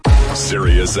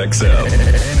Sirius XM.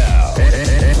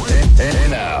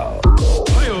 Now.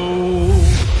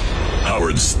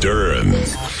 Howard Stern.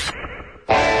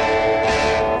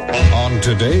 On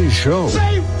today's show.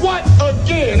 Say what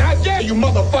again? I dare you,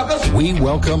 motherfuckers. We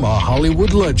welcome a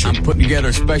Hollywood legend. I'm putting together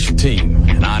a special team,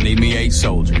 and I need me 8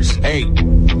 soldiers. 8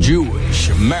 Jewish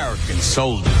American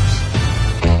soldiers.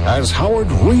 As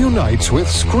Howard reunites with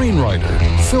screenwriter,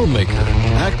 filmmaker,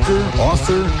 actor,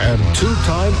 author, and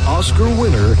 2-time Oscar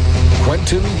winner,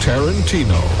 Quentin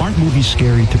Tarantino. Aren't movies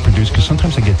scary to produce? Because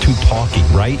sometimes they get too talky,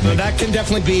 right? Well, that can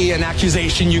definitely be an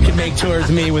accusation you can make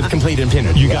towards me with complete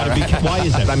impunity. You got to be. Why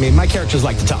is that? I mean, my characters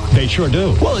like to talk. They sure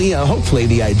do. Well, hopefully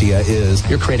the idea is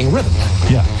you're creating rhythm.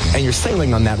 Yeah. And you're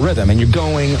sailing on that rhythm, and you're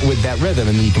going with that rhythm,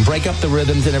 and you can break up the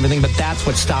rhythms and everything, but that's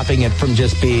what's stopping it from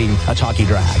just being a talky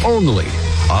drag. Only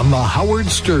on the Howard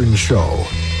Stern Show.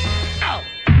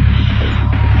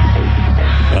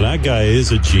 Well, that guy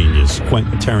is a genius,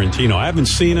 Quentin Tarantino. I haven't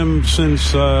seen him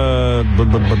since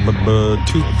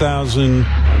 2000.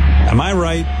 Am I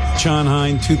right, John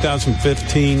Hine?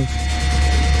 2015?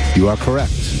 You are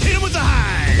correct. Hit him with the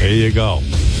high! There you go.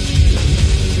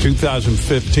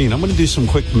 2015. I'm going to do some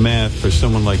quick math for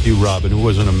someone like you, Robin, who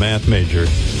wasn't a math major.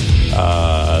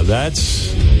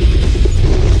 That's,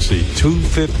 let's see,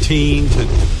 215 to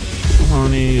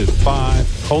 20 is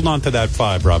 5. Hold on to that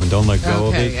 5, Robin. Don't let go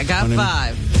of it. Okay, I got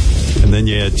 5. And then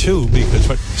you add 2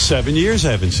 because 7 years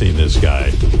I haven't seen this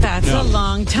guy. That's a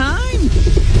long time.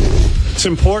 It's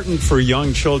important for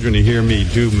young children to hear me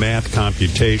do math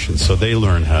computations so they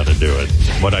learn how to do it.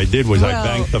 What I did was I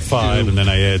banked the 5 and then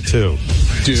I add 2.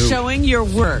 Showing your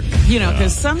work,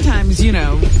 because sometimes,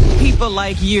 people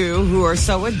like you who are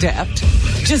so adept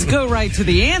just go right to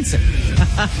the answer.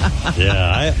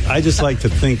 Yeah, I just like to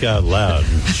think out loud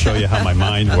and show you how my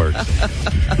mind works.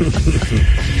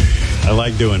 I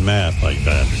like doing math like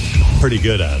that. Pretty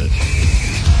good at it.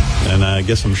 And I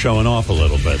guess I'm showing off a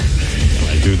little bit when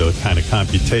I do those kind of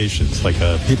computations. Like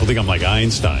people think I'm like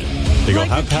Einstein. They go,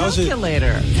 like how's it?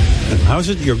 How's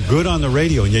it you're good on the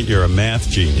radio and yet you're a math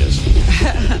genius?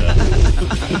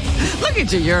 Look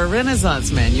at you. You're a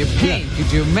Renaissance man. You paint, you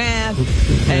do math,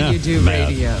 and you do math.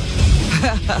 radio.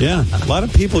 Yeah, a lot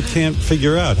of people can't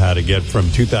figure out how to get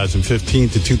from 2015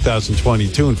 to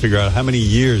 2022 and figure out how many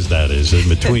years that is in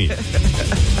between.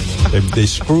 They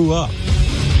screw up.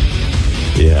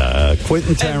 Yeah,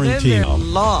 Quentin Tarantino. And then they're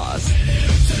lost.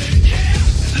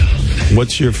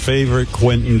 What's your favorite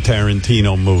Quentin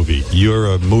Tarantino movie? You're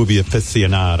a movie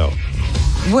aficionado.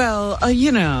 Well,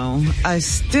 I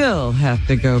still have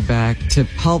to go back to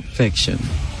Pulp Fiction.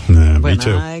 Me too. When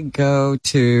I go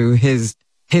to his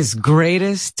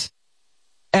greatest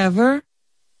ever,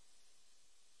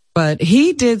 but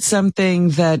he did something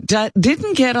that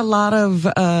didn't get a lot of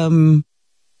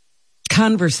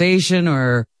conversation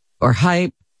or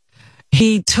hype.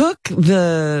 He took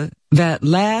that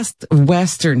last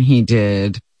Western he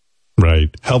did.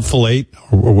 Right. Helpful Eight?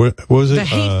 Or what was it? The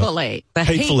Hateful Eight. The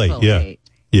Hateful Eight, yeah.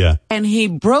 Yeah. And he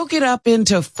broke it up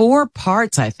into 4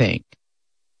 parts, I think,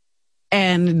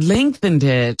 and lengthened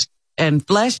it and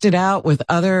fleshed it out with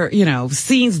other,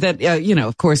 scenes that,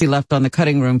 of course he left on the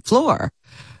cutting room floor,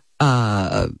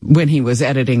 when he was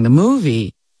editing the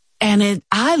movie. And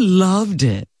I loved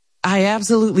it. I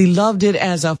absolutely loved it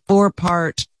as a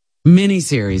 4-part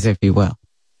miniseries, if you will.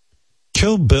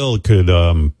 Kill Bill could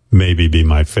maybe be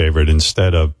my favorite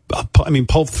instead of,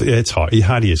 Pulp, it's hard.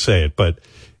 How do you say it? But,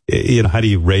 how do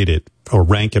you rate it or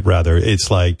rank it rather? It's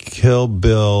like Kill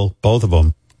Bill, both of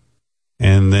them.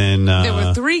 And then... there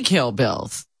were 3 Kill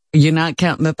Bills. You're not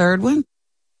counting the third one?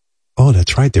 Oh,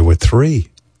 that's right. There were 3.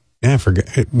 Yeah, I forgot.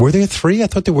 Were there 3? I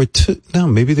thought there were 2. No,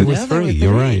 maybe there were 3.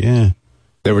 You're right, yeah.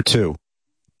 There were 2.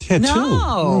 Yeah, 2.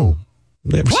 No.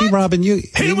 See, Robin, you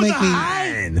make me...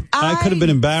 I could have been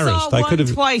embarrassed. I could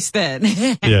have twice then.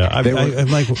 Yeah, I'm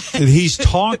like, he's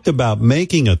talked about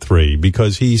making a 3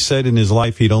 because he said in his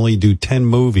life he'd only do 10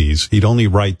 movies. He'd only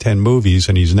write 10 movies,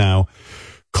 and he's now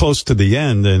close to the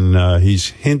end, and he's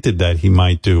hinted that he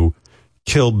might do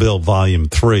Kill Bill Volume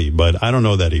 3, but I don't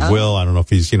know that he will. I don't know if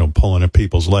he's, pulling at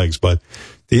people's legs, but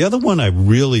the other one I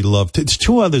really loved, it's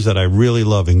 2 others that I really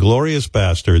love. Inglourious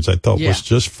Bastards, I thought was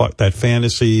just that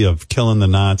fantasy of killing the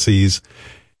Nazis.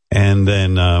 And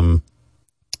then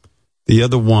the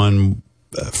other one,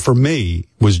 for me,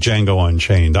 was Django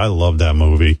Unchained. I love that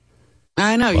movie.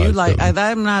 I know, you like,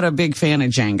 I'm not a big fan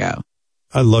of Django.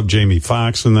 I love Jamie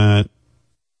Foxx in that.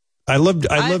 I love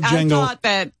Django. I thought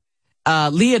that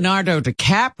Leonardo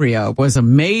DiCaprio was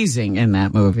amazing in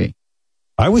that movie.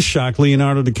 I was shocked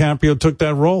Leonardo DiCaprio took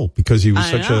that role because he was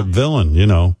such a villain,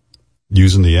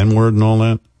 using the N-word and all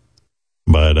that.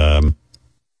 But, I know. yeah, I like Django. I thought that Leonardo DiCaprio was amazing in that movie. I was shocked Leonardo DiCaprio took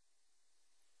that role because he was such a villain, using the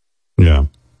N-word and all that. But, I was shocked Yeah.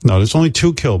 No, there's only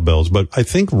 2 Kill Bills, but I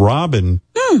think Robin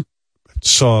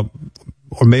saw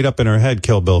or made up in her head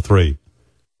Kill Bill 3.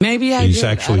 Maybe I did.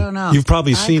 Actually, I don't know. You've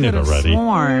probably seen it already.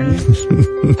 Sworn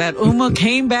that Uma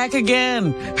came back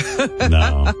again.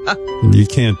 No, you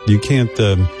can't.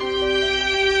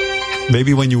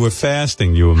 Maybe when you were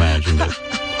fasting, you imagined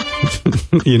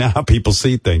it. You know how people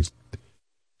see things.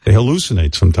 They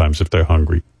hallucinate sometimes if they're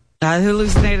hungry. I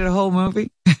hallucinated a whole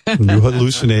movie. You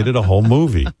hallucinated a whole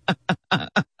movie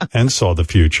and saw the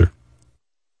future.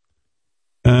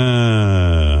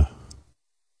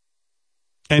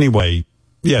 Anyway,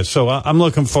 yeah, so I'm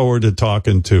looking forward to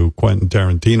talking to Quentin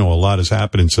Tarantino. A lot has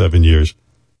happened in 7 years.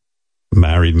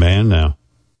 Married man now.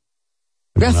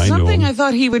 That's something I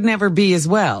thought he would never be as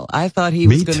well. I thought he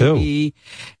was going to be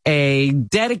a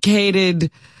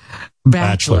dedicated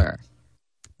bachelor.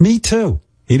 Me too.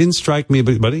 He didn't strike me,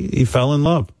 but he fell in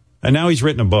love. And now he's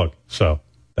written a book, so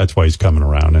that's why he's coming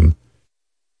around. And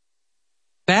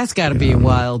that's got to be a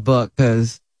wild book,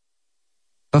 because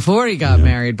before he got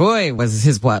married, boy, was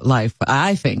his life,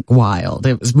 I think, wild.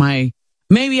 It was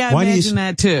maybe I imagine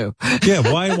that too.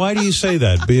 Yeah, why do you say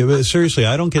that? Seriously,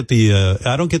 I don't get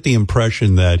the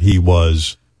impression that he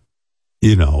was,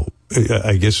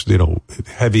 I guess,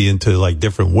 heavy into like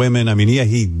different women. I mean, yeah,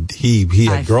 he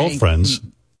had girlfriends.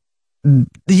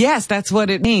 Yes, that's what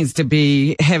it means to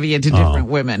be heavy into different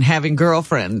women, having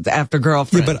girlfriend after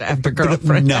girlfriend after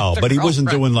girlfriend. But he wasn't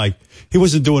doing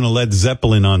a Led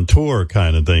Zeppelin on tour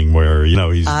kind of thing where,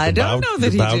 he's I don't know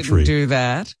that he didn't do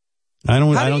that. I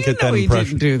don't get that impression. He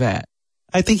didn't do that?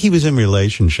 I think he was in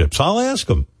relationships. I'll ask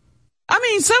him. I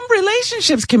mean, some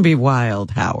relationships can be wild,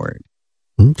 Howard.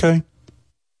 Okay.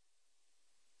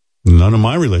 None of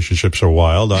my relationships are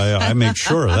wild. I make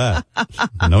sure of that.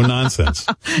 No nonsense.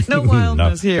 No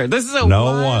wildness here. This is a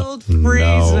wild-free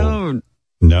zone.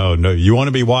 No. You want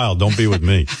to be wild, don't be with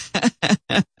me.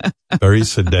 Very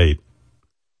sedate.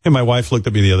 And my wife looked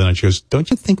at me the other night. She goes,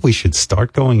 don't you think we should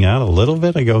start going out a little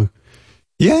bit? I go,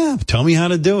 yeah, tell me how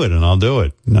to do it, and I'll do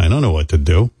it. I don't know what to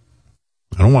do.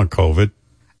 I don't want COVID.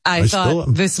 I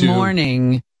thought this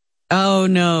morning, oh,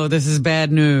 no, this is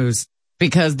bad news.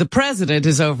 Because the president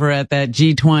is over at that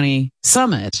G20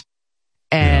 summit,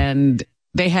 and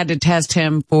they had to test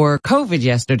him for COVID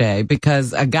yesterday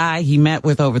because a guy he met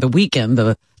with over the weekend,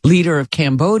 the leader of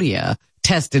Cambodia,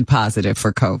 tested positive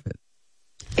for COVID.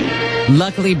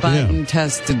 Luckily, Biden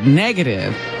tested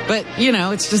negative. But,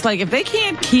 it's just like if they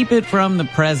can't keep it from the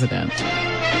president,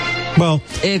 well,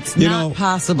 it's not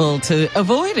possible to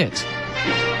avoid it.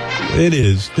 It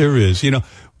is. There is.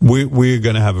 We're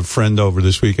going to have a friend over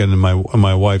this weekend, and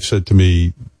my wife said to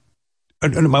me,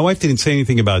 and my wife didn't say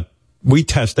anything about, we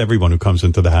test everyone who comes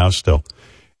into the house still.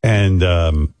 And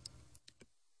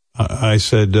I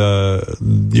said,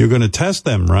 you're going to test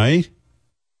them, right?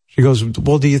 She goes,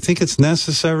 well, do you think it's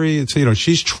necessary? It's,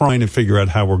 she's trying to figure out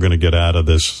how we're going to get out of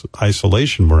this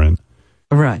isolation we're in.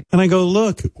 Right. And I go,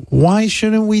 look, why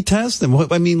shouldn't we test them?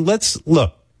 I mean, let's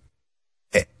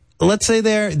say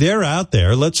they're out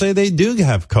there. Let's say they do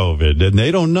have COVID and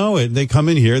they don't know it. They come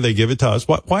in here, they give it to us.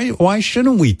 Why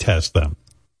shouldn't we test them?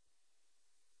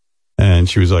 And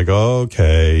she was like,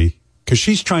 okay. Because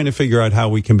she's trying to figure out how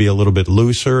we can be a little bit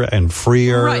looser and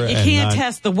freer. Right. You can't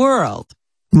test the world.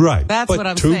 Right. That's what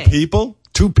I'm saying.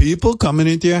 Two people coming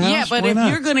into your house? Yeah, but if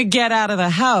you're going to get out of the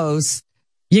house,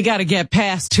 you got to get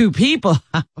past 2 people.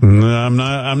 I'm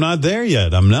not there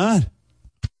yet. I'm not.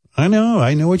 I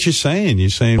know what you're saying. You're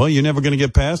saying, well, you're never going to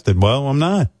get past it. Well, I'm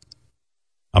not.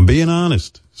 I'm being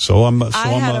honest.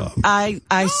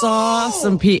 I saw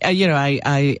some people,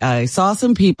 I saw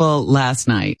some people last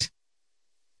night,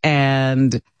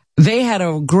 and they had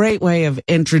a great way of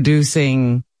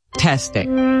introducing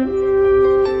testing.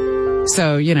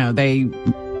 So, they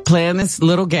planned this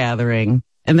little gathering,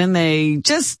 and then they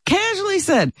just casually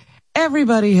said,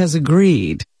 everybody has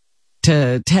agreed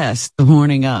to test the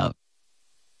morning of.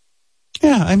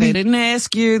 Yeah, I mean, they didn't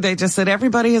ask you. They just said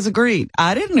everybody has agreed.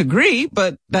 I didn't agree,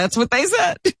 but that's what they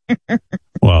said.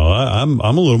 Well, I'm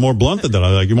a little more blunt than that.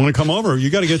 I'm like, you want to come over?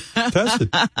 You got to get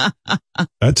tested.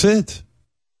 That's it.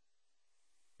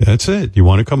 That's it. You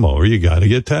want to come over? You got to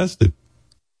get tested.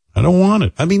 I don't want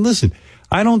it. I mean, listen,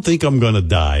 I don't think I'm going to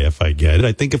die if I get it.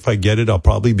 I think if I get it, I'll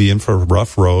probably be in for a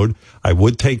rough road. I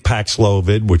would take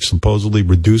Paxlovid, which supposedly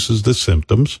reduces the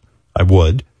symptoms. I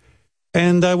would.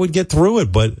 And I would get through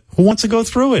it, but who wants to go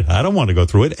through it? I don't want to go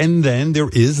through it. And then there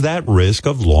is that risk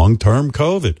of long-term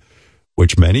COVID,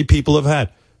 which many people have had.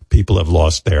 People have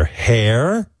lost their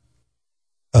hair.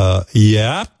 Their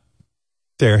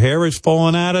hair is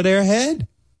falling out of their head.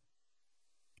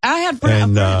 I had a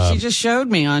friend, she just showed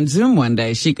me on Zoom one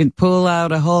day. She could pull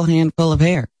out a whole handful of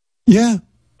hair. Yeah,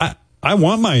 I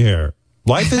want my hair.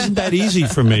 Life isn't that easy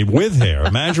for me with hair.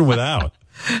 Imagine without.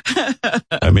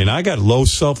 I mean, I got low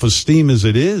self-esteem as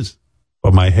it is,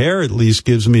 but my hair at least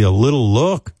gives me a little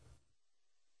look.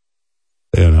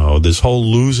 You know, this whole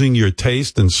losing your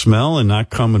taste and smell and not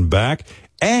coming back.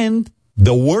 And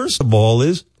the worst of all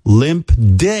is limp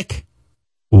dick.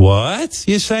 What?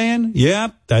 You saying?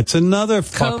 Yeah, that's another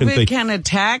fucking COVID thing. can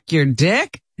attack your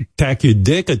dick? Attack your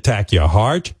dick, attack your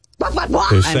heart.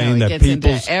 They're saying that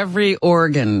people's every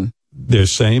organ. They're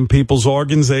saying people's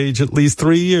organs age at least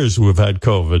 3 years who have had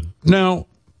COVID. Now,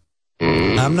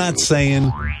 I'm not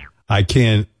saying I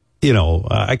can't, you know,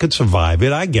 I could survive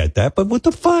it. I get that. But what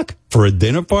the fuck? For a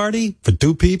dinner party? For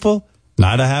two people?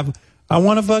 Not to have... I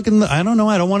want to fucking... I don't know.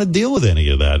 I don't want to deal with any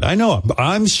of that. I know.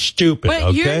 I'm stupid, but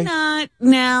okay? You're not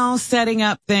now setting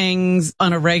up things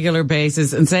on a regular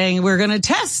basis and saying we're going to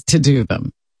test to do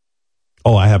them.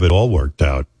 Oh, I have it all worked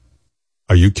out.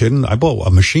 Are you kidding? I bought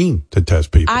a machine to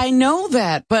test people. I know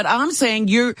that, but I'm saying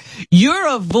you're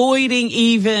avoiding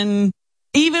even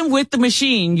with the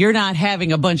machine, you're not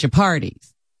having a bunch of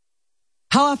parties.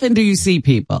 How often do you see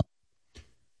people?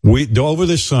 Over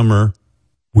the summer,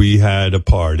 we had a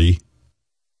party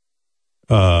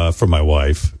for my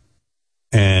wife,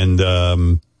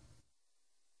 and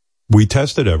we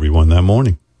tested everyone that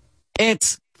morning.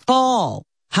 It's fall.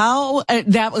 How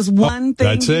that was one thing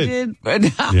that's you it.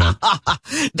 did. Yeah.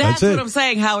 That's what I'm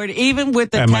saying, Howard. Even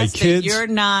with the and testing, my kids, you're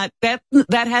not that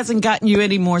hasn't gotten you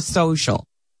any more social.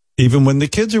 Even when the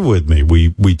kids are with me,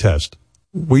 we test.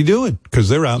 We do it because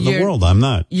they're out in the world. I'm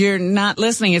not. You're not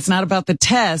listening. It's not about the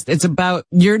test. It's about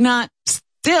you're not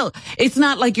still. It's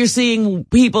not like you're seeing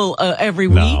people every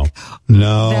week.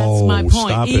 No, that's my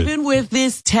point. Stop Even with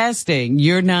this testing,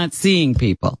 you're not seeing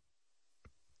people.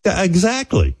 Yeah,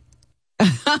 exactly.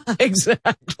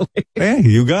 Exactly. Yeah,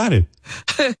 you got it.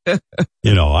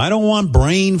 You know, I don't want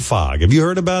brain fog. Have you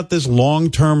heard about this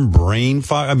long-term brain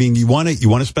fog? I mean, you want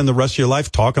to spend the rest of your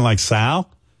life talking like Sal?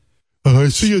 I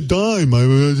see a dime.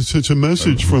 It's a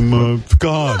message from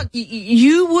God. Look,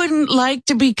 you wouldn't like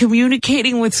to be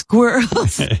communicating with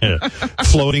squirrels.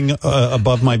 Floating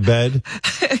above my bed?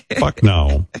 Fuck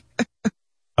no.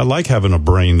 I like having a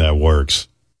brain that works.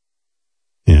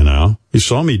 You know, you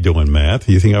saw me doing math.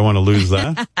 You think I want to lose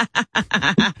that?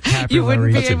 You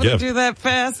wouldn't be able to do that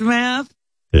fast math?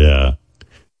 Yeah.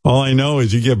 All I know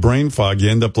is you get brain fog.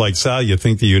 You end up like Sal. You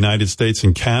think the United States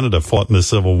and Canada fought in the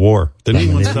Civil War. Didn't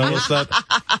anyone tell us that?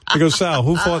 I go, Sal,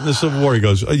 who fought in the Civil War? He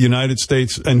goes, United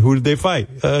States. And who did they fight?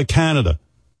 Canada.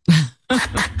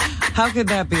 How could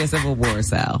that be a civil war,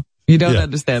 Sal? You don't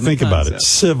understand the Think concept. about it.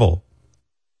 Civil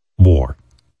war.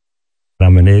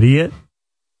 I'm an idiot.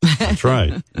 That's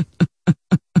right.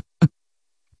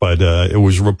 But it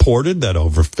was reported that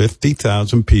over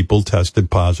 50,000 people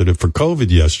tested positive for COVID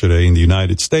yesterday in the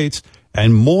United States,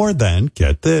 and more than,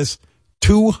 get this,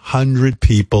 200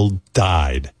 people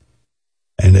died.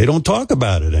 And they don't talk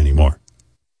about it anymore.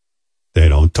 They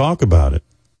don't talk about it.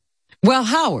 Well,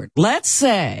 Howard, let's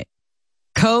say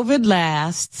COVID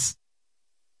lasts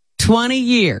 20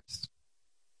 years.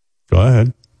 Go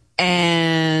ahead.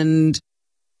 And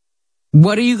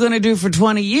what are you going to do for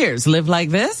 20 years? Live like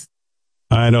this?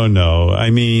 I don't know. I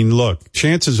mean, look,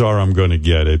 chances are I'm going to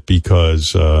get it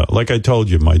because, like I told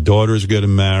you, my daughter's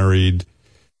getting married.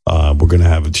 We're going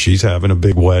to she's having a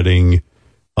big wedding. You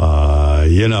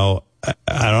know,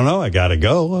 I don't know. I got to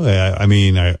go. I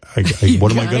mean,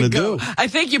 what am I going to do? I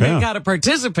think you got to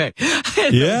participate.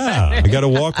 Yeah. I got to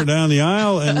walk her down the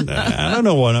aisle and I don't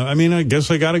know what. I mean, I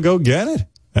guess I got to go get it.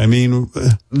 I mean,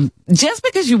 just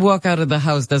because you walk out of the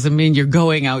house doesn't mean you're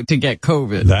going out to get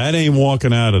COVID. That ain't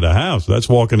walking out of the house. That's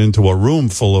walking into a room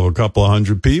full of a couple of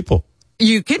hundred people.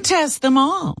 You can test them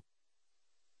all.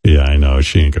 Yeah, I know.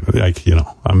 She ain't gonna, you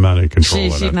know, I'm not in control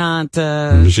of that. She's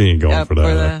not, she ain't going for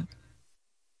that.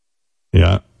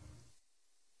 Yeah.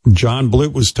 John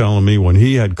Blitt was telling me when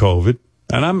he had COVID,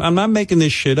 and I'm not making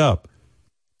this shit up.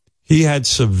 He had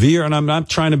severe, and I'm not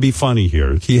trying to be funny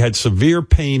here. He had severe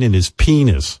pain in his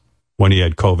penis when he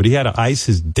had COVID. He had to ice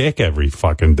his dick every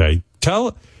fucking day.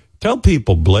 Tell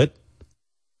people, Blitt.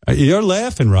 You're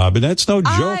laughing, Robin. That's no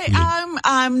joke.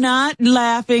 I'm not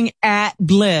laughing at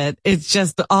Blitt. It's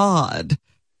just odd.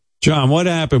 John, what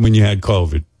happened when you had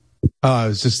COVID? I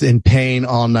was just in pain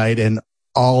all night, and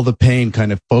all the pain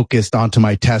kind of focused onto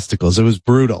my testicles. It was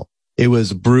brutal. It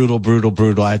was brutal.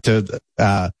 I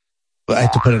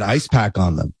had to put an ice pack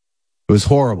on them. It was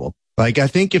horrible. Like, I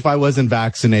think if I wasn't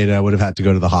vaccinated, I would have had to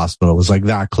go to the hospital. It was like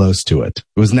that close to it.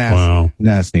 It was nasty. Wow.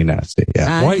 Nasty.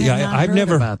 Yeah. I've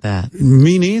never heard about that.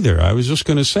 Me neither. I was just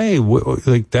going to say,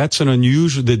 like, that's an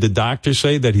unusual. Did the doctor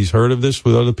say that he's heard of this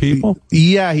with other people?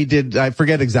 Yeah, he did. I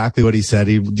forget exactly what he said.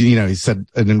 He said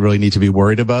I didn't really need to be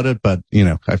worried about it, but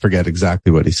I forget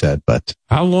exactly what he said. But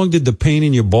how long did the pain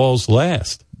in your balls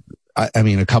last? I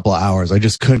mean, a couple of hours. I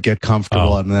just couldn't get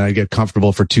comfortable, and then I'd get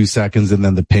comfortable for 2 seconds, and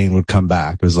then the pain would come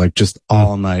back. It was like just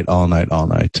all night.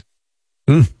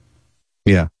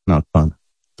 Yeah, not fun.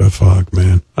 The fuck,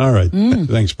 man. All right.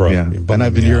 Thanks, bro. Yeah. And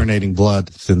I've been urinating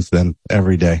blood since then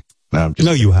every day.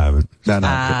 No, you haven't. No.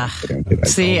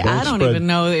 See, I don't even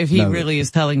know if he really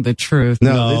is telling the truth.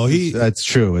 No, that's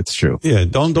true. It's true. Yeah,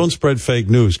 don't spread fake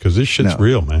news because this shit's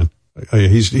real, man.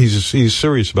 He's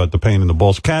serious about the pain in the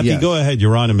balls. Kathy, go ahead.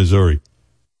 You're on in Missouri.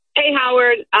 Hey,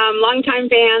 Howard. Longtime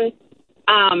fan.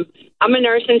 I'm a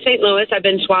nurse in St. Louis. I've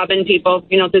been swabbing people,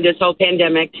 through this whole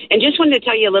pandemic. And just wanted to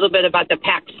tell you a little bit about the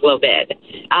Paxlovid.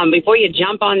 Before you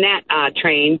jump on that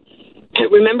train,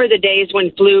 remember the days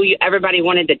when everybody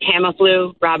wanted the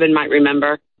Tamiflu? Robin might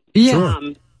remember. Yeah.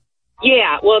 Sure.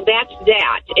 Yeah, well, that's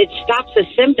that. It stops the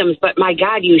symptoms, but my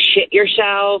God, you shit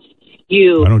yourself.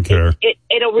 I don't care.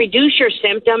 It'll reduce your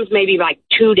symptoms maybe like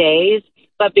 2 days,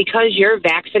 but because you're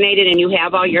vaccinated and you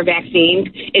have all your vaccines,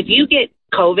 if you get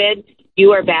COVID,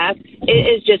 you or Beth, it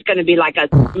is just going to be like a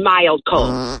mild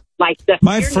cold.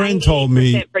 My friend told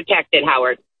me protected,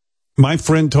 Howard. My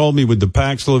friend told me with the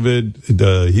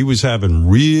Paxlovid, he was having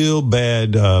real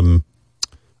bad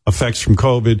effects from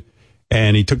COVID,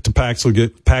 and he took the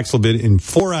Paxlovid in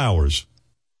 4 hours.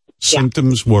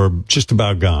 Symptoms were just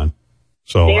about gone.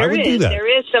 So I would do that.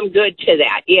 There is some good to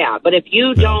that, yeah. But if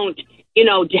you don't,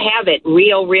 have it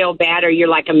real bad, or you're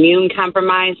like immune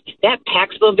compromised, that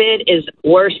Paxlovid is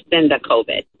worse than the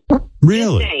COVID.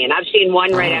 Really? Just saying. I've seen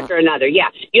one right after another. Yeah,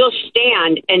 you'll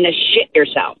stand and shit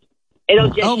yourself. It'll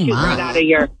just shoot right out of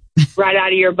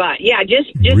your butt. Yeah,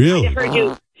 just really?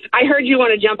 I heard you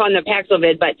want to jump on the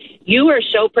Paxlovid, but you are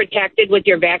so protected with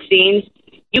your vaccines.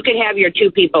 You could have your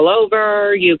 2 people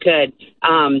over. You could,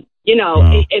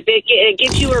 if it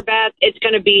gives you or Beth, it's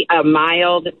going to be a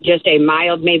mild,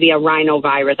 maybe a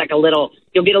rhinovirus, like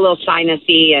you'll get a little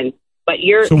sinusy, but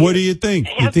you're. So what do you think?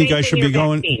 You think I should be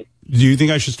going? Do you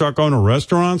think I should start going to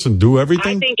restaurants and do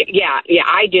everything? I think, yeah,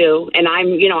 I do. And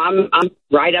I'm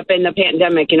right up in the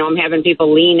pandemic. I'm having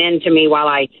people lean into me while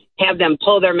I have them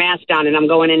pull their mask down and I'm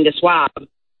going in to swab.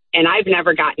 And I've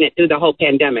never gotten it through the whole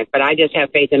pandemic, but I just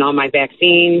have faith in all my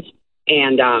vaccines.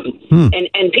 And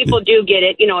and people do get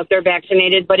it, if they're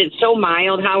vaccinated, but it's so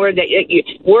mild, Howard, that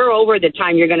we're over the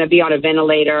time you're going to be on a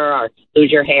ventilator or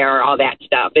lose your hair, all that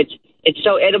stuff.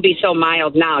 It'll be so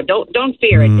mild now. Don't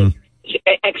fear it. Just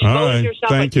expose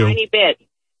yourself a tiny bit.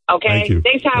 Okay.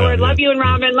 Thanks, Howard. Love you and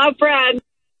Robin. Love Fred.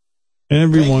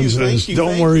 Everyone says,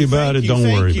 don't worry about it, don't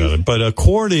worry about it. But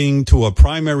according to a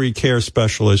primary care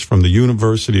specialist from the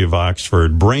University of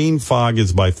Oxford, brain fog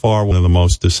is by far one of the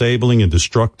most disabling and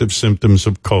destructive symptoms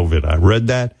of COVID. I read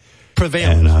that.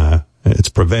 Prevalent. And it's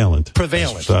prevalent.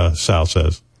 Prevalent. As, Sal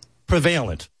says.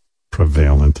 Prevalent.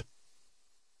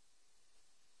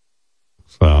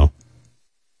 So,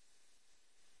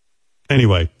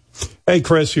 anyway. Hey,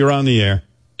 Chris, you're on the air.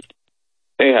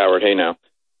 Hey, Howard. Hey, now.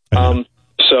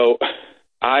 So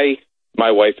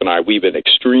my wife and we've been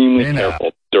extremely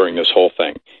careful during this whole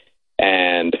thing.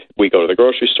 And we go to the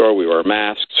grocery store, we wear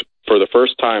masks. For the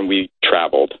first time, we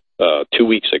traveled 2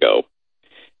 weeks ago.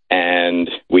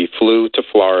 And we flew to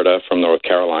Florida from North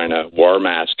Carolina, wore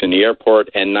masks in the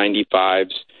airport,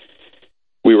 N95s.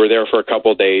 We were there for a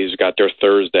couple of days, got there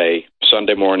Thursday.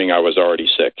 Sunday morning, I was already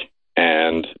sick.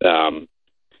 And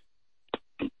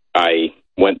I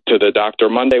went to the doctor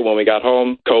Monday when we got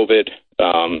home, COVID.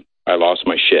 I lost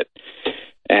my shit.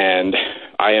 And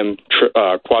I am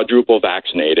quadruple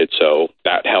vaccinated, so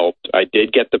that helped. I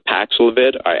did get the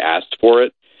Paxlovid. I asked for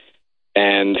it.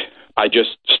 And I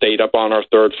just stayed up on our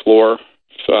 3rd floor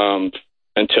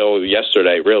until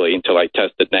yesterday, really, until I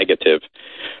tested negative.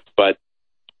 But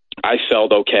I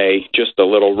felt okay, just a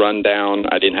little rundown.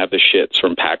 I didn't have the shits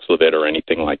from Paxlovid or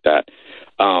anything like that.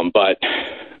 But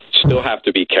still have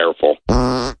to be careful.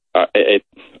 We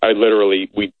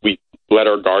let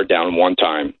our guard down one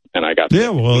time, and I got.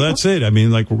 Yeah, well, that's it. I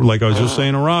mean, like I was just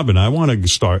saying to Robin, I want to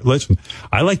start. Listen,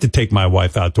 I like to take my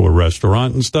wife out to a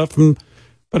restaurant and stuff,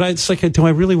 but it's like, do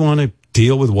I really want to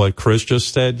deal with what Chris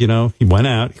just said? He went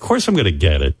out. Of course, I'm going to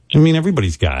get it. I mean,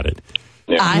 everybody's got it.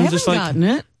 Yeah. I haven't gotten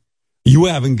it. You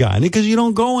haven't gotten it because you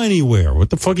don't go anywhere.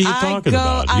 What the fuck are you talking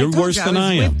about? You're worse than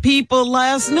I am. With people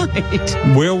last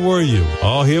night. Where were you?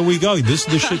 Oh, here we go. This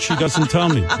is the shit she doesn't tell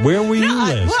me. Where were you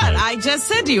last night? I just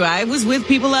said to you, I was with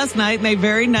people last night, and they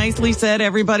very nicely said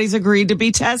everybody's agreed to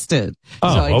be tested.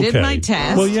 Oh, so I okay. did my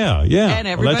test. Well, yeah. And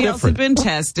everybody else had been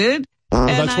tested. And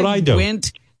that's what I do.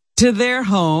 Went to their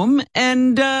home,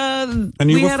 and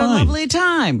we had a lovely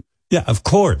time. Yeah, of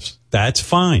course. That's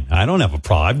fine. I don't have a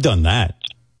problem. I've done that.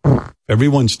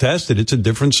 Everyone's tested. It's a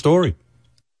different story.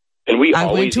 And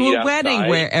I went to a wedding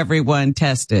where everyone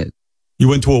tested. You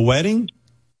went to a wedding?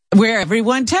 Where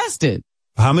everyone tested.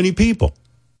 How many people?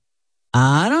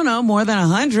 I don't know, more than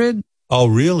 100. Oh,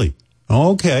 really?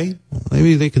 Okay. Well,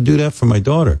 maybe they could do that for my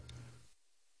daughter.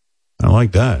 I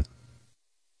like that.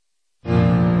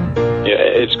 Yeah,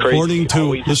 it's crazy.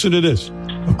 Listen to this.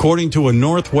 According to a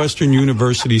Northwestern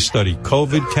University study,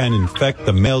 COVID can infect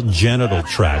the male genital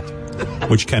tract,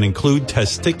 which can include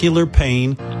testicular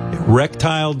pain,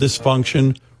 erectile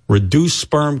dysfunction, reduced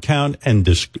sperm count, and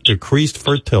decreased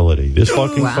fertility. This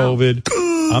fucking COVID,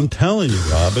 I'm telling you,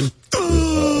 Robin,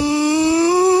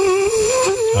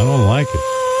 I don't like it.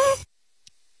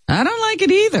 I don't like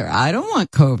it either. I don't want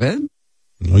COVID.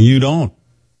 No, you don't.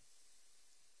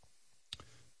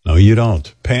 No, you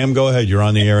don't. Pam, go ahead. You're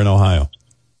on the air in Ohio.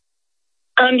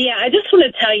 Yeah, I just want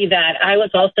to tell you that I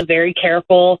was also very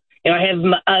careful. You know, I have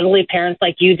elderly parents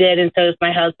like you did, and so does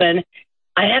my husband.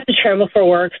 I have to travel for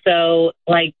work, so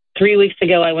like 3 weeks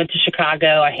ago, I went to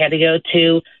Chicago. I had to go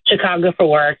to Chicago for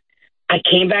work. I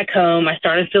came back home. I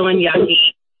started feeling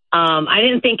yucky. I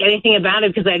didn't think anything about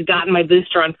it because I had gotten my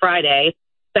booster on Friday.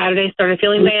 Saturday, I started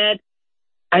feeling bad.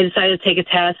 I decided to take a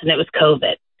test, and it was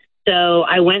COVID. So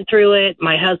I went through it.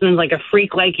 My husband's like a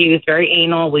freak like you. He's very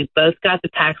anal. We both got the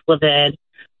Paxlovid.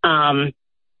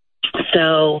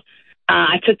 So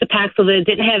I took the Paxlovid.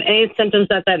 Didn't have any symptoms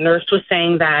that nurse was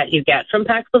saying that you get from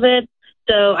Paxlovid.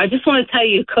 So I just want to tell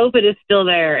you, COVID is still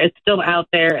there. It's still out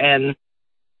there and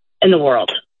in the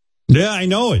world. Yeah, I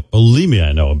know it. Believe me,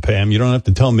 I know it, Pam. You don't have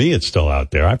to tell me it's still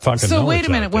out there. I fucking know. So wait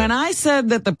a minute. When I said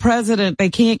that the president, they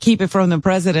can't keep it from the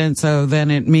president, so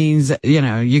then it means,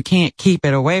 you can't keep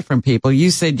it away from people. You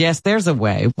said, yes, there's a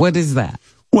way. What is that?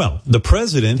 Well, the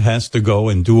president has to go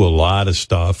and do a lot of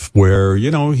stuff where,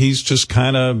 he's just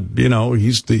kind of,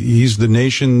 he's the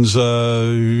nation's,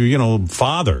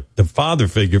 father, the father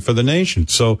figure for the nation.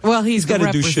 So, well, he's the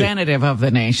representative of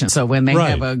the nation. So when they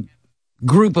have a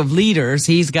group of leaders,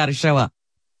 he's got to show up.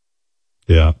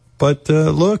 Yeah. But,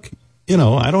 look,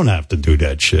 I don't have to do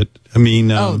that shit. I mean,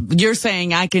 you're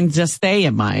saying I can just stay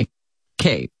in my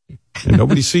cave. And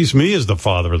nobody sees me as the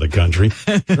father of the country.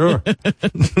 Sure.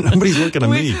 Nobody's looking at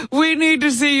me. We need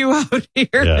to see you out here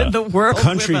in the world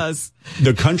with us.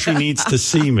 The country needs to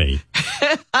see me.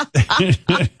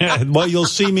 Well, you'll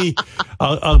see me.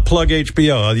 I'll plug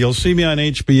HBO. You'll see me on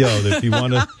HBO if you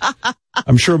want to.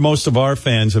 I'm sure most of our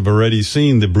fans have already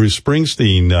seen the Bruce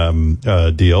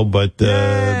Springsteen deal, but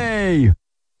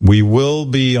we will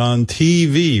be on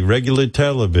TV, regular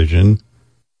television,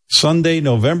 Sunday,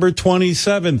 November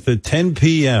 27th at 10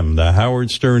 p.m., the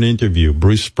Howard Stern interview,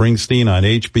 Bruce Springsteen on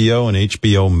HBO and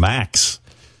HBO Max.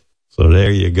 So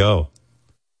there you go.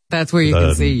 That's where you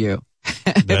can see you.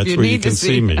 That's where you can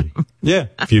see me. Yeah,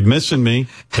 if you're missing me,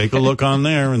 take a look on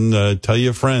there and tell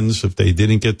your friends if they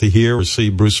didn't get to hear or see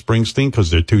Bruce Springsteen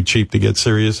because they're too cheap to get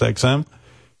Sirius XM,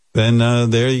 then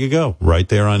there you go, right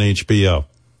there on HBO.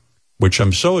 Which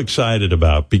I'm so excited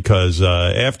about because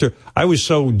after I was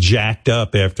so jacked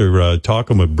up after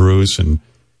talking with Bruce, and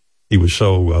he was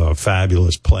so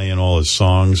fabulous playing all his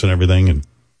songs and everything, and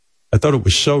I thought it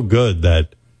was so good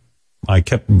that I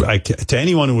kept to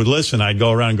anyone who would listen, I'd go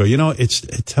around and go,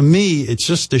 to me it's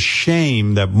just a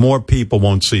shame that more people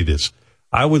won't see this.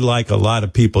 I would like a lot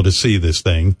of people to see this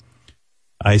thing.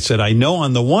 I said, I know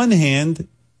on the one hand,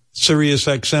 Sirius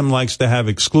XM likes to have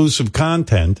exclusive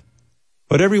content.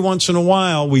 But every once in a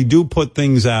while, we do put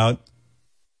things out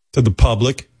to the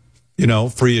public,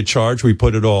 free of charge. We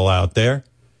put it all out there.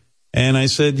 And I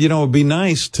said, it'd be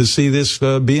nice to see this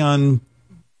be on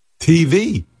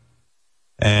TV.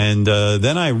 And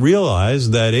then I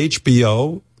realized that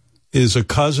HBO is a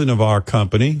cousin of our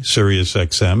company, Sirius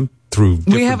XM, through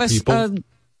different people.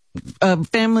 A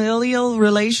familial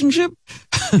relationship?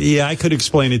 Yeah, I could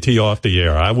explain it to you off the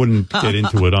air. I wouldn't get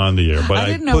into it on the air. But I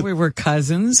didn't know we were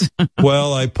cousins.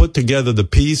 Well, I put together the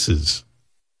pieces,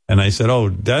 and I said, oh,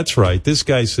 that's right. This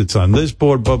guy sits on this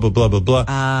board, blah, blah, blah, blah, blah.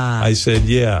 I said,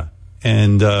 yeah.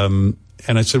 And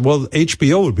I said, well,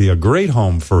 HBO would be a great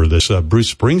home for this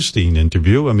Bruce Springsteen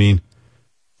interview. I mean,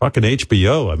 fucking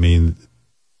HBO. I mean,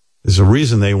 There's a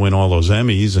reason they win all those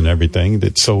Emmys and everything.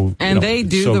 That's so, and they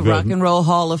do so the good. Rock and Roll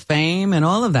Hall of Fame and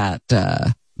all of that.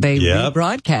 They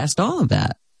rebroadcast all of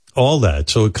that. All that.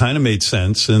 So it kind of made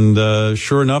sense. And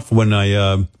sure enough, when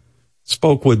I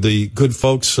spoke with the good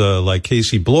folks like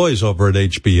Casey Bloys over at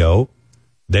HBO,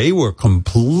 they were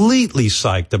completely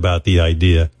psyched about the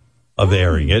idea of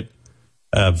airing it.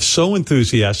 So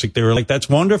enthusiastic. They were like, that's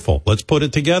wonderful. Let's put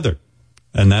it together.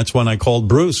 And that's when I called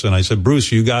Bruce and I said,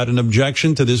 Bruce, you got an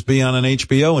objection to this being on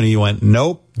HBO? And he went,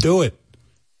 nope, do it.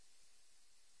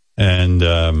 And,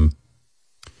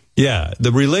 yeah,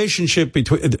 the relationship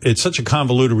between, it's such a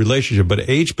convoluted relationship, but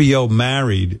HBO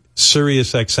married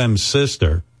Sirius XM's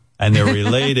sister and they're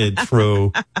related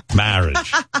through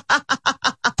marriage.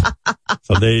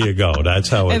 So there you go. That's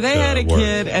how it works. And they had a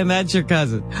kid and that's your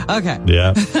cousin. Okay.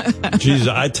 Yeah. Jesus,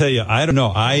 I tell you, I don't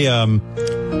know.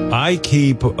 I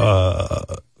keep,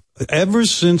 ever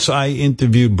since I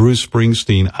interviewed Bruce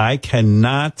Springsteen, I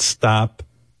cannot stop.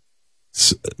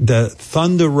 The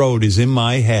Thunder Road is in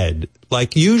my head.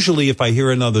 Like usually if I hear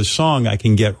another song, I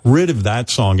can get rid of that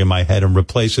song in my head and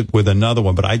replace it with another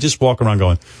one. But I just walk around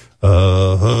going,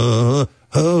 Thunder,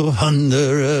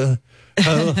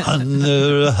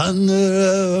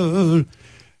 Thunder.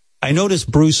 I notice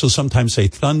Bruce will sometimes say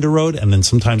Thunder Road and then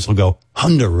sometimes he'll go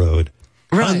Thunder Road.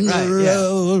 Right,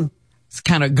 yeah. It's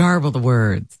kind of garble the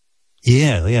words.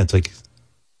 Yeah, it's like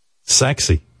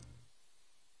sexy.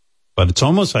 But it's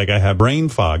almost like I have brain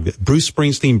fog. Bruce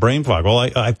Springsteen brain fog. Well,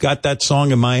 I've got that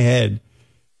song in my head.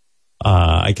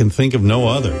 I can think of no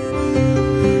other.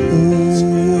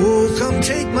 Oh, come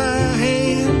take my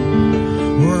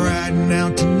hand. We're riding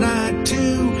out tonight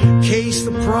to Case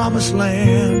the Promised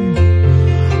Land.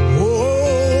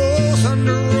 Oh,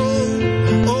 Thunder Road.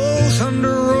 Oh,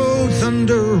 Thunder Road,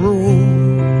 Thunder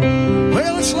Road.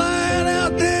 Well, it's lying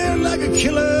out there like a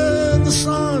killer in the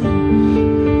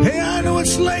sun. Hey, I know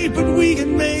it's late, but we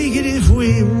can make it if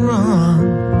we run.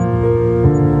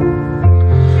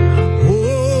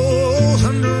 Oh,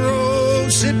 Thunder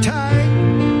Road, sit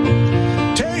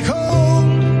tight. Take hold,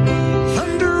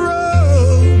 Thunder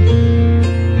Road.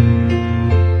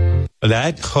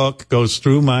 That hook goes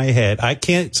through my head. I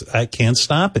can't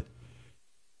stop it.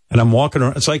 And I'm walking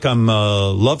around. It's like I'm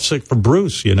lovesick for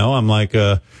Bruce, you know. I'm like,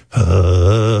 Thunder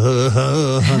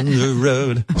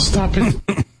Road. Stop it.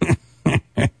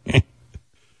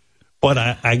 But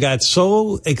I got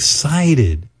so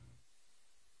excited.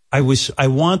 I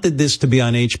wanted this to be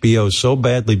on HBO so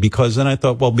badly because then I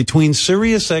thought, well, between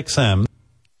Sirius XM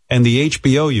and the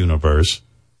HBO universe,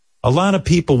 a lot of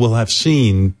people will have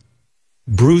seen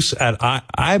Bruce at,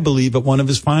 I believe, at one of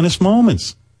his finest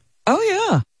moments. Oh,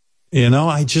 yeah. You know,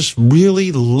 I just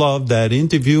really love that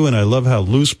interview and I love how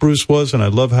loose Bruce was and I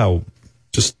love how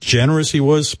just generous he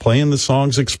was playing the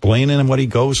songs, explaining what he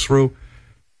goes through.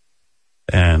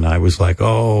 And I was like,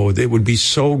 oh, it would be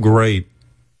so great.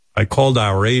 I called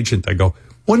our agent. I go,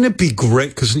 wouldn't it be great?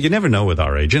 Because you never know with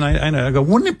our agent. I go,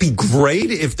 wouldn't it be great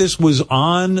if this was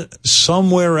on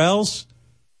somewhere else?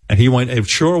 And he went, it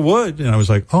sure would. And I was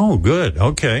like, oh, good.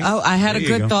 Okay. Oh, I had a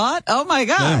good thought. Oh, my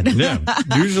God. Yeah.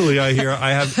 Usually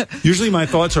usually my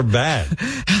thoughts are bad.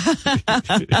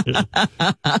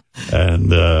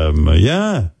 And,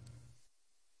 yeah.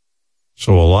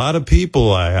 So a lot of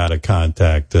people I had to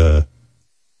contact,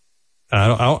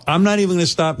 I'm not even going to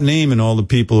stop naming all the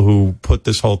people who put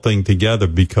this whole thing together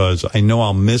because I know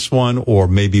I'll miss one or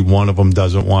maybe one of them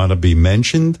doesn't want to be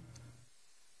mentioned.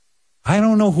 I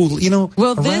don't know who, you know,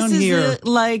 well, around this is here,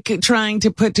 like trying to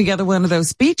put together one of those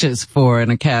speeches for an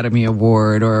Academy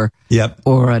Award or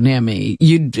an Emmy.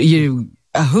 You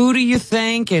who do you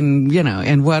think and, you know,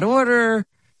 in what order?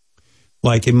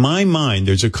 Like in my mind,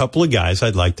 there's a couple of guys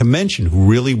I'd like to mention who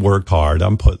really worked hard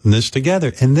on putting this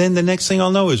together. And then the next thing I'll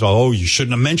know is, oh, you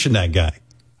shouldn't have mentioned that guy.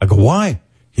 I go, why?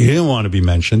 He didn't want to be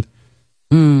mentioned.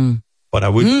 But I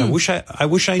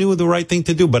wish I knew the right thing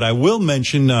to do. But I will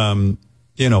mention,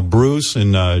 you know, Bruce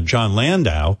and John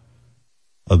Landau,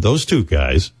 those two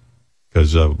guys,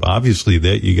 because obviously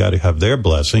you got to have their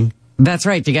blessing. That's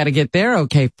right. You got to get their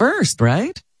okay first,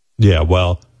 right? Yeah,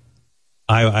 well,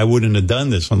 I wouldn't have done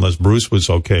this unless Bruce was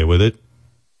okay with it,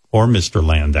 or Mr.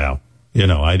 Landau. You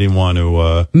know, I didn't want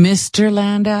to... Mr.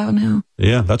 Landau now?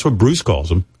 Yeah, that's what Bruce calls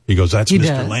him. He goes, that's Mr.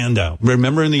 does? Landau.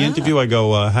 Remember in the interview, I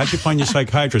go, how'd you find your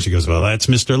psychiatrist? He goes, well, that's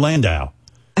Mr. Landau.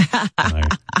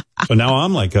 So now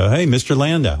I'm like, hey, Mr.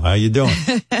 Landau, how you doing?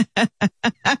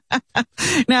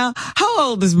 Now, how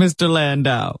old is Mr.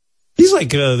 Landau? He's like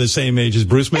the same age as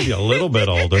Bruce, maybe a little bit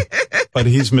older, but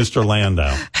he's Mr.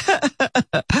 Landau.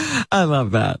 I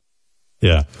love that.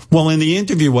 Yeah. Well, in the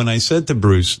interview, when I said to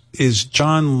Bruce, is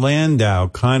John Landau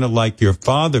kind of like your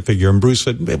father figure? And Bruce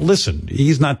said, listen,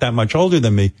 he's not that much older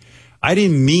than me. I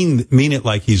didn't mean it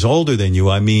like he's older than you.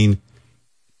 I mean,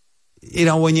 you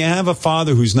know, when you have a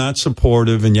father who's not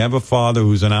supportive and you have a father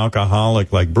who's an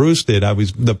alcoholic like Bruce did,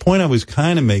 the point I was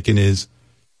kind of making is,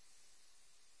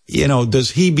 you know, does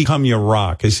he become your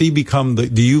rock? Has he become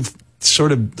do you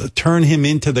sort of turn him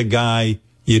into the guy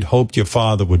you'd hoped your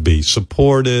father would be?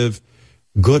 Supportive,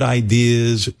 good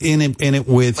ideas, in it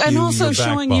with you. And also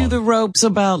showing you the ropes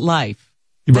about life.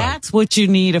 Right. That's what you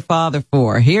need a father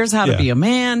for. Here's how to be a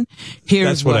man.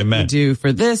 Here's what you do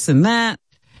for this and that.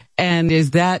 And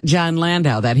is that John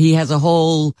Landau, that he has a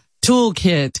whole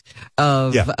toolkit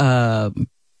of,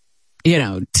 you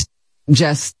know,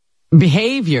 just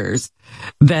behaviors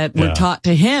that were taught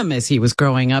to him as he was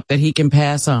growing up that he can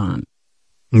pass on.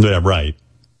 Yeah, right.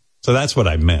 So that's what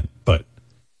I meant. But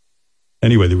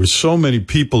anyway, there were so many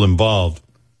people involved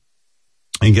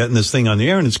in getting this thing on the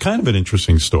air, and it's kind of an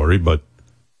interesting story, but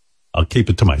I'll keep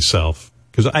it to myself.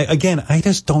 Because, I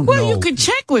just don't know. Well, you could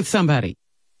check with somebody.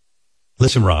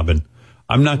 Listen, Robin,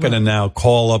 I'm not going to now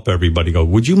call up everybody, go,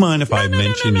 would you mind if I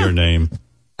mention your name?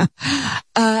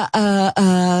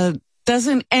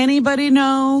 Doesn't anybody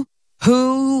know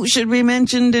who should be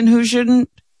mentioned and who shouldn't?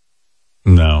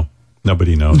 No,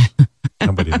 nobody knows.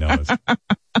 Nobody knows.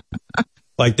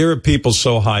 Like, there are people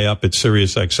so high up at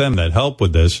Sirius XM that help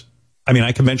with this. I mean,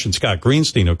 I can mention Scott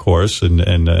Greenstein, of course, and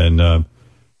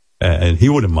he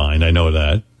wouldn't mind. I know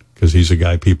that because he's a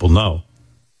guy people know.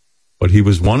 But he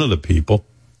was one of the people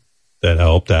that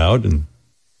helped out, and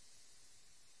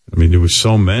I mean, there were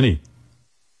so many.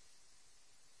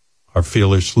 Our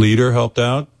fearless leader helped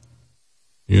out,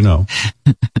 you know.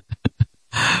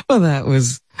 Well,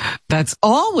 that's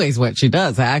always what she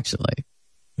does, actually.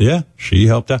 Yeah, she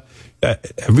helped out.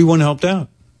 Everyone helped out.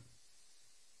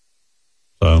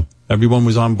 So everyone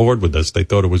was on board with this. They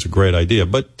thought it was a great idea.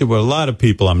 But there were a lot of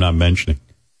people I'm not mentioning.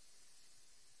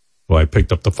 So I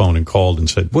picked up the phone and called and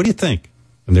said, what do you think?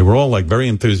 And they were all like very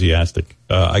enthusiastic.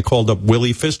 I called up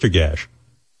Willie Fistergash.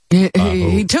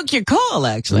 He took your call,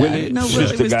 actually. I didn't know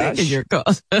Willie was taking your call.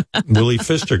 Willie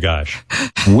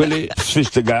Fistergash. Willie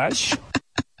Fistergash.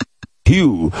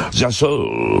 Hugh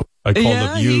Jassol. I called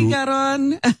up you. He got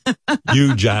on.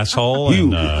 Hugh Jassol. Hugh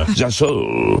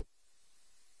Jassol.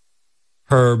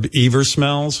 Herb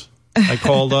Eversmells. I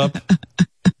called up.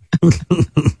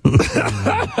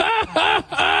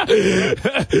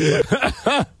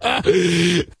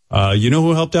 You know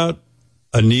who helped out?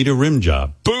 Anita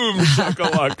Rimjob. Boom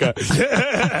shakalaka.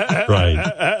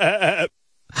 Right.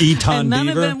 Eton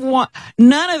Beaver.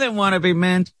 None of them want to be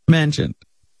mentioned.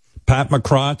 Pat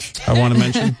McCrotch, I want to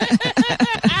mention.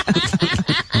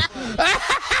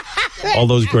 All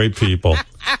those great people.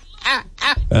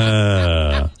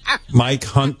 Mike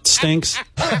Hunt Stinks.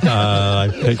 I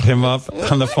picked him up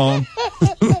on the phone.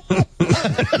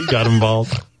 He got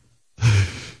involved.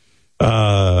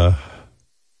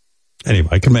 Anyway,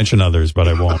 I can mention others, but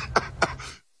I won't.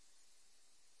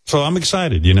 So I'm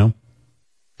excited, you know?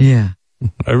 Yeah.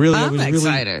 I'm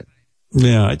excited.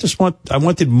 Yeah, I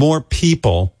wanted more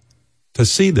people to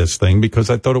see this thing because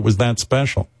I thought it was that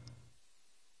special.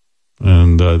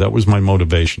 And that was my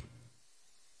motivation.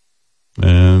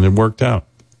 And it worked out.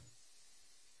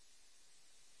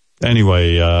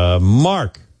 Anyway,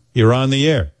 Mark, you're on the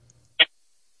air.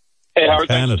 Hey, Howard,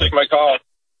 thanks for taking my call.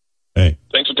 Hey.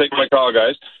 Thanks for taking my call,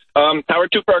 guys. Howard,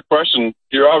 two-part question.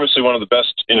 You're obviously one of the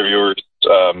best interviewers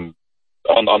on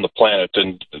the planet,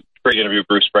 and great interview with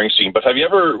Bruce Springsteen. But have you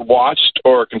ever watched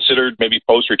or considered maybe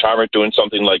post-retirement doing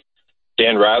something like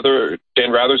Dan Rather's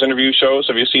interview shows?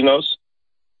 Have you seen those?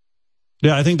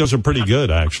 Yeah, I think those are pretty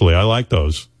good, actually. I like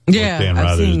those. Yeah, Dan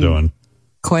Rather's doing.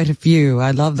 Quite a few.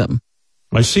 I love them.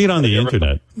 I see it on the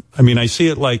internet. I mean, I see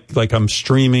it like I'm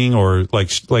streaming or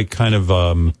like kind of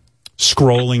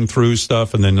scrolling through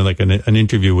stuff, and then like an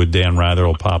interview with Dan Rather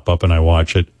will pop up, and I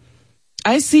watch it.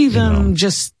 I see them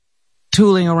just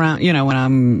tooling around, you know, when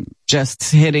I'm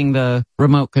just hitting the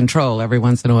remote control. Every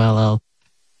once in a while, I'll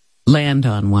land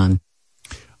on one.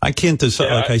 I can't decide.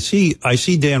 Like I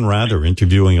see Dan Rather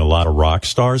interviewing a lot of rock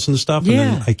stars and stuff,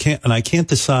 and then I can't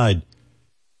decide.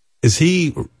 Is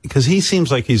he, because he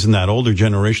seems like he's in that older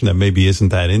generation that maybe isn't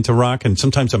that into rock, and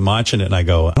sometimes I'm watching it and I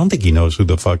go, I don't think he knows who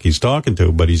the fuck he's talking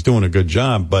to, but he's doing a good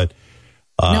job. But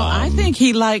no, I think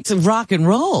he likes rock and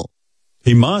roll.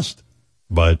 He must,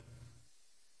 but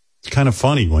it's kind of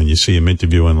funny when you see him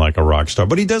interviewing like a rock star,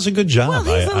 but he does a good job. Well,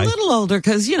 he's a little older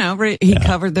because, you know, he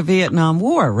covered the Vietnam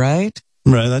War, right?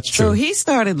 Right, that's true. So he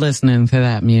started listening to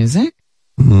that music.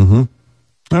 Mm-hmm.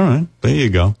 All right, there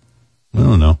you go. I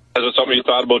don't know. Is it something something you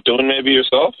thought about doing maybe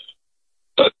yourself?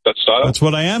 That style? That's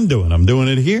what I am doing. I'm doing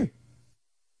it here.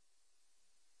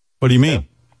 What do you mean?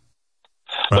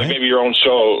 Yeah. Like maybe your own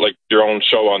show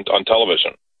on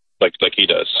television, like he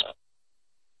does.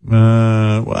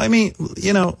 Well, I mean,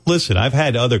 listen, I've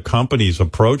had other companies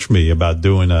approach me about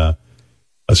doing a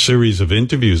series of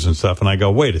interviews and stuff, and I go,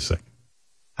 wait a second.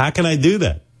 How can I do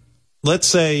that? Let's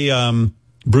say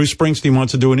Bruce Springsteen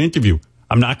wants to do an interview.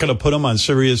 I'm not going to put him on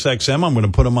Sirius XM. I'm going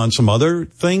to put him on some other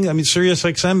thing. I mean, Sirius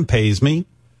XM pays me.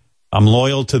 I'm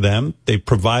loyal to them. They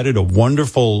provided a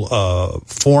wonderful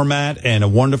format and a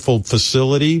wonderful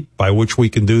facility by which we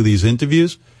can do these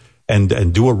interviews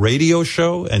and do a radio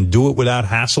show and do it without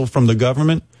hassle from the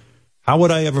government. How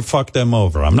would I ever fuck them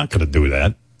over? I'm not going to do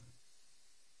that.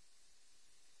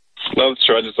 No, that's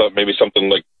true. I just thought maybe something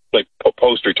like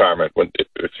post-retirement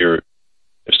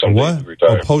if somebody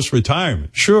retired.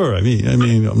 Post-retirement. Sure. I mean,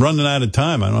 I'm running out of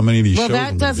time. I don't know how many of these shows. Well,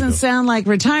 that doesn't sound like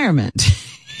retirement.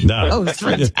 No.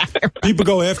 People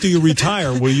go, after you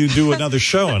retire, will you do another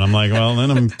show? And I'm like, well,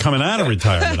 then I'm coming out of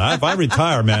retirement. If I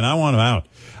retire, man, I want out.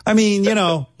 I mean,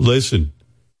 listen,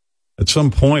 at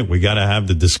some point we got to have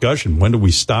the discussion. When do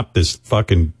we stop this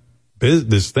fucking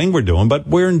this thing we're doing? But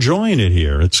we're enjoying it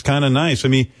here. It's kind of nice. I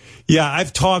mean, yeah,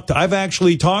 I've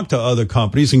actually talked to other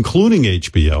companies, including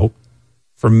HBO.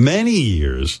 For many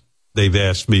years, they've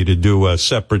asked me to do a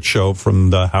separate show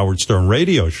from the Howard Stern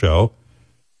radio show.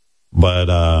 But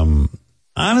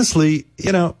honestly,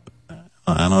 I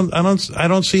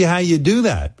don't see how you do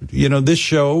that. This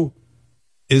show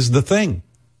is the thing,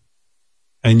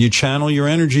 and you channel your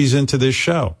energies into this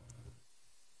show.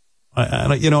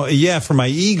 For my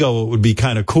ego, it would be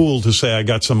kind of cool to say I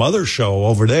got some other show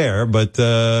over there. But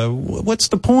what's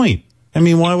the point? I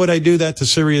mean, why would I do that to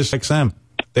Sirius XM?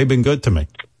 They've been good to me.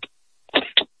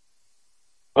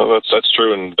 Well, that's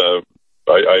true, and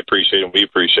I appreciate it, and we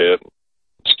appreciate it.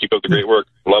 Just keep up the great work.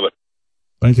 Love it.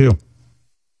 Thank you.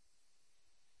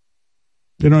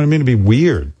 You know what I mean? It'd be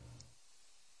weird.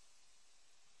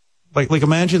 Like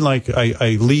imagine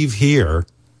I leave here,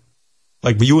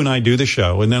 like you and I do the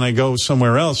show, and then I go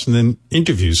somewhere else and then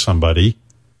interview somebody.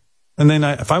 And then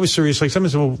if I was serious, like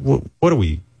somebody said, well, what are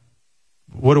we?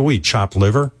 What are we, chopped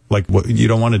liver? Like, what, you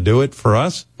don't want to do it for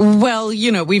us? Well,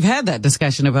 we've had that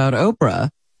discussion about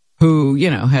Oprah, who,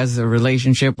 has a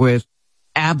relationship with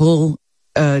Apple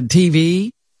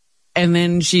TV, and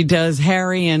then she does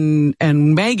Harry and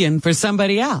Meghan for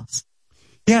somebody else.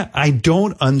 Yeah, I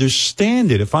don't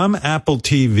understand it. If I'm Apple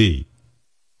TV,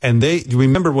 and you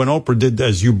remember when Oprah did,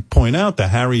 as you point out, the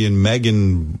Harry and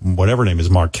Meghan, whatever her name is,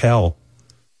 Markle,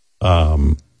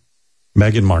 Meghan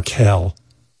Markle.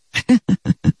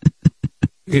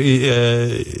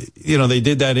 They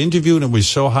did that interview and it was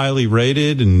so highly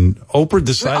rated, and Oprah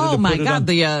decided to put it on. Oh my God,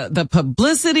 the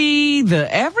publicity,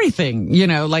 the everything,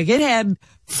 it had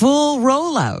full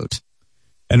rollout.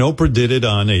 And Oprah did it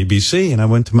on ABC, and I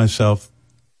went to myself,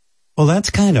 well, that's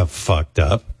kind of fucked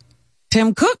up.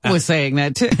 Tim Cook was saying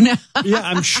that too. Yeah,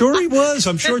 I'm sure he was.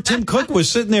 I'm sure Tim Cook was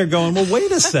sitting there going, well,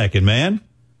 wait a second, man.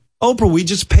 Oprah, we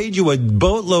just paid you a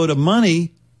boatload of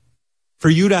money for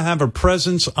you to have a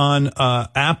presence on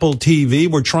Apple TV.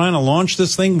 We're trying to launch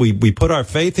this thing. We put our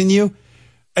faith in you,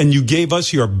 and you gave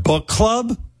us your book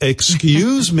club?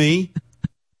 Excuse me.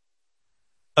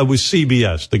 It was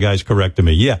CBS. The guy's corrected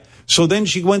me. Yeah. So then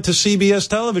she went to CBS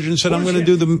television and said, I'm going to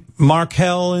do the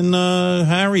Markle and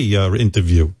Harry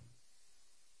interview.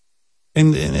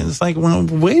 And it's like, well,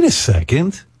 wait a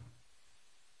second.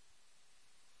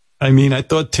 I mean, I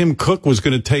thought Tim Cook was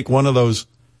going to take one of those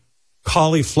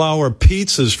cauliflower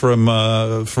pizzas from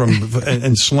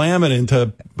and slam it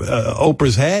into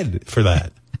Oprah's head for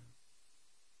that.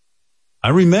 I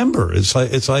remember. It's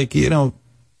like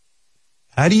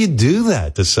how do you do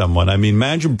that to someone? I mean,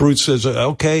 imagine Bruce says,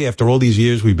 okay, after all these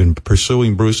years we've been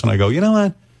pursuing Bruce, and I go, you know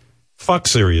what? Fuck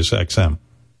Sirius XM.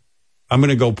 I'm going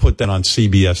to go put that on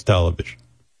CBS television.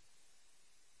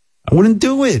 I wouldn't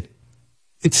do it.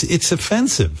 It's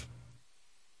offensive.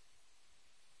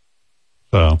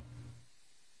 So.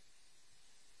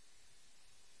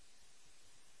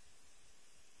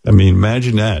 I mean,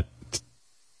 imagine that.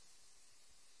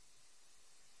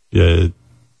 Yeah.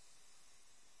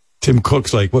 Tim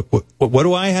Cook's like, what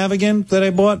do I have again that I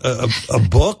bought? A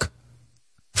book?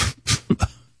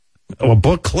 A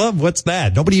book club? What's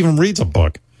that? Nobody even reads a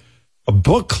book. A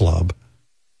book club?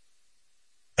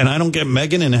 And I don't get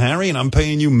Meghan and Harry and I'm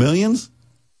paying you millions?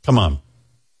 Come on.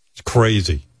 It's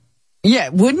crazy. Yeah,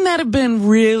 wouldn't that have been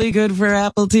really good for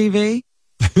Apple TV?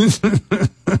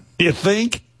 You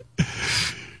think?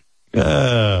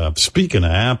 Speaking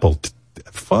of Apple,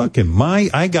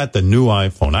 I got the new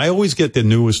iPhone. I always get the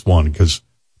newest one because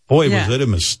Boy, was it a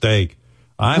mistake.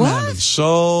 I'm having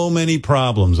so many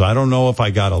problems. I don't know if I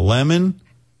got a lemon.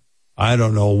 I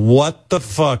don't know what the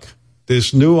fuck.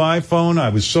 This new iPhone, I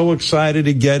was so excited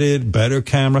to get it. Better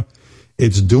camera.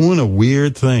 It's doing a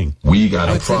weird thing. We got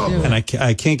a problem. And I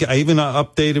can't get, I even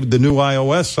updated the new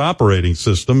iOS operating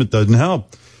system. It doesn't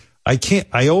help.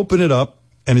 I open it up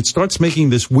and it starts making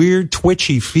this weird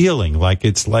twitchy feeling. Like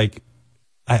it's like,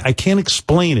 I can't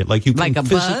explain it. Like you can like a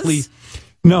physically, buzz?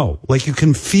 No, like you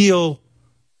can feel,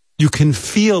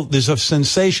 there's a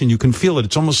sensation. You can feel it.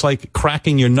 It's almost like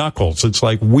cracking your knuckles. It's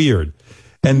like weird.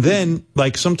 And then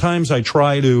like sometimes I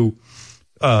try to,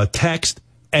 text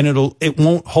and it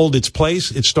won't hold its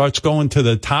place. It starts going to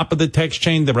the top of the text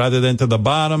chain rather than to the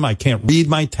bottom. I can't read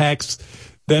my text.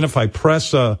 Then if I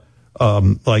press an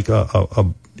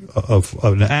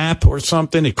app or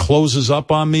something, it closes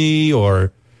up on me,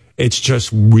 or it's just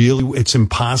really, it's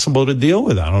impossible to deal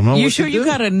with. I don't know. You sure you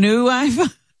got a new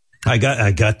iPhone?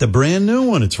 I got the brand new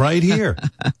one. It's right here.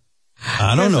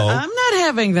 I don't know. I'm not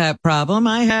having that problem.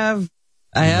 I have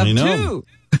two.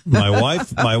 My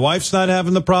wife's not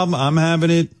having the problem. I'm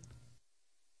having it.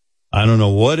 I don't know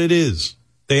what it is.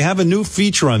 They have a new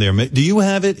feature on there. Do you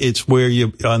have it? It's where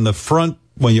you, on the front,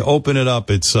 when you open it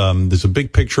up, it's, there's a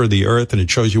big picture of the earth and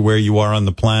it shows you where you are on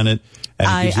the planet.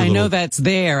 I know that's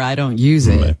there. I don't use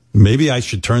it. Maybe I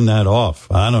should turn that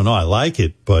off. I don't know. I like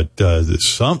it, but,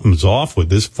 something's off with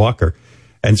this fucker.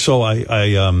 And so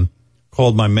I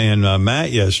called my man,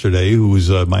 Matt yesterday, who's,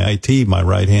 my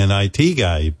right-hand IT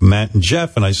guy, Matt and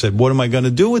Jeff. And I said, what am I going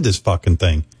to do with this fucking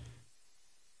thing?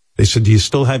 They said, do you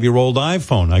still have your old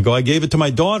iPhone? I go, I gave it to my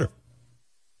daughter.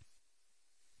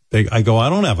 I go, I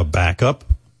don't have a backup.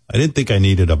 I didn't think I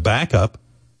needed a backup.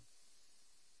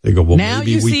 They go, well, now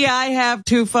maybe you see I have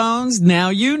two phones. Now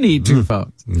you need two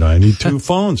phones. I need two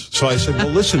phones. So I said, well,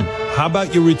 listen, how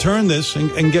about you return this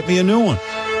and get me a new one?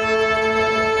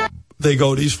 They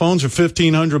go, these phones are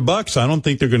 $1,500. I don't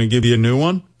think they're going to give you a new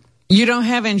one. You don't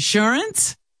have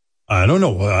insurance? I don't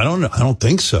know. I don't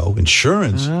think so.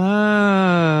 Insurance.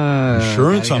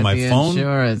 Insurance on my phone?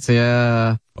 Insurance,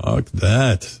 yeah. Fuck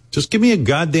that. Just give me a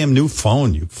goddamn new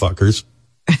phone, you fuckers.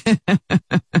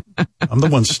 I'm the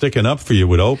one sticking up for you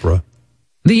with Oprah.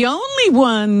 The only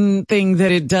one thing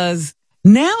that it does,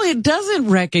 now it doesn't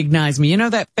recognize me. You know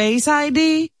that Face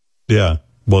ID? Yeah.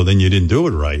 Well, then you didn't do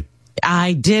it right.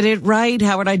 I did it right,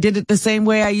 Howard. I did it the same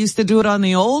way I used to do it on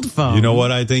the old phone. You know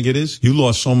what I think it is? You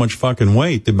lost so much fucking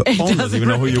weight. The phone doesn't even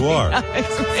know who you are.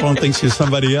 The phone thinks you're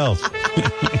somebody else.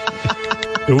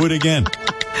 Do it again.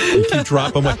 You keep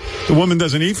dropping weight. The woman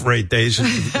doesn't eat for 8 days.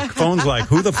 The phone's like,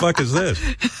 who the fuck is this?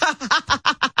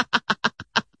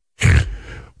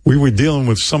 We were dealing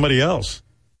with somebody else.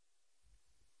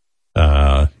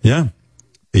 Yeah.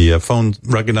 The phone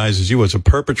recognizes you as a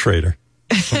perpetrator.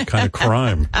 Some kind of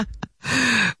crime.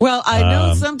 Well, I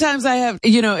know sometimes I have,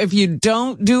 if you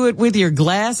don't do it with your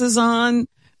glasses on,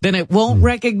 then it won't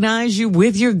recognize you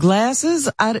with your glasses.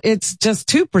 It's just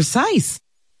too precise.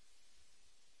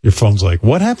 Your phone's like,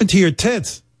 what happened to your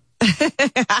tits? They're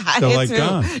like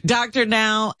gone. Dr.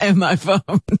 Now and my phone.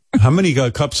 How many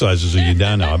cup sizes are you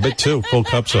down now? I bet 2 full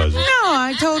cup sizes. No,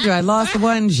 I told you I lost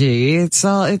 1G. It's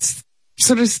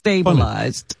sort of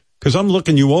stabilized. Because I'm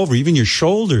looking you over, even your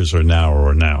shoulders are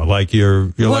narrower now. Like you're like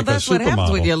a supermodel. Well, that's what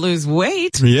happens when you lose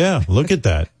weight. Yeah, look at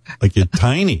that. Like you're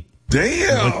tiny.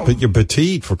 Damn. But you're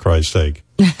petite, for Christ's sake.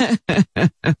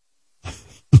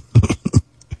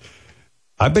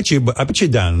 I bet you're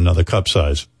down another cup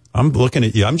size. I'm looking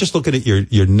at you. I'm just looking at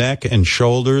your neck and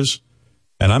shoulders,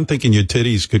 and I'm thinking your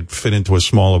titties could fit into a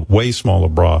way smaller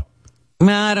bra.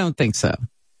 No, I don't think so.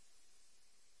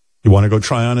 You want to go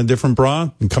try on a different bra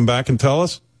and come back and tell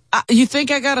us? You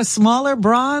think I got a smaller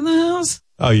bra in the house?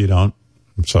 Oh, you don't?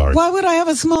 I'm sorry. Why would I have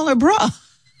a smaller bra?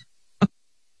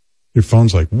 Your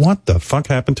phone's like, what the fuck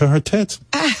happened to her tits?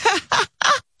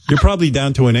 You're probably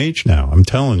down to an H now. I'm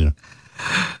telling you.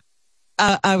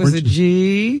 I was a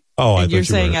G. Oh, I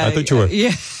thought you were.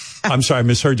 Yeah. I'm sorry, I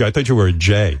misheard you. I thought you were a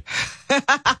J.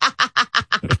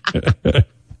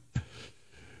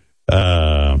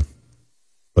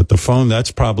 But the phone,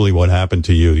 that's probably what happened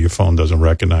to you. Your phone doesn't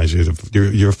recognize you.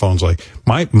 Your phone's like,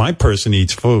 my person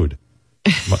eats food.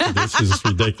 This is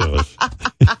ridiculous.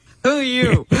 Who are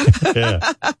you? Yeah.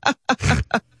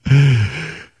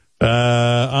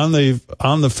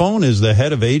 On the phone is the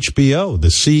head of HBO, the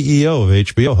CEO of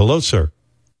HBO. Hello, sir.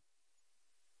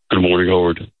 Good morning,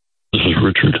 Howard. This is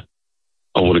Richard.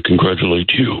 I want to congratulate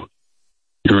you.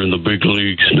 You're in the big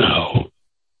leagues now.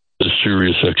 The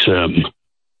Sirius XM.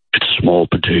 It's small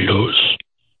potatoes.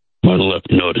 My left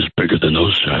nut is bigger than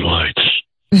those satellites.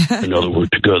 In other words,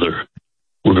 together,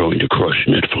 we're going to crush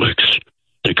Netflix.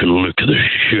 They can lick the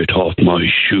shit off my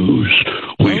shoes.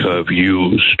 We have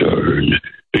you, Stern.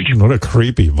 What a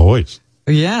creepy voice.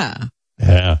 Yeah.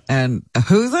 Yeah. And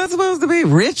who's that supposed to be?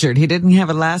 Richard. He didn't have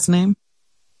a last name?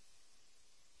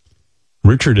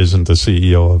 Richard isn't the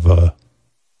CEO of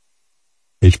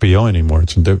HBO anymore.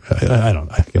 It's I don't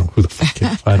know. Who the fuck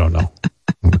is? I don't know.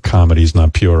 Comedy's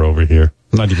not pure over here.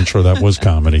 I'm not even sure that was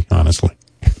comedy, honestly.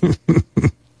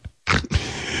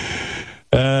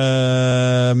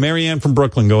 Marianne from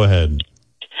Brooklyn, go ahead.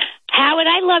 Howard,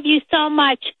 I love you so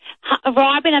much.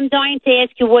 Robin, I'm dying to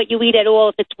ask you what you eat at all,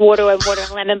 if it's water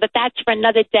and lemon, but that's for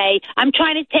another day. I'm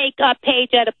trying to take a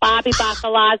page out of Bobby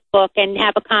Bacala's book and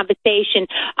have a conversation.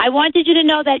 I wanted you to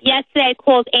know that yesterday I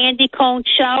called Andy Cohen's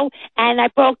show, and I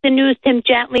broke the news to him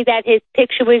gently that his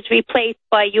picture was replaced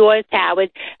by yours,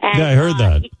 Howard. And, yeah, I heard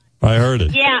that. I heard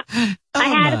it. Yeah. I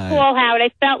had to call Howard. I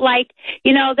felt like,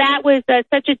 that was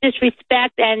such a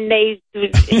disrespect, and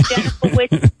Jennifer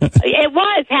Witz, it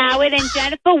was, Howard, and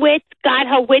Jennifer Witz got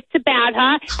her wits about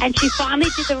her, and she finally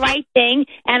did the right thing,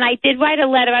 and I did write a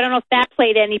letter. I don't know if that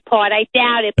played any part. I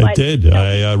doubt it. But it did.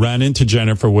 I ran into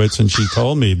Jennifer Witz, and she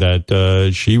told me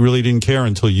that she really didn't care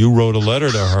until you wrote a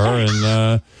letter to her,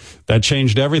 and that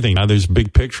changed everything. Now there's a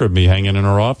big picture of me hanging in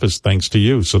her office thanks to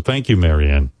you. So thank you,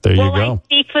 Marianne. There you go. I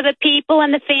speak for the people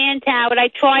and the fans, Howard. I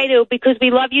try to, because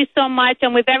we love you so much,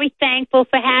 and we're very thankful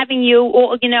for having you.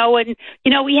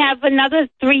 We have another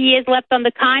 3 years left on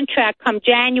the contract come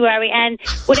January, and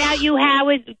without you,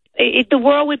 Howard, the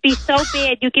world would be so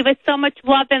bad. You give us so much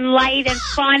love and light and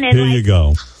fun. And here you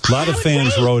go. A lot of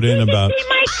fans wrote in about. See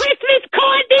my Christmas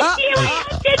card this year.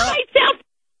 I did myself.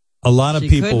 A lot of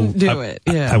people do it.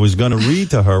 Yeah. I was going to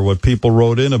read to her what people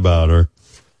wrote in about her.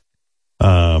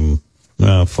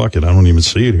 Fuck it. I don't even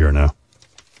see it here now.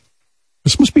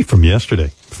 This must be from yesterday.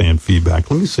 Fan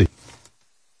feedback. Let me see.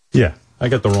 Yeah, I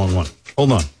got the wrong one.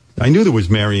 Hold on. I knew there was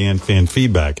Marianne fan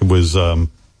feedback. It was,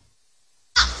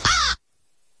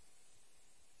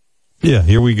 yeah,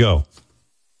 here we go.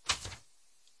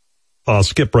 I'll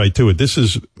skip right to it. This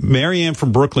is Marianne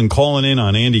from Brooklyn calling in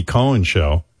on Andy Cohen's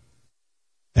show.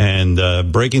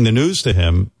 And breaking the news to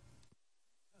him,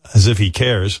 as if he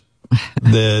cares,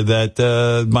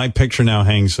 that my picture now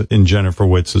hangs in Jennifer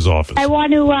Witz's office. I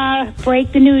want to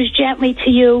break the news gently to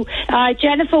you.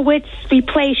 Jennifer Witz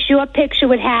replaced your picture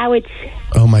with Howard's.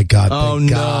 Oh, my God. Oh,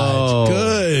 thank no. God.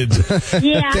 Good.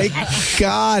 Yeah. Thank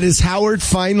God. Is Howard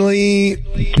finally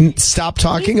stopped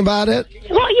talking about it?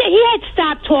 Well, yeah, he had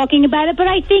stopped talking about it, but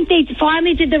I think they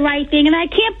finally did the right thing, and I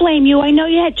can't blame you. I know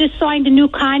you had just signed a new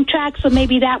contract, so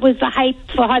maybe that was the hype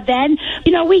for her then.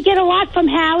 We get a lot from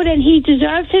Howard, and he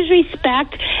deserves his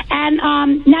respect, and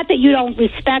not that you don't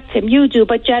respect him, you do,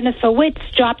 but Jennifer Witz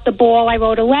dropped the ball. I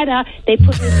wrote a letter. They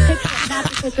put his picture, not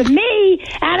because of me,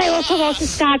 and I also wrote to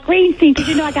Scott Greenstein,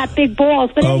 because I got big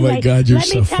balls. But anyway, my God, you're let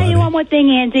me so tell you one more thing,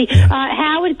 Andy.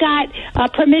 Howard got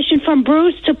permission from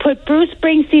Bruce to put Bruce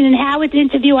Springsteen and Howard's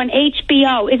interview on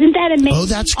HBO. Isn't that amazing? Oh,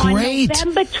 that's great. On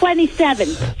November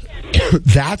 27th.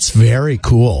 That's very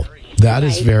cool. That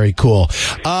is very cool.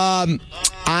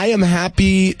 I am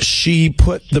happy she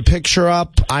put the picture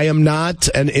up. I am not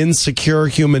an insecure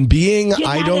human being. You're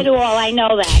I not don't at all. I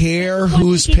know that. care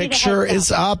whose picture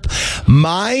is up.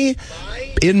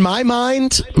 In my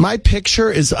mind, my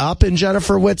picture is up in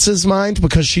Jennifer Witz's mind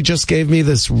because she just gave me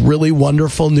this really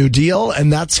wonderful new deal,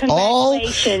 and that's all.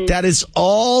 That is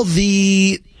all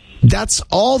the. That's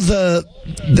all the.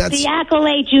 That's the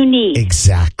accolade you need.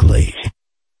 Exactly.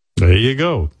 There you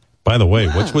go. By the way,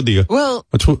 what's with the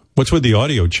what's with the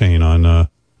audio chain on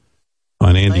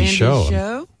Andy's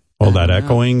show? All that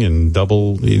echoing and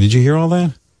double. Did you hear all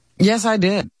that? Yes, I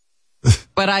did.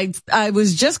 But I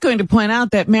was just going to point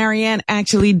out that Marianne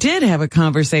actually did have a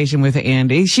conversation with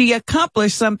Andy. She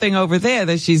accomplished something over there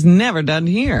that she's never done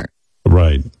here.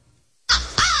 Right.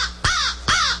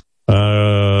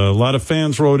 A lot of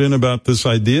fans wrote in about this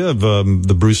idea of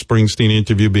the Bruce Springsteen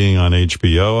interview being on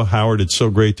HBO. Howard, it's so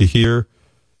great to hear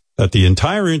that the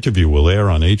entire interview will air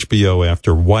on HBO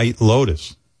after White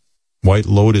Lotus. White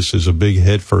Lotus is a big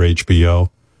hit for HBO.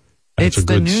 It's a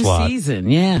good the new slot. season,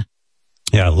 yeah.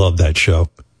 Yeah, I love that show.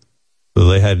 So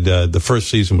they had the first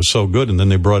season was so good, and then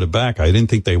they brought it back. I didn't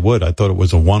think they would. I thought it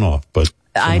was a one-off, but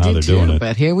I somehow did they're too, doing it.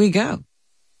 But here we go.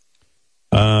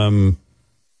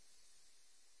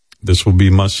 This will be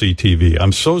must-see TV.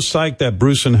 I'm so psyched that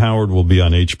Bruce and Howard will be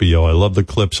on HBO. I love the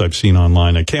clips I've seen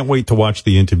online. I can't wait to watch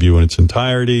the interview in its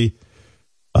entirety.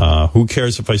 Who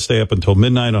cares if I stay up until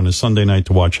midnight on a Sunday night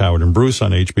to watch Howard and Bruce on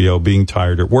HBO? Being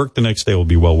tired at work the next day will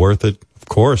be well worth it. Of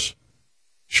course.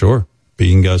 Sure.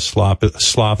 Being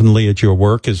slovenly at your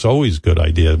work is always a good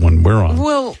idea when we're on.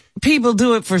 Well, people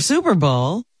do it for Super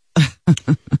Bowl.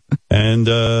 And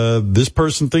this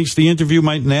person thinks the interview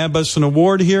might nab us an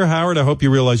award here. Howard, I hope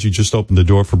you realize you just opened the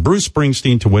door for Bruce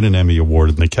Springsteen to win an Emmy Award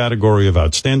in the category of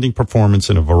Outstanding Performance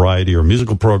in a Variety or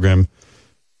Musical Program.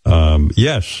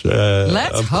 Yes.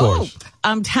 Let's of hope. Course.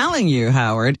 I'm telling you,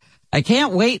 Howard, I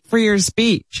can't wait for your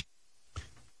speech.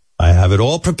 I have it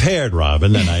all prepared,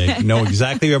 Robin, and I know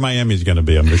exactly where my Emmy's going to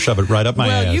be. I'm going to shove it right up my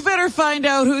ass. Well, you better find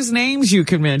out whose names you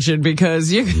can mention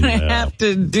because you're going to have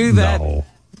to do that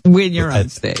when you're on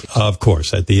stage. Of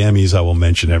course. At the Emmys, I will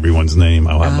mention everyone's name.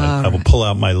 I will pull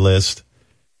out my list.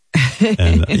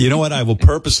 And you know what? I will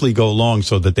purposely go long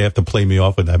so that they have to play me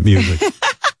off with that music.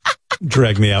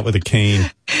 Drag me out with a cane.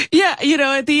 Yeah,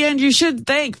 at the end, you should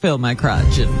thank Phil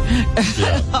McCracken.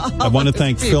 Yeah. I want to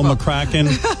thank Phil McCracken.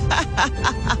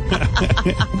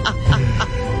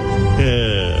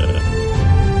 Yeah.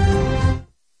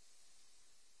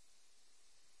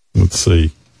 Let's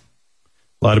see.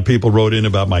 A lot of people wrote in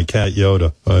about my cat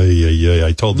Yoda.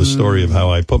 I told the story of how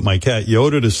I put my cat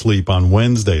Yoda to sleep on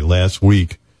Wednesday last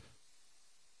week.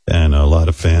 And a lot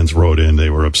of fans wrote in. They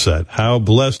were upset. How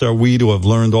blessed are we to have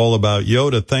learned all about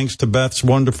Yoda thanks to Beth's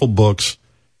wonderful books,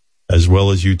 as well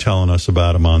as you telling us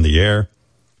about him on the air.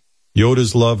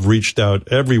 Yoda's love reached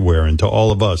out everywhere and to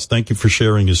all of us. Thank you for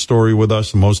sharing his story with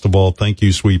us. And most of all, thank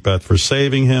you, sweet Beth, for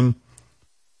saving him.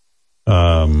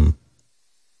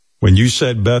 When you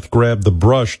said Beth grabbed the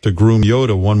brush to groom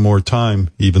Yoda one more time,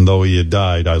 even though he had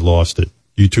died, I lost it.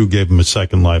 You two gave him a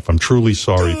second life. I'm truly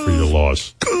sorry for your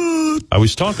loss. I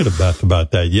was talking to Beth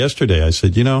about that yesterday. I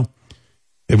said,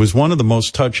 it was one of the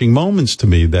most touching moments to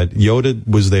me that Yoda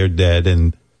was there dead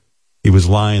and he was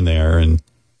lying there and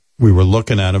we were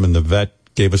looking at him and the vet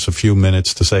gave us a few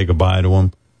minutes to say goodbye to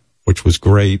him, which was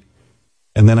great.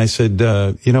 And then I said,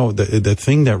 the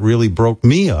thing that really broke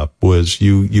me up was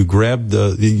you grabbed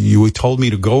you told me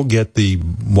to go get the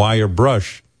wire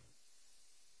brush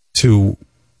to,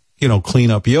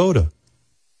 clean up Yoda.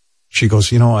 She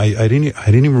goes, I didn't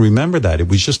even remember that. It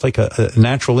was just like a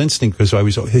natural instinct because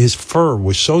his fur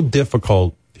was so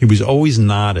difficult. He was always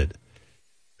knotted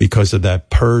because of that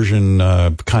Persian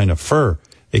kind of fur.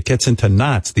 It gets into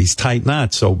knots, these tight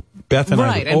knots. So Beth and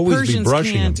I would always be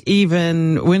brushing him.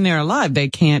 Even when they're alive, they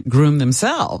can't groom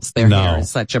themselves. Their hair is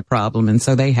such a problem, and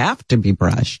so they have to be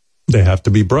brushed. They have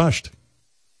to be brushed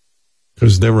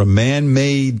because they're a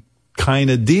man-made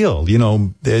kind of deal.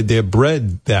 They're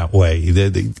bred that way.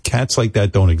 The cats like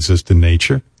that don't exist in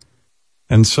nature.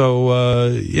 And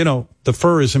so, the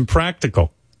fur is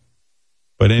impractical.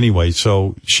 But anyway,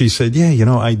 so she said,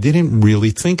 I didn't really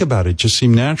think about it. It just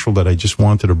seemed natural that I just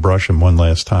wanted to brush him one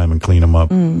last time and clean him up.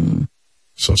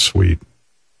 So sweet.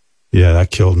 Yeah,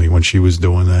 that killed me when she was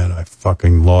doing that. I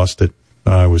fucking lost it.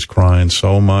 I was crying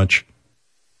so much.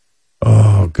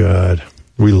 Oh, God.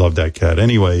 We love that cat.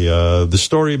 Anyway, the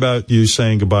story about you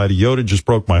saying goodbye to Yoda just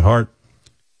broke my heart.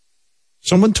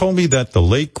 Someone told me that the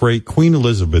late, great Queen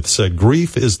Elizabeth said,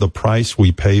 grief is the price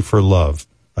we pay for love.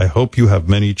 I hope you have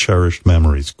many cherished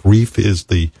memories. Grief is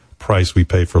the price we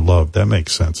pay for love. That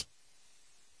makes sense.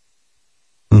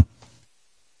 You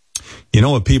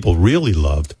know what people really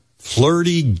loved?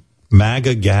 Flirty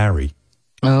MAGA Gary.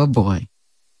 Oh, boy.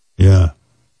 Yeah.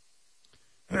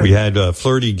 We had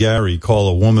Flirty Gary call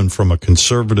a woman from a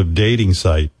conservative dating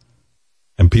site,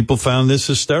 and people found this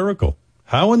hysterical.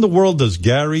 How in the world does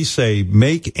Gary say,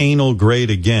 make anal great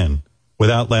again,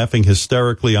 without laughing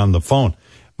hysterically on the phone?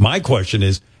 My question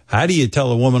is, how do you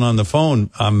tell a woman on the phone,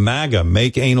 I'm MAGA,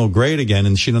 make anal great again,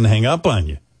 and she doesn't hang up on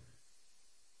you?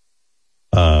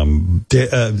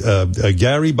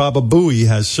 Gary Baba Booey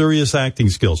has serious acting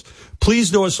skills.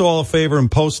 Please do us all a favor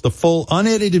and post the full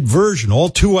unedited version, all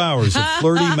 2 hours of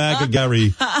Flirty MAGA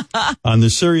Gary on the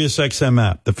Sirius XM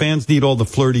app. The fans need all the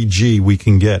Flirty G we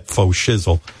can get, faux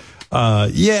shizzle.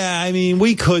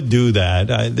 We could do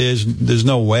that. There's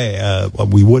no way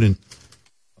we wouldn't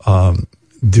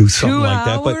do something like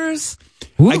that.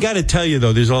 But I got to tell you,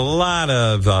 though, there's a lot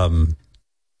of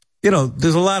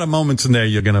there's a lot of moments in there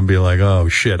you're going to be like, oh,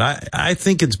 shit. I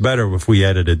think it's better if we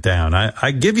edit it down.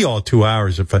 I give you all 2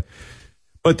 hours.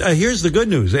 But here's the good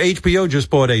news. HBO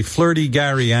just bought a Flirty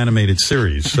Gary animated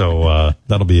series, so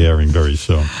that'll be airing very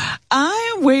soon.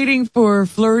 I am waiting for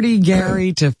Flirty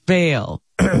Gary to fail.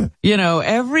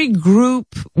 Every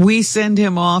group we send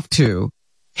him off to,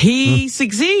 he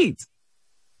succeeds.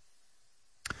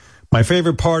 My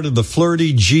favorite part of the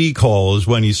Flirty G call is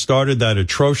when he started that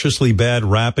atrociously bad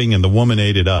rapping and the woman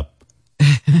ate it up.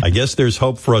 I guess there's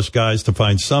hope for us guys to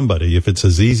find somebody if it's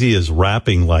as easy as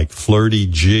rapping like Flirty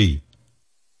G.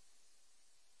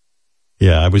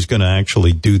 Yeah, I was going to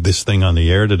actually do this thing on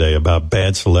the air today about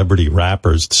bad celebrity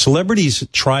rappers. Celebrities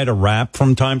try to rap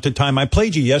from time to time. I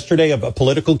played you yesterday of a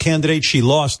political candidate. She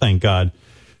lost, thank God,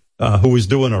 who was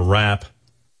doing a rap.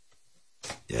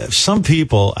 Yeah, some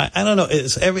people, I don't know.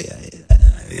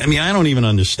 I don't even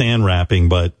understand rapping,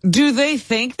 but... Do they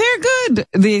think they're good,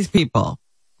 these people?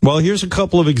 Well, here's a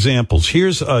couple of examples.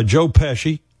 Here's Joe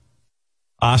Pesci.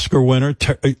 Oscar winner,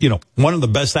 one of the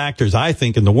best actors, I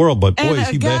think, in the world. But boy, is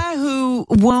he guy who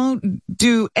won't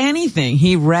do anything.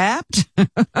 He rapped.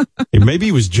 Maybe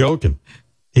he was joking.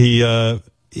 He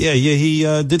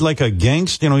did like a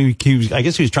gangster. I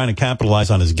guess he was trying to capitalize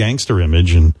on his gangster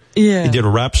image, and he did a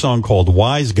rap song called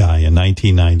 "Wise Guy" in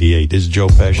 1998. This is Joe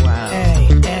Pesci. Wow. Hey,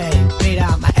 beat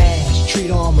out my ass, treat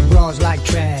all my bras like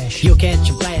trash. You'll catch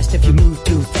a blast if you move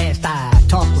too fast. I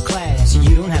talk with class,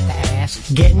 you don't have to ask.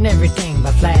 Getting everything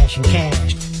by flashing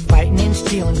cash. Fighting and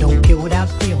stealing, don't kill without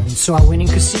feeling. So I win in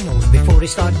casinos before they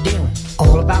start dealing.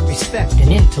 All about respect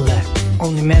and intellect.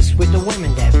 Only mess with the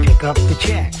women that pick up the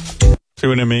check. See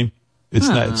what I mean? It's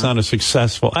not a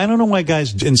successful. I don't know why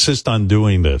guys insist on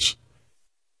doing this.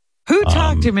 Who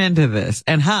talked him into this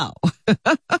and how?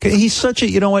 He's such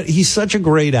a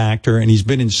great actor, and he's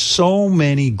been in so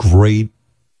many great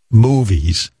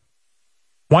movies.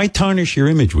 Why tarnish your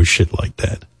image with shit like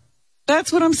that?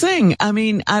 That's what I'm saying. I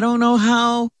mean, I don't know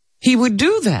how he would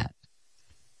do that.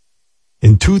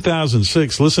 In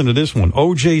 2006, listen to this one.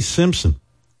 O.J. Simpson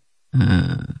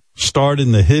starred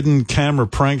in the hidden camera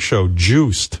prank show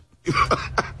Juiced.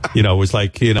 It was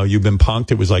like, you've been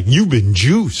punked. It was like, you've been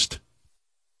juiced.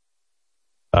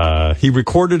 He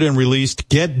recorded and released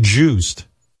Get Juiced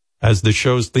as the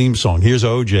show's theme song. Here's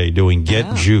O.J. doing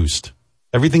Get Juiced.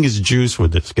 Everything is juice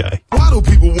with this guy. Why do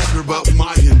people wonder about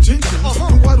my intentions?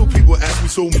 And why do people ask me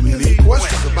so many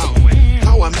questions about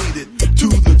how I made it to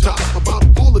the top? About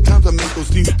all the times I made those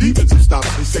teams defensive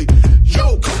stops. They say,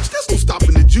 yo, coach, there's no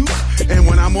stopping the juice. And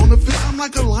when I'm on the field, I'm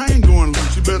like a lion going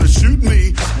loose. You better shoot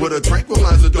me with a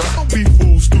tranquilizer dart. Don't be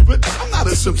fool, stupid. I'm not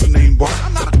a Simpson name bar.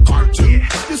 I'm not a cartoon.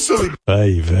 You're silly.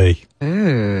 Hey.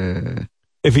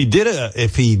 If he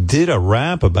did a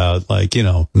rap about, like,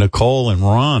 Nicole and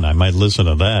Ron, I might listen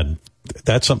to that.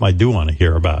 That's something I do want to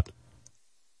hear about.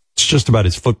 It's just about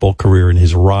his football career and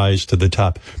his rise to the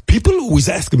top. People always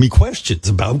asking me questions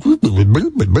about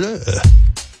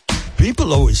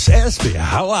People always ask me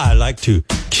how I like to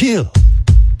kill.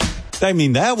 I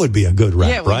mean, that would be a good rap,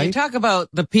 yeah, when right? you talk about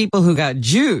the people who got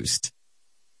juiced,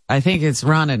 I think it's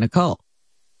Ron and Nicole.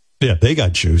 Yeah, they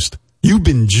got juiced. You've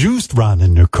been juiced, Ron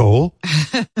and Nicole.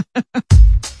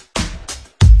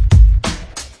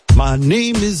 My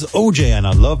name is OJ and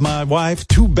I love my wife.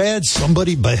 Too bad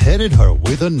somebody beheaded her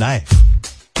with a knife.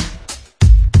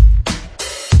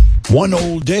 One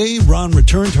old day, Ron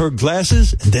returned her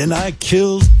glasses and then I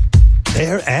killed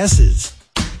their asses.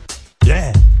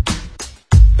 Yeah.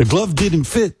 The glove didn't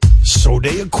fit, so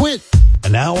they acquit.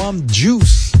 And now I'm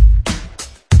juice.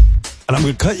 And I'm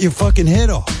going to cut your fucking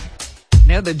head off.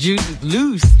 Now the juice is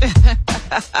loose.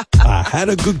 I had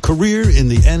a good career in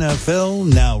the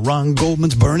NFL. Now Ron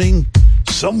Goldman's burning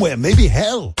somewhere, maybe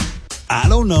hell. I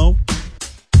don't know.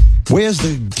 Where's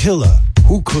the killer?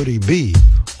 Who could he be?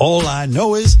 All I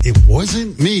know is it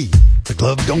wasn't me. The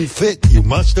glove don't fit, you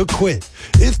must have quit.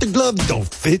 If the glove don't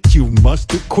fit, you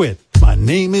must have quit. My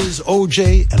name is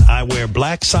OJ and I wear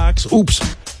black socks.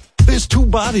 Oops, there's two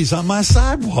bodies on my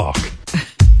sidewalk.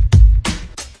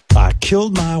 I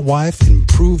killed my wife,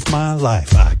 improved my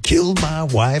life. I killed my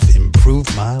wife,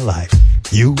 improved my life.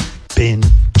 You've been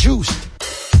juiced.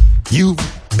 You've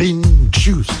been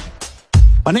juiced.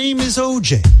 My name is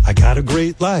OJ. I got a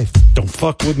great life. Don't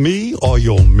fuck with me or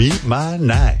you'll meet my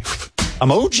knife.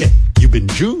 I'm OJ. You've been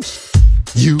juiced.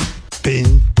 You've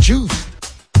been juiced.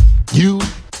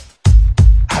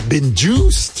 I've been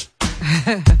juiced.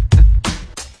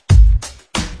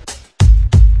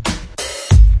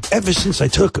 Ever since I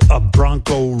took a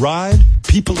Bronco ride,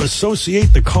 people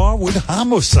associate the car with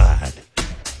homicide.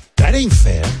 That ain't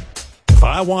fair. If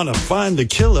I want to find the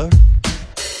killer,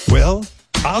 well,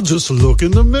 I'll just look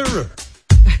in the mirror.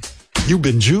 You've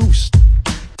been juiced.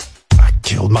 I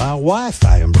killed my wife.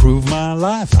 I improved my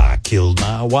life. I killed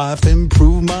my wife,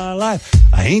 improved my life.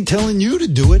 I ain't telling you to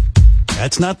do it.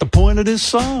 That's not the point of this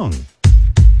song.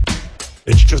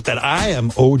 It's just that I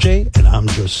am OJ, and I'm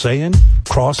just saying,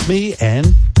 cross me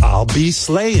and I'll be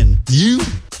slaying you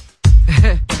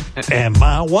and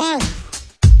my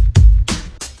wife.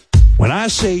 When I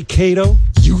say Kato,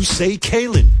 you say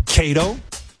Kalen. Kato.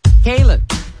 Kalen.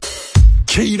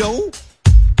 Kato.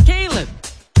 Kalen.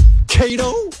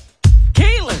 Kato.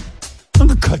 Kalen. I'm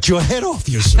going to cut your head off.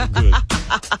 You're so good.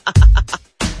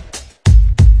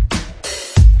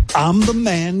 I'm the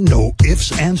man, no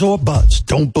ifs, ands, or buts.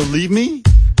 Don't believe me?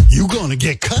 You gonna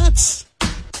get cuts.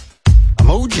 I'm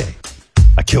OJ.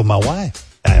 I killed my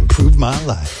wife. I improved my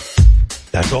life.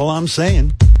 That's all I'm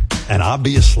saying. And I'll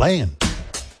be a slaying.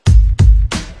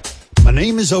 My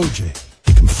name is OJ.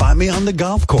 You can find me on the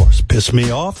golf course. Piss me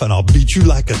off and I'll beat you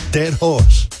like a dead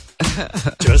horse.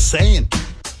 Just saying.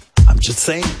 I'm just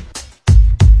saying.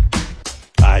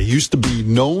 I used to be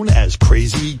known as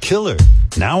Crazy Killer.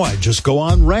 Now I just go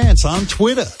on rants on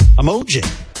Twitter. I'm OJ.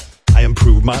 I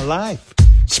improved my life.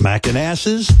 Smacking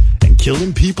asses and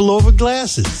killing people over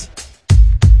glasses.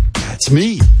 That's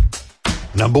me.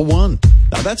 Number one.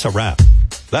 Now that's a rap.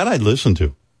 That I'd listen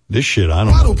to. This shit, I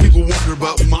don't know. Why do people wonder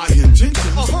about my intentions?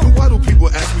 Why do people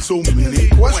ask me so many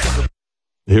questions?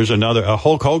 Here's another.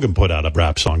 Hulk Hogan put out a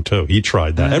rap song, too. He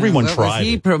tried that. Everyone what tried was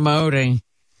he it. promoting?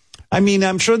 I mean,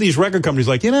 I'm sure these record companies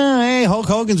like, hey, Hulk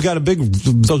Hogan's got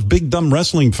those big dumb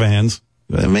wrestling fans.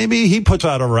 Maybe he puts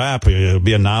out a rap. It'll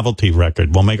be a novelty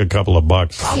record. We'll make a couple of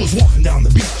bucks. I was walking down the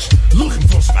beach, looking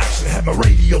for some action. Had my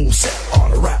radio set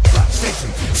on a rap station.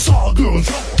 Saw a girl in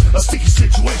trouble, a sticky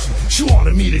situation. She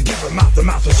wanted me to give her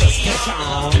mouth-to-mouth assessment.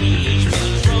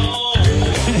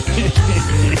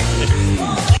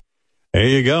 There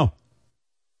you go.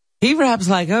 He raps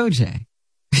like OJ.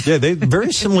 Yeah, they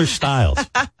very similar styles.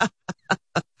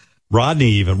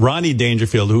 Rodney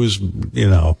Dangerfield, who's,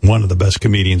 one of the best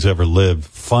comedians ever lived.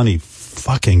 Funny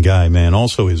fucking guy, man.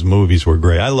 Also, his movies were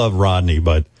great. I love Rodney,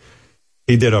 but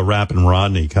he did a Rappin'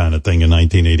 Rodney kind of thing in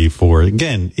 1984.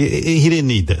 Again, he didn't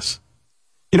need this.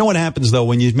 You know what happens, though?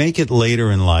 When you make it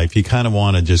later in life, you kind of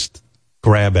want to just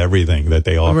grab everything that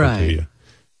they offer to you.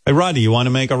 Hey, Rodney, you want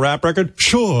to make a rap record?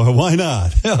 Sure, why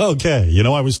not? Okay.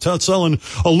 I was selling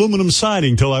aluminum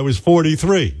siding till I was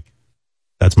 43.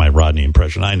 That's my Rodney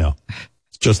impression. I know.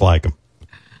 It's just like him.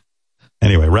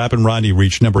 Anyway, Rappin' Rodney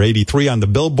reached number 83 on the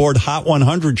Billboard Hot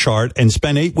 100 chart and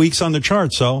spent 8 weeks on the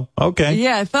chart. So, okay.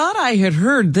 Yeah, I thought I had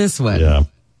heard this one. Yeah.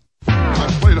 I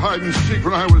played hide and seek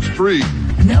when I was 3.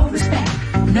 No respect,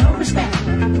 no respect.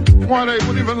 Why they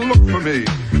wouldn't even look for me?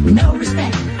 No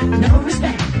respect, no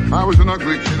respect. I was an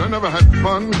ugly kid. I never had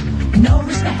fun. No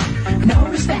respect, no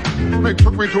respect. They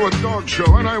took me to a dog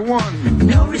show and I won.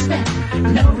 No respect,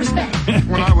 no respect.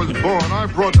 When I was born, I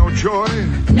brought no joy.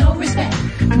 No respect,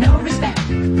 no respect.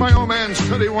 My old man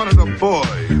said he wanted a boy.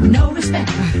 No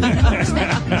respect, no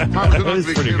respect. I was an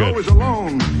ugly kid, always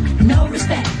alone. No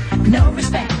respect, no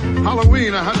respect.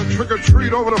 Halloween, I had to trick or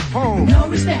treat over the phone. No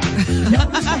respect, no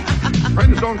respect.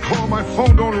 Friends don't call, my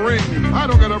phone don't ring. I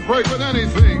don't get a break with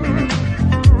anything.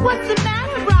 What's the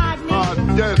matter,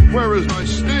 Rodney? Death, where is my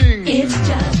sting? It's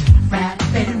just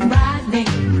Rappin' Rodney.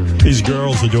 These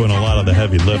girls are doing a lot of the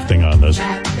heavy lifting on this.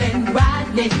 Rappin'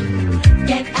 Rodney.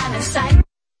 Get out of sight.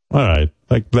 All right.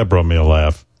 That brought me a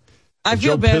laugh. I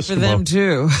feel bad for them,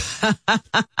 too.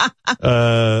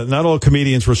 Not all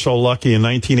comedians were so lucky. In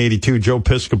 1982, Joe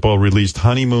Piscopo released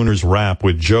Honeymooners Rap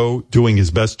with Joe doing his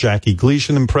best Jackie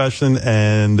Gleason impression,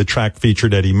 and the track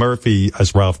featured Eddie Murphy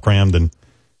as Ralph Cramden.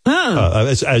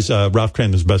 As Ralph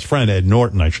Cramden's best friend, Ed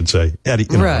Norton, I should say. Eddie,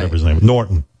 whatever his name is,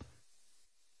 Norton.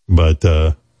 But,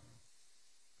 here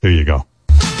you go.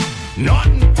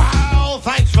 Norton, pal,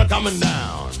 thanks for coming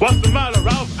down. What's the matter,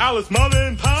 Ralph? Alice mother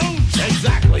in town?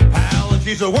 Exactly, pal, and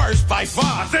she's the worst by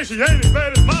far. I say she ain't as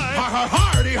bad as mine. Har, har,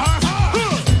 hardy, har, har.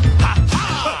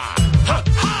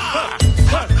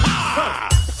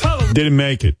 Didn't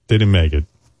make it.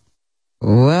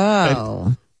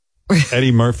 Wow.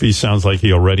 Eddie Murphy sounds like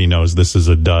he already knows this is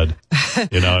a dud.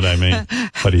 You know what I mean?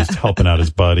 But he's helping out his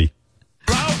buddy.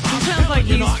 He sounds like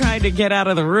he's trying to get out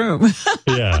of the room.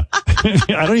 Yeah.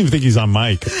 I don't even think he's on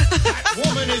mic. That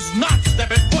woman is not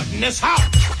stepping foot in this house.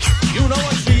 You know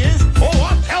what she is? Oh,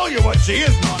 I'll tell you what she is,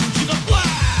 Norton. She's a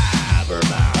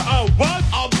blabbermouth. A what?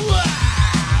 A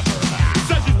blabbermouth. You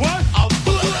said she's what? A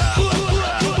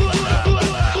blabbermouth. Oh, boy.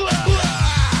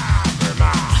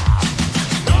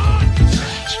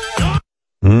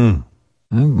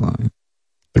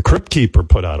 The Crypt Keeper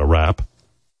put out a rap.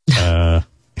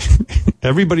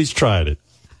 Everybody's tried it.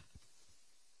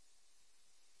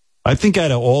 I think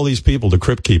out of all these people, the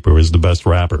Crypt Keeper is the best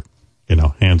rapper.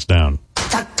 Hands down.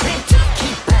 The Crypt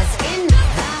Keeper's in the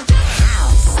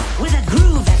house with a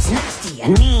groove that's nasty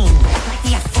and mean, like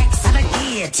the effects of a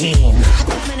guillotine.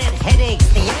 Permanent headaches,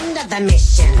 the end of the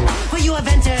mission. Where you have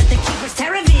entered the Keeper's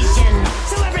TerraVision.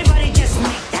 So everybody just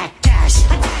make that dash. A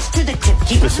dash to the Crypt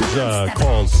Keeper. This is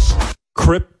called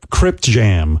Crypt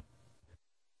Jam,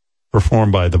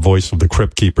 performed by the voice of the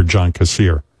Crypt Keeper, John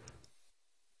Kassir.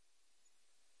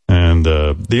 And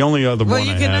the only other one I have...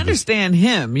 Well, you can understand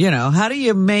him, How do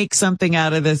you make something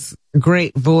out of this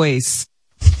great voice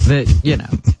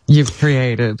that, you've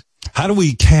created. How do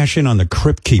we cash in on the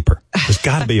Crypt Keeper? There's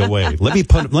got to be a way. Let me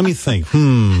think.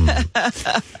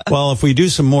 Well, if we do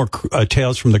some more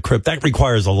Tales from the Crypt, that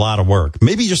requires a lot of work.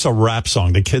 Maybe just a rap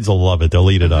song. The kids will love it. They'll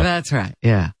eat it up. That's right.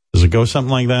 Yeah. Does it go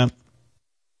something like that?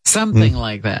 Something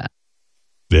like that.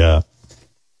 Yeah.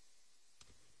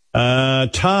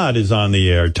 Todd is on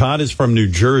the air. Todd is from New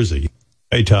Jersey.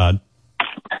 Hey, Todd.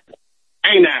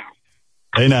 Hey now.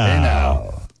 Hey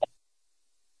now.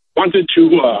 Wanted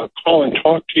to call and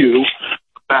talk to you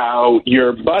about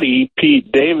your buddy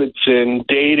Pete Davidson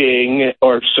dating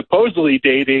or supposedly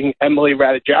dating Emily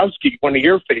Ratajkowski, one of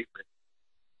your favorites.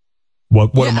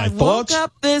 What are my thoughts? I woke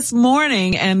up this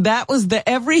morning and that was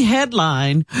every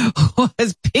headline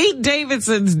was Pete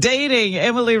Davidson's dating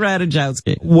Emily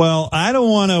Ratajkowski. Well, I don't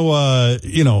want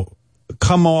to,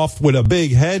 come off with a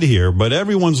big head here, but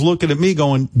everyone's looking at me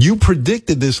going, you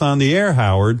predicted this on the air,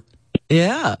 Howard.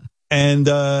 Yeah. And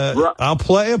I'll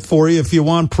play it for you if you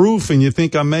want proof and you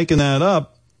think I'm making that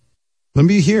up. Let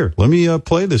me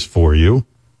play this for you.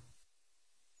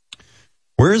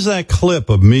 Where's that clip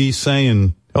of me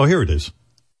saying, oh, here it is.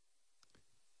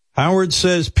 Howard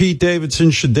says Pete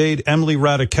Davidson should date Emily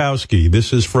Ratajkowski.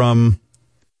 This is from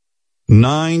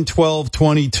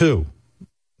 9/12/22.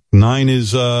 9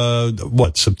 is,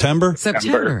 September?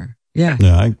 September. Yeah.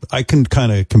 Yeah, I can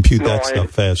kind of compute that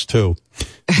stuff fast, too.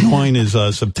 9 is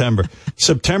September.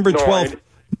 September 12th,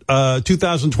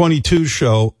 2022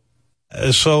 show.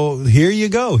 So here you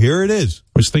go. Here it is.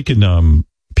 I was thinking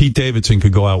Pete Davidson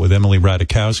could go out with Emily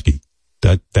Ratajkowski.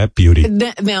 That beauty.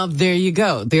 Now, there you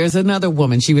go. There's another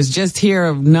woman. She was just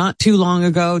here not too long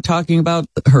ago talking about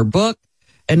her book,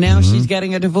 and now she's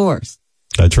getting a divorce.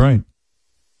 That's right.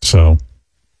 So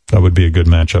that would be a good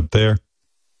matchup there.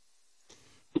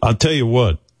 I'll tell you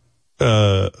what.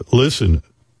 Listen,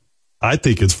 I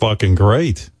think it's fucking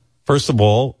great. First of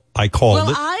all, I called it.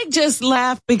 Well, I just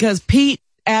laughed because Pete,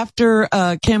 after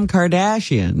Kim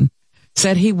Kardashian,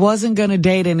 said he wasn't going to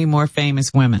date any more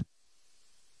famous women.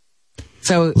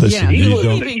 So, listen, he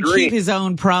didn't even keep his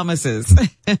own promises.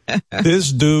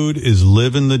 This dude is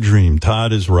living the dream.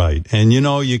 Todd is right. And,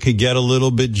 you could get a little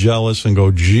bit jealous and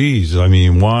go, geez, I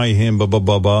mean, why him, blah, blah,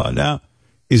 blah, blah. Now,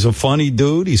 he's a funny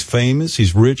dude. He's famous.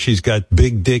 He's rich. He's got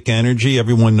big dick energy.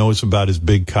 Everyone knows about his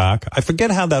big cock. I forget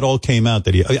how that all came out.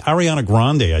 Ariana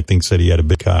Grande, I think, said he had a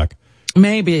big cock.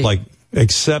 Maybe. Like,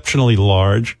 exceptionally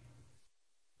large.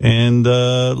 And,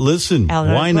 listen,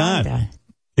 why not?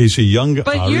 He's a young but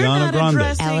Ariana you're not Grande.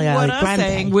 addressing what I'm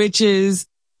saying, which is,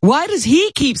 why does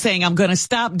he keep saying, I'm going to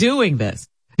stop doing this?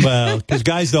 Well, because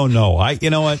guys don't know. You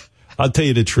know what? I'll tell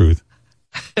you the truth.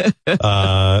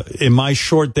 In my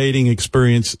short dating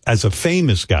experience as a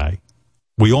famous guy,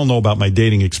 we all know about my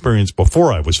dating experience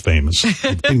before I was famous.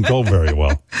 It didn't go very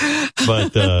well.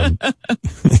 But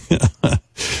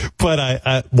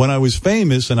when I was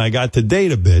famous and I got to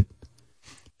date a bit,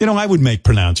 I would make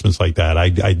pronouncements like that.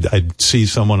 I'd see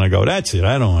someone, I go, that's it.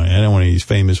 I don't want any of these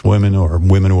famous women or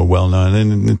women who are well known.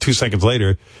 And then 2 seconds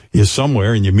later, you're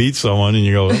somewhere and you meet someone and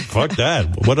you go, fuck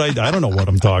that. I don't know what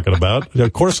I'm talking about.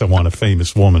 Of course I want a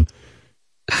famous woman.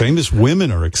 Famous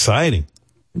women are exciting.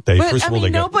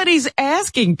 Nobody's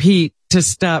asking Pete to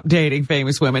stop dating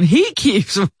famous women. He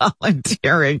keeps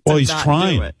volunteering. Well, he's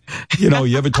trying.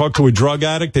 You ever talk to a drug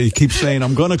addict? They keep saying,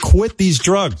 I'm going to quit these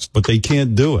drugs, but they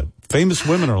can't do it. Famous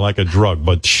women are like a drug,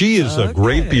 but she is a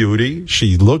great beauty.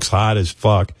 She looks hot as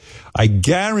fuck. I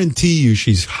guarantee you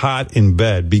she's hot in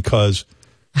bed because...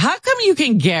 How come you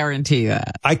can guarantee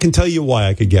that? I can tell you why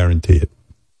I could guarantee it.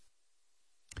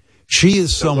 She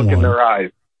is someone... Look in her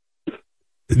eyes.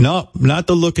 No, not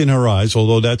the look in her eyes,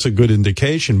 although that's a good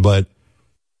indication, but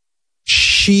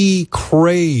she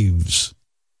craves,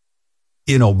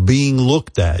 being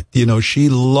looked at.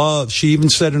 She even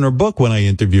said in her book when I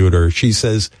interviewed her, she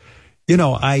says, and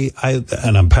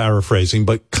I'm paraphrasing,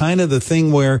 but kind of the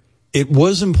thing where it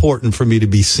was important for me to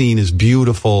be seen as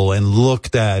beautiful and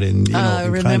looked at. And, I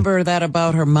remember that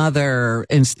about her mother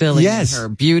instilling in her.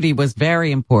 Beauty was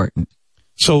very important.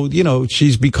 So,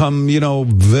 she's become,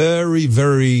 very,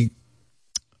 very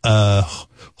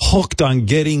hooked on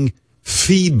getting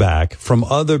feedback from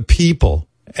other people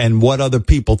and what other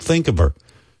people think of her.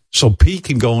 So Pete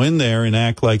can go in there and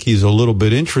act like he's a little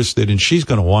bit interested, and she's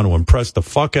going to want to impress the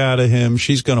fuck out of him.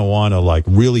 She's going to want to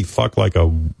really fuck like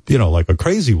a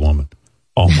crazy woman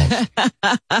almost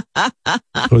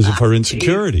because of her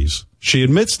insecurities. She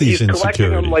admits these insecurities. He's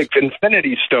collecting them like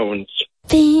infinity stones.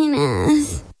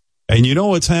 Venus. And you know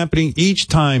what's happening? Each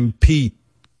time Pete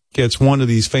gets one of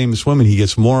these famous women, he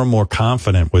gets more and more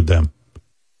confident with them.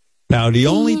 Now, the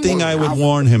only thing I would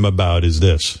warn him about is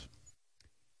this.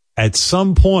 At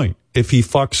some point, if he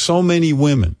fucks so many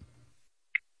women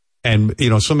and,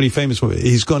 so many famous women,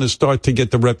 he's going to start to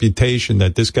get the reputation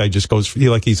that this guy just goes,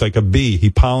 he's like a bee. He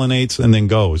pollinates and then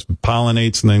goes,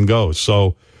 pollinates and then goes.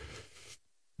 So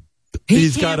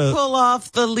he's got to pull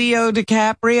off the Leo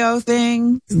DiCaprio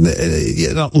thing.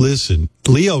 Listen,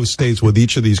 Leo stays with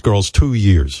each of these girls 2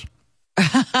 years.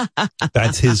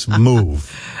 That's his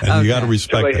move, and you got to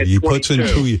respect that. He puts in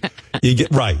 2 years. You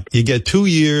get 2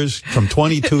 years from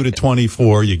 22 to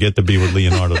 24. You get to be with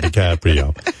Leonardo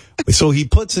DiCaprio. So he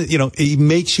puts it. He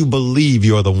makes you believe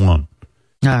you're the one.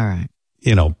 All right.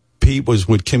 Pete was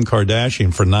with Kim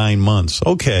Kardashian for 9 months.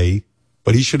 Okay,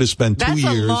 but he should have spent 2 years.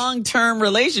 That's a long-term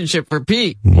relationship for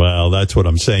Pete. Well, that's what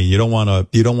I'm saying. You don't want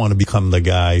to become the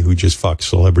guy who just fucks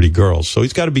celebrity girls. So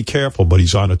he's got to be careful. But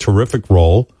he's on a terrific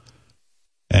roll.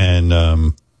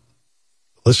 And,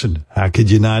 listen, how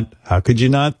could you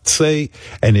not say,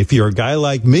 and if you're a guy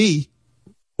like me,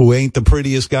 who ain't the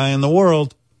prettiest guy in the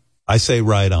world, I say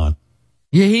right on.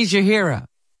 Yeah, he's your hero.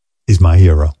 He's my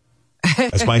hero.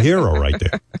 That's my hero right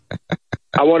there.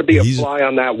 I want to be a fly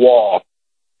on that wall.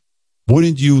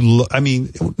 Wouldn't you,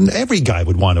 every guy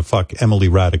would want to fuck Emily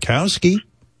Ratajkowski.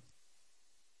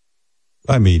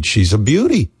 She's a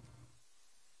beauty.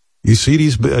 You see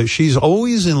these, she's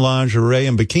always in lingerie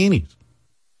and bikinis.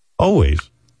 Always.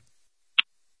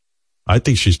 I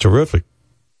think she's terrific.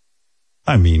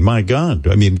 My God.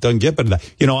 It doesn't get better than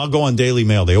that. I'll go on Daily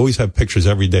Mail. They always have pictures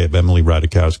every day of Emily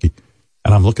Ratajkowski.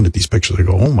 And I'm looking at these pictures. I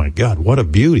go, oh my God, what a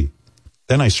beauty.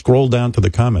 Then I scroll down to the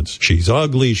comments. She's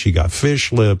ugly. She got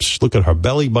fish lips. Look at her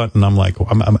belly button. I'm like,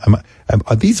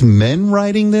 are these men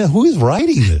writing this? Who is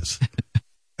writing this?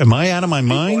 Am I out of my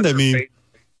mind? Can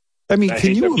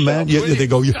you imagine? Yeah, they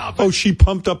go, oh, she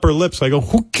pumped up her lips. I go,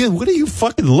 what are you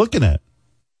fucking looking at?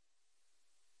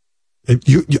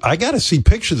 I got to see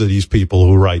pictures of these people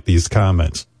who write these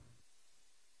comments.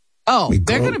 Oh,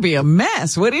 they're going to be a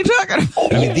mess. What are you talking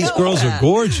about? These girls are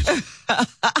gorgeous.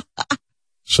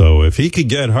 So if he could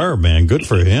get her, man, good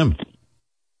for him.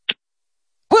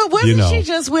 Well, wasn't she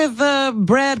just with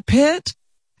Brad Pitt?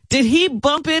 Did he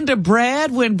bump into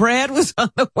Brad when Brad was on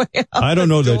the way out? I don't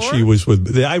know that she was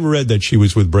with, I read that she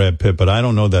was with Brad Pitt, but I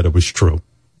don't know that it was true.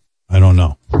 I don't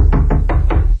know.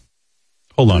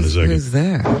 Hold on a second. Who's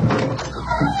there?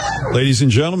 Ladies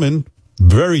and gentlemen,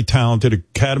 very talented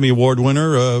Academy Award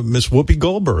winner, Miss Whoopi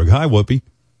Goldberg. Hi, Whoopi.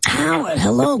 Howard,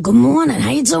 hello, good morning.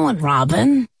 How you doing,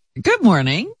 Robin? Good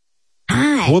morning.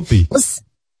 Hi. Whoopi.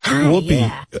 Hi, Whoopi,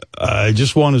 yeah. I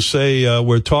just want to say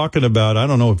we're talking about, I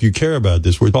don't know if you care about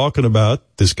this, we're talking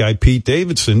about this guy Pete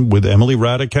Davidson with Emily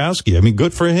Ratajkowski.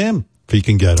 Good for him if he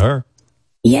can get her.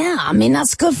 Yeah,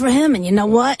 that's good for him. And you know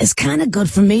what? It's kind of good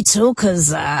for me, too,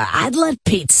 because I'd let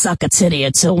Pete suck a titty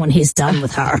or two when he's done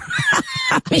with her.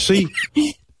 See,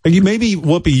 maybe,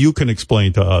 Whoopi, you can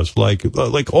explain to us, like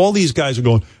all these guys are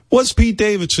going, what's Pete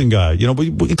Davidson guy?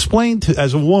 But explain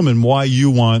as a woman why you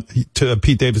want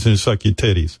Pete Davidson to suck your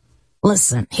titties.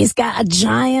 Listen, he's got a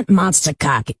giant monster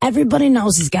cock. Everybody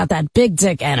knows he's got that big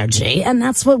dick energy, and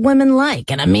that's what women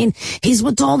like. And he's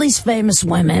with all these famous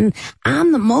women.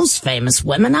 I'm the most famous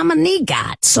woman. I'm a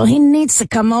EGOT, so he needs to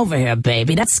come over here,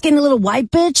 baby. That skinny little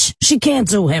white bitch, she can't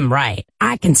do him right.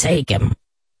 I can take him.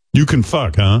 You can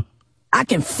fuck, huh? I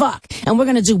can fuck, and we're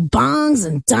gonna do bongs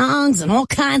and dongs and all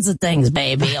kinds of things,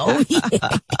 baby. Oh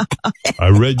yeah. I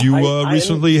read you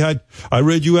recently had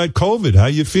COVID. How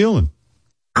you feeling?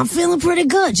 I'm feeling pretty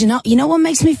good. You know what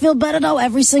makes me feel better though?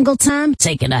 Every single time,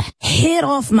 taking a hit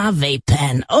off my vape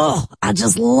pen. Oh, I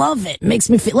just love it. Makes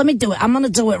me feel. Let me do it. I'm gonna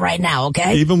do it right now.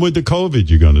 Okay. Even with the COVID,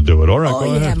 you're gonna do it. All right.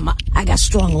 Go ahead. I got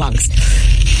strong lungs.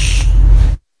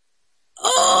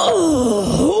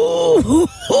 Oh,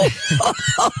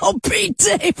 Pete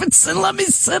Davidson, let me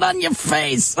sit on your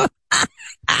face.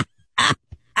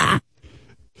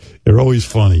 You're always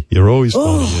funny. You're always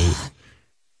funny.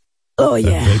 Oh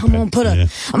yeah, I'm gonna put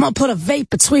a vape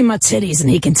between my titties and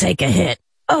he can take a hit.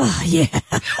 Oh yeah.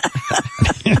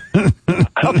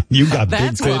 You got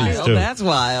big titties too. That's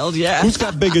wild. Yeah. Who's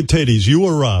got bigger titties, you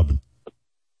or Robin?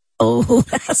 Oh,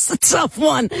 that's a tough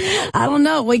one. I don't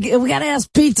know. We got to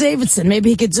ask Pete Davidson. Maybe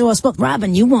he could do us both.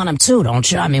 Robin, you want him too,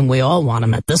 don't you? We all want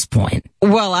him at this point.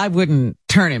 Well, I wouldn't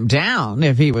turn him down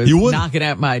if he was knocking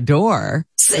at my door.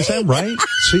 Is that right?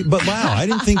 See, but wow, I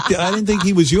didn't think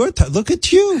he was your type. Look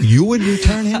at you. You wouldn't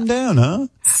turn him down, huh?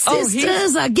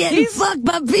 Sisters are getting fucked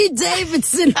by Pete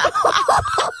Davidson.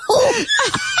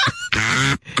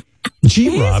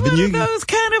 Gee, he's Robin, one of those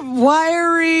kind of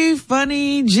wiry,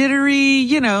 funny, jittery,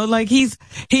 like he's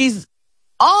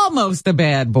almost a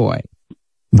bad boy.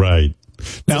 Right.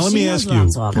 Now, let me ask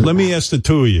the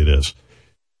two of you this.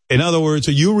 In other words,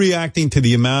 are you reacting to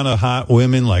the amount of hot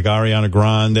women like Ariana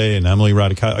Grande and Emily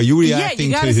Ratajkowski? Are you reacting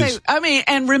you gotta to his? say, I mean,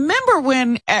 and remember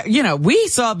when, we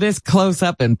saw this close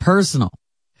up and personal.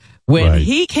 When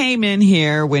he came in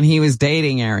here, when he was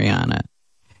dating Ariana,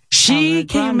 she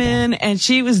came in and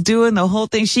she was doing the whole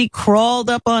thing. She crawled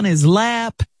up on his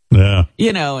lap. Yeah.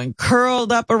 And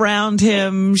curled up around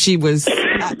him. She was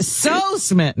so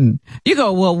smitten. You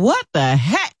go, well, what the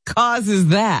heck causes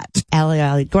that?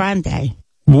 Ariana Grande.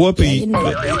 Whoopi,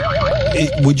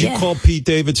 would you call Pete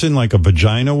Davidson like a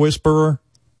vagina whisperer?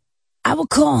 I would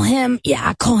call him,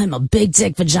 I call him a big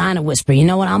dick vagina whisperer. You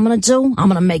know what I'm going to do? I'm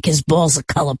going to make his balls the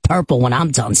color purple when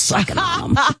I'm done sucking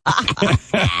on them.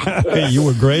 Hey, you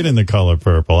were great in The Color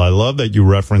Purple. I love that you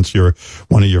referenced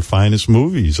one of your finest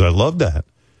movies. I love that.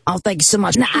 Oh, thank you so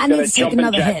much. Now, I need to take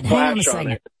another hit. Hang on a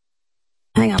second.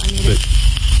 Hang on. I need it.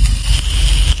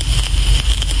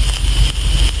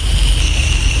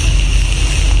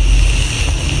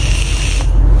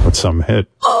 What's some hit?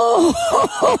 Oh,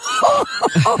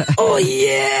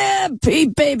 yeah.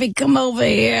 Pete, baby, come over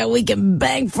here. We can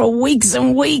bang for weeks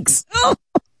and weeks. How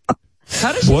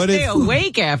does she stay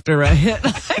awake after a hit?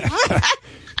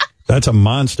 That's a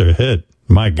monster hit.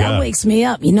 My God. That wakes me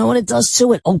up. You know what it does,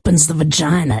 too? It opens the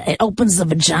vagina. It opens the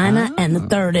vagina and the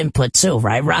third input, too.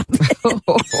 Right, Robin?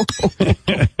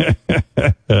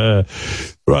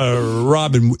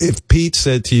 Robin, if Pete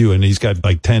said to you, and he's got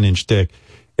like 10-inch dick,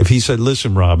 if he said,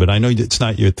 listen, Robin, I know it's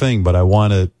not your thing, but I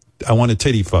want to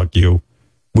titty fuck you,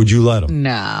 would you let him?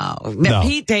 No.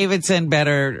 Pete Davidson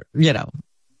better, You don't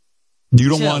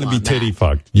want to be titty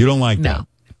fucked. You don't like that.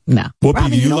 No. Whoopi,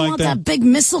 Robin, do you don't like want that? that big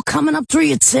missile coming up through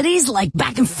your titties, like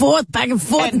back and forth and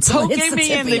until it hits poking the me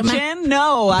tip in of the your mouth? chin?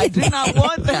 No, I do not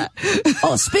want that.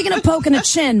 Oh, speaking of poking the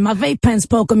chin, my vape pen's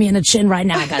poking me in the chin right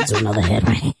now. I got to do another hit,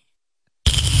 right?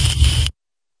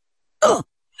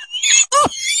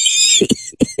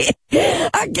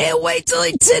 I can't wait till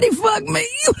he titty fuck me.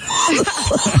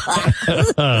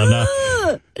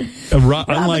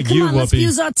 Unlike you, on, let's Whoopi.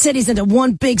 fuse our titties into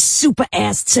one big super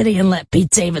ass titty and let Pete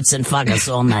Davidson fuck us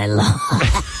all night long.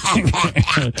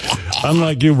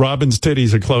 Unlike you, Robin's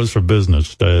titties are closed for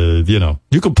business.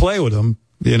 You can play with them.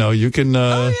 You can.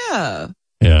 Yeah.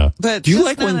 But do you just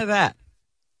like none of that.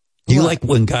 Do you like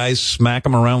when guys smack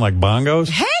them around like bongos?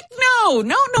 Heck no.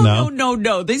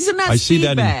 These are not I see speed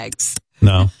that bags.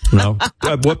 No.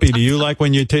 Whoopi, do you like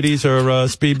when your titties are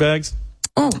speed bags?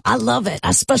 Oh, I love it. I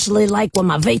especially like when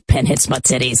my vape pen hits my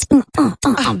titties.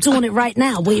 I'm doing it right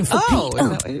now, waiting for Pete.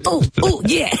 Oh,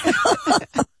 yeah.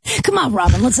 Come on,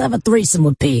 Robin, let's have a threesome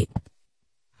with Pete.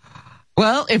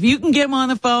 Well, if you can get him on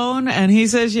the phone and he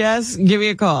says yes, give me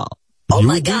a call. Oh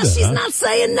my gosh, she's not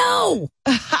saying no.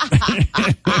 That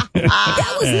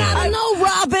was not a no,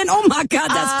 Robin. Oh my God,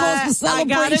 that's cause for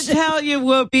celebration. I gotta tell you,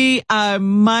 Whoopi, I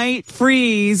might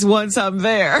freeze once I'm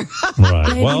there. Right.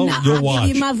 Baby, Well, now, you'll I'll watch.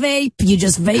 give you my vape. You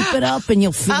just vape it up and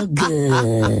you'll feel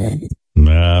good.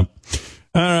 Nah.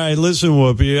 All right, listen,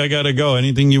 Whoopi, I gotta go.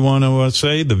 Anything you want to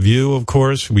say? The View, of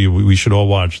course. We should all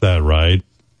watch that, right?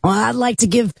 Well, I'd like to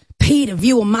give Pete a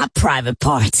view of my private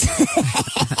parts.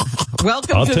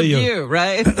 Welcome to the View,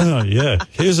 right? Oh, yeah.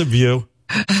 Here's a view.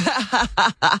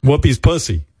 Whoopi's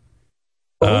pussy.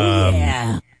 Oh,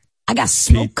 yeah. I got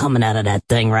smoke coming out of that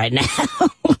thing right now.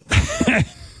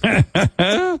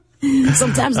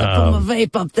 Sometimes I put my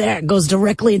vape up there. It goes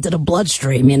directly into the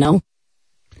bloodstream,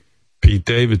 Pete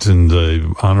Davidson's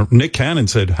Nick Cannon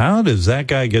said, how does that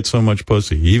guy get so much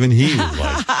pussy? Even he was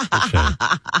like, okay.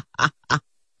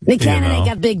 Nick Cannon ain't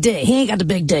got big dick. He ain't got the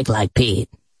big dick like Pete.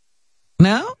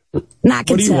 No? I can What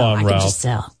do you tell. want, I can Ralph? just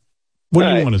tell. What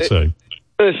do you want to say?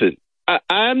 Listen,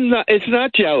 I'm not. It's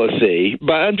not jealousy,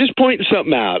 but I'm just pointing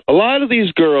something out. A lot of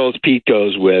these girls Pete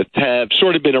goes with have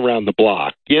sort of been around the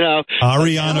block.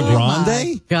 Ariana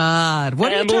Grande? God,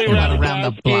 what are you Emily talking about around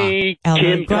the block?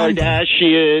 Kim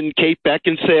Kardashian, Kate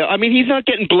Beckinsale. I mean, he's not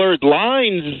getting blurred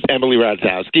lines. Emily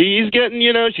Ratajkowski. He's getting.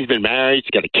 She's been married.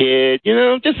 She's got a kid.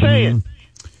 Just saying.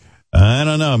 I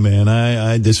don't know, man.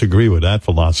 I disagree with that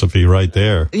philosophy right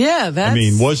there. Yeah,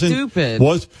 that's stupid.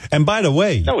 And by the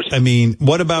way,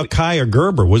 what about Kaya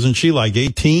Gerber? Wasn't she like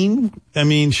 18? I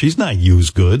mean, she's not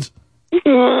used goods. I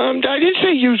didn't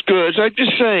say used goods. I'm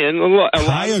just saying.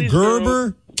 Kaya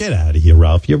Gerber? Get out of here,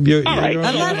 Ralph. You're All right.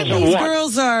 A lot of these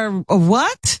girls are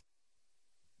what?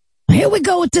 Here we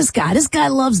go with this guy. This guy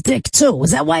loves dick, too.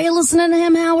 Is that why you're listening to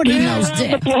him, Howard? He knows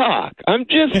dick. The block. I'm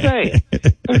just saying.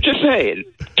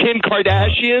 Kim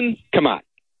Kardashian, come on.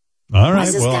 All right.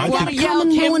 Why's this Well, guy I gotta think, Yell come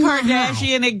and Kim ruin my high?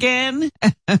 Kardashian again.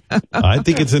 I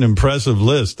think it's an impressive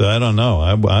list. I don't know.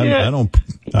 I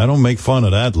don't make fun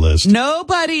of that list.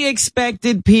 Nobody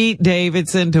expected Pete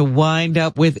Davidson to wind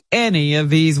up with any of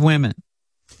these women.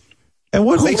 And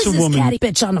what Who makes is a this woman? catty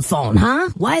bitch on the phone,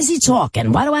 huh? Why is he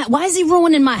talking? Why is he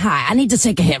ruining my high? I need to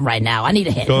take a hit right now. I need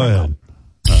a hit. Go ahead. All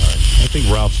right. I think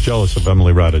Ralph's jealous of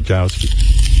Emily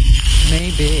Ratajkowski.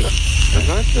 Maybe. I'm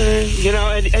not saying,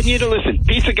 and you know, listen,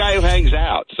 Pete's a guy who hangs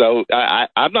out, so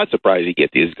I'm not surprised he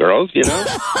get these girls, you know?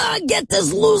 Get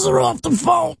this loser off the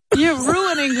phone. You're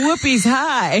ruining Whoopi's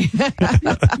high.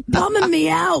 Bumming me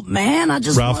out, man. I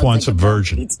just Ralph wants a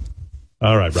virgin.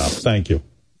 All right, Ralph. Thank you.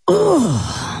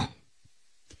 All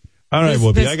right,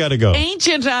 Whoopi, I got to go.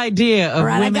 Ancient idea of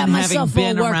women having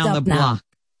been around the block.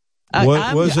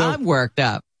 I'm worked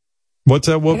up. What's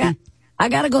that, Whoopi? I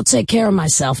got to go take care of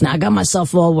myself now. I got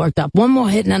myself all worked up. One more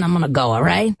hit and then I'm going to go, all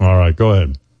right? All right, go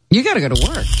ahead. You got to go to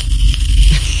work.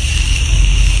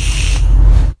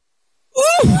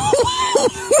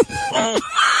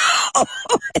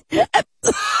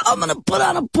 I'm going to put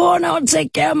on a porno and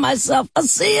take care of myself. I'll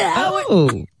see you, Howard.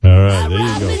 All right, there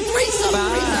you go.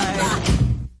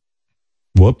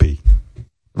 Whoopi.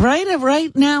 Right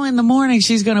now in the morning,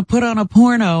 she's going to put on a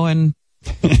porno and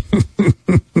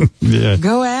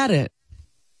go at it.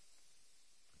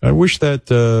 I wish that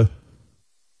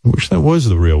was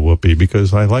the real Whoopi,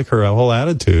 because I like her whole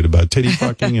attitude about titty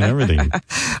fucking and everything.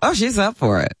 Oh, she's up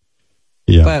for it.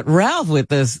 Yeah. But Ralph with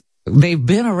this, they've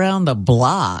been around the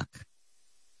block.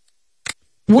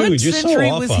 What Dude, you're century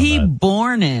so off was on he that.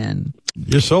 born in?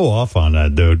 You're so off on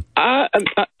that, dude. I'm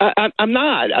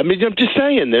not. I mean, I'm just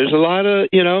saying there's a lot of,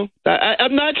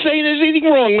 I'm not saying there's anything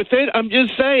wrong with it. I'm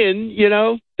just saying,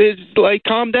 it's like,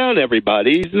 calm down,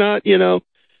 everybody. He's not, Who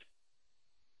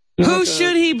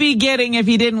should he be getting if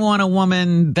he didn't want a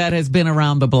woman that has been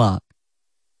around the block?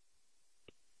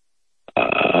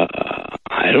 I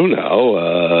don't know.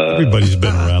 Everybody's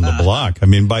been around the block. I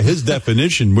mean, by his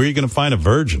definition, where are you going to find a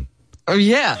virgin? Oh,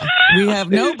 yeah. We have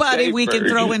nobody we can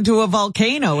throw into a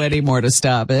volcano anymore to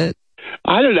stop it.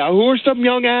 I don't know. Who are some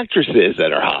young actresses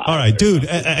that are hot? All right, dude,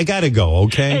 I got to go,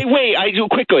 okay? Hey, wait, I do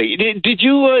quickly. Did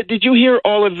you hear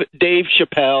all of Dave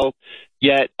Chappelle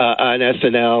yet on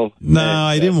SNL? No,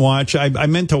 I didn't watch. I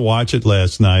meant to watch it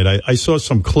last night. I saw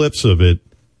some clips of it.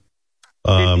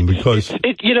 Because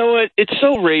you know what, it's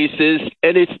so racist,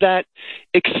 and it's that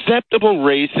acceptable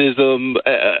racism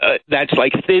that's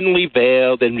like thinly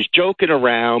veiled and joking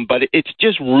around, but it's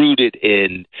just rooted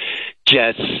in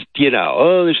just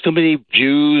there's too many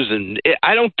Jews, and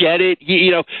I don't get it.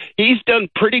 He's done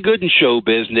pretty good in show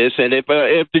business, and if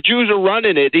the Jews are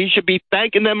running it, he should be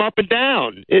thanking them up and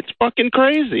down. It's fucking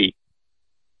crazy.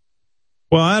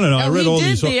 Well, I don't know. I read all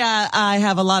these. I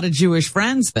have a lot of Jewish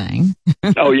friends thing.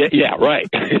 Oh yeah, right.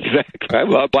 Exactly. I have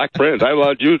a lot of black friends. I have a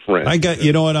lot of Jewish friends.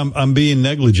 You know what? I'm being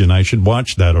negligent. I should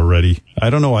watch that already. I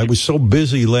don't know. I was so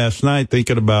busy last night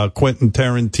thinking about Quentin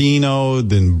Tarantino,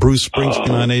 then Bruce Springsteen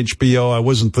on HBO. I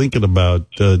wasn't thinking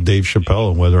about Dave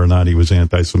Chappelle and whether or not he was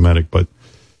anti-Semitic. But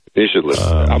you should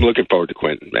listen. I'm looking forward to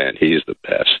Quentin. Man, he's the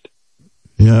best.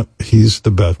 Yeah, he's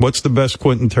the best. What's the best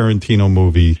Quentin Tarantino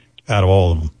movie out of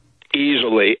all of them?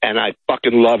 Easily, and I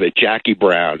fucking love it. Jackie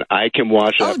Brown. I can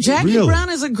watch it. Oh, Jackie Brown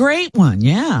is a great one.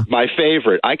 Yeah. My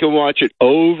favorite. I can watch it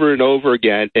over and over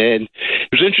again. And it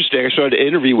was interesting. I started an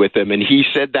interview with him, and he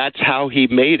said that's how he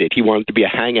made it. He wanted it to be a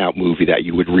hangout movie that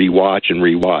you would rewatch and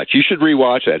rewatch. You should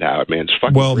rewatch that, Howard, man. It's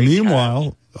fucking great.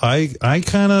 Meanwhile, I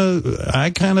kind of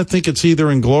think it's either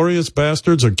Inglourious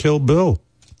Bastards or Kill Bill.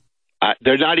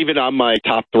 They're not even on my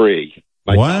top three.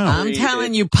 Wow. I'm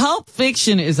telling you, Pulp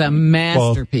Fiction is a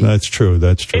masterpiece. Well, that's true.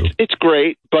 That's true. It's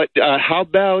great, but how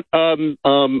about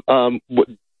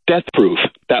Death Proof?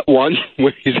 That one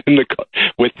where he's in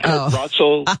with Kurt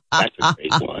Russell. That's a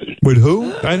great one. With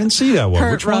who? I didn't see that one.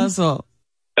 Kurt Which one? Russell.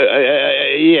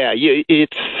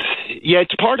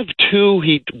 It's part of two.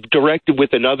 He directed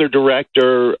with another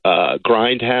director,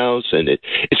 Grindhouse, and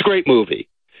it's a great movie.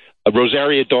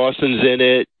 Rosario Dawson's in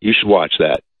it. You should watch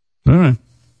that. All right.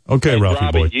 Okay, Ralphie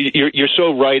Robbie, boy. You're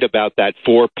so right about that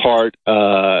 4-part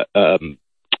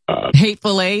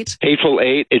Hateful Eight. Hateful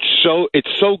Eight. It's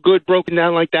so good broken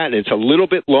down like that, and it's a little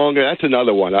bit longer. That's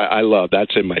another one I love.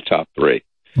 That's in my top 3.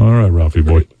 All right, Ralphie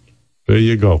boy. There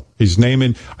you go. He's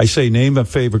naming. I say name a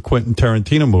favorite Quentin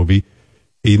Tarantino movie.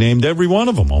 He named every one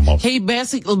of them almost. He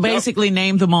basically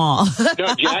named them all. No,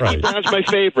 Jackie Brown's my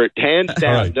favorite, hands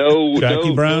down. Right.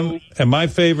 Jackie Brown, and my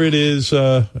favorite is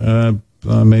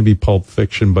maybe Pulp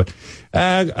Fiction, but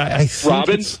I think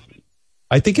Robin.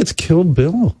 I think it's Kill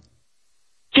Bill.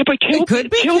 Yeah, but Kill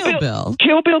Bill.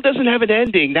 Kill Bill doesn't have an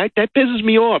ending. That pisses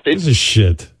me off. This is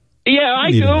shit. Yeah,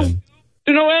 I do. There's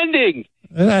no ending.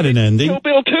 It had an ending. Kill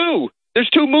Bill 2. There's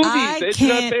 2 movies. It's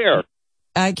not there.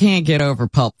 I can't get over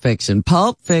Pulp Fiction.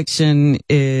 Pulp Fiction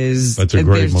is, That's a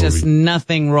great there's movie. just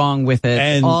nothing wrong with it.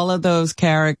 And all of those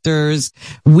characters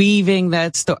weaving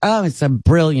that story. Oh, it's a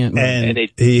brilliant movie. And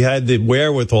he had the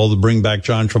wherewithal to bring back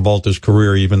John Travolta's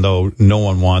career, even though no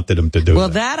one wanted him to do Well,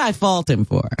 that. that I fault him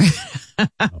for.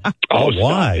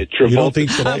 Why? You don't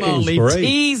think today I'm was only great?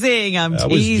 teasing. I'm That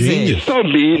was teasing. genius. So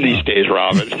mean these days,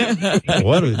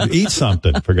 Robin. Eat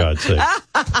something, for God's sake.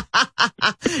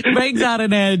 Brings out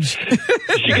an edge.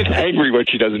 She gets angry when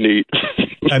she doesn't eat.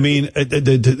 I mean,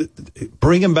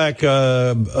 bringing back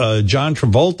John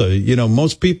Travolta,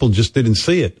 most people just didn't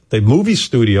see it. The movie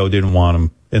studio didn't want him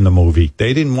in the movie.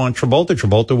 They didn't want Travolta.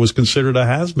 Travolta was considered a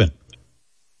has-been.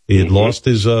 He had lost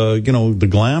his, the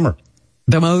glamour.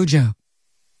 The mojo.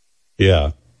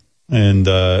 Yeah. And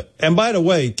by the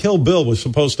way, Kill Bill was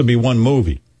supposed to be one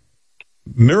movie.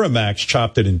 Miramax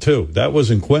chopped it in 2. That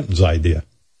wasn't Quentin's idea.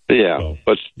 Yeah, So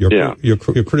but your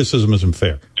criticism isn't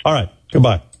fair. All right,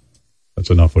 goodbye. That's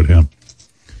enough with him.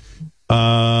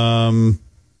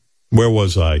 Where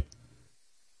was I?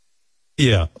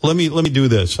 Yeah, let me do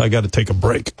this. I got to take a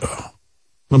break.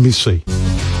 Let me see.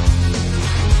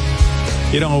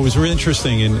 It was really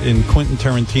interesting in Quentin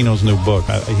Tarantino's new book.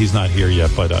 He's not here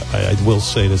yet, but I will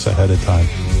say this ahead of time.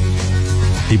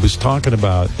 He was talking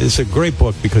about, it's a great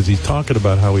book because he's talking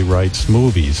about how he writes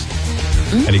movies.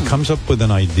 And he comes up with an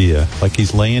idea, like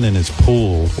he's laying in his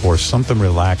pool or something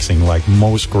relaxing, like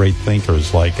most great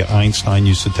thinkers. Like Einstein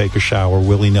used to take a shower,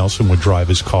 Willie Nelson would drive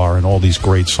his car, and all these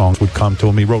great songs would come to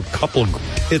him. He wrote a couple of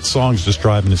hit songs just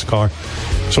driving his car.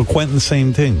 So Quentin, the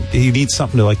same thing. He needs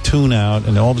something to like tune out,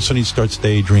 and all of a sudden he starts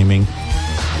daydreaming,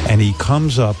 and he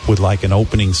comes up with like an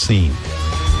opening scene.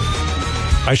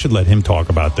 I should let him talk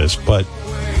about this, but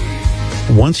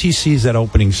once he sees that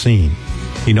opening scene,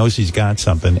 he knows he's got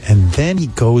something, and then he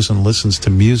goes and listens to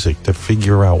music to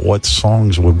figure out what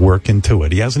songs would work into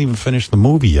it. He hasn't even finished the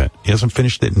movie yet. He hasn't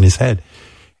finished it in his head.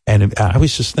 And I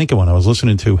was just thinking when I was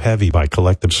listening to Heavy by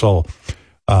Collective Soul,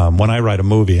 when I write a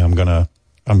movie, I'm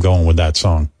going with that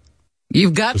song.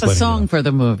 You've got the song for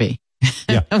the movie.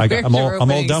 Yeah, I'm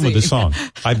all done with the song.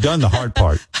 I've done the hard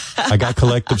part. I got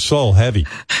Collective Soul, Heavy.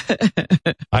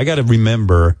 I got to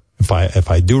remember, if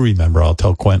I do remember, I'll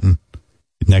tell Quentin,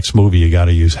 next movie you got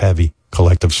to use Heavy,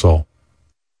 Collective Soul.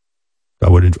 I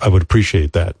would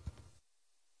appreciate that,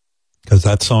 because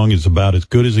that song is about as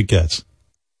good as it gets.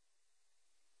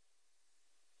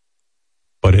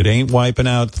 But it ain't wiping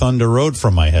out Thunder Road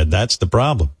from my head. That's the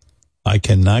problem. I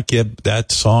cannot get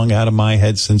that song out of my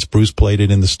head since Bruce played it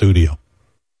in the studio.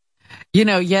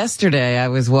 Yesterday I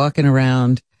was walking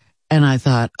around and I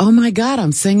thought, oh my God,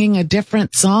 I'm singing a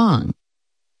different song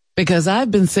because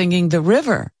I've been singing The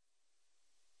River.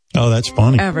 Oh, that's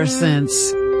funny. Ever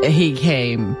since he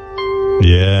came.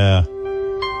 Yeah.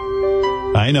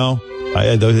 I know.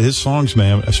 His songs,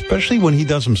 man, especially when he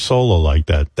does them solo like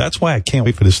that. That's why I can't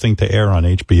wait for this thing to air on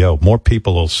HBO. More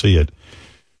people will see it.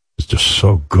 It's just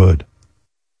so good.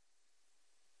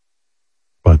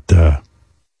 But, that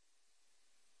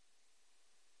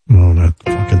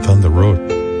fucking Thunder Road.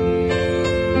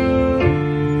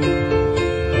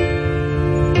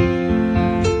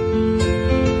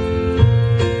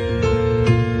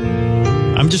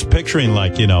 I'm just picturing,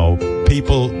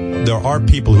 people, there are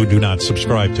people who do not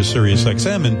subscribe to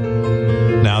SiriusXM,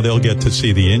 and now they'll get to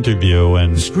see the interview,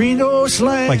 and Screen door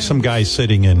slam. like some guy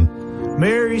sitting in,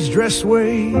 Mary's dress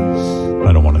ways.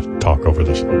 I don't want to talk over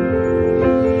this.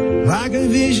 Like a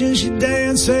vision, she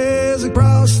dances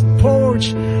across the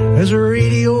porch as her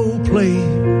radio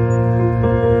plays.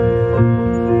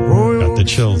 Got the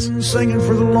chills. Singing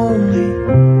for the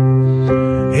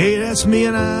lonely. Hey, that's me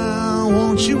and I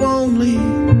want you only.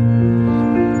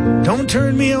 Don't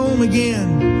turn me home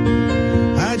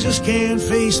again. I just can't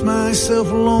face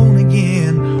myself alone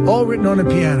again. All written on the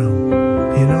piano,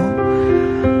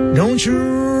 Don't you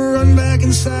run back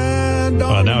inside,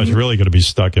 dog. Now it's really going to be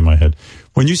stuck in my head.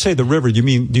 When you say The River, do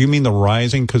you mean The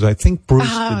Rising? Because I think Bruce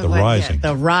did The Rising.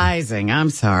 Yeah, The Rising. I'm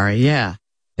sorry. Yeah.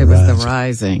 It was The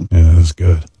Rising. Yeah, that's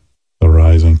good. The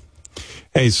Rising.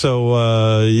 Hey, so,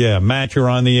 Matt, you're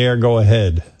on the air. Go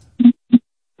ahead.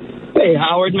 Hey,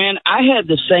 Howard, man, I had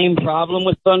the same problem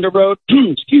with Thunder Road.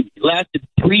 Excuse me. It lasted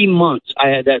 3 months. I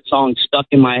had that song stuck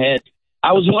in my head.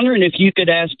 I was wondering if you could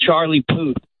ask Charlie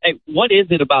Puth, hey, what is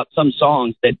it about some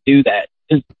songs that do that?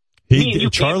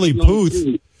 Charlie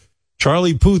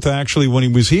Puth, actually, when he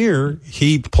was here,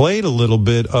 he played a little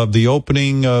bit of the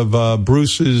opening of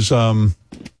Bruce's,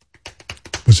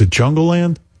 Was it Jungle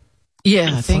Land?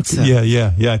 Yeah, I think so.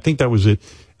 Yeah. I think that was it.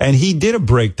 And he did a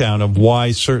breakdown of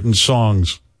why certain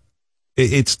songs,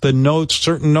 it's the notes,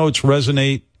 certain notes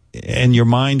resonate and your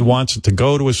mind wants it to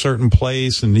go to a certain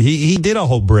place. And he did a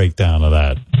whole breakdown of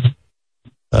that.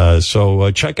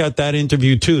 So check out that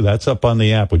interview too. That's up on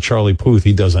the app with Charlie Puth.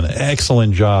 He does an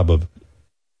excellent job of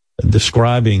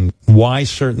describing why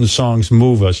certain songs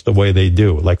move us the way they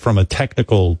do, like from a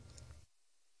technical,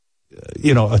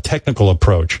 a technical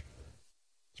approach.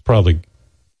 It's probably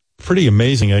pretty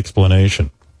amazing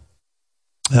explanation.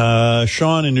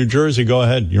 Sean in New Jersey, go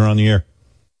ahead. You're on the air.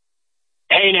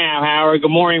 Hey now, Howard.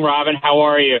 Good morning, Robin. How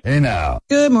are you? Hey now.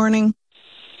 Good morning.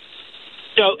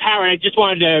 So, Howard, I just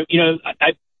wanted to,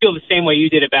 I feel the same way you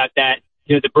did about that,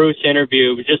 the Bruce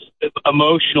interview, just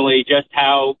emotionally, just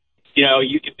how,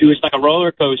 it was like a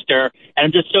roller coaster. And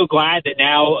I'm just so glad that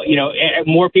now,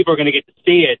 more people are going to get to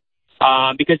see it.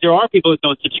 Because there are people that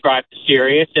don't subscribe to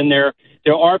Sirius, and there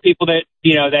are people that,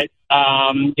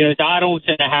 I don't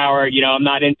listen to Howard, I'm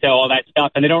not into all that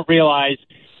stuff, and they don't realize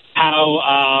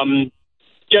how,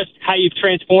 just how you've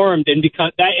transformed and become.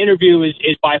 That interview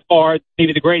is by far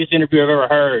maybe the greatest interview I've ever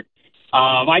heard.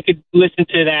 I could listen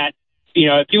to that,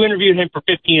 if you interviewed him for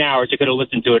 15 hours, I could have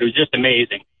listened to it. It was just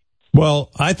amazing. Well,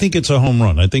 I think it's a home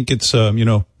run. I think it's,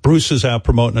 Bruce is out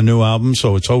promoting a new album,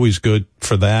 so it's always good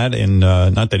for that. And,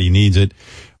 not that he needs it,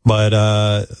 but,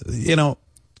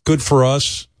 good for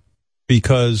us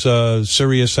because,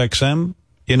 Sirius XM,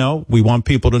 we want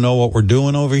people to know what we're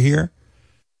doing over here.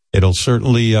 It'll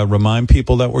certainly, remind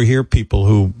people that we're here, people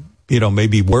who,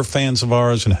 maybe were fans of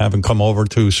ours and haven't come over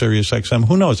to Sirius XM.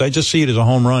 Who knows? I just see it as a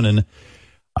home run, and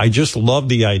I just love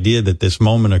the idea that this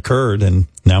moment occurred, and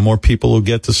now more people will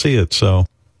get to see it. So,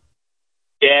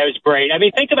 yeah, it was great. I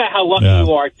mean, think about how lucky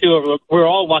you are too. We're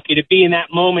all lucky to be in that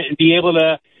moment and be able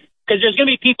to, because there's going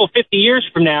to be people 50 years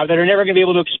from now that are never going to be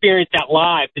able to experience that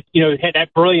live. Had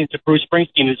that brilliance of Bruce Springsteen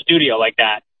in the studio like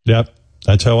that. Yep,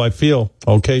 that's how I feel.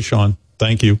 Okay, Sean,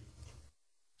 thank you.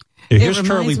 It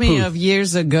reminds me of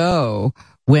years ago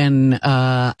when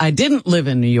I didn't live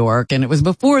in New York, and it was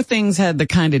before things had the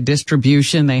kind of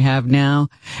distribution they have now,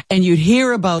 and you'd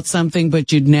hear about something,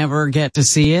 but you'd never get to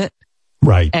see it.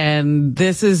 Right. And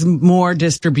this is more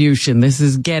distribution. This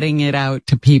is getting it out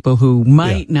to people who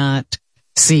might not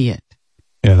see it.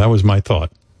 Yeah, that was my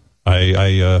thought.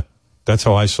 That's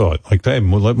how I saw it. Like, hey,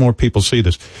 we'll let more people see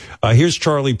this. Here's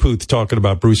Charlie Puth talking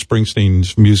about Bruce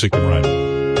Springsteen's music and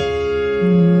writing.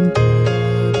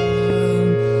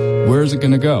 Where is it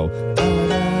going to go?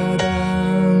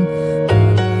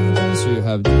 So you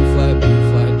have D flat, B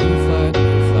flat, D flat,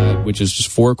 E flat, which is just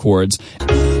 4 chords.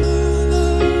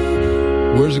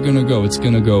 Where's it going to go? It's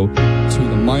going to go to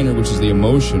the minor, which is the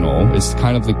emotional. It's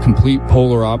kind of the complete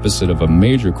polar opposite of a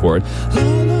major chord.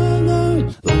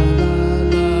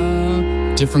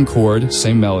 Different chord,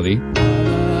 same melody.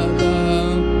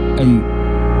 And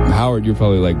Howard, you're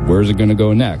probably like, where's it going to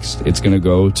go next? It's going to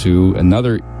go to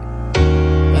another.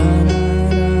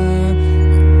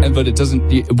 But it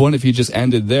doesn't, what if you just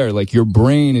ended there? Like your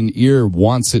brain and ear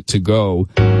wants it to go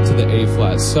to the A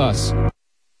flat sus.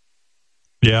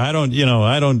 Yeah, I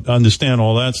don't understand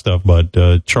all that stuff, but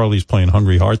Charlie's playing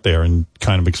Hungry Heart there and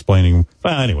kind of explaining.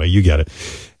 Well, anyway, you get it.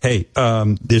 Hey,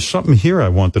 there's something here I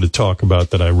wanted to talk about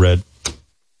that I read.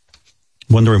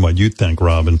 Wondering what you think,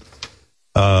 Robin.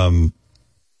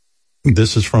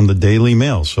 This is from the Daily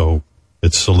Mail, so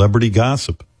it's celebrity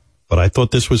gossip. But I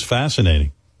thought this was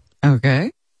fascinating.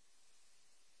 Okay.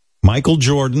 Michael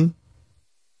Jordan,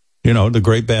 the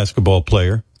great basketball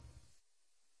player.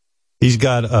 He's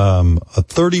got a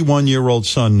 31-year-old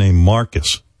son named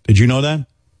Marcus. Did you know that?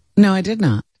 No, I did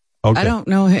not. Okay. I don't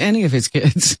know any of his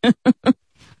kids.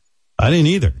 I didn't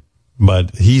either.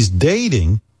 But he's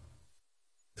dating.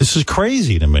 This is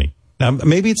crazy to me. Now,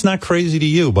 maybe it's not crazy to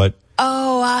you, but...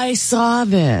 Oh, I saw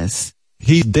this.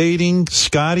 He's dating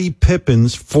Scottie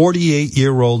Pippen's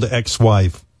 48-year-old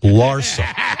ex-wife,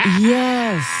 Larsa.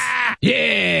 Yes.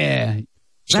 Yeah.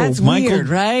 That's weird,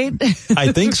 right?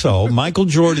 I think so. Michael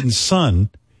Jordan's son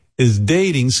is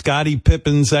dating Scottie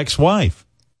Pippen's ex-wife.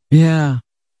 Yeah.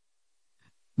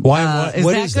 Why? Is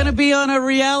that going to be on a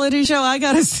reality show? I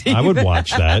got to see. I would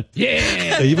watch that.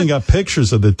 Yeah. They even got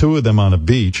pictures of the two of them on a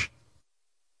beach.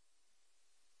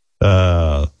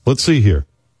 Let's see here.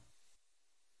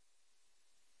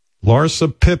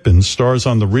 Larsa Pippen stars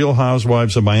on The Real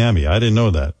Housewives of Miami. I didn't know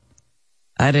that.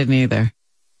 I didn't either.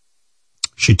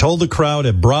 She told the crowd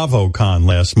at BravoCon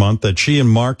last month that she and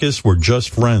Marcus were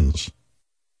just friends.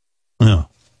 Yeah.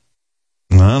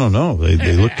 I don't know.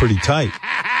 They look pretty tight.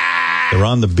 They're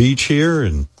on the beach here,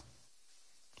 and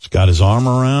he's got his arm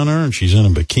around her, and she's in a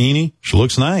bikini. She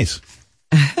looks nice.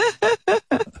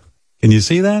 Can you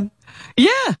see that? Yeah.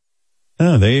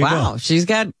 Oh, there you go. Wow. She's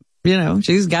got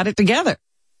it together.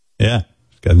 Yeah.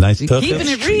 She's got a nice She's tough keeping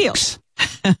it real.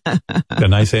 Got a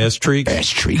nice ass streak. Ass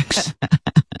streaks.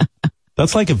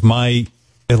 That's like if my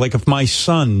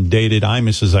son dated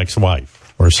Imus's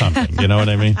ex-wife or something. You know what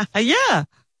I mean? Yeah.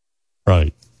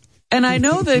 Right. And I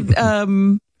know that,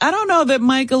 I don't know that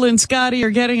Michael and Scotty are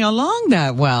getting along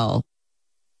that well.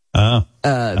 I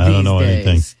don't know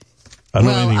anything. I don't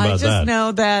know anything about that. I just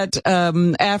know that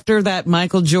after that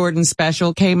Michael Jordan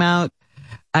special came out,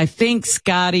 I think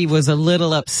Scotty was a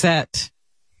little upset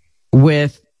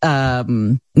with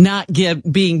not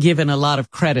being given a lot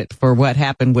of credit for what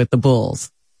happened with the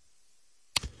Bulls.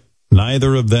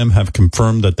 Neither of them have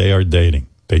confirmed that they are dating.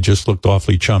 They just looked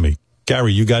awfully chummy.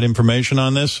 Gary, you got information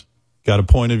on this? Got a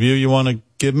point of view you want to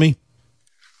give me?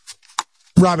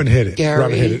 Robin hit it. Gary.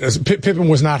 Robin hit it. Pippen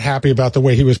was not happy about the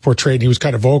way he was portrayed. He was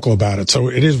kind of vocal about it. So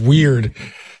it is weird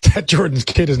that Jordan's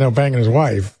kid is now banging his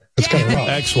wife. It's kind of rough.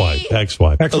 Ex-wife.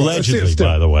 Allegedly,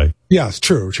 by the way. Yes,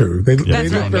 true. They That's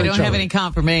right. look We very don't chummy. have any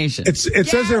confirmation. It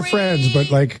says they're friends,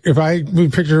 but like if I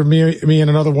would picture me and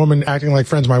another woman acting like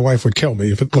friends, my wife would kill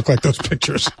me if it looked like those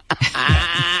pictures.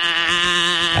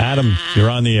 Adam, you're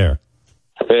on the air.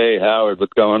 Hey, Howard,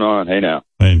 what's going on? Hey, now.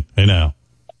 Hey now.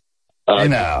 Hey,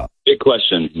 now. Big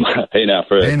question. Hey, now.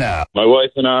 My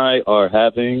wife and I are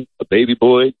having a baby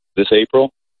boy this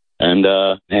April. And,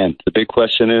 man, the big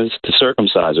question is to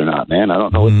circumcise or not, man. I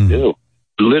don't know what to do.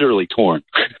 Literally torn.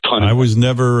 I was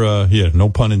never, no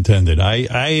pun intended.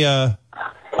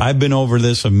 I've been over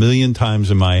this a million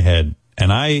times in my head,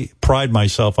 and I pride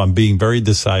myself on being very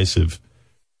decisive.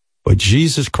 But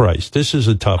Jesus Christ, this is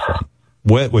a tough one.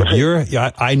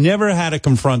 I never had to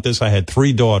confront this. I had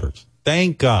 3 daughters.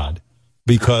 Thank God,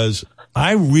 because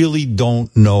I really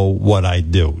don't know what I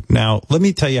do. Now, let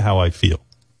me tell you how I feel.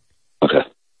 Okay.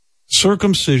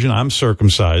 Circumcision, I'm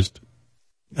circumcised.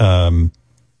 And,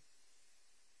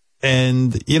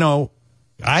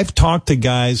 I've talked to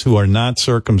guys who are not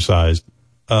circumcised.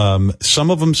 Some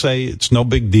of them say it's no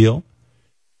big deal.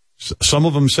 Some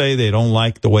of them say they don't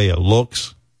like the way it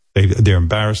looks. They're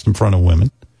embarrassed in front of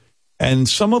women. And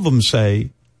some of them say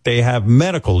they have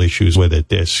medical issues with it.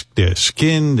 Their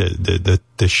skin, the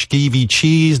skeevy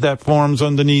cheese that forms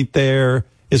underneath there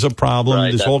is a problem. Right,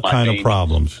 There's all kind of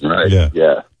problems. Right.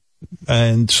 Yeah.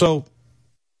 And so,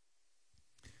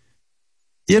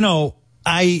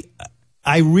 I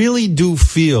really do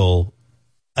feel,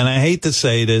 and I hate to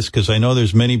say this because I know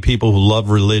there's many people who love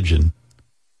religion,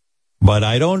 but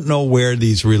I don't know where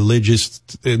these religious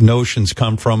notions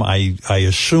come from. I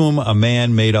assume a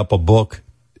man made up a book,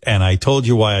 and I told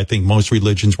you why I think most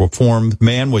religions were formed.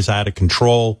 Man was out of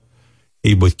control.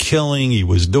 He was killing. He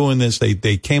was doing this.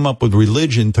 They came up with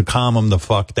religion to calm him the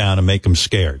fuck down and make him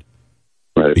scared.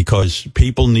 Right. Because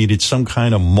people needed some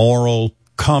kind of moral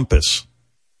compass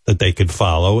that they could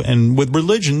follow. And with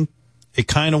religion, it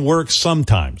kind of works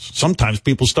sometimes. Sometimes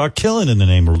people start killing in the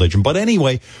name of religion. But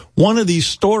anyway, one of these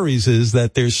stories is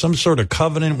that there's some sort of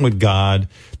covenant with God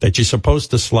that you're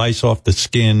supposed to slice off the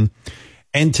skin.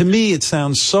 And to me, it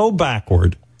sounds so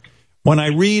backward. When I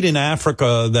read in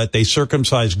Africa that they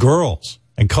circumcise girls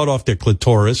and cut off their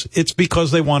clitoris, it's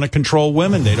because they want to control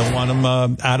women. They don't want them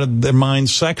out of their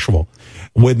minds sexual.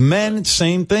 With men,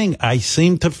 same thing. I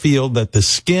seem to feel that the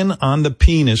skin on the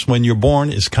penis when you're born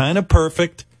is kind of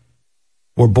perfect.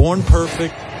 We're born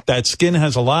perfect. That skin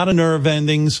has a lot of nerve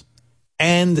endings,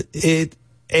 and it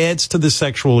adds to the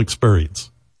sexual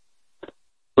experience.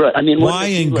 Right. I mean, why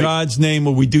in God's name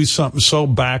would we do something so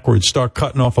backwards, start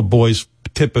cutting off a boy's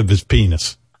tip of his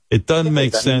penis? It doesn't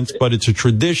make sense, but it's a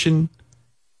tradition,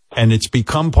 and it's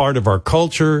become part of our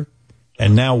culture,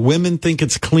 and now women think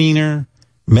it's cleaner,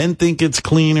 men think it's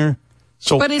cleaner.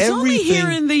 So but it's only here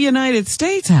in the United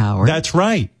States, Howard. That's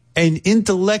right. And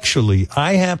intellectually,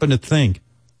 I happen to think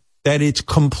that it's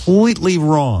completely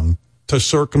wrong to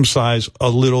circumcise a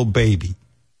little baby.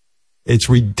 It's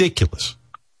ridiculous.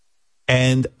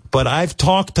 But I've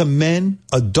talked to men,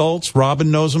 adults, Robin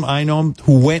knows them, I know them,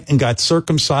 who went and got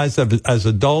circumcised as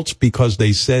adults because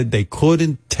they said they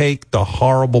couldn't take the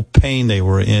horrible pain they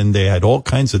were in. They had all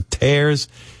kinds of tears,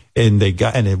 and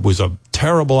it was a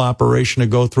terrible operation to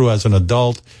go through as an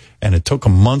adult, and it took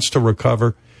them months to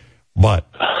recover. But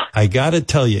I got to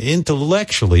tell you,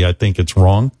 intellectually, I think it's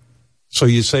wrong. So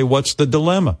you say, what's the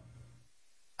dilemma?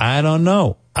 I don't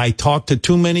know. I talk to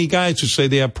too many guys who say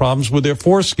they have problems with their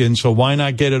foreskin, so why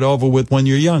not get it over with when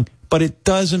you're young? But it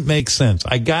doesn't make sense.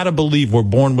 I got to believe we're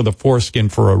born with a foreskin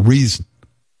for a reason.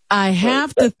 I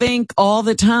have to think all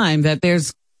the time that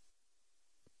there's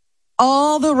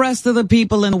all the rest of the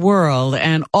people in the world,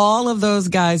 and all of those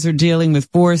guys are dealing with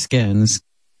foreskins.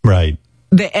 Right.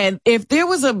 And if there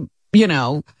was a,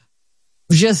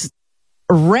 just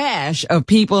rash of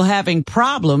people having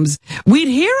problems, we'd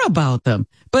hear about them.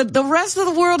 But the rest of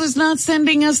the world is not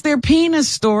sending us their penis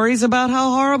stories about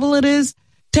how horrible it is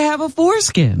to have a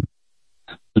foreskin.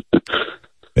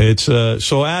 It's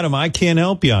so Adam, I can't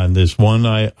help you on this one.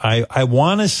 I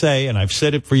want to say, and I've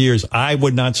said it for years, I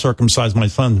would not circumcise my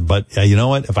son. But you know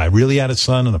what? If I really had a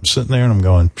son and I'm sitting there and I'm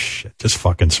going, shit, just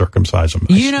fucking circumcise him.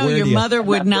 Your mother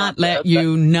would not let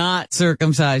you not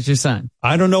circumcise your son.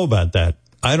 I don't know about that.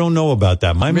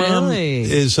 My mom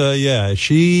is,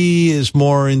 she is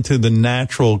more into the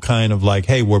natural kind of like,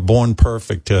 hey, we're born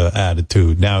perfect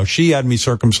attitude. Now, she had me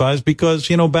circumcised because,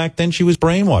 back then she was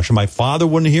brainwashed. And my father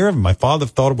wouldn't hear of it. My father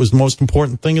thought it was the most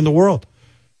important thing in the world.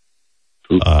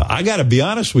 I got to be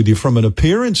honest with you, from an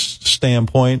appearance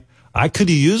standpoint, I could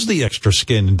have used the extra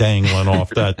skin dangling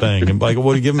off that thing. And like, it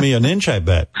would have given me an inch, I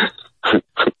bet.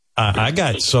 I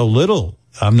got so little.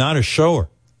 I'm not a shower.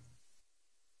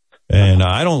 And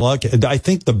I don't like it. I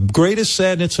think the greatest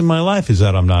sadness in my life is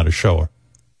that I'm not a shower.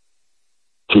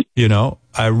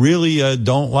 I really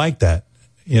don't like that.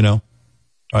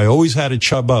 I always had to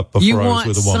chub up before I was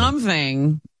with a woman. You want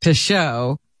something to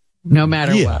show, no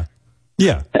matter what.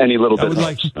 Yeah. Any little bit.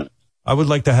 I would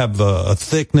like to have a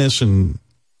thickness and,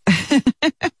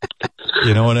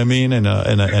 you know what I mean, and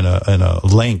a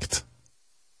length.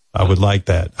 I would like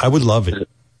that. I would love it.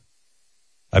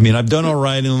 I mean, I've done all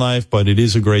right in life, but it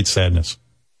is a great sadness.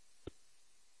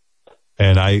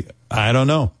 And I don't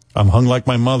know. I'm hung like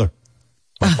my mother.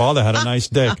 My father had a nice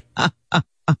dick.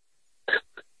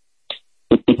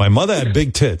 My mother had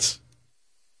big tits.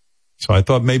 So I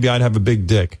thought maybe I'd have a big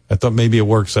dick. I thought maybe it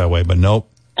works that way, but nope.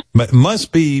 It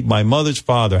must be my mother's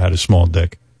father had a small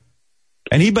dick.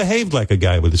 And he behaved like a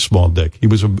guy with a small dick. He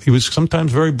was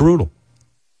sometimes very brutal.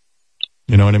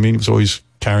 You know what I mean? He was always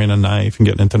carrying a knife and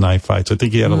getting into knife fights. I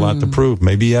think he had a lot to prove.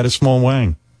 Maybe he had a small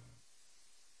wang.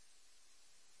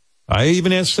 I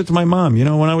even asked it to my mom,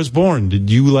 when I was born, did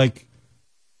you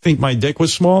think my dick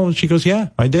was small? And she goes, yeah,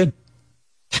 I did.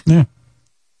 Yeah.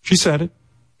 She said it.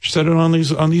 She said it on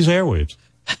these airwaves.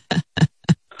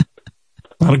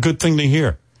 Not a good thing to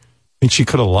hear. I think she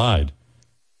could have lied.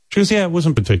 She goes, yeah, it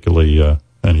wasn't particularly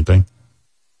anything.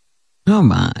 Oh,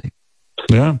 my.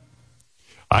 Yeah.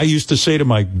 I used to say to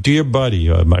my dear buddy,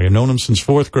 I've known him since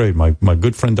fourth grade, my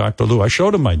good friend Dr. Lou, I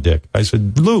showed him my dick. I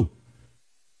said, Lou,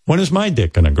 when is my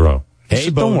dick going to grow? He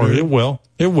said, don't worry, it will.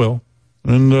 It will.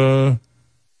 And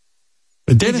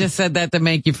it didn't. He just said that to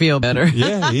make you feel better.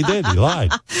 Yeah, he did. He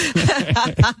lied.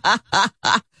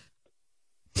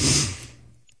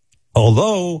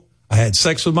 Although I had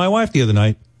sex with my wife the other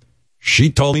night, she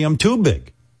told me I'm too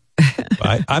big.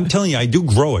 I'm telling you, I do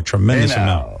grow a tremendous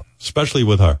amount, especially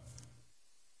with her.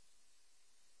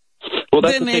 Well,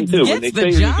 that's then the thing, it too. gets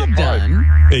the job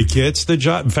done. It gets the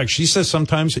job. In fact, she says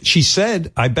sometimes, she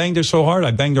said, I banged her so hard,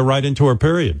 I banged her right into her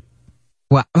period.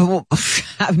 Wow.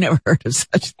 I've never heard of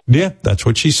such. Yeah, that's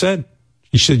what she said.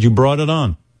 She said, you brought it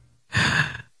on.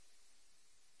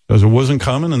 Because it wasn't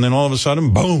coming, and then all of a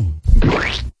sudden, boom.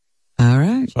 All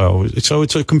right. So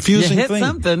it's a confusing you hit thing.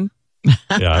 Something.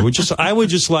 Yeah, I would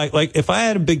just like, if I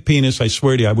had a big penis, I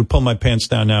swear to you, I would pull my pants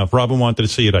down now. If Robin wanted to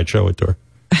see it, I'd show it to her.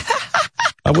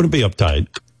 I wouldn't be uptight.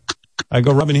 I'd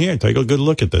go, Robin, here, take a good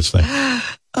look at this thing.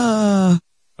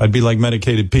 I'd be like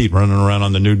Medicated Pete running around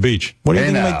on the nude beach. What do you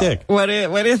think of my dick? What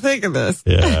do you think of this?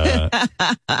 Yeah.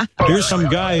 Here's some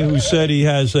guy who said he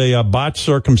has a botched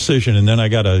circumcision, and then I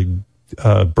got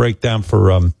a breakdown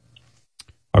for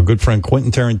our good friend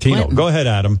Quentin Tarantino. Go ahead,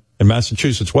 Adam, in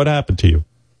Massachusetts. What happened to you?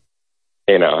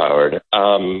 Hey now, Howard.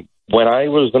 When I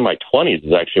was in my 20s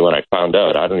is actually when I found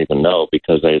out. I don't even know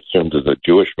because I assumed as a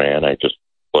Jewish man I just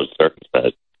was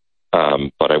circumcised.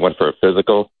 But I went for a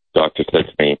physical. Doctor said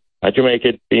to me, how'd you make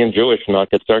it being Jewish and not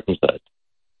get circumcised?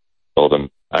 Told him,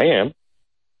 I am.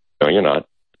 No, you're not.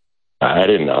 I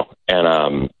didn't know.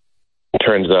 And it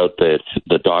turns out that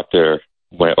the doctor,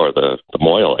 or the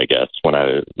mohel, I guess, when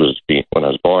I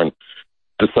was born,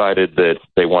 decided that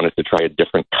they wanted to try a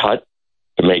different cut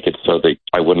to make it so that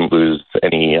I wouldn't lose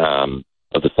any of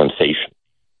the sensation.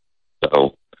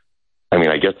 So, I mean,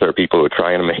 I guess there are people who are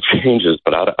trying to make changes,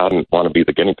 but I didn't want to be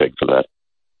the guinea pig for that.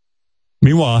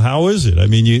 Meanwhile, how is it? I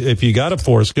mean, if you got a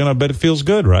foreskin, I bet it feels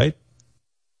good, right?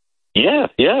 Yeah.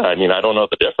 I mean, I don't know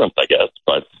the difference, I guess,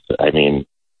 but I mean,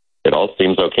 it all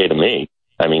seems okay to me.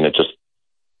 I mean, it's just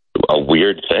a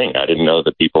weird thing. I didn't know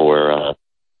that people were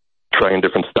trying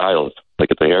different styles,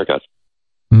 like at the haircut.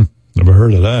 Never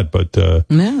heard of that, but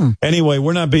no. Anyway,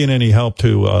 we're not being any help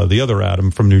to the other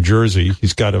Adam from New Jersey.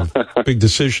 He's got a big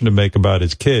decision to make about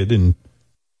his kid, and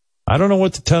I don't know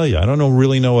what to tell you. I don't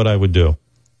really know what I would do.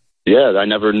 Yeah, I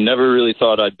never really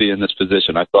thought I'd be in this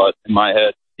position. I thought in my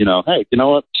head, hey, you know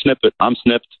what? Snip it. I'm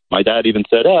snipped. My dad even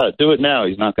said, do it now.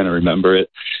 He's not going to remember it.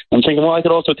 I'm thinking, well, I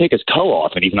could also take his toe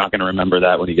off, and he's not going to remember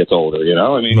that when he gets older,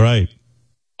 Right.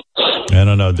 I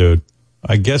don't know, dude.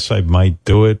 I guess I might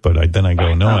do it, but then I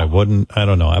go, no, I wouldn't. I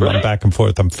don't know. I'm back and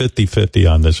forth. I'm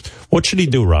 50-50 on this. What should he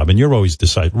do, Robin? You're always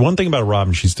decisive. One thing about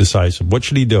Robin, she's decisive. What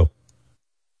should he do?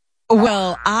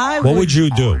 Well, What would you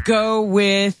do? Go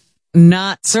with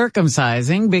not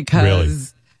circumcising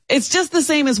because it's just the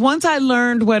same as once I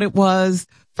learned what it was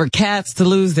for cats to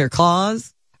lose their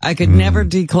claws. I could never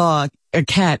declaw a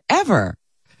cat ever.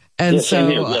 And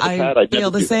so I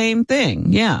feel the same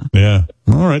thing. Yeah. Yeah.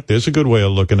 All right. There's a good way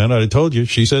of looking at it. I told you.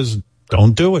 She says,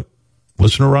 don't do it.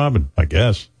 Listen to Robin, I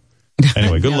guess.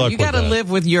 Anyway, good luck with that. You got to live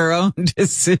with your own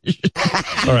decision.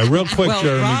 All right, real quick, well,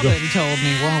 Jeremy. Robin told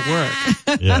me won't work.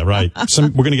 Yeah, right. We're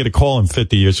going to get a call in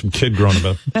 50 years. Some kid growing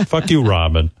up. Fuck you,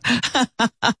 Robin.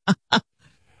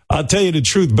 I'll tell you the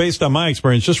truth. Based on my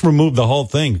experience, just remove the whole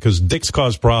thing because dicks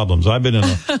cause problems. I've been in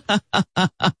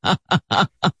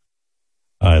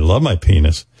I love my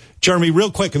penis. Jeremy,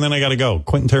 real quick, and then I got to go.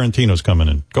 Quentin Tarantino's coming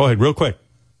in. Go ahead, real quick.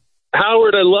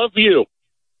 Howard, I love you.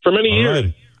 For many years.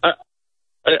 Right.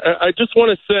 I just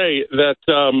want to say that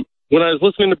when I was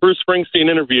listening to Bruce Springsteen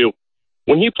interview,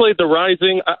 when he played The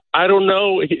Rising, I don't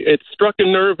know, it struck a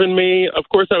nerve in me. Of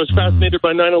course, I was fascinated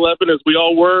by 9/11, as we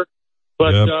all were.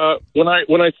 But when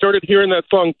I started hearing that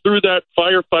song Through That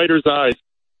Firefighter's Eyes,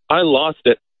 I lost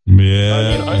it.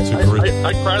 Yeah,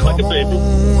 I cried like a baby.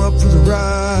 Up for the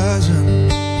rising.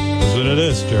 That's what it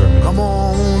is, Jeremy. Come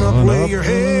on up, lay your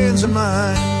hands in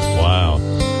mine. Wow.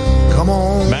 Come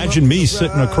on. Imagine me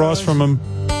sitting across from him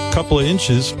a couple of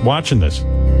inches watching this.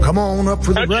 Come on up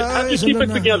for the rising. How'd you keep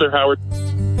it together, Howard?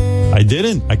 I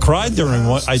didn't. I cried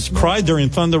during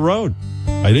Thunder Road.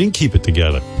 I didn't keep it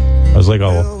together. I was like,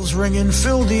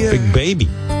 big baby.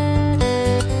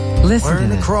 Listen wearing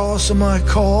to the cross of my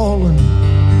calling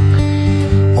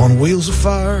on wheels of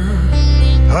fire.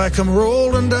 I come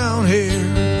rolling down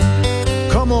here.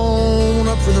 Come on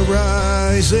up for the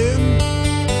rising.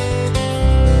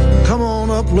 Come on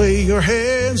up, lay your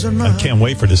hands in mine. I can't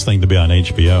wait for this thing to be on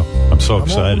HBO. I'm so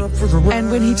excited.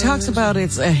 And when he talks about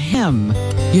it's a hymn,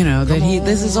 that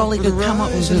this is all he could come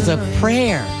up with is a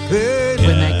prayer.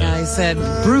 When that guy said,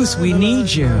 Bruce, we need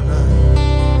you.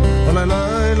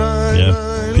 Yeah.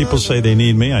 People say they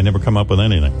need me. I never come up with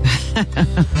anything.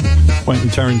 Quentin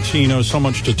Tarantino, so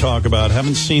much to talk about.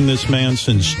 Haven't seen this man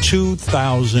since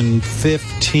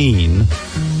 2015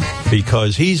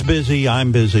 because he's busy,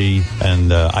 I'm busy,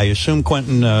 and I assume,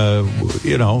 Quentin,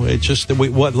 it's just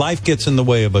what life gets in the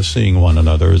way of us seeing one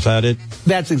another. Is that it?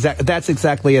 That's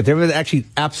exactly it. There was actually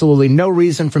absolutely no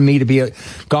reason for me to be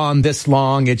gone this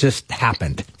long. It just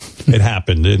happened. It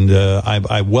happened, and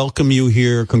I welcome you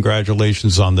here.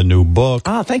 Congratulations on the new book.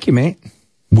 Thank you, mate.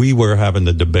 We were having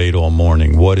the debate all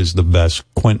morning. What is the best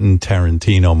Quentin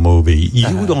Tarantino movie?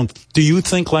 Do you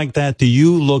think like that? Do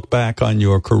you look back on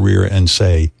your career and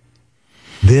say,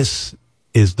 this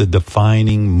is the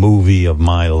defining movie of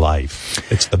my life?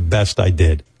 It's the best I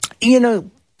did.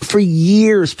 For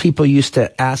years, people used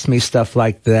to ask me stuff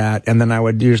like that, and then I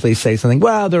would usually say something,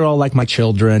 well, they're all like my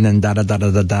children, and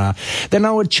da-da-da-da-da-da. Then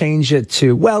I would change it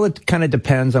to, well, it kind of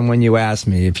depends on when you ask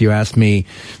me. If you ask me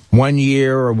 1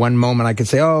 year or one moment, I could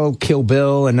say, oh, Kill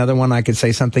Bill. Another one, I could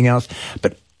say something else.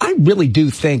 But I really do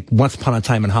think Once Upon a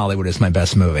Time in Hollywood is my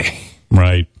best movie.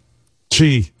 Right.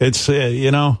 Gee, it's,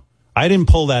 I didn't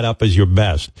pull that up as your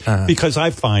best because I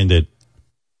find it,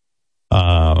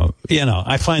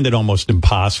 I find it almost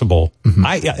impossible.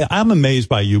 Mm-hmm. I'm amazed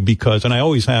by you because, and I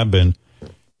always have been,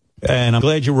 and I'm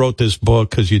glad you wrote this book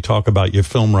because you talk about your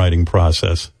film writing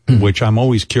process, which I'm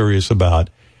always curious about.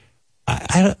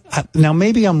 Now,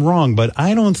 maybe I'm wrong, but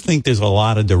I don't think there's a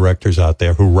lot of directors out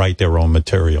there who write their own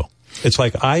material. It's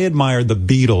like I admire the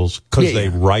Beatles because they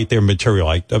write their material.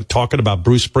 I'm talking about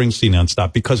Bruce Springsteen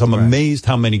nonstop because I'm amazed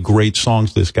how many great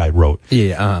songs this guy wrote.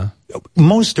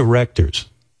 Most directors,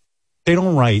 they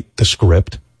don't write the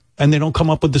script and they don't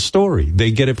come up with the story.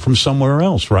 They get it from somewhere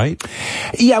else, right?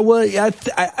 Yeah, well,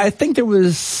 I think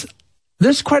there's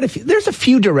a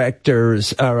few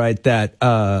directors,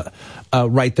 that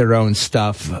write their own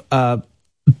stuff. But,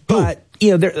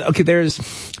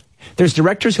 there's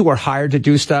directors who are hired to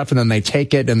do stuff and then they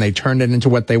take it and they turn it into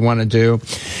what they want to do.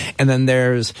 And then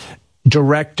there's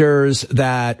directors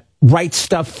that write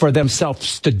stuff for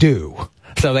themselves to do.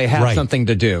 So they have something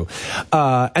to do.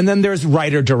 And then there's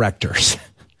writer-directors.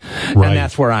 And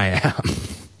that's where I am.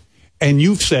 and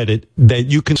you've said it, that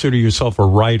you consider yourself a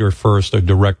writer first or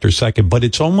director second, but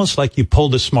it's almost like you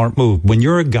pulled a smart move. When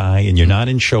you're a guy and you're not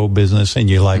in show business and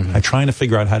you're like, I'm trying to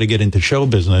figure out how to get into show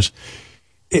business,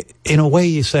 in a way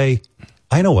you say,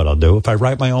 I know what I'll do if I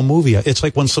write my own movie. It's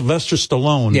like when Sylvester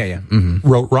Stallone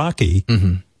wrote Rocky,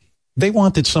 they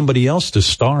wanted somebody else to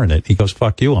star in it. He goes,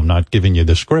 fuck you, I'm not giving you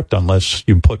the script unless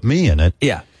you put me in it.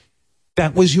 Yeah.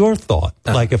 That was your thought.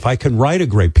 Like, if I can write a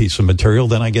great piece of material,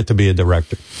 then I get to be a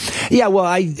director. Yeah, well,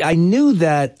 I knew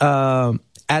that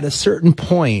at a certain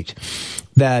point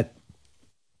that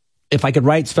if I could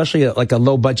write, especially like a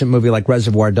low-budget movie like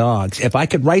Reservoir Dogs, if I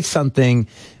could write something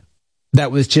that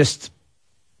was just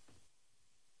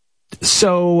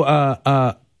so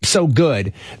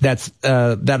good that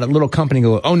a little company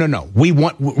go, oh no,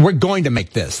 we're going to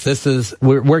make this.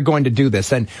 We're going to do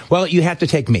this. And well, you have to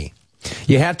take me.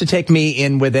 You have to take me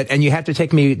in with it, and you have to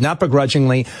take me not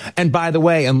begrudgingly. And by the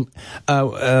way,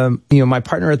 my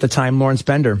partner at the time, Lawrence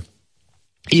Bender,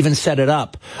 even set it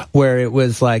up where it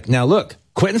was like, now look,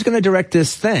 Quentin's going to direct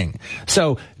this thing.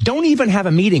 So don't even have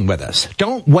a meeting with us.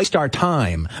 Don't waste our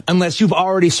time unless you've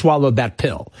already swallowed that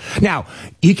pill. Now,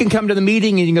 you can come to the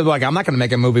meeting and you can go like, I'm not going to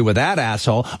make a movie with that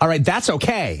asshole. All right, that's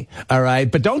okay. All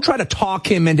right, but don't try to talk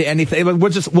him into anything.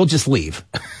 We'll just leave.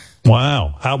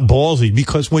 Wow, how ballsy!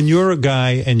 Because when you're a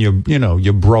guy and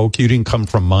you're broke, you didn't come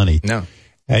from money. No.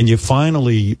 And you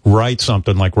finally write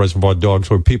something like Reservoir Dogs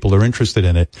where people are interested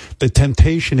in it. The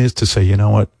temptation is to say, you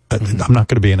know what? I'm not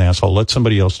going to be an asshole. Let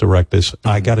somebody else direct this.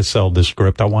 I got to sell this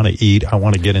script. I want to eat. I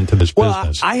want to get into this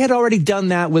business. I had already done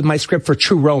that with my script for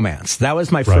True Romance. That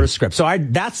was my first script. So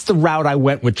that's the route I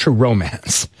went with True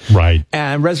Romance. Right.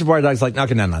 And Reservoir Dogs like, no.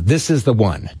 This is the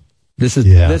one. This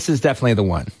is definitely the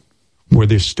one. Were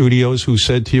there studios who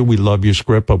said to you, we love your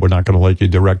script, but we're not going to let you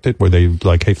direct it? Were they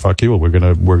like, hey, fuck you, we're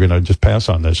gonna just pass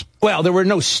on this? Well, there were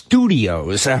no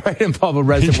studios involved with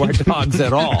Reservoir Dogs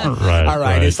at all. Right. All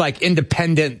right. It's like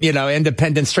independent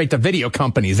straight to video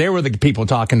companies. They were the people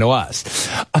talking to us.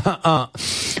 But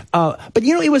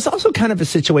it was also kind of a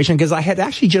situation because I had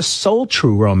actually just sold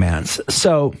True Romance.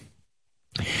 So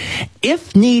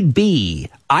if need be,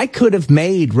 I could have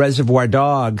made Reservoir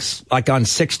Dogs like on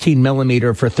 16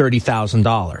 millimeter for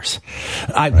 $30,000.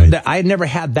 I had never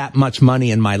had that much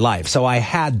money in my life, so I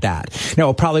had that.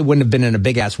 It probably wouldn't have been in a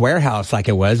big ass warehouse like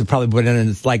it was. It probably would have been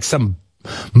in like some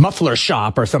muffler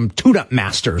shop or some tune-up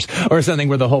masters or something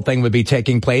where the whole thing would be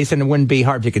taking place, and it wouldn't be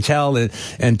hard, you could tell,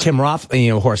 and Tim Roth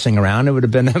horsing around. It would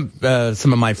have been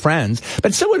some of my friends,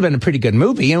 but it still would have been a pretty good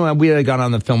movie. We had gone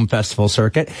on the film festival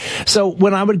circuit. So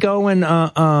when I would go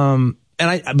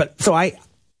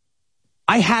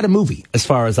I had a movie as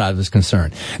far as I was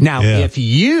concerned. Now, if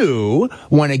you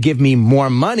want to give me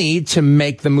more money to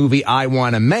make the movie I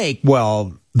want to make,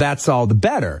 well, that's all the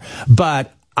better.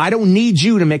 But I don't need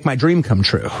you to make my dream come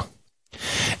true.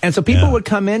 And so people would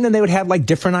come in and they would have like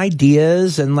different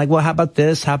ideas and like, well, how about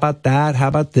this? How about that? How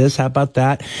about this? How about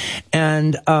that?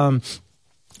 And,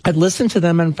 I'd listen to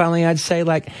them and finally I'd say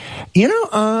like,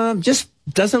 just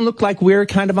doesn't look like we're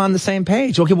kind of on the same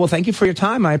page. Okay, well, thank you for your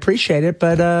time. I appreciate it,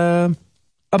 but,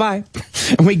 bye-bye.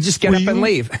 And we just get up and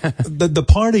leave. The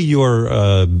part of your,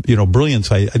 brilliance,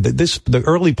 the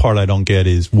early part I don't get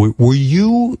is, were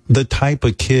you the type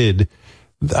of kid,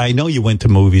 I know you went to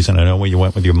movies and I know where you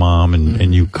went with your mom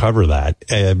and you cover that,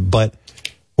 but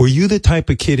were you the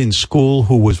type of kid in school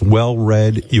who was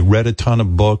well-read? You read a ton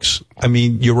of books. I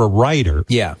mean, you're a writer.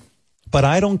 Yeah. But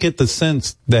I don't get the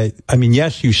sense that,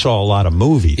 yes, you saw a lot of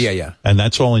movies. Yeah. And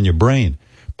that's all in your brain.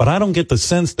 But I don't get the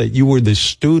sense that you were this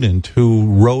student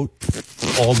who wrote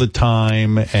all the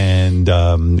time and,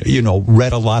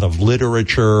 read a lot of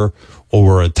literature or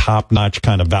were a top-notch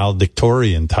kind of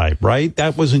valedictorian type, right?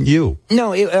 That wasn't you.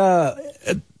 No,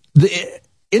 the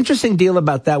interesting deal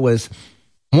about that was,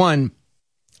 one,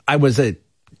 I was a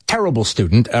terrible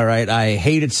student, all right? I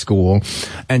hated school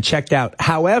and checked out.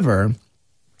 However,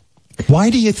 why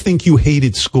do you think you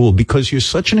hated school? Because you're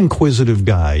such an inquisitive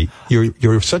guy.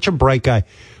 You're such a bright guy.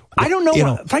 I don't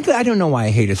know. Frankly, I don't know why I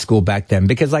hated school back then.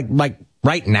 Because like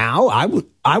right now,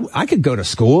 I could go to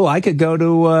school. I could go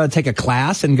to take a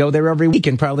class and go there every week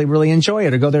and probably really enjoy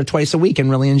it, or go there twice a week and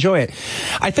really enjoy it.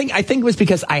 I think it was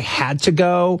because I had to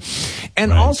go,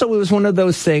 and also it was one of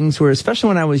those things where, especially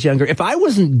when I was younger, if I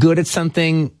wasn't good at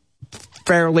something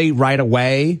fairly right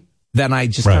away, then I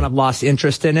just kind of lost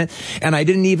interest in it, and I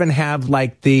didn't even have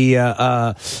like the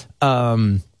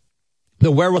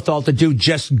wherewithal to do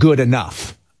just good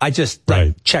enough. I just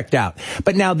checked out.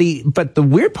 But the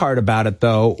weird part about it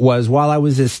though was, while I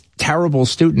was this terrible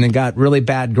student and got really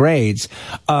bad grades,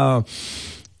 I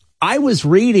was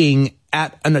reading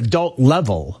at an adult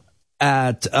level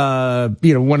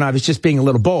when I was just being a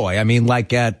little boy. I mean,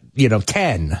 like at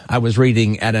 10, I was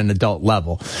reading at an adult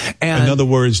level. And in other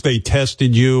words, they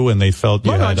tested you and they felt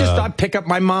you had. I'd pick up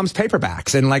my mom's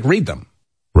paperbacks and like read them.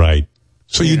 Right.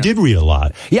 So you did read a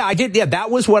lot. Yeah, I did. Yeah,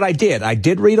 that was what I did. I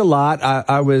did read a lot.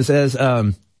 I was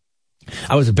a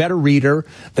better reader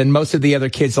than most of the other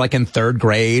kids, like in third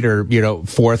grade or,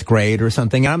 fourth grade or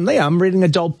something. I'm reading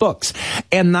adult books.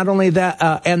 And not only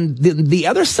that, and the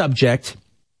other subject,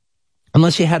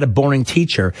 unless you had a boring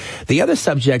teacher, the other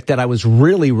subject that I was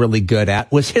really, really good at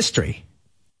was history.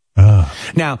 Now,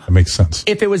 that makes sense.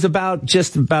 If it was about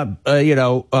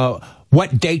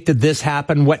what date did this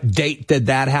happen? What date did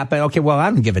that happen? Okay, well,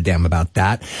 I don't give a damn about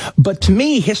that. But to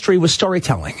me, history was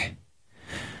storytelling.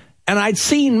 And I'd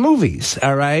seen movies,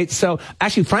 all right? So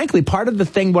actually, frankly, part of the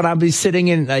thing when I'd be sitting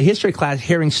in a history class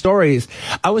hearing stories,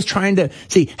 I was trying to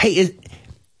see, hey,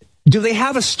 do they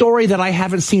have a story that I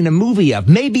haven't seen a movie of?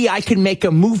 Maybe I can make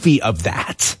a movie of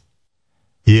that.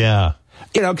 Yeah.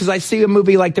 Because I see a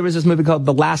movie like there was this movie called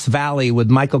The Last Valley with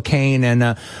Michael Caine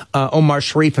and Omar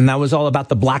Sharif, and that was all about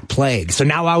the Black Plague. So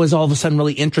now I was all of a sudden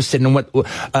really interested in what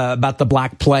about the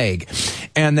Black Plague.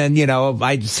 And then,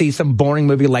 I'd see some boring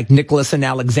movie like Nicholas in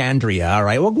Alexandria. All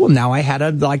right. Well, now I had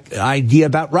a idea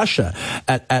about Russia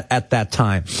at that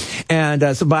time. And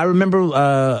but I remember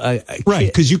right,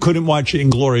 because you couldn't write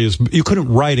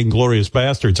Inglourious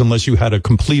Bastards unless you had a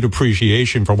complete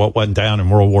appreciation for what went down in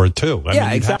World War II. I mean, exactly.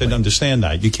 You have to understand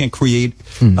that. You can't create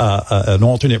an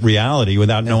alternate reality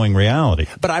without knowing reality.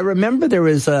 But I remember there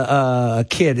was a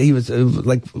kid, he was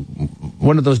like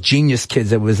one of those genius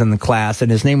kids that was in the class, and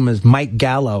his name was Mike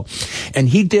Gallo. And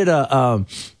he did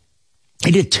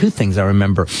he did two things, I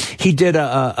remember. He did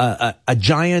a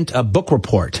giant book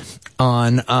report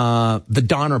on the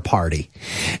Donner Party,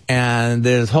 and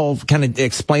this whole kind of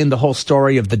explained the whole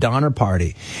story of the Donner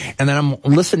Party. And then I'm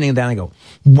listening to that and I go,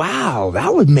 wow,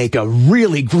 that would make a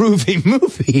really groovy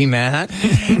movie, man.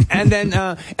 and then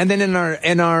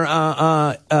in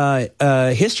our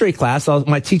history class,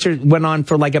 my teacher went on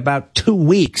for like about 2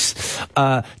 weeks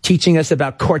teaching us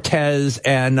about Cortez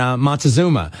and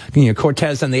Montezuma,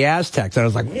 Cortez and the Aztecs. And I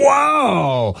was like,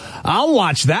 whoa, I'll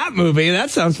watch that movie.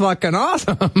 That sounds fucking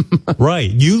awesome.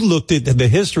 Right. You looked at the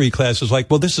history class as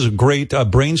like, well, this is a great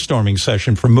brainstorming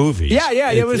session for movies.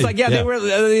 Yeah. It was like, they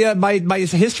were, my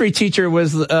history teacher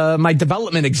was my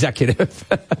development executive.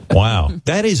 Wow.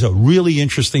 That is a really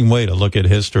interesting way to look at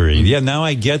history. Yeah, now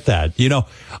I get that.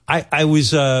 I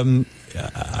was, that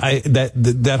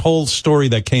whole story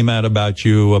that came out about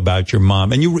your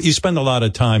mom, and you spend a lot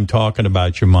of time talking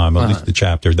about your mom, at least the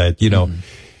chapter that,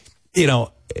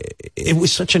 it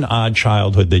was such an odd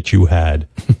childhood that you had.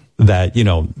 That,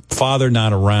 father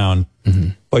not around,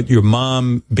 but your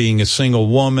mom being a single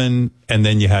woman, and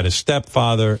then you had a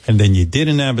stepfather, and then you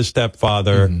didn't have a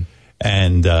stepfather,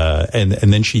 and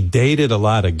then she dated a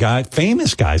lot of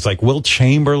famous guys like Wilt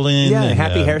Chamberlain. Yeah, and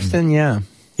Happy Hairston, yeah.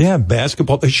 Yeah,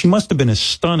 basketball. She must have been a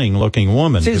stunning looking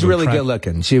woman. She's really good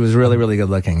looking. She was really, really good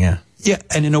looking, yeah. Yeah,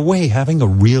 and in a way, having a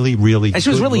really, really and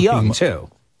she was really young, too.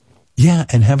 Yeah,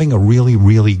 and having a really,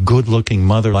 really good-looking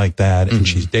mother like that, and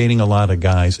she's dating a lot of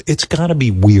guys, it's got to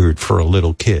be weird for a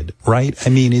little kid, right? I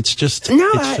mean, it's just...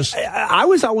 No, I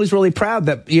was always really proud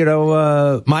that,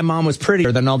 my mom was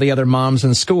prettier than all the other moms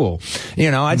in school.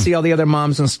 I'd see all the other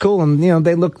moms in school, and,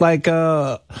 they looked like,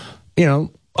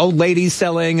 old ladies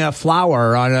selling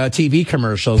flour on TV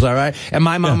commercials, all right? And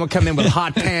my mom would come in with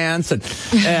hot pants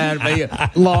and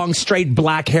long, straight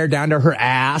black hair down to her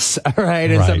ass, all right?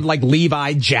 And some, like,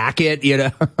 Levi jacket,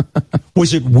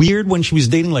 Was it weird when she was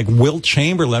dating, like, Wilt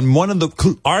Chamberlain,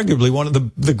 arguably one of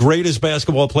the greatest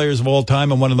basketball players of all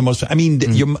time and one of the most... I mean,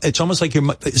 it's almost like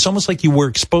you were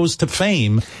exposed to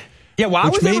fame. Yeah, well, I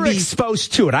was never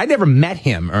exposed to it. I never met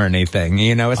him or anything.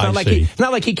 It's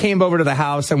not like he came over to the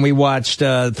house and we watched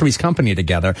Three's Company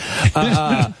together.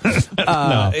 No,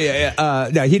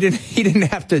 he didn't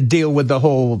have to deal with the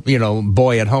whole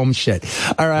boy at home shit.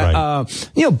 All right,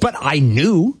 but I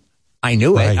knew it.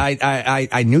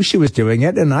 I knew she was doing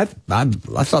it, and I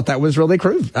thought that was really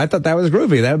groovy. I thought that was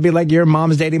groovy. That would be like your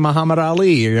mom's dating Muhammad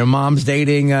Ali, or your mom's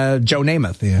dating Joe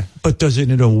Namath. Yeah. But does it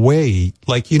in a way,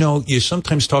 like, you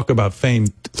sometimes talk about fame.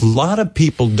 A lot of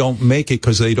people don't make it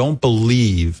because they don't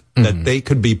believe that they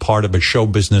could be part of a show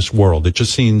business world. It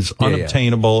just seems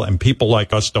unobtainable, and people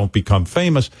like us don't become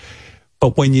famous.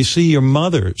 But when you see your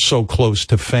mother so close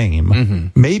to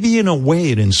fame, maybe in a way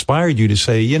it inspired you to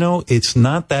say, you know, it's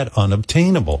not that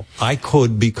unobtainable. I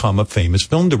could become a famous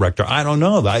film director. I don't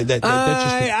know. I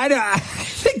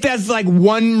think that's like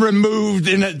one removed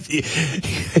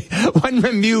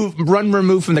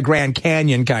from the Grand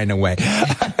Canyon kind of way.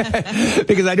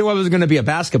 Because I knew I was going to be a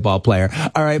basketball player.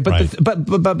 All right. But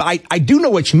I do know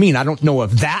what you mean. I don't know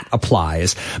if that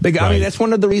applies. Because, I mean, that's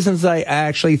one of the reasons I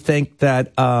actually think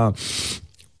that,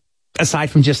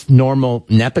 aside from just normal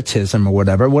nepotism or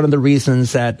whatever, one of the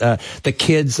reasons that the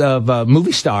kids of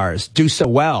movie stars do so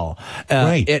well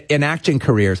in acting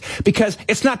careers, because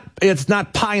it's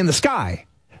not pie in the sky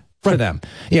for them.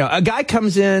 You know, a guy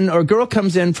comes in or a girl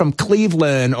comes in from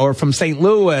Cleveland or from St.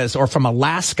 Louis or from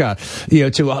Alaska, you know,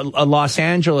 to a Los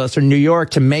Angeles or New York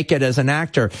to make it as an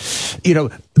actor. You know,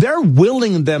 they're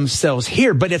willing themselves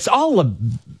here, but it's all a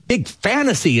big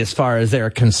fantasy as far as they're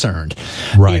concerned.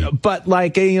 Right. You know, but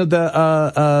like, you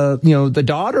know, the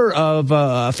daughter of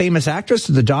a famous actress,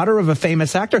 the daughter of a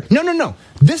famous actor. No.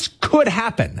 This could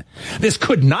happen. This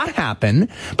could not happen,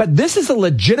 but this is a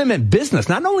legitimate business.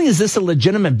 Not only is this a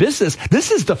legitimate business,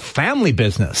 this is the family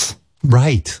business.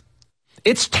 Right.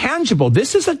 It's tangible.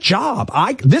 This is a job.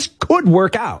 This could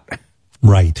work out.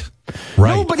 Right.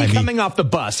 Nobody coming off the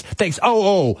bus thinks,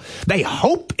 they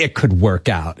hope it could work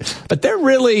out. But they're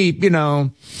really, they're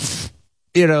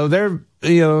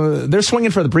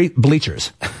swinging for the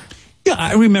bleachers. Yeah,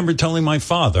 I remember telling my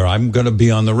father, I'm going to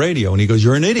be on the radio. And he goes,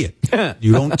 you're an idiot.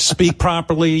 You don't speak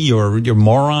properly. You're a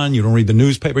moron. You don't read the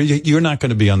newspaper. You're not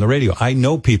going to be on the radio. I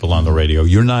know people on the radio.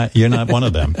 You're not one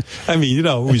of them. I mean,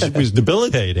 it was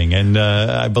debilitating. And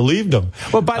I believed him.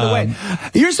 Well, by the way,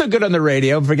 you're so good on the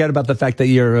radio. Forget about the fact that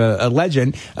you're a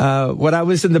legend. When I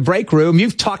was in the break room,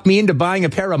 you've talked me into buying a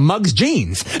pair of Muggs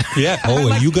jeans. Yeah.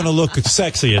 Oh, and you're going to look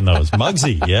sexy in those.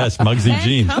 Muggsy. Yes, Muggsy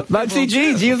jeans. Muggsy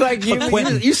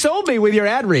jeans. You sold me with your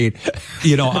ad read.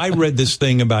 You know, I read this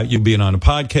thing about you being on a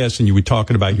podcast and you were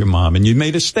talking about your mom and you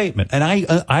made a statement. And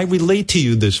I relate to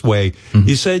you this way. Mm-hmm.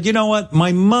 You said, you know what?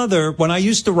 My mother, when I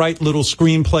used to write little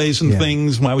screenplays and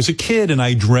things when I was a kid and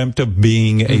I dreamt of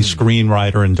being a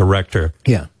screenwriter and director.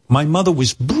 Yeah. My mother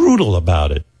was brutal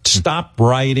about it. Stop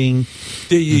writing.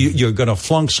 You're going to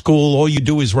flunk school. All you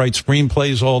do is write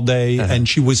screenplays all day. And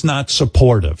she was not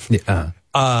supportive.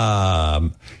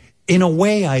 In a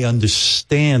way, I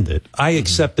understand it. I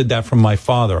accepted that from my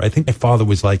father. I think my father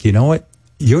was like, you know what?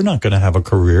 You're not going to have a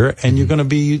career and you're going to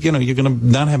be, you're going to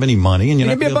not have any money and you're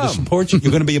not going to be able to support you.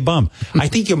 You're going to be a bum. I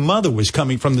think your mother was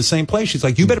coming from the same place. She's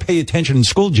like, you better pay attention in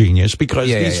school, genius, because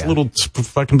these little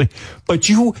fucking things. But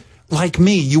you, like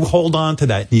me, you hold on to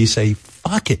that and you say,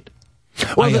 fuck it.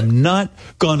 Well, I am not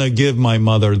going to give my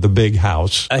mother the big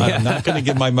house. I'm not going to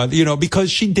give my mother,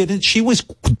 because she didn't. She was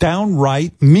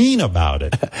downright mean about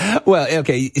it. Well,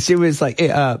 okay. She was like,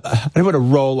 I don't want to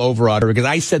roll over on her because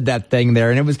I said that thing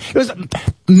there and it was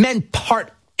meant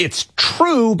part. It's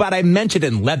true, but I meant it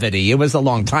in levity. It was a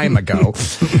long time ago,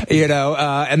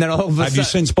 and then all of a sudden. Have you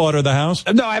since bought her the house?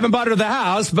 No, I haven't bought her the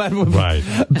house, but, right.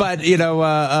 But,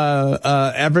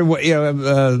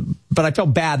 everyone, but I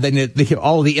felt bad that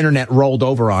all the internet rolled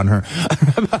over on her.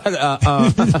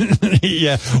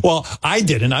 Yeah. Well, I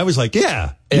didn't. I was like, you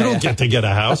don't get to get a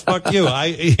house. Fuck you.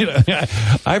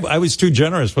 I was too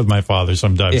generous with my father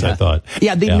sometimes, I thought.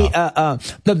 Yeah.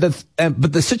 But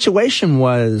the situation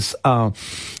was,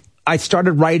 I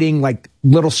started writing like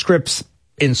little scripts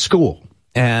in school.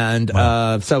 And,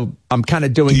 so I'm kind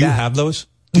of doing that. Do you have those?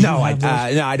 No, I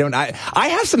don't. I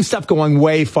have some stuff going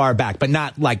way far back, but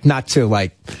not to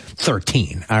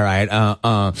 13. All right.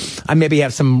 I maybe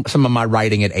have some of my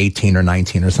writing at 18 or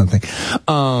 19 or something.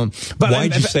 But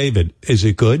why'd you save it? Is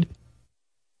it good?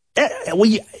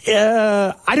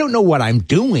 I don't know what I'm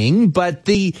doing, but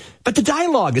the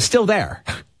dialogue is still there.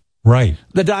 Right.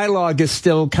 The dialogue is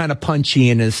still kind of punchy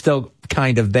and is still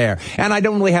kind of there. And I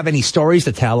don't really have any stories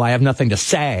to tell. I have nothing to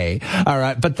say. All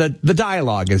right. But the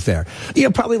dialogue is there.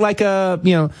 Probably like a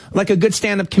good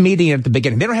stand-up comedian at the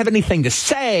beginning. They don't have anything to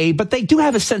say, but they do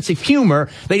have a sense of humor.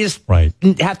 They just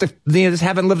just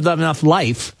haven't lived enough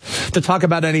life to talk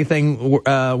about anything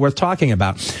worth talking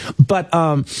about. But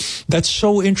that's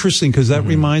so interesting because that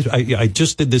reminds me. I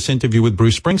just did this interview with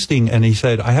Bruce Springsteen and he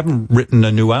said, I haven't written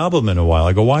a new album in a while.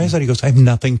 I go, why is that? He goes, I have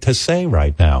nothing to say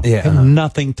right now. Yeah. I have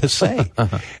nothing to say.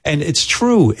 And it's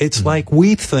true. It's like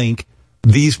we think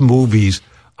these movies.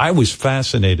 I was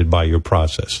fascinated by your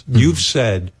process. You've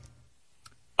said,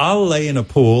 I'll lay in a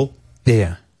pool.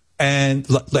 Yeah. And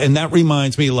that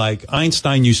reminds me, like,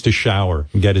 Einstein used to shower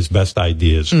and get his best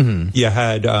ideas. You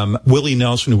had Willie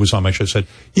Nelson, who was on my show, said,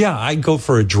 yeah, I'd go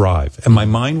for a drive, and my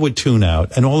mind would tune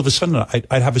out, and all of a sudden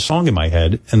I'd have a song in my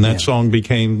head, and that song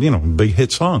became, a big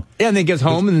hit song. Yeah, and then he gets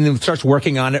home and then starts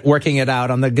working it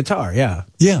out on the guitar, yeah.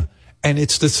 Yeah. And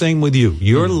it's the same with you.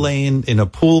 You're laying in a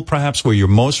pool, perhaps, where you're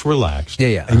most relaxed.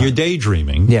 And you're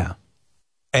daydreaming. Yeah.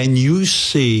 And you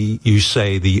say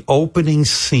the opening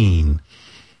scene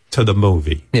to the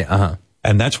movie. Yeah.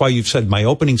 And that's why you've said my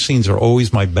opening scenes are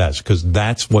always my best, because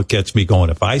that's what gets me going.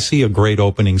 If I see a great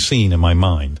opening scene in my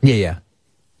mind. Yeah.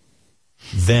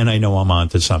 Then I know I'm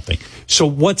onto something. So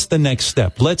what's the next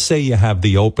step? Let's say you have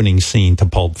the opening scene to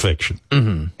Pulp Fiction.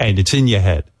 And it's in your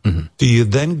head. Do you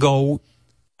then go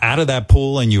out of that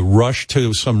pool and you rush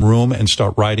to some room and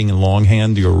start writing in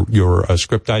longhand your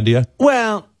script idea?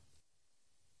 Well,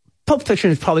 Pulp Fiction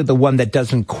is probably the one that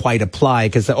doesn't quite apply,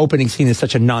 because the opening scene is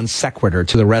such a non sequitur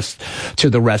to the rest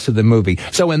of the movie.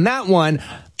 So in that one,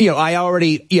 I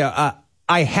already,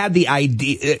 I had the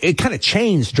idea. It kind of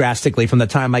changed drastically from the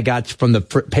time I got from the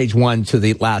page 1 to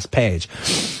the last page.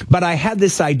 But I had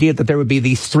this idea that there would be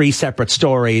these 3 separate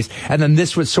stories, and then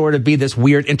this would sort of be this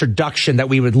weird introduction that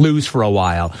we would lose for a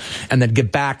while, and then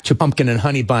get back to Pumpkin and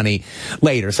Honey Bunny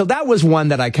later. So that was one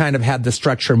that I kind of had the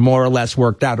structure more or less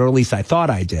worked out, or at least I thought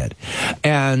I did.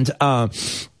 And,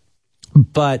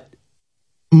 but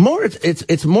more,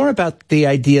 it's more about the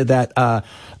idea that,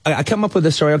 I come up with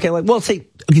a story. Okay,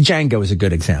 Django is a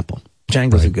good example.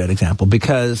 Django's a good example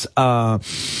because I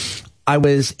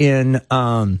was doing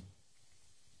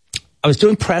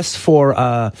press for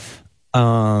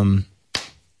Inglourious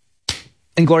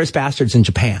Bastards in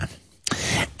Japan,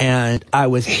 and I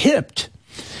was hipped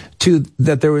to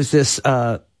that there was this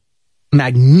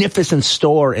magnificent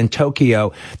store in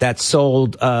Tokyo that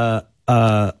sold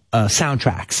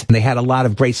soundtracks. And they had a lot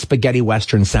of great spaghetti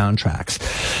western soundtracks.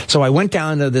 So I went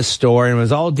down to this store, and it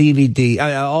was all DVD,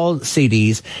 all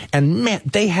CDs, and man,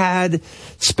 they had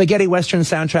spaghetti western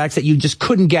soundtracks that you just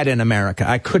couldn't get in America.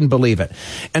 I couldn't believe it.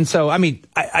 And so, I mean,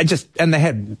 and they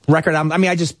had record albums. I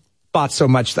mean, I just bought so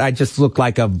much that I just looked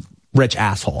like a rich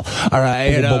asshole. All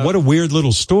right. But what a weird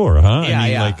little store, huh? Yeah, I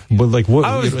mean, yeah. Like what?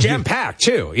 Oh, it was jam packed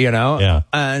too, Yeah.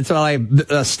 And so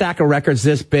a stack of records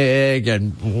this big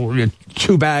and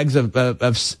 2 bags of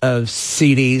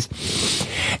CDs.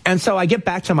 And so I get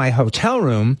back to my hotel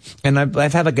room, and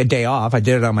I've had like a day off. I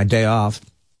did it on my day off.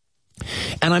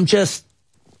 And I'm just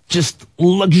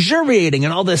luxuriating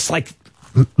in all this like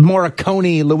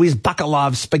Morricone, Louise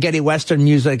Bacalov spaghetti western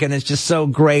music, and it's just so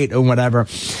great or whatever.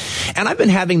 And I've been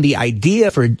having the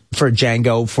idea for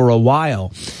Django for a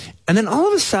while. And then all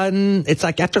of a sudden, it's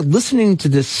like after listening to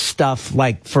this stuff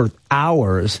like for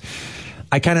hours,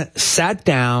 I kind of sat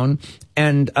down,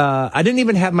 and I didn't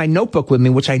even have my notebook with me,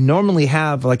 which I normally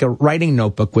have like a writing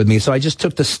notebook with me. So I just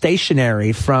took the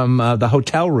stationery from the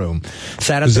hotel room.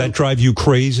 Does that drive you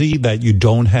crazy that you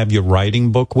don't have your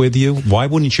writing book with you? Why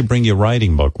wouldn't you bring your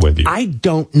writing book with you? I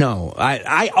don't know.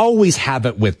 I always have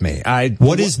it with me.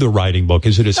 What is the writing book?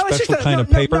 Is it a special kind of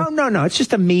paper? No. It's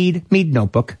just a Mead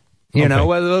notebook. You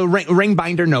know, a ring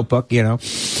binder notebook,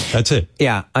 That's it.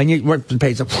 Yeah. And you work the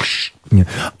page. Whoosh.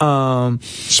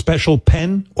 Special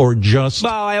pen or just?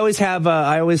 Well, I always have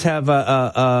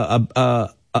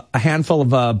a handful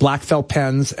of black felt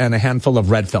pens and a handful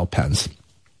of red felt pens.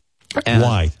 And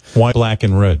why black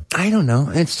and red? I don't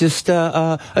know. It's just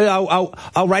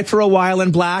I'll write for a while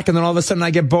in black, and then all of a sudden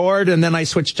I get bored, and then I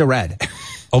switch to red.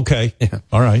 Okay. Yeah.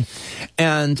 All right.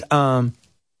 And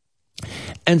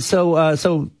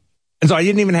so I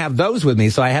didn't even have those with me.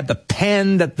 So I had the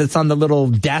pen that's on the little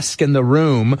desk in the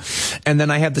room, and then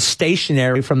I had the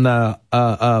stationery from the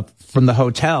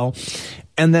hotel,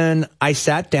 and then I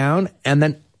sat down, and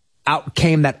then out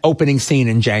came that opening scene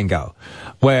in Django,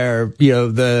 where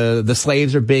the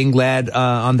slaves are being led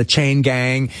on the chain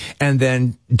gang, and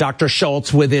then Dr.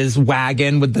 Schultz with his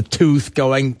wagon with the tooth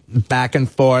going back and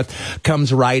forth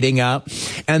comes riding up,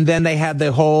 and then they had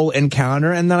the whole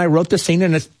encounter, and then I wrote the scene,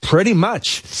 and it's pretty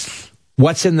much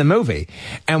what's in the movie.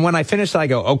 And when I finished, I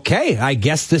go, okay, I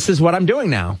guess this is what I'm doing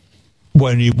now.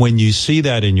 When you see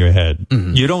that in your head,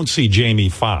 you don't see Jamie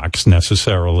Foxx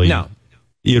necessarily. No.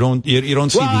 You don't see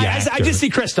the actor. I just see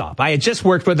Christoph. I had just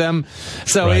worked with him.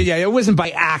 So right. Yeah, it wasn't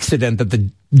by accident that the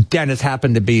dentist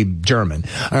happened to be German.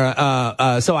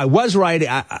 So I was writing,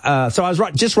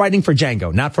 just writing for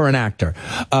Django, not for an actor.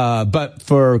 But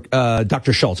for,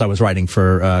 Dr. Schultz, I was writing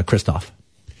for, Christoph.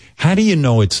 How do you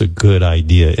know it's a good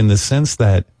idea in the sense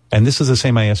that, and this is the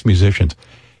same I ask musicians,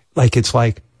 it's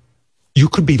like, You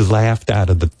could be laughed out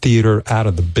of the theater, out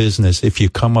of the business, if you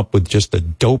come up with just a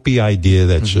dopey idea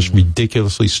that's just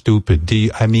ridiculously stupid.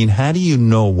 How do you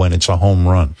know when it's a home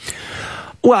run?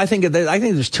 Well, I think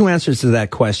there's two answers to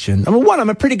that question. I mean, one, I'm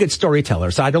a pretty good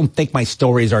storyteller, so I don't think my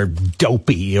stories are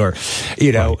dopey or,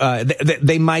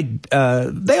 they might,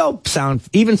 they all sound,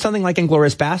 even something like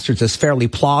Inglourious Bastards is fairly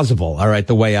plausible, all right,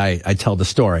 the way I tell the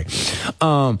story.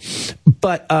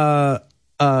 But how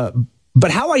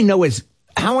I know it's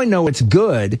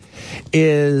good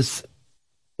is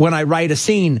when I write a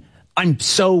scene, I'm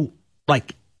so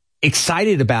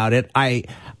excited about it. I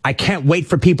can't wait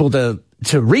for people to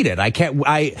read it. I can't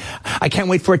wait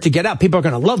for it to get out. People are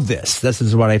going to love this. This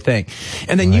is what I think.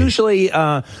 And then usually,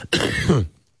 I'll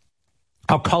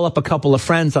call up a couple of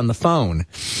friends on the phone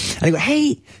and I go,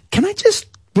 hey, can I just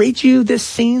read you this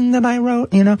scene that I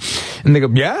wrote? And they go,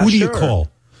 yeah, Who do you call?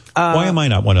 Why am I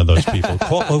not one of those people?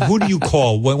 Who do you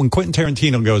call when Quentin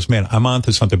Tarantino goes, man, I'm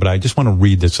onto something, but I just want to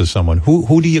read this to someone?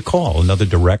 Who do you call? Another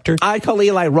director? I call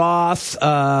Eli Roth.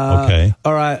 Okay.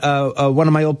 Or one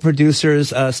of my old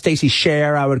producers, Stacey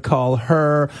Scher. I would call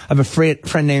her. I have a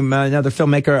friend named another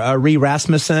filmmaker, Ree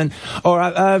Rasmussen. Or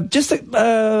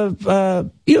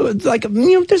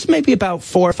there's maybe about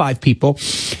 4 or 5 people.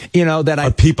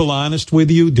 Are people honest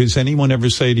with you? Does anyone ever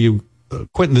say to you,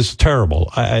 Quentin, this is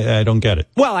terrible. I don't get it.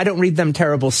 Well, I don't read them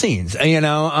terrible scenes, Right.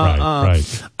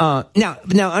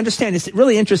 Now understand, it's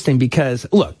really interesting because,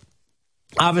 look,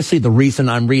 obviously the reason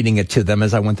I'm reading it to them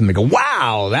is I want them to go,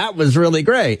 wow, that was really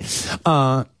great.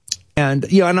 And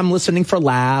I'm listening for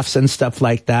laughs and stuff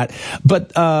like that.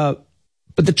 But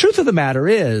the truth of the matter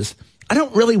is, I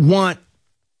don't really want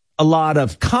a lot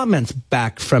of comments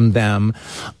back from them,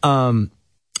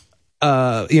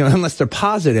 unless they're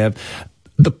positive.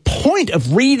 The point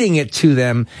of reading it to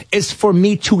them is for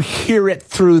me to hear it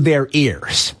through their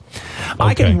ears. Okay.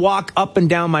 I can walk up and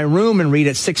down my room and read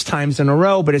it 6 times in a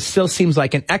row, but it still seems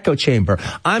like an echo chamber.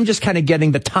 I'm just kind of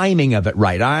getting the timing of it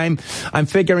right. I'm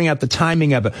figuring out the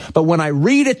timing of it. But when I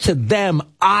read it to them,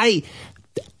 I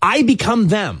become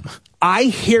them. I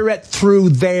hear it through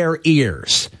their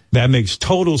ears. That makes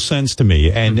total sense to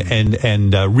me.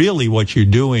 And really what you're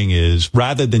doing is,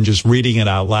 rather than just reading it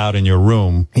out loud in your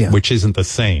room, which isn't the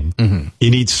same, you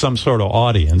need some sort of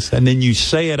audience. And then you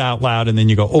say it out loud and then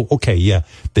you go, oh, okay, yeah,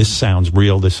 this sounds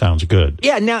real. This sounds good.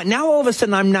 Yeah. Now all of a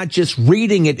sudden I'm not just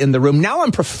reading it in the room. Now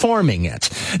I'm performing it.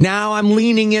 Now I'm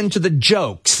leaning into the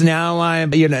jokes. Now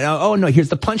I'm, oh no, here's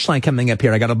the punchline coming up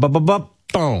here. I got a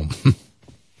boom.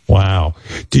 Wow.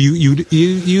 Do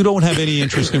you don't have any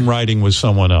interest in writing with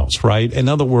someone else, right? In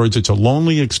other words, it's a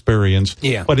lonely experience,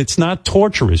 but it's not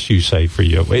torturous, you say, for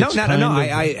you. It's no.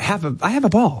 I have a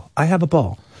ball. I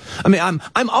mean,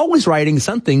 I'm always writing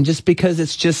something just because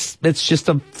it's just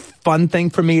a fun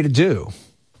thing for me to do.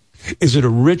 Is it a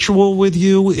ritual with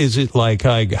you? Is it like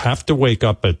I have to wake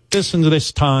up at this and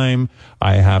this time?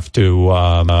 I have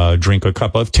to drink a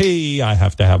cup of tea. I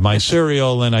have to have my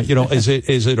cereal. And is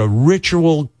it a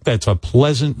ritual that's a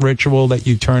pleasant ritual that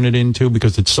you turn it into?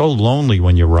 Because it's so lonely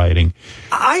when you're writing.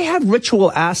 I have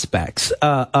ritual aspects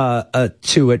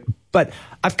to it, but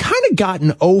I've kind of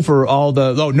gotten over all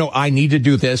the, oh, no, I need to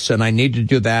do this and I need to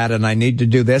do that and I need to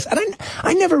do this. And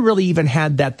I never really even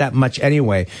had that much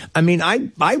anyway. I mean, I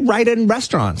write in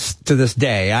restaurants to this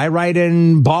day. I write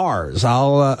in bars.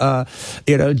 I'll,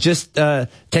 just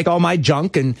take all my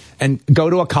junk and go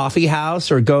to a coffee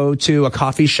house or go to a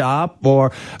coffee shop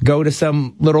or go to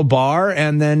some little bar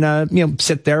and then,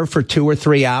 sit there for 2 or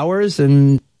 3 hours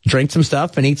and drink some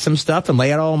stuff and eat some stuff and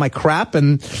lay out all my crap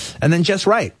and then just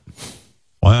write.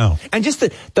 Wow. And just the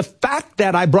fact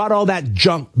that I brought all that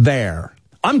junk there,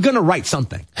 I'm going to write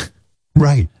something.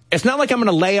 Right. It's not like I'm going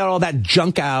to lay out all that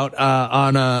junk out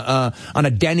on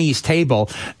a Denny's table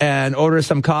and order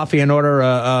some coffee and order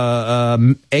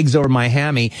eggs over my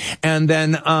hammy and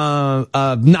then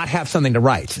not have something to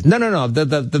write. No.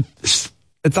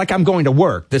 It's like I'm going to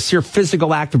work. The sheer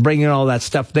physical act of bringing all that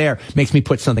stuff there makes me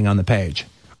put something on the page.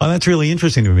 Oh, that's really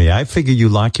interesting to me. I figure you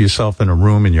lock yourself in a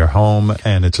room in your home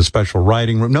and it's a special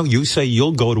writing room. No, you say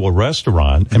you'll go to a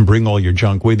restaurant and bring all your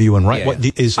junk with you and write.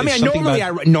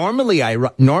 Yeah. Normally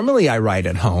I write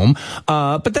at home,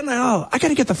 but then I got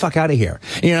to get the fuck out of here,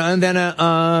 and then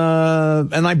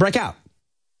and I break out.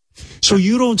 So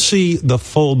you don't see the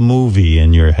full movie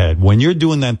in your head when you're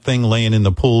doing that thing, laying in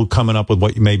the pool, coming up with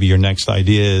what maybe your next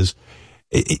idea is.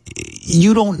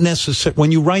 You don't necessarily,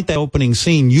 when you write that opening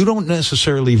scene, you don't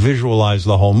necessarily visualize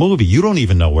the whole movie. You don't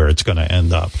even know where it's going to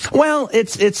end up. Well,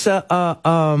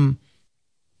 I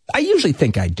usually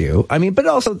think I do. I mean, but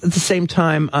also at the same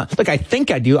time, look, I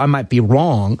think I do. I might be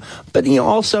wrong, but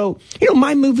also,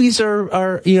 my movies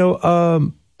are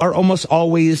are almost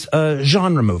always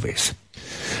genre movies.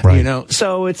 Right. You know,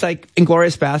 so it's like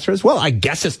Inglourious Basterds. Well, I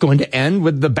guess it's going to end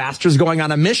with the bastards going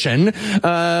on a mission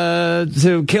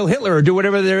to kill Hitler or do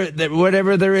whatever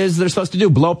there is they're supposed to do,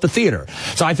 blow up the theater.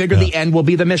 So I figure the end will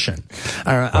be the mission.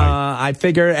 I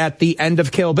figure at the end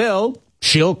of Kill Bill,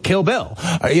 she'll kill Bill.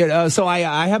 You know, so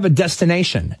I have a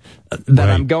destination that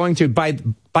I'm going to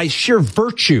by sheer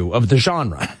virtue of the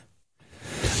genre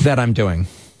that I'm doing.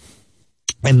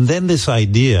 And then this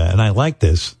idea, and I like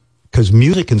this, because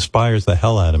music inspires the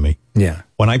hell out of me. Yeah.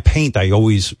 When I paint, I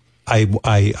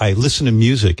listen to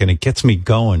music and it gets me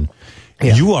going.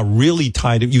 Yeah. You are really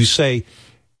tied. You say,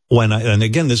 and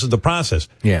again, this is the process.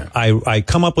 Yeah. I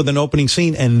come up with an opening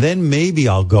scene and then maybe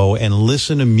I'll go and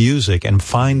listen to music and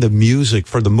find the music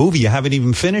for the movie. You haven't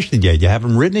even finished it yet. You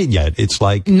haven't written it yet. It's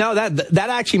like. No, that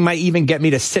actually might even get me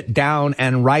to sit down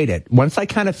and write it. Once I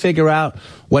kind of figure out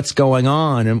what's going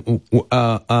on and,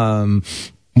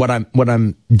 what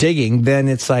I'm digging, then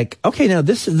it's like, okay, now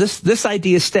this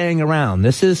idea is staying around.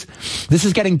 This is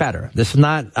getting better. This is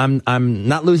not, I'm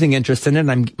not losing interest in it.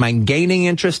 I'm gaining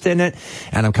interest in it,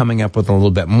 and I'm coming up with a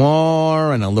little bit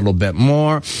more and a little bit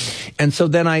more. And so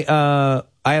then I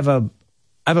have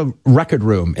a record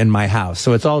room in my house.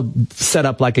 So it's all set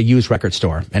up like a used record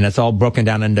store, and it's all broken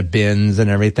down into bins and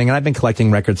everything. And I've been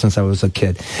collecting records since I was a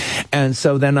kid. And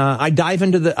so then, I dive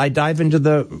into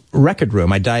the record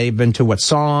room. I dive into what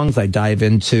songs, I dive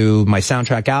into my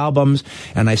soundtrack albums,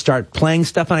 and I start playing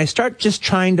stuff, and I start just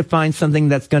trying to find something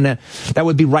that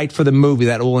would be right for the movie,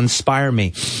 that will inspire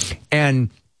me. And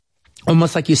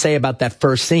almost like you say about that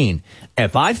first scene,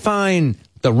 if I find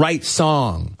the right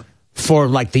song for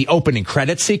like the opening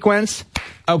credit sequence,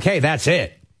 okay, that's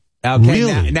it. Okay,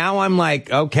 really? Now I'm like,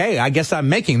 okay, I guess I'm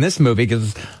making this movie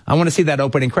because I want to see that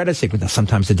opening credit sequence. Now,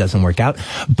 sometimes it doesn't work out,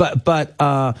 but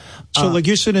so like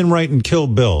you're sitting writing Kill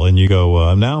Bill and you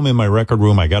go, now I'm in my record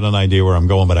room. I got an idea where I'm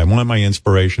going, but I want my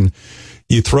inspiration.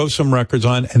 You throw some records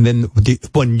on, and then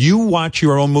when you watch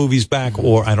your own movies back,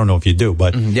 or I don't know if you do,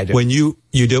 but when you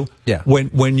do, yeah.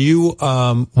 When you,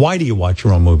 why do you watch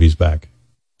your own movies back?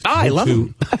 Oh, I love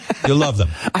them. You love them.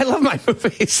 I love my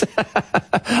movies.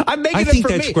 I think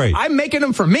that's great. I'm making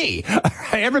them for me.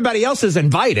 Everybody else is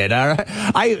invited.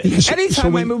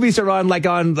 Anytime my movies are on, like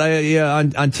on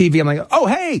TV, I'm like, oh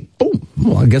hey, boom.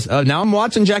 Well, I guess now I'm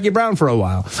watching Jackie Brown for a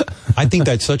while. I think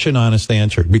that's such an honest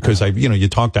answer because you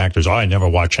talk to actors. Oh, I never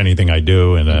watch anything I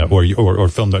do, and or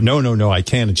film. No, I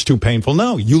can't. It's too painful.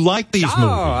 No, you like these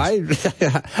movies.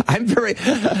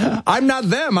 I'm not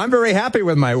them. I'm very happy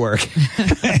with my work.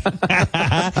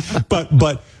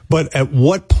 But at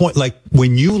what point, like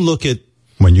when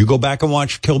you go back and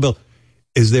watch Kill Bill,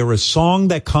 is there a song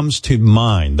that comes to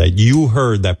mind that you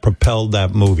heard that propelled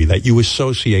that movie, that you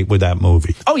associate with that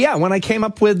movie? Oh yeah, when I came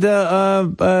up with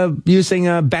using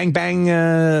Bang Bang,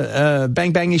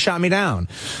 Bang Bang, You Shot Me Down.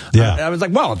 Yeah, I was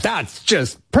like, well, that's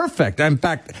just perfect. In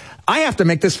fact, I have to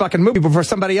make this fucking movie before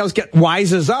somebody else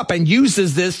wises up and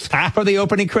uses this for the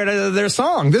opening credit of their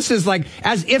song. This is like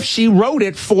as if she wrote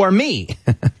it for me.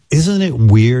 Isn't it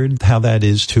weird how that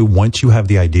is too? Once you have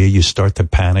the idea, you start to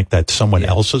panic that someone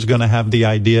else is going to have the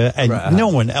idea, and no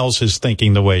one else is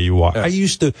thinking the way you are. I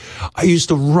used to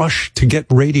rush to get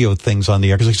radio things on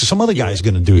the air because some other guy's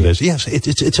going to do this. Yes,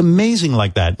 it's amazing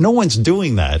like that. No one's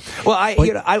doing that. Well,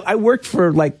 I worked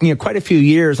for quite a few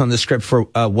years on the script for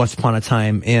Once Upon a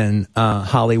Time in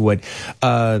Hollywood.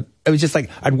 It was just like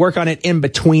I'd work on it in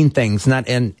between things, not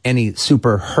in any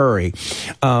super hurry.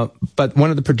 But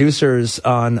one of the producers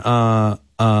on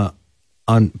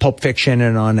Pulp Fiction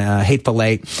and on Hateful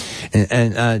Eight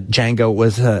and Django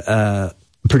was a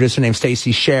producer named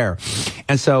Stacey Scher.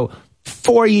 And so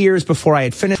 4 years before I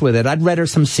had finished with it, I'd read her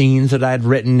some scenes that I'd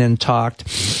written and talked.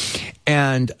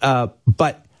 And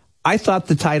but I thought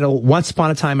the title Once Upon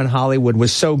a Time in Hollywood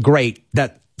was so great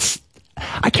that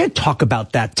I can't talk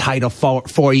about that title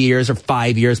 4 years or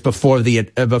 5 years before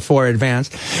advance.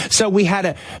 So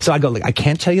I go, I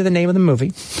can't tell you the name of the movie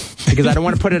because I don't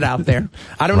want to put it out there.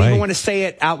 I don't even want to say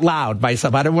it out loud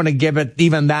myself. I don't want to give it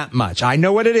even that much. I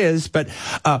know what it is, but,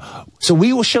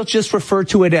 so she'll just refer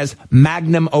to it as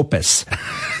magnum opus.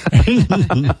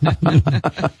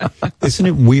 Isn't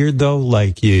it weird though?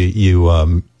 Like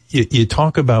you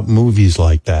talk about movies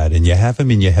like that and you have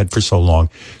them in your head for so long.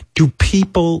 Do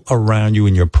people around you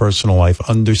in your personal life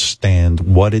understand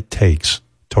what it takes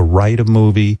to write a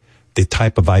movie, the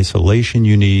type of isolation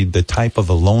you need, the type of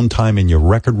alone time in your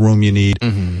record room you need?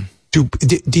 Mm-hmm.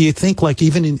 Do you think, like,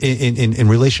 even in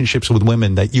relationships with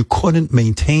women, that you couldn't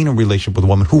maintain a relationship with a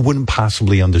woman who wouldn't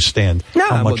possibly understand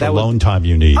how much alone time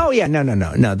you need? Oh yeah, no.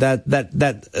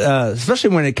 That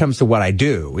especially when it comes to what I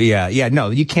do. Yeah,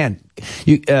 no, you can't.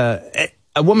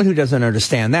 a woman who doesn't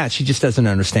understand that, she just doesn't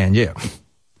understand you.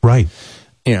 Right.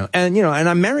 And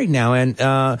I'm married now, and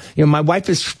my wife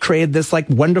has created this like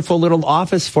wonderful little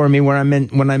office for me when I'm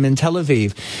in Tel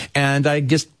Aviv, and I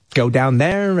just go down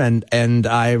there and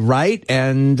I write,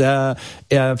 and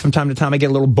from time to time I get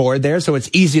a little bored there, so it's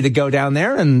easy to go down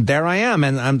there, and there I am,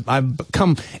 and I've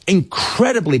become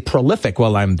incredibly prolific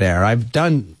while I'm there. I've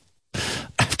done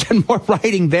more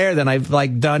writing there than I've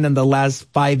done in the last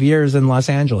 5 years in Los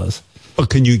Angeles. But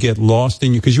can you get lost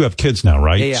in you, because you have kids now,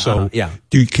 right? Yeah. So yeah.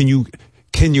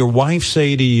 Can your wife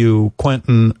say to you,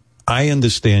 Quentin, I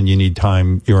understand you need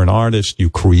time. You're an artist. You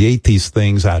create these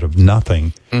things out of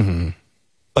nothing. Mm-hmm.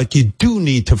 But you do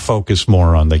need to focus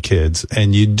more on the kids,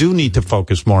 and you do need to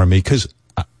focus more on me, because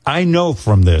I know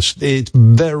from this, it's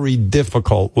very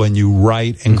difficult when you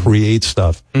write and create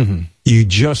stuff. Mm-hmm. You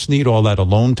just need all that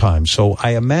alone time. So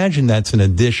I imagine that's an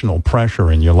additional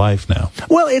pressure in your life now.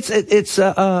 Well, it's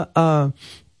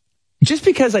just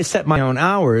because I set my own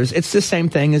hours, it's the same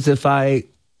thing as if I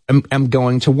am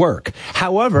going to work.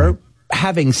 However,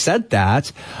 having said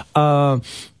that,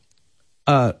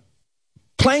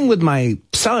 playing with my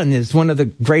son is one of the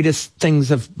greatest things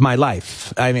of my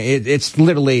life. I mean, it's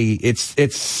literally,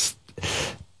 it's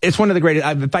one of the greatest.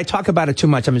 If I talk about it too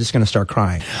much, I'm just going to start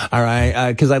crying. All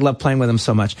right. Cause I love playing with him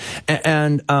so much.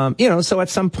 And so at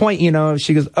some point,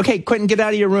 she goes, okay, Quentin, get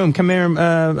out of your room. Come here.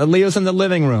 Leo's in the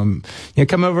living room.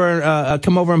 Come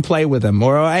over and play with him.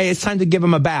 Or, hey, it's time to give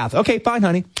him a bath. Okay, fine,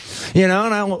 honey.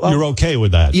 And You're okay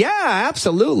with that? Yeah,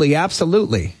 absolutely.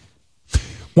 Absolutely.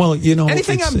 Well,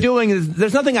 anything I'm doing,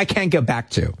 there's nothing I can't get back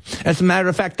to. As a matter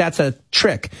of fact, that's a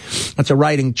trick. That's a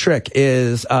writing trick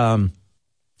is, actually,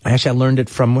 I learned it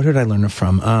from, what did I learn it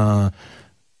from? I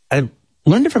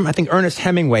learned it from, I think, Ernest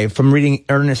Hemingway, from reading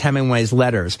Ernest Hemingway's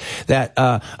letters, that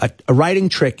a writing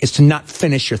trick is to not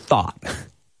finish your thought.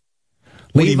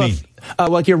 What do you mean?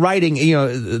 Like you're writing,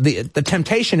 the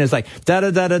temptation is like,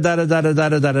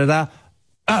 da-da-da-da-da-da-da-da-da-da-da.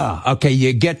 Okay,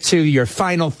 you get to your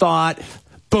final thought,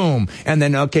 boom, and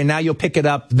then, okay, now you'll pick it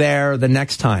up there the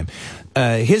next time.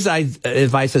 His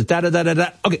advice is,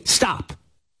 da-da-da-da-da, okay, stop.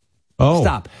 Oh.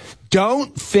 Stop.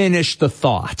 Don't finish the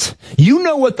thought. You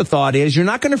know what the thought is. You're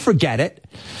not going to forget it.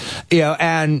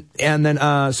 And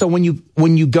then, so when you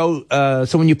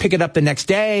pick it up the next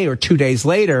day or 2 days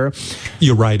later,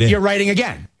 you're writing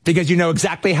again, because you know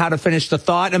exactly how to finish the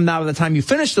thought. And now by the time you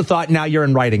finish the thought, now you're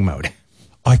in writing mode.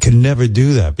 I can never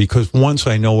do that, because once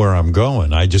I know where I'm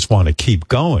going, I just want to keep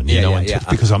going,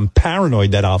 because I'm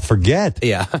paranoid that I'll forget.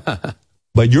 Yeah.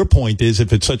 But your point is,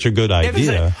 if it's such a good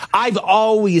idea. I've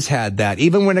always had that,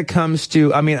 even when it comes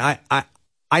to, I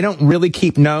don't really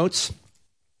keep notes.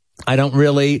 I don't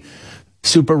really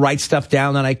super write stuff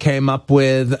down that I came up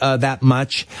with that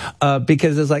much,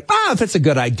 because it's like, if it's a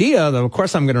good idea, then of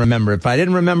course I'm going to remember it. If I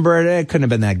didn't remember it, it couldn't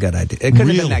have been that good idea. It couldn't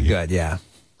have been that good, yeah.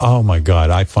 Oh my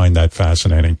God, I find that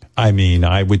fascinating. I mean,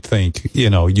 I would think,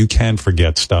 you can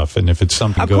forget stuff, and if it's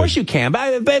something good. Of course you can,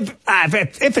 but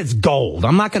if it's gold,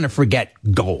 I'm not going to forget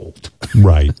gold.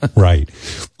 Right.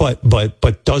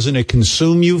 But doesn't it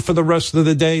consume you for the rest of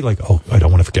the day? Like, I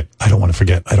don't want to forget.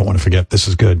 This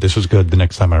is good the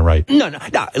next time I write. No.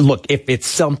 Look, if it's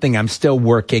something I'm still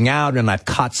working out and I've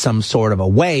caught some sort of a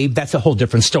wave, that's a whole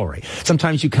different story.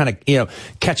 Sometimes you kind of,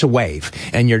 catch a wave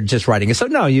and you're just writing it. So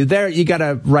no, you got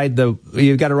to ride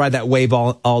that wave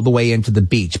all the way into the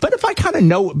beach. But if I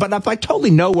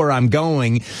totally know where I'm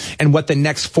going and what the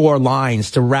next 4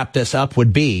 lines to wrap this up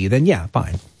would be, then yeah,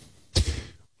 fine.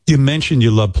 You mentioned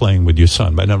you love playing with your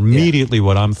son, but immediately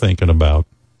what I'm thinking about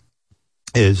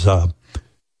is,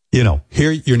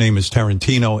 here your name is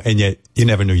Tarantino, and yet you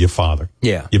never knew your father.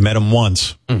 Yeah. You met him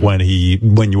once when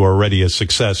you were already a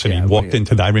success, and he walked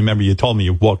into I remember you told me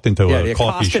you walked into a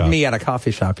coffee shop. Accosted me at a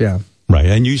coffee shop, yeah. Right,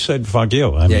 and you said, fuck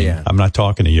you. I mean, I'm not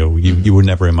talking to you. You were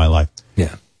never in my life.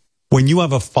 Yeah. When you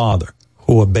have a father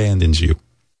who abandons you,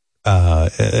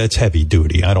 it's heavy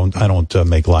duty. I don't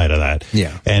make light of that.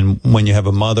 Yeah. And when you have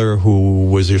a mother who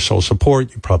was your sole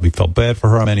support, you probably felt bad for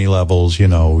her on many levels. She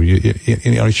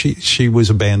was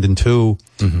abandoned too.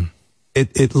 Mm-hmm.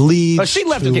 It leads. But she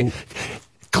left.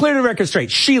 Clear the record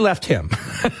straight. She left him.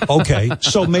 Okay,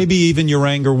 so maybe even your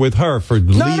anger with her for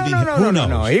leaving.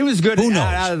 No. He was good. Who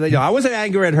knows? I wasn't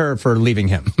angry at her for leaving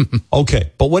him.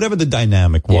 Okay, but whatever the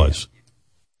dynamic was,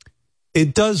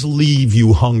 it does leave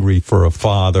you hungry for a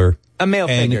father, a male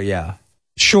figure. Yeah,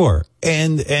 sure.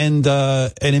 And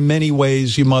in many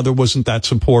ways, your mother wasn't that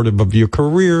supportive of your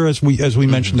career, as we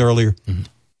mentioned earlier.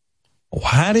 Mm-hmm.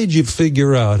 How did you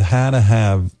figure out how to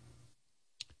have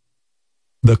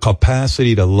the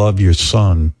capacity to love your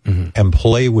son and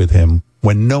play with him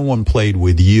when no one played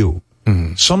with you?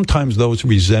 sometimes those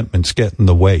resentments get in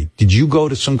the way. Did you go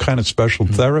to some kind of special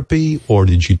therapy, or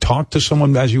did you talk to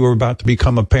someone as you were about to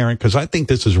become a parent? Because I think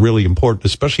this is really important,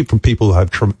 especially for people who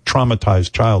have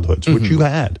traumatized childhoods, which you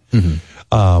had.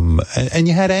 And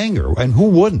you had anger, and who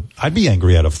wouldn't? I'd be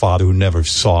angry at a father who never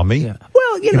saw me. Yeah.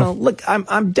 Well, you know, look,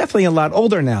 I'm definitely a lot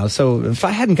older now, so if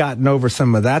I hadn't gotten over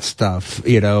some of that stuff,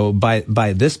 you know, by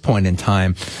this point in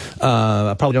time,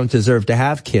 I probably don't deserve to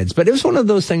have kids. But it was one of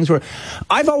those things where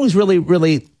I've always really,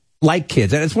 really liked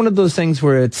kids, and it's one of those things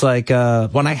where it's like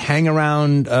when I hang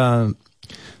around.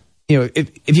 You know,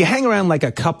 if you hang around like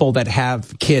a couple that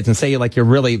have kids and say you're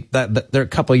really that they're a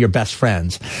couple of your best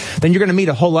friends, then you're going to meet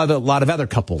a whole lot of other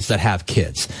couples that have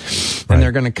kids, and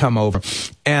they're going to come over.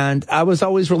 And I was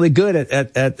always really good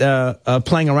at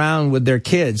playing around with their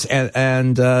kids,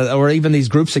 and or even these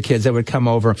groups of kids that would come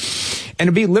over, and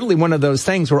it'd be literally one of those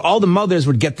things where all the mothers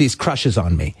would get these crushes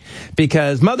on me,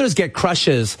 because mothers get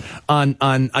crushes on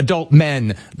adult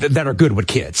men that are good with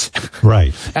kids,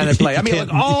 right? And it's like, I mean,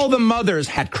 like, all the mothers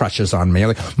had crushes on me. I'm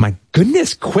like, my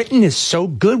goodness, Quentin is so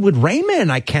good with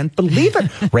Raymond. I can't believe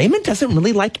it. Raymond doesn't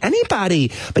really like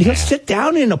anybody, but he'll sit down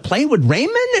and he'll play with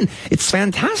Raymond, and it's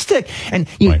fantastic. And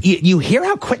you hear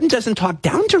how Quentin doesn't talk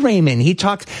down to Raymond. He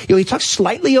talks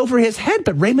slightly over his head,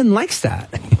 but Raymond likes that.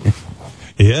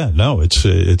 Yeah, no, it's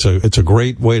a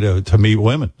great way to meet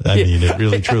women. I mean, it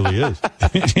really truly is.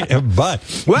 But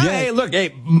hey, look,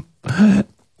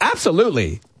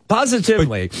 absolutely.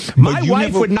 Positively. But my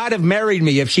wife would not have married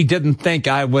me if she didn't think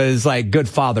I was like good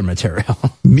father material.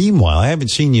 Meanwhile, I haven't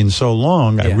seen you in so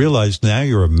long. I realized now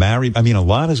you're married. I mean, a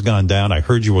lot has gone down. I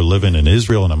heard you were living in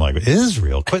Israel, and I'm like,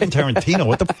 Israel? Quentin Tarantino?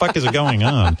 What the fuck is going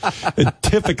on?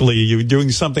 Typically, you're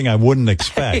doing something I wouldn't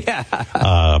expect.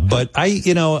 But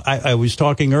I was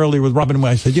talking earlier with Robin, and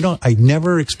I said, I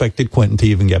never expected Quentin to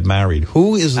even get married.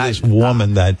 Who is this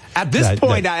woman that... At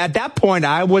that point,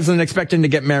 I wasn't expecting to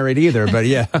get married either, but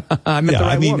yeah. I met the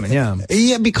right woman,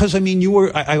 Yeah, because, I mean, you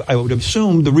were, I would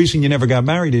assume the reason you never got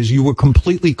married is you were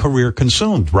completely career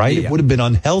consumed, right? Yeah. It would have been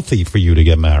unhealthy for you to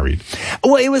get married.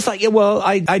 Well, it was like,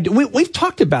 we've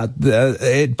talked about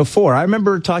it before. I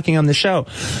remember talking on the show.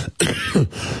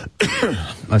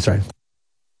 I'm sorry.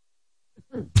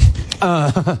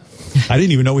 I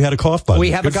didn't even know we had a cough button.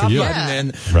 We have a cough button.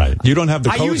 And right. You don't have the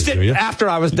code. I used it do you? after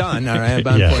I was done, all right,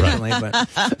 unfortunately.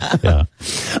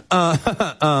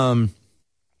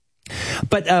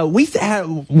 But we had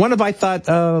one of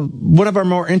our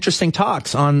more interesting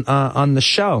talks on the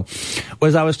show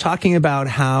was I was talking about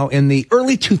how in the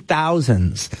early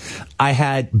 2000s I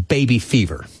had baby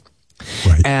fever.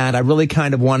 Right. And I really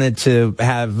kind of wanted to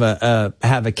have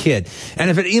a kid. And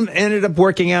if it ended up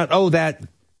working out,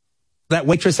 that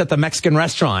waitress at the Mexican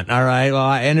restaurant, all right, well,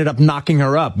 I ended up knocking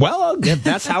her up. Well, if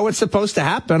that's how it's supposed to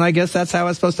happen, I guess that's how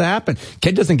it's supposed to happen.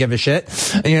 Kid doesn't give a shit,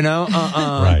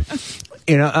 right.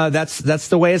 That's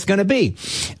the way it's going to be.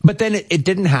 But then it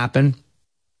didn't happen.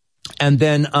 And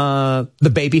then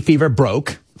the baby fever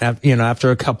broke,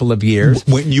 after a couple of years.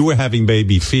 When you were having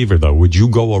baby fever, though, would you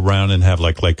go around and have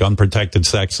like unprotected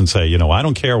sex and say, I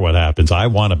don't care what happens, I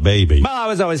want a baby? Well, I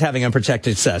was always having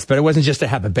unprotected sex, but it wasn't just to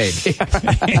have a baby.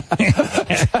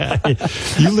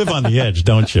 You live on the edge,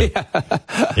 don't you?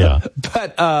 Yeah.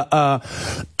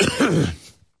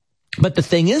 But the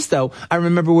thing is, though, I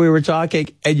remember we were talking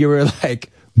and you were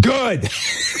like, good.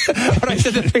 When I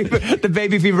said the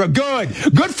baby fever, good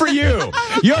for you.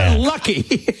 You're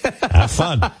lucky. Have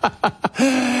fun.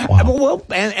 Wow. Well,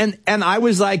 and I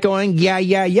was like going,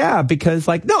 yeah, because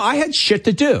no, I had shit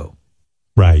to do.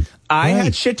 Right. I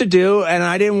had shit to do, and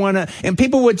I didn't want to. And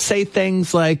people would say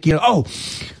things like,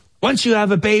 once you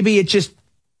have a baby, it just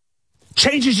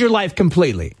changes your life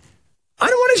completely. I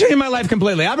don't want to change my life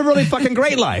completely. I have a really fucking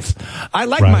great life. I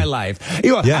like my life.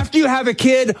 After you have a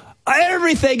kid,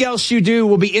 everything else you do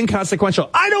will be inconsequential.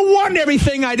 I don't want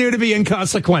everything I do to be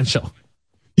inconsequential.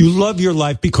 You love your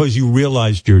life because you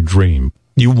realized your dream.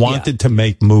 You wanted to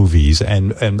make movies,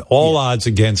 and all odds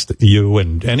against you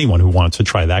and anyone who wants to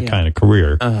try that kind of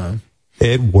career.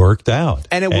 It worked out.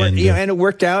 And it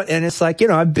worked out. And it's like,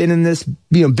 I've been in this,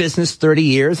 business 30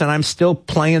 years and I'm still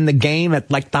playing the game at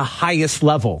like the highest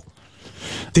level.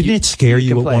 Didn't it scare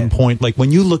you at one point? Like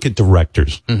when you look at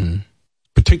directors,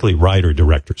 particularly writer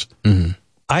directors,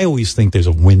 I always think there's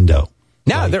a window.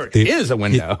 Now there is a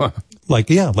window. Like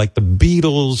the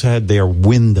Beatles had their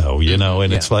window,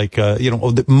 and it's like,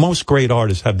 most great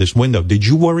artists have this window. Did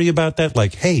you worry about that?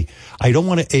 Like, hey, I don't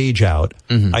want to age out.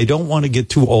 I don't want to get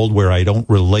too old where I don't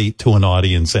relate to an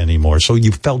audience anymore. So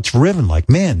you felt driven, like,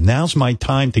 man, now's my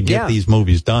time to get these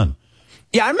movies done.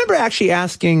 Yeah, I remember actually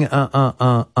asking,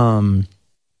 I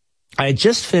had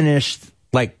just finished,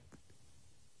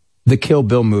 the Kill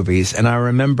Bill movies. And I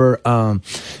remember,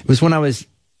 it was when I was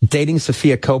dating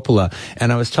Sofia Coppola,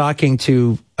 and I was talking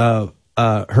to,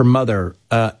 her mother,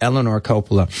 Eleanor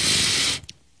Coppola.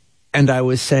 And I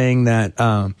was saying that,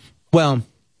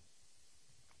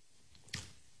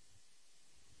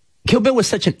 Kill Bill was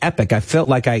such an epic. I felt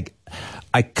like I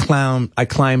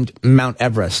climbed Mount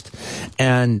Everest.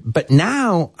 But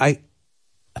now I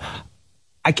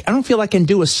don't feel I can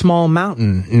do a small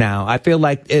mountain now. I feel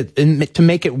like to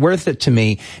make it worth it to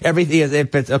me, everything is,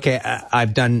 if it's okay,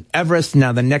 I've done Everest,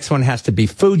 now the next one has to be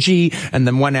Fuji, and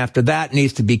then one after that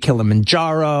needs to be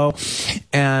Kilimanjaro.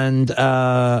 And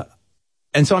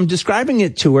so I'm describing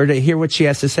it to her to hear what she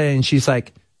has to say, and she's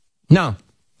like, no,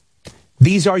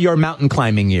 these are your mountain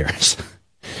climbing years.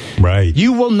 Right.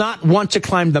 You will not want to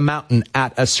climb the mountain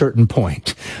at a certain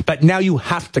point, but now you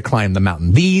have to climb the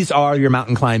mountain. These are your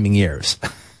mountain climbing years.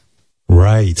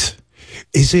 Right.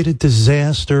 Is it a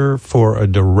disaster for a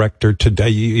director today?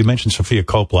 You mentioned Sofia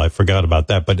Coppola. I forgot about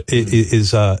that. But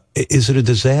is it a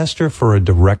disaster for a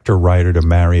director-writer to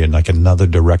marry another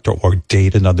director or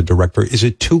date another director? Is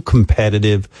it too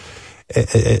competitive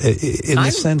in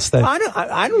the sense that...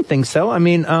 I don't think so. I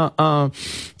mean,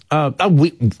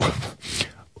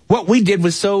 what we did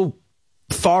was so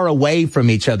far away from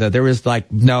each other. There was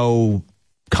like no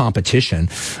competition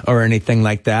or anything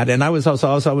like that. And I was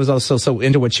also so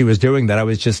into what she was doing that I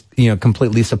was just,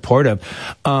 completely supportive.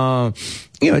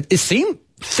 It seemed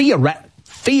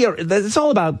it's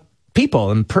all about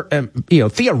people and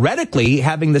theoretically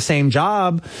having the same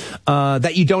job,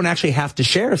 that you don't actually have to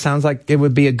share sounds like it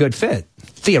would be a good fit.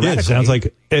 Theoretically. Yeah, it sounds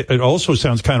like it also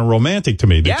sounds kind of romantic to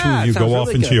me. The two of you go off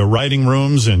into your writing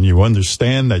rooms and you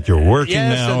understand that you're working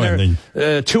now. And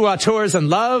then 2 auteurs in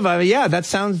love. That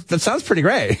sounds pretty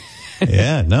great.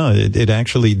 Yeah, no, it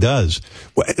actually does.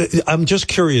 I'm just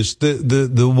curious.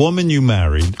 The woman you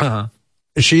married,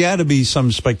 she had to be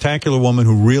some spectacular woman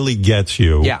who really gets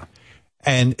you. Yeah.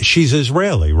 And she's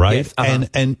Israeli, right? Yes,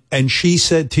 and she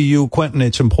said to you, Quentin,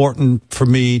 it's important for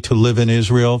me to live in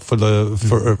Israel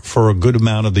for a good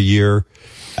amount of the year.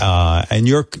 And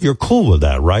you're cool with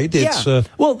that, right? Yeah.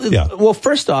 Well,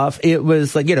 first off, it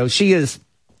was like, she is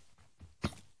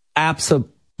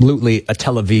absolutely a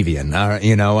Tel Avivian.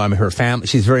 Her family,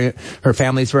 her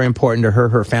family's very important to her.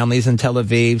 Her family's in Tel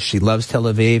Aviv. She loves Tel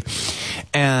Aviv.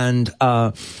 And,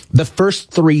 the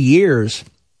first 3 years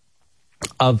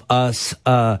of us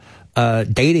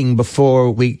dating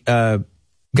before we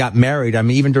got married, I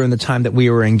mean, even during the time that we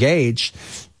were engaged,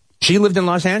 she lived in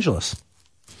Los Angeles.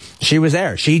 She was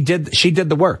there. She did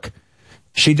the work.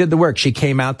 She did the work. She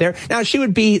came out there. Now she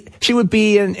would be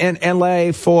in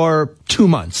LA for 2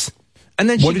 months. And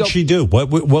then what did she do?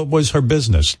 What was her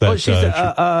business? She's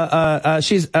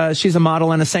a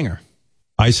model and a singer.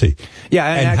 I see. Yeah.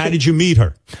 And how did you meet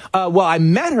her? Well, I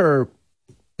met her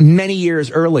many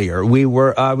years earlier.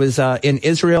 I was in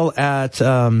Israel for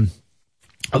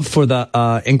the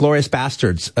Inglourious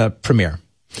Bastards premiere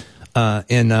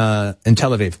in Tel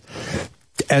Aviv,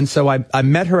 and so I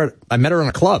met her in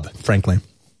a club, frankly,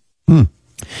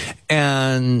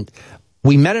 and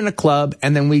we met in a club,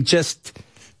 and then we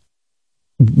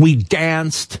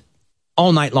danced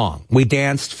all night long. We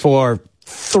danced for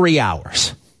 3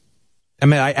 hours. I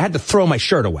mean, I had to throw my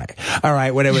shirt away, all right,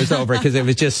 when it was over, because it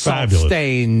was just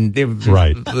salt-stained. It was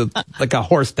like a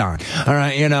horse don, all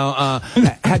right,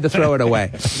 had to throw it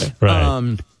away.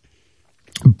 Right.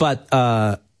 But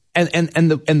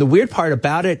the weird part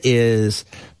about it is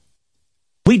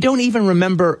we don't even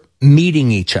remember meeting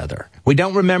each other. We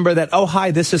don't remember that, oh, hi,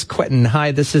 this is Quentin.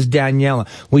 Hi, this is Daniela.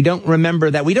 We don't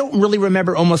remember that. We don't really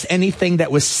remember almost anything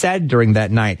that was said during that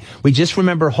night. We just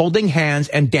remember holding hands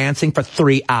and dancing for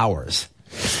 3 hours.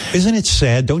 Isn't it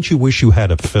sad? Don't you wish you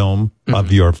had a film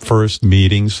of your first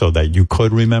meeting so that you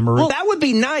could remember it? Well, that would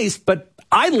be nice, but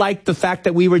I liked the fact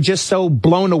that we were just so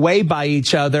blown away by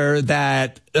each other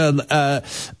that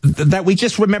we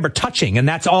just remember touching, and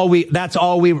that's all we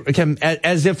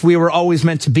as if we were always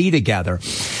meant to be together.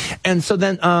 And so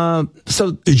then,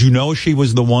 did you know she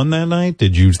was the one that night?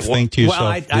 Did you think to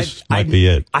yourself, this might be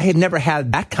it? I had never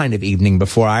had that kind of evening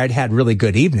before. I had really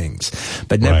good evenings,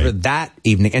 but never that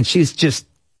evening. And she's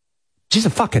a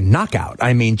fucking knockout.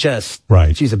 I mean,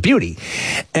 she's a beauty.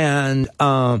 And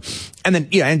then,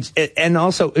 and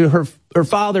also her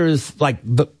father is like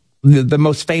the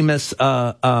most famous,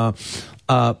 pop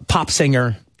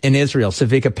singer in Israel,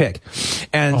 Savika Pick.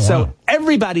 And so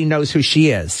everybody knows who she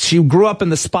is. She grew up in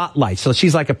the spotlight, so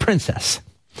she's like a princess.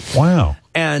 Wow.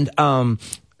 And,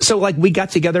 so like we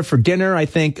got together for dinner, I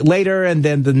think later, and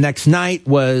then the next night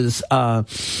was,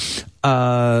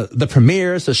 the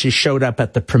premiere. So she showed up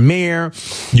at the premiere.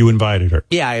 You invited her.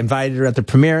 Yeah, I invited her at the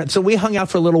premiere. So we hung out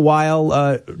for a little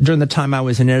while during the time I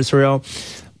was in Israel.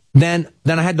 Then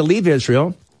I had to leave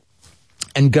Israel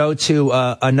and go to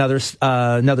another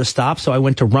stop. So I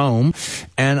went to Rome,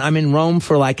 and I'm in Rome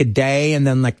for like a day, and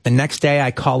then like the next day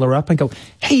I call her up and go,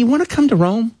 "Hey, you want to come to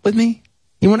Rome with me?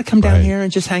 You want to come down here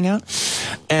and just hang out?"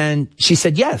 And she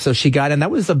said, yeah. So she got in.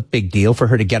 That was a big deal for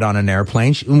her to get on an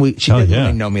airplane. She didn't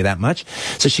really know me that much.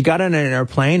 So she got on an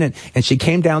airplane and she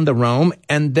came down to Rome.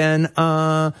 And then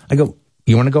I go,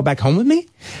 "You want to go back home with me?"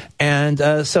 And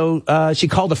so she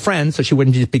called a friend so she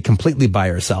wouldn't just be completely by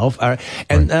herself.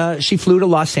 She flew to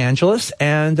Los Angeles,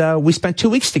 and we spent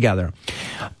 2 weeks together.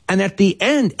 And at the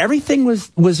end, everything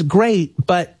was great,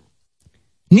 but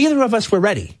neither of us were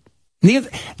ready.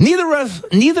 Neither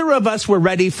of us were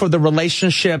ready for the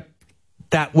relationship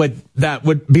that would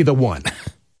be the one.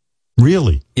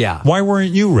 Really? Yeah. Why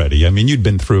weren't you ready? I mean, you'd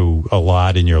been through a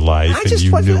lot in your life.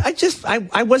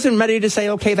 I wasn't ready to say,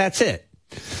 okay, that's it.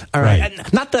 All right.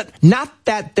 And not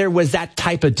that there was that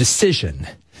type of decision.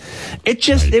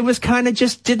 It was kind of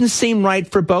just didn't seem right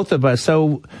for both of us.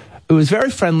 So it was very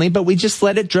friendly, but we just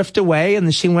let it drift away. And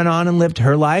then she went on and lived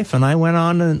her life, and I went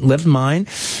on and lived mine.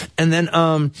 And then,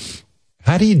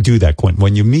 how do you do that, Quentin?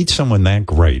 When you meet someone that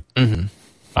great,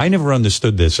 I never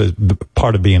understood this as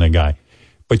part of being a guy,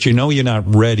 but you know you're not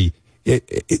ready.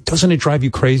 Doesn't it drive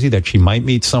you crazy that she might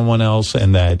meet someone else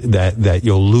and that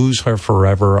you'll lose her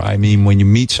forever? I mean, when you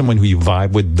meet someone who you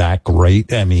vibe with that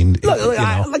great, I mean,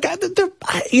 I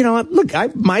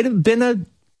might have been a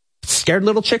scared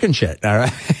little chicken shit. All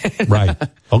right. Right.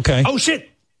 Okay. Oh shit.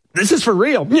 This is for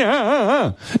real.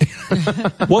 Yeah.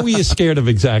 What were you scared of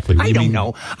exactly? I don't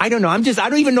know. I don't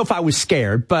even know if I was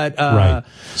scared, but, right.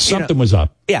 Something was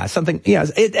up. Yeah. Something. Yeah.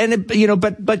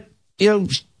 But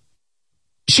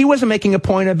she wasn't making a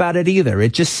point about it either.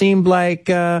 It just seemed like,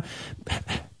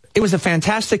 it was a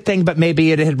fantastic thing, but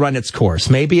maybe it had run its course.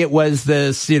 Maybe it was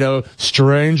this,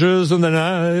 strangers in the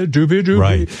night, doobie.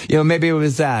 Right. Maybe it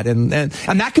was that. And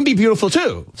that can be beautiful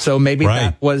too. So maybe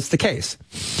that was the case.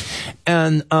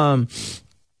 And,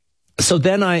 so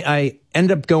then I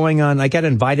end up I get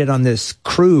invited on this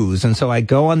cruise. And so I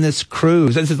go on this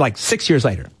cruise. This is like 6 years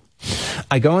later.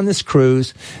 I go on this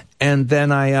cruise, and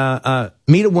then I,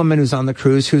 meet a woman who's on the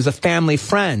cruise who's a family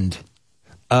friend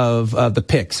of the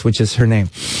Pix, which is her name.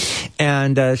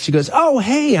 And she goes, "Oh,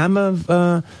 hey, I'm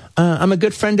a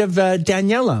good friend of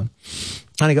Daniela."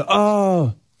 And I go,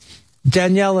 "Oh,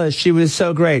 Daniela, she was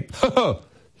so great."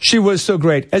 She was so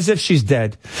great, as if she's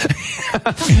dead.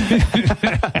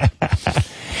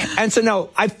 And so no,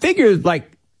 I figured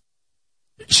like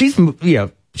she's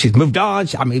moved on.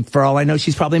 I mean, for all I know,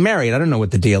 she's probably married. I don't know what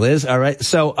the deal is. All right.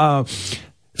 So how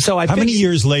many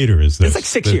years later is this? It's like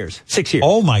 6 years. 6 years.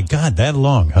 Oh my God, that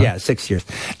long, huh? Yeah, 6 years.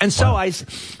 And so I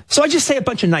just say a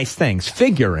bunch of nice things,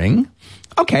 figuring,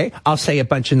 okay, I'll say a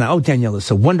bunch of, Danielle is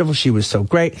so wonderful. She was so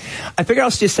great. I figure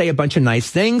I'll just say a bunch of nice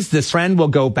things. This friend will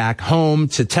go back home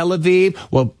to Tel Aviv.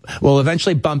 We'll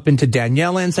eventually bump into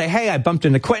Daniela and say, "Hey, I bumped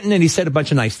into Quentin and he said a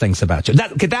bunch of nice things about you."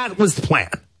 That was the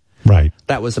plan. Right.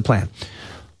 That was the plan.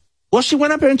 Well, she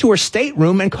went up into her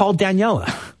stateroom and called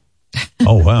Daniela.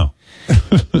 Oh, wow.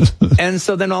 And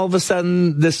so then all of a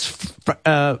sudden, this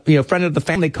friend of the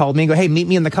family called me and go, "Hey, meet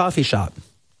me in the coffee shop."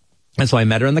 And so I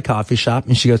met her in the coffee shop,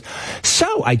 and she goes,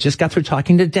 "So I just got through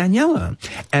talking to Daniela,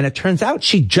 and it turns out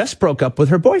she just broke up with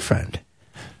her boyfriend.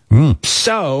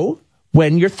 So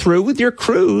when you're through with your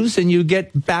cruise and you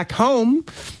get back home,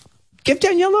 give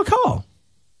Daniela a call."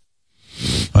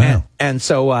 Wow. And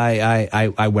so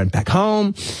I went back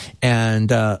home,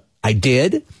 and I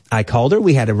did. I called her.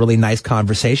 We had a really nice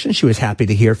conversation. She was happy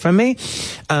to hear from me.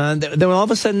 Then all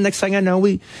of a sudden, next thing I know,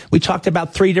 we talked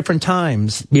about 3 different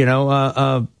times,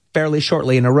 fairly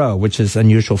shortly in a row, which is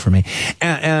unusual for me.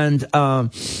 And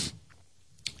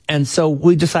so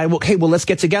we decided, let's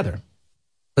get together.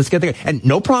 Let's get together. And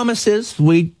no promises.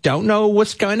 We don't know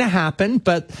what's going to happen,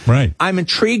 but I'm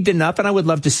intrigued enough and I would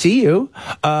love to see you.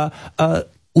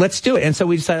 Let's do it. And so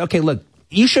we decided, okay, look,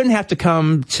 you shouldn't have to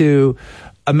come to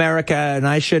America and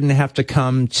I shouldn't have to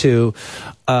come to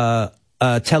Tel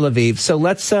Aviv. So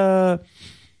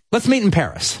let's meet in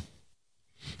Paris.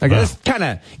 Okay, that's kind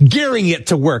of gearing it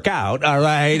to work out, all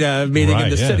right? Meeting in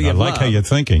the city of love. I like how you're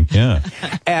thinking, yeah.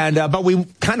 And but we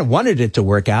kind of wanted it to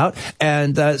work out,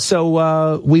 and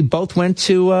so we both went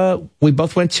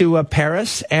to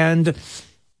Paris, and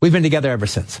we've been together ever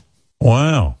since.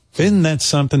 Wow. Isn't that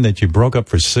something that you broke up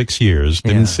for 6 years,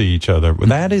 didn't see each other?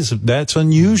 That's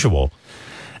unusual.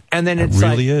 And then it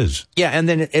really is. Yeah, and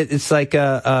then it's like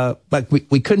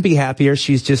we couldn't be happier.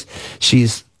 She's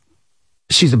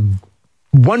a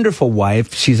wonderful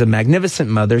wife. She's a magnificent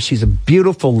mother. She's a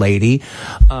beautiful lady.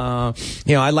 I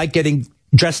like getting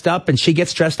dressed up, and she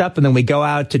gets dressed up, and then we go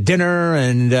out to dinner,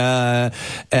 and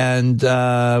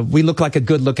we look like a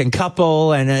good-looking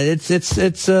couple, and it's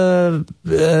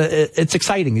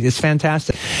exciting. It's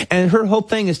fantastic. And her whole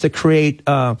thing is to create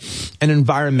an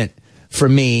environment for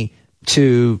me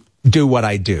to do what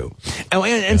I do.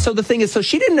 And so the thing is, so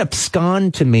she didn't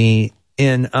abscond to me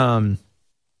in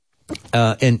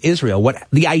Israel. What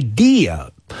the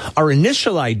idea, our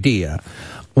initial idea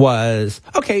was,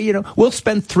 okay, we'll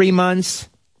spend 3 months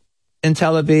in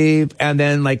Tel Aviv and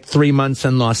then like 3 months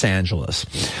in Los Angeles.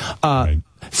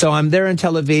 So I'm there in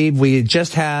Tel Aviv. We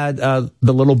just had the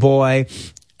little boy,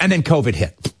 and then COVID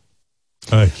hit.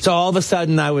 So all of a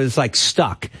sudden I was like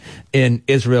stuck in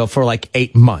Israel for like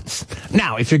 8 months.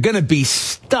 Now, if you're going to be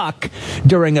stuck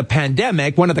during a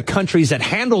pandemic, one of the countries that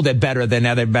handled it better than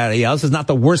everybody else is not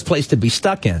the worst place to be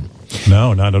stuck in.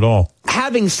 No, not at all.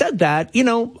 Having said that,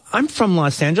 I'm from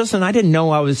Los Angeles, and I didn't know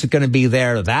I was going to be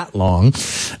there that long.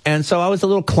 And so I was a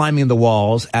little climbing the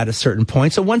walls at a certain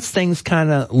point. So once things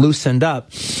kind of loosened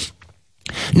up,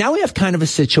 now we have kind of a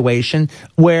situation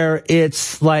where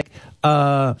it's like,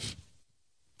 I'll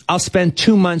spend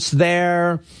 2 months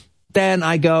there. Then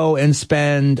I go and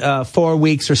spend 4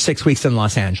 weeks or 6 weeks in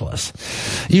Los Angeles.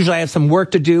 Usually I have some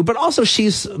work to do, but also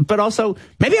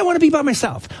maybe I want to be by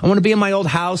myself. I want to be in my old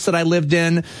house that I lived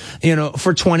in,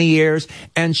 for 20 years.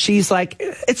 And she's like,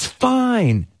 it's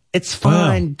fine. It's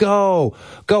fine. Wow.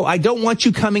 Go. I don't want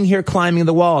you coming here climbing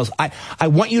the walls. I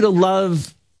want you to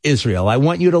love Israel. I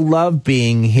want you to love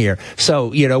being here.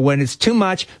 So, when it's too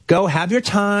much, go have your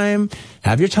time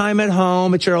at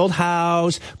home at your old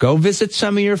house, go visit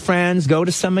some of your friends, go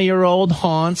to some of your old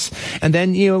haunts, and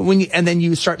then, then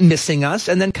you start missing us,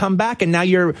 and then come back, and now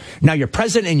you're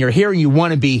present, and you're here, and you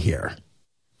want to be here.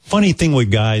 Funny thing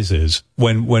with guys is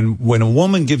when a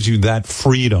woman gives you that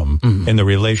freedom in the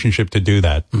relationship to do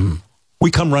that, we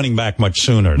come running back much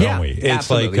sooner, don't we? It's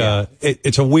like,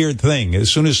 it's a weird thing. As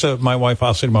soon as my wife,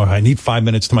 I'll say to my wife, I need 5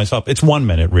 minutes to myself. It's 1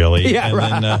 minute, really. Yeah, and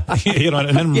right. Then,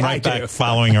 and then right back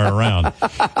following her around.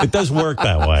 It does work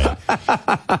that way.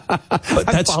 But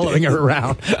that's following her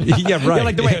around. Yeah, right. You're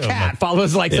like the way a cat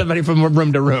follows somebody from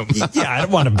room to room. Yeah, I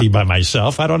don't want to be by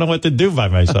myself. I don't know what to do by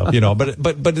myself,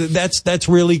 but that's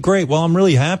really great. Well, I'm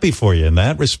really happy for you in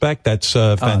that respect. That's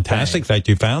fantastic that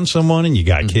you found someone and you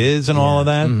got kids and all of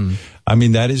that. I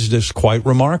mean, that is just quite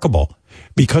remarkable.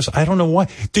 Because I don't know why.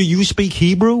 Do you speak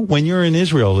Hebrew when you're in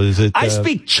Israel? Is it? I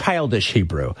speak childish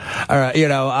Hebrew.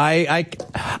 I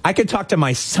could talk to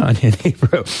my son in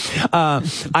Hebrew.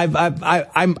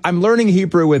 I'm learning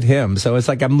Hebrew with him, so it's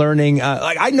like I'm learning.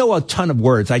 I know a ton of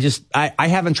words. I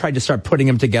haven't tried to start putting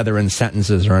them together in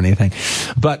sentences or anything,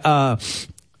 but.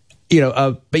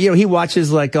 He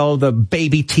watches like all the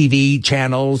baby TV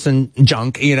channels and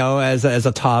junk, as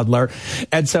a toddler.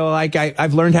 And so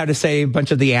I've learned how to say a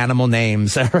bunch of the animal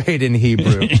names, right, in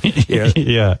Hebrew.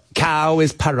 Yeah. Cow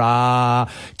is para,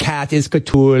 cat is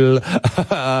katul,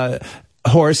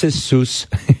 horse is sus.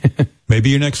 Maybe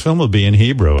your next film will be in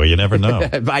Hebrew. You never know.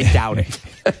 I doubt it.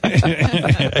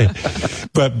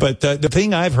 But the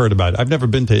thing I've heard about, I've never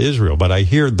been to Israel, but I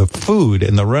hear the food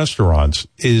in the restaurants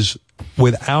is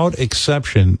without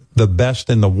exception the best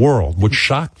in the world, which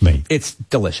shocked me. It's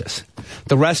delicious.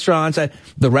 The restaurants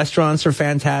are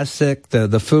fantastic.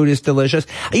 The food is delicious.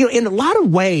 In a lot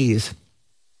of ways,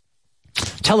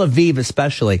 Tel Aviv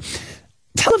especially.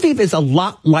 Tel Aviv is a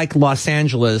lot like Los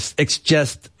Angeles. It's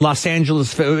just Los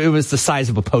Angeles. It was the size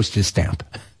of a postage stamp.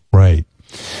 Right.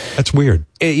 That's weird.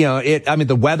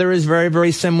 The weather is very,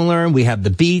 very similar. We have the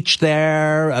beach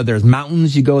there. There's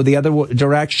mountains. You go the other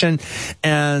direction.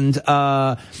 And,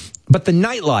 but the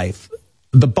nightlife,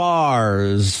 the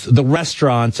bars, the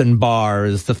restaurants and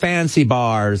bars, the fancy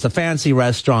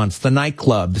restaurants, the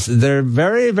nightclubs, they're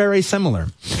very, very similar.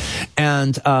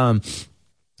 And, the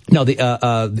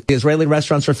Israeli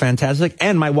restaurants are fantastic.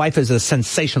 And my wife is a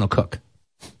sensational cook.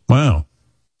 Wow.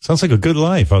 Sounds like a good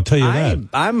life, I'll tell you that.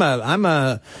 I'm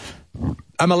a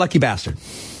lucky bastard.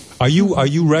 Are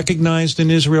you recognized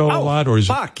in Israel a lot, or is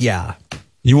fuck yeah.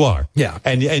 You are? Yeah.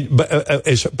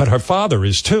 But her father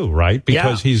is too, right?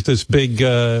 Because he's this big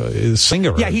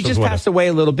singer. Yeah, he just passed away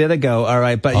a little bit ago, all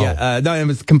right, but it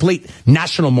was complete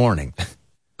national mourning.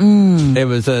 It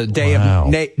was a day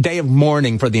of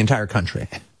mourning for the entire country.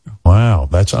 Wow,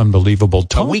 that's unbelievable.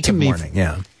 A week of mourning,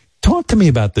 yeah. Talk to me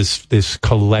about this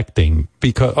collecting,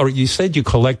 or you said you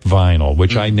collect vinyl,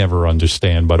 which I never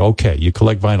understand, but okay, you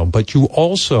collect vinyl, but you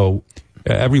also,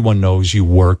 everyone knows you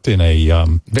worked in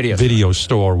a video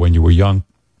store when you were young.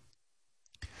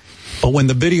 But when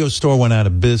the video store went out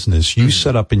of business, you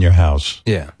set up in your house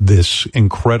this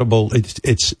incredible,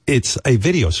 it's a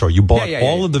video store. You bought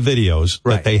all of the videos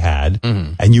that they had,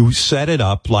 and you set it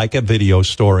up like a video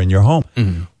store in your home.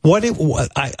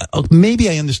 Maybe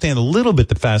I understand a little bit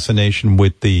the fascination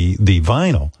with the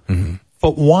vinyl,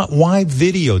 but why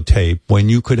videotape when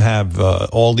you could have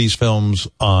all these films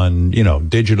on,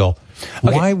 digital?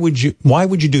 Okay. Why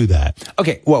would you do that?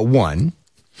 Okay, well, one.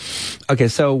 Okay,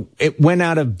 so it went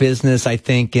out of business, I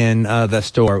think, in the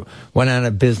store. Went out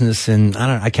of business in,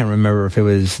 I can't remember if it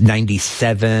was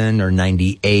 97 or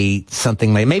 98,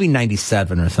 something like, maybe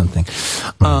 97 or something.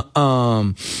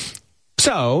 Right.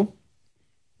 So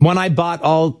when I bought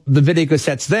all the video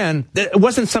cassettes then, it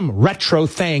wasn't some retro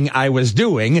thing I was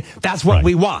doing. That's what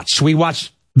we watched. We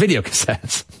watched video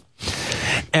cassettes.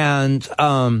 And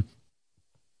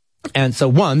so,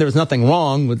 one, there was nothing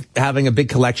wrong with having a big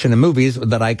collection of movies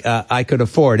that I could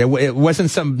afford. It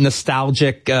wasn't some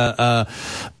nostalgic retro.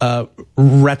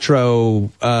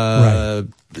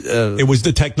 It was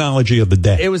the technology of the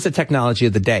day. It was the technology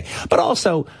of the day, but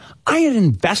also I had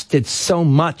invested so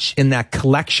much in that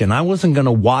collection. I wasn't going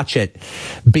to watch it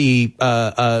be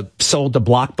sold to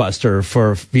Blockbuster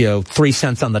for 3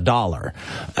 cents on the dollar.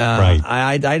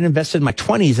 I'd invested my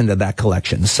 20s into that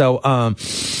collection. So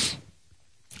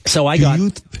I got.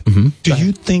 Do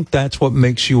you think that's what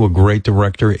makes you a great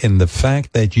director, in the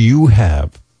fact that you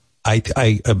have,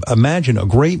 I imagine, a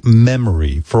great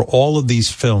memory for all of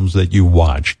these films that you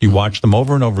watched? You watched them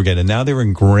over and over again, and now they're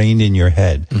ingrained in your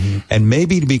head. And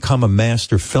maybe to become a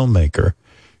master filmmaker,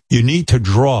 you need to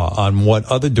draw on what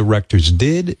other directors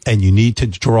did, and you need to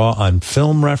draw on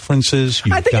film references.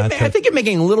 I think you're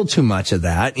making a little too much of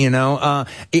that.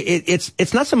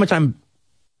 It's not so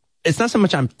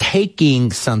much I'm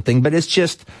taking something, but it's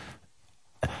just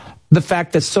the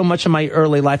fact that so much of my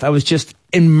early life I was just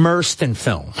immersed in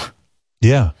film.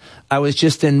 Yeah. I was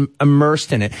just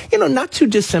immersed in it. Not too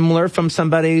dissimilar from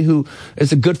somebody who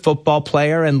is a good football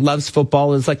player and loves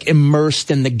football, is like immersed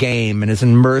in the game and is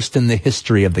immersed in the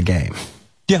history of the game.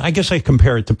 Yeah, I guess I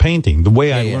compare it to painting. The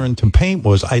way I learned to paint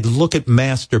was I'd look at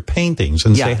master paintings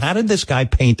and say, how did this guy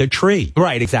paint a tree?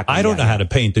 Right, exactly. I don't know how to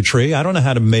paint a tree. I don't know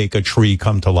how to make a tree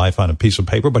come to life on a piece of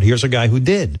paper, but here's a guy who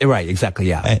did. Right, exactly,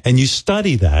 yeah. And you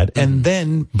study that, and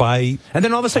then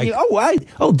all of a sudden,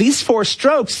 these 4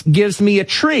 strokes gives me a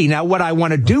tree. Now, what I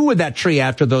want to do with that tree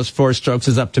after those 4 strokes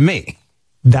is up to me.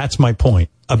 That's my point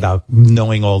about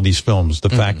knowing all these films. The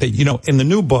fact that, in the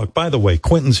new book, by the way,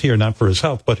 Quentin's here not for his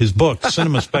health, but his book,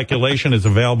 Cinema Speculation, is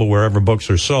available wherever books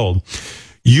are sold.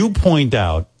 You point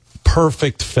out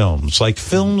perfect films, like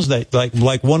films that,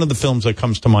 like one of the films that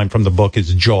comes to mind from the book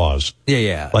is Jaws.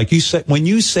 Yeah. Like you said, when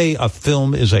you say a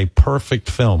film is a perfect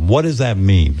film, what does that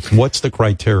mean? What's the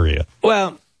criteria?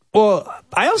 Well,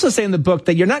 I also say in the book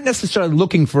that you're not necessarily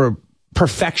looking for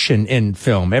perfection in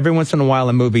film. Every once in a while,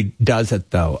 a movie does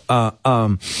it, though.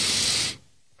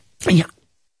 Yeah,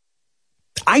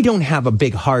 I don't have a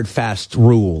big hard fast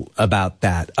rule about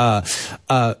that.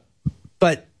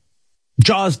 But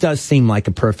Jaws does seem like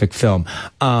a perfect film.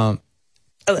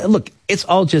 Look, it's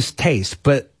all just taste,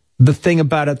 but the thing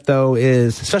about it, though,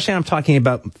 is, especially when I'm talking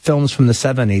about films from the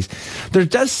 70s, there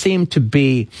does seem to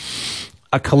be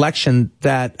a collection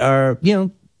that are,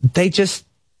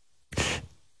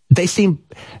 they seem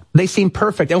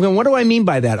perfect. And what do I mean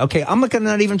by that? Okay, I'm not going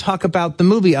to even talk about the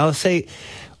movie. I'll say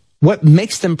what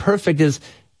makes them perfect is,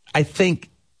 I think,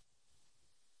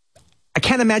 I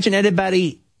can't imagine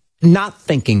anybody not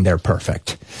thinking they're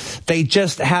perfect. They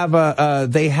just have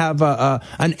an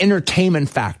entertainment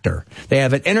factor. They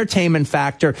have an entertainment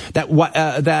factor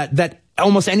that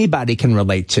almost anybody can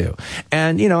relate to.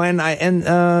 And,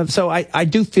 so I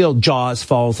do feel Jaws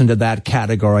falls into that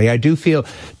category. I do feel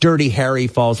Dirty Harry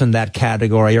falls in that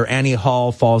category, or Annie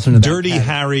Hall falls into that Dirty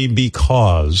Harry,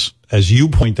 because, as you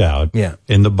point out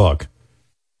in the book,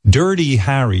 Dirty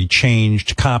Harry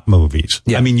changed cop movies.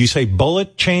 Yeah. I mean, you say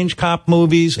Bullet changed cop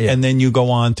movies, and then you go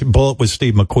on to Bullet with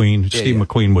Steve McQueen. Steve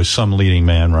McQueen was some leading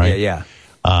man, right? Yeah.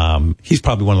 He's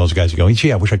probably one of those guys who go,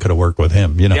 gee, I wish I could have worked with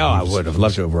him. Yeah, I would have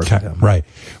loved to have worked with him. Right.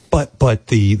 But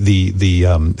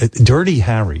the Dirty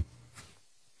Harry,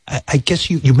 I guess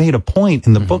you made a point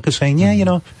in the book of saying,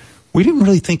 we didn't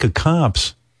really think of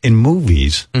cops in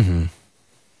movies.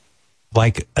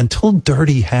 Like, until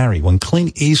Dirty Harry, when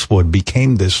Clint Eastwood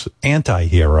became this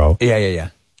anti-hero. Yeah.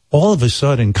 All of a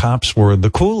sudden, cops were the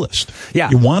coolest. Yeah.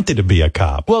 You wanted to be a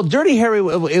cop. Well, Dirty Harry,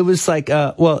 it was like,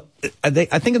 I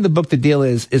think in the book the deal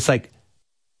is, it's like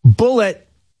Bullet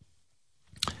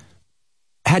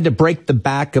had to break the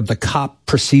back of the cop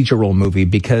procedural movie,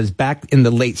 because back in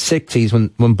the late 60s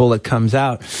when Bullet comes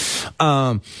out,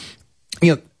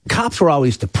 cops were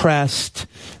always depressed,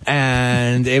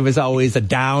 and it was always a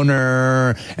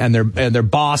downer, and their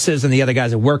bosses and the other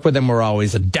guys that work with them were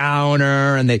always a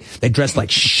downer, and they dressed like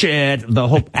shit. The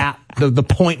whole the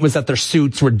point was that their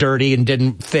suits were dirty and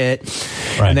didn't fit,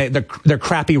 right. And their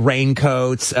crappy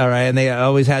raincoats, all right, and they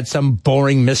always had some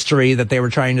boring mystery that they were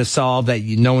trying to solve that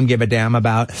no one gave a damn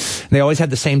about. They always had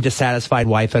the same dissatisfied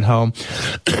wife at home.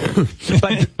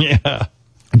 But yeah.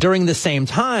 During the same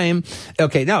time,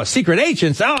 okay, no, secret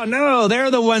agents, oh no, they're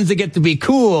the ones that get to be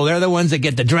cool. They're the ones that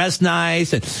get to dress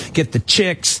nice and get the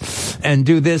chicks and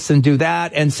do this and do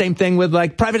that. And same thing with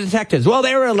like private detectives. Well,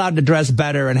 they were allowed to dress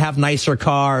better and have nicer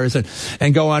cars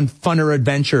and go on funner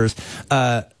adventures,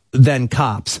 than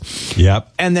cops.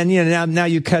 Yep. And then, now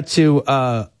you cut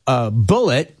to,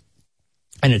 Bullet,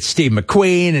 and it's Steve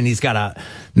McQueen, and he's got a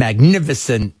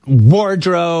magnificent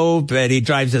wardrobe, and he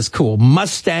drives this cool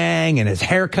Mustang, and his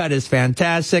haircut is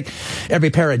fantastic. Every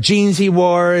pair of jeans he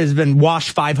wore has been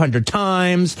washed 500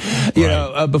 times,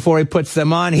 before he puts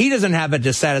them on. He doesn't have a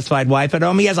dissatisfied wife at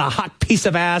home. He has a hot piece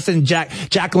of ass, and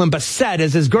Jacqueline Bisset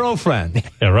is his girlfriend.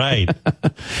 Yeah, right.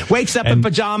 Wakes up in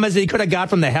pajamas that he could have got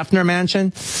from the Hefner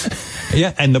mansion.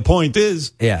 Yeah, and the point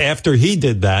is, after he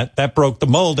did that broke the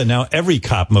mold, and now every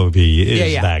cop movie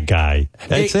is that guy.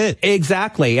 That's it.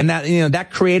 Exactly. And that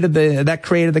created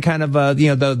the kind of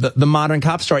the modern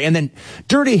cop story. And then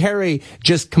Dirty Harry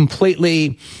just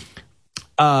completely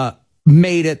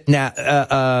made it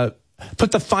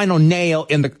put the final nail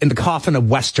in the coffin of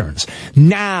Westerns.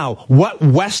 Now, what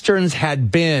Westerns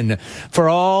had been for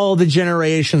all the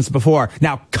generations before,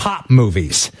 now cop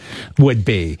movies would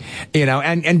be,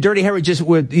 and Dirty Harry just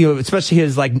would, especially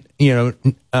his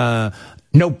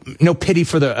no pity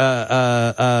for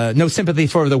the, no sympathy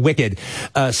for the wicked,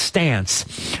 stance,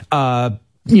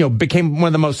 became one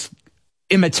of the most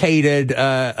imitated,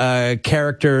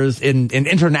 characters in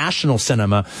international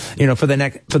cinema, for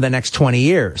the next 20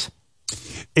 years.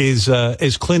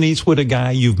 Is Clint Eastwood a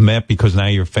guy you've met because now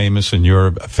you're famous and you're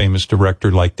a famous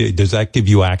director? Like, does that give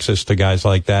you access to guys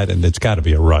like that? And it's got to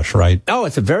be a rush, right? Oh,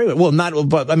 it's a very,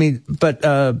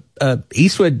 but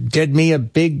Eastwood did me a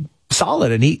big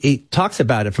solid, and he talks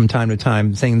about it from time to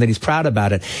time, saying that he's proud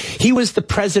about it. He was the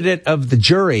president of the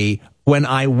jury when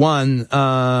I won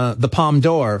the Palme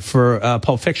d'Or for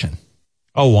Pulp Fiction.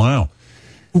 Oh, wow.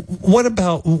 What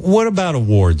about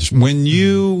awards? When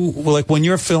when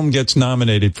your film gets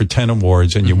nominated for 10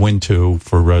 awards and you win 2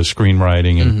 for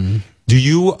screenwriting, and do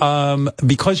you,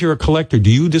 because you're a collector,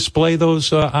 do you display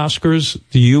those Oscars?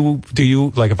 Do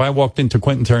you like, if I walked into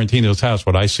Quentin Tarantino's house,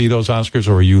 would I see those Oscars,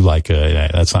 or are you like,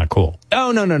 that's not cool?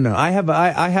 Oh, no. I have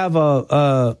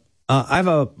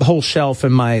a whole shelf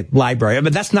in my library,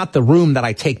 but that's not the room that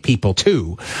I take people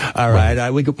to. All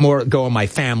right. We more go in my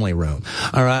family room.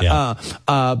 All right. Yeah.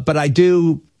 But I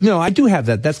do have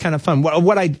that. That's kind of fun.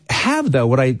 What I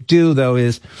do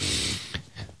is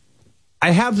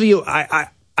I have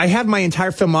my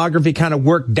entire filmography kind of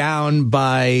worked down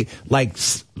by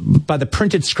the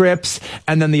printed scripts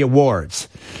and then the awards,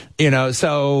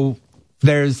 so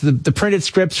there's the printed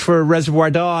scripts for Reservoir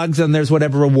Dogs, and there's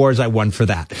whatever awards I won for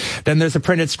that. Then there's the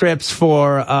printed scripts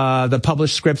for the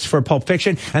published scripts for Pulp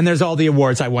Fiction, and there's all the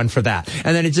awards I won for that.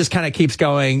 And then it just kind of keeps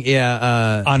going.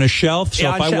 On a shelf.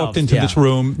 So if I walked into this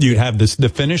room, you'd have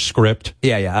the finished script.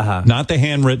 Not the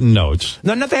handwritten notes.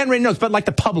 No, not the handwritten notes, but like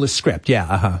the published script.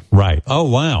 Right. Oh,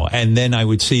 wow. And then I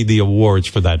would see the awards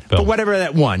for that film. For whatever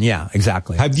that won. Yeah,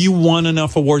 exactly. Have you won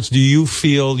enough awards? Do you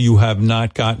feel you have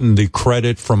not gotten the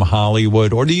credit from Hollywood?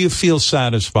 Or do you feel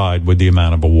satisfied with the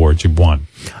amount of awards you've won?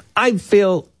 I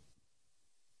feel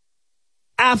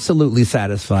absolutely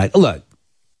satisfied. Look,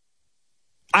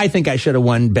 I think I should have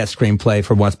won Best Screenplay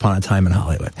for Once Upon a Time in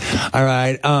Hollywood. All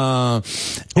right.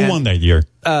 Who won that year?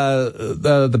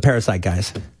 The Parasite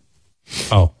guys.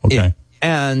 Oh, okay. Yeah.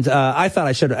 And I thought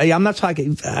I should. I'm not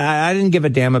talking. I didn't give a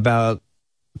damn about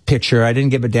picture. I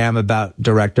didn't give a damn about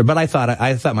director, but I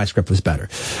thought my script was better.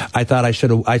 I thought I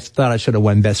should have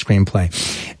won Best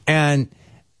Screenplay, and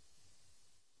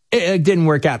it didn't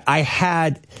work out.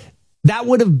 That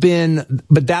would have been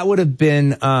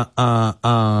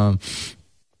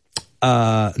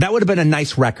a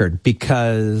nice record,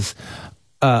 because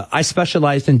I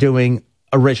specialized in doing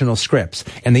original scripts,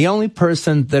 and the only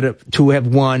person to have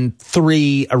won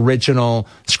 3 original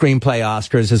screenplay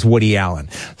Oscars is Woody Allen.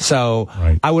 So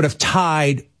I would have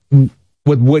tied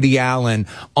with Woody Allen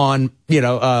on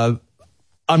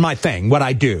my thing, what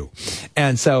I do.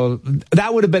 And so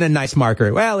that would have been a nice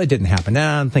marker. Well, it didn't happen.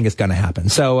 I don't think it's going to happen.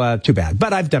 So too bad.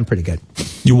 But I've done pretty good.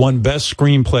 You won Best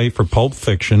Screenplay for Pulp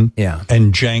Fiction. Yeah.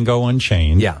 And Django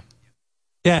Unchained. Yeah.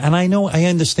 Yeah, and I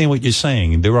understand what you're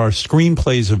saying. There are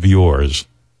screenplays of yours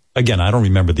again, I don't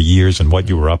remember the years and what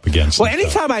you were up against. Well,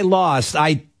 anytime I lost,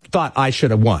 I thought I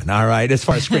should have won, all right, as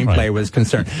far as screenplay was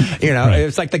concerned. You know, it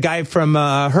was like the guy from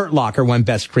Hurt Locker won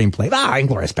Best Screenplay.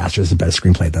 Inglourious Basterds is a better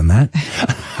screenplay than that.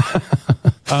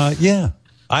 Yeah,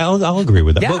 I'll agree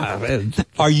with that. Yeah. But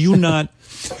are you not...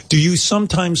 Do you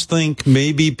sometimes think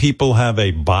maybe people have a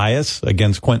bias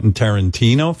against Quentin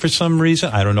Tarantino for some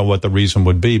reason? I don't know what the reason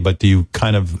would be, but do you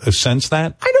kind of sense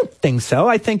that? I don't think so.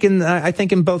 I think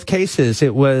in both cases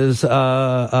it was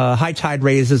high tide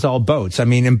raises all boats. I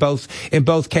mean, in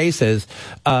both cases,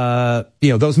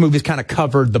 those movies kind of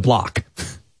covered the block.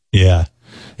 Yeah,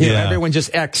 you know, everyone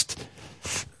just X'd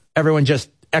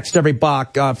every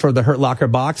box for the Hurt Locker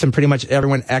box, and pretty much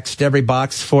everyone X'd every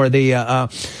box for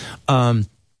the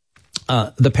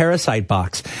Parasite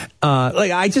box.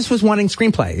 I just was wanting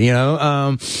screenplay, you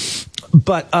know.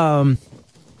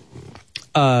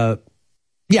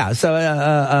 So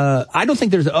I don't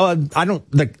think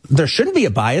there shouldn't be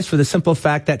a bias for the simple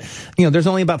fact that, you know, there's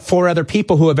only about 4 other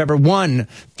people who have ever won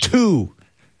 2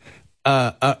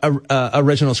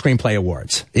 original screenplay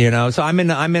awards, you know. So I'm in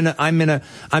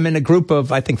a group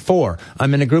of, I think, 4.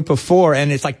 I'm in a group of 4,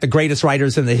 and it's like the greatest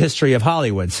writers in the history of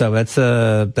Hollywood. So that's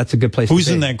a good place. Who's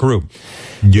to be. in that group?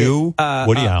 You,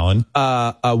 Woody Allen,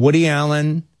 Woody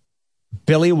Allen,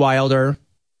 Billy Wilder,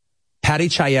 Patty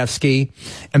Chayefsky,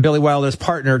 and Billy Wilder's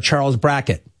partner Charles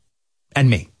Brackett, and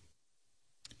me.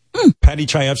 Patty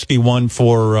Chayefsky won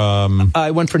for...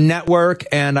 I won for Network,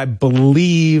 and I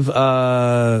believe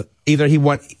either he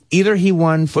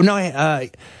won for... No,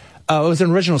 it was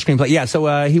an original screenplay. Yeah,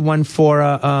 so he won for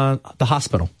The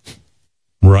Hospital.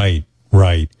 Right.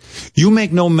 You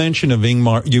make no mention of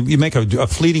Ingmar. You make a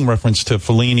fleeting reference to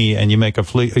Fellini, and you make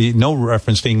no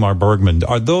reference to Ingmar Bergman.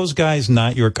 Are those guys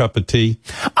not your cup of tea?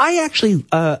 I actually...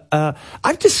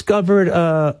 I've discovered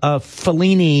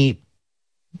Fellini...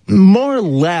 more or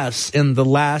less in the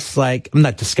last, I'm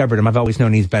not discovered him. I've always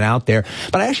known he's been out there,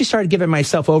 but I actually started giving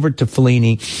myself over to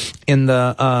Fellini in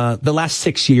the last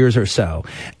 6 years or so.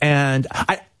 And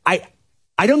I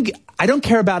don't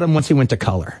care about him once he went to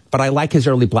color, but I like his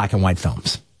early black and white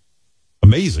films.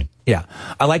 Amazing. Yeah.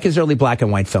 I like his early black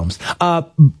and white films.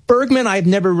 Bergman, I've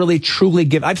never really truly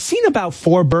I've seen about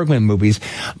 4 Bergman movies,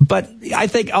 but I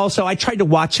think also I tried to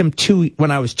watch him when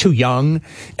I was too young,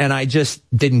 and I just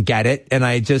didn't get it, and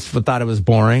I just thought it was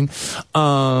boring.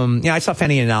 I saw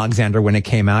Fanny and Alexander when it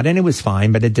came out, and it was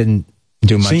fine, but it didn't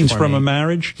do much Scenes for from me. a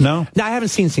Marriage? No? No, I haven't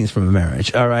seen Scenes from a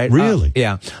Marriage, all right? Really?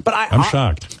 Yeah. But I'm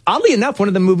shocked. Oddly enough, one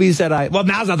of the movies that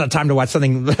now's not the time to watch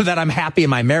something that I'm happy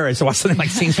in my marriage, so watch something like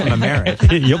Scenes from a Marriage.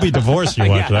 You'll be divorced if you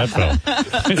watch that film.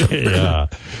 Yeah.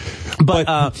 But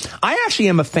I actually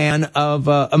am a fan of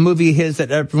a movie of his that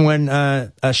everyone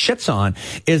shits on,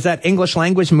 is that English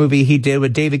language movie he did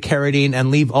with David Carradine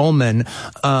and Liv Ullmann,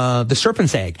 The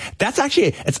Serpent's Egg. That's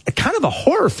actually, it's kind of a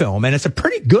horror film, and it's a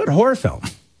pretty good horror film.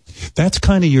 That's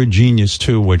kind of your genius,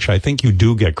 too, which I think you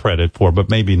do get credit for,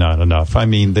 but maybe not enough. I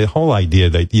mean, the whole idea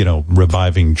that, you know,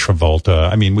 reviving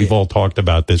Travolta, I mean, we've all talked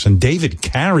about this. And David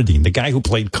Carradine, the guy who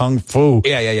played Kung Fu.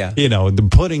 Yeah. You know,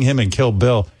 putting him in Kill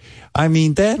Bill. I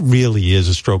mean, that really is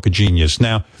a stroke of genius.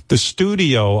 Now, the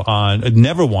studio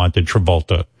never wanted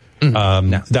Travolta.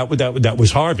 No. That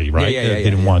was Harvey, right?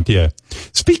 Didn't want.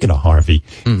 Speaking of Harvey,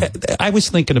 I was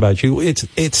thinking about you.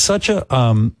 It's such a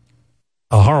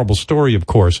horrible story, of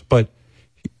course, but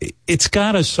it's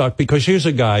gotta suck, because here's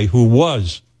a guy who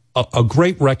was a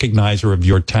great recognizer of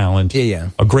your talent,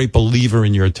 a great believer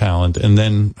in your talent, and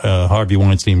then Harvey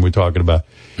Weinstein we're talking about.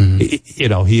 You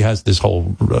know, he has this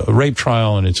whole rape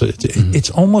trial, and it's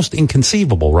almost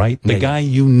inconceivable, right? The guy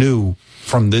you knew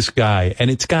from this guy,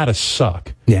 and it's gotta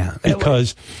suck. Yeah.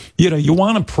 Because, you know, you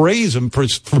want to praise him for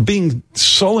being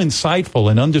so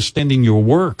insightful and understanding your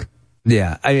work.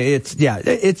 Yeah. It's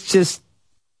just...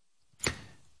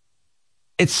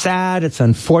 It's sad, it's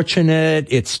unfortunate,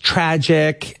 it's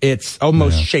tragic, it's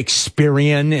almost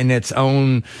Shakespearean in its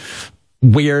own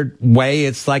weird way.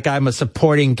 It's like I'm a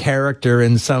supporting character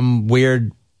in some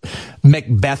weird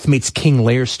Macbeth meets King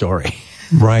Lear story.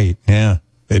 Right, yeah.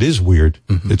 It is weird.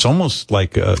 It's almost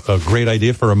like a great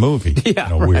idea for a movie in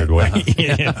a weird way.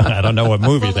 I don't know what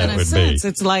movie that would be.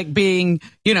 It's like being,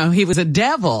 you know, he was a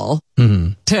devil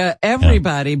to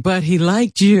everybody, but he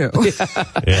liked you.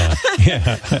 Yeah,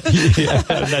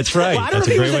 that's right. Well, I don't that's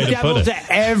know a if great he was way a to devil put it.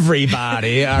 to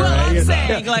everybody. All well, right, I'm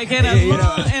saying, like in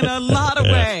a lot of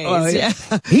ways.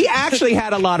 Well, he actually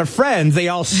had a lot of friends. They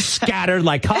all scattered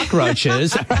like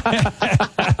cockroaches.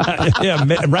 Yeah,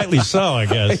 rightly so, I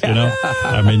guess. You know,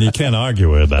 I mean, you can't argue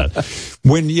with that.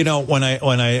 When I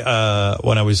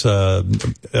was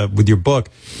with your book,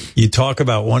 you talk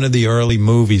about one of the early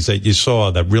movies that you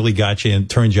saw that really got you and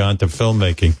turned you on to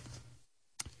filmmaking,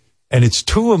 and it's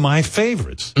two of my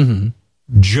favorites: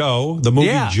 Joe, the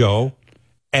movie Joe,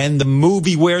 and the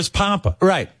movie Where's Papa?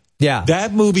 Right. Yeah.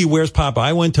 That movie Where's Papa?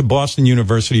 I went to Boston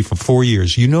University for 4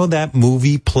 years. You know that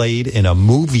movie played in a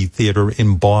movie theater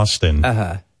in Boston.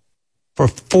 For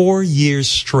 4 years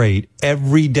straight,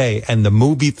 every day, and the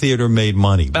movie theater made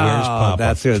money. Where's Papa?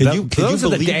 That's good. Those are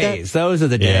the days. Those are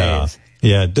the days.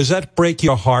 Yeah. Does that break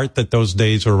your heart that those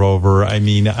days are over? I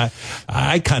mean,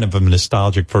 I kind of am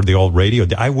nostalgic for the old radio.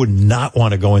 I would not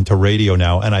want to go into radio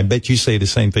now, and I bet you say the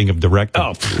same thing of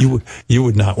directing. You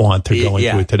would not want to go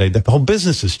into it today. The whole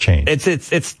business has changed.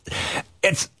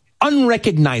 It's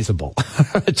unrecognizable.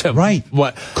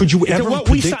 What could you ever have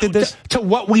predicted this? To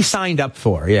what we signed up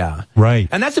for, yeah. Right.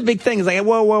 And that's a big thing. It's like,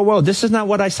 whoa, this is not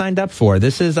what I signed up for.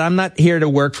 I'm not here to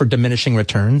work for diminishing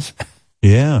returns.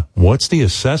 Yeah. What's the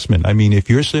assessment? I mean, if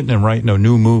you're sitting and writing a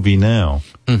new movie now,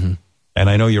 and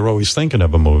I know you're always thinking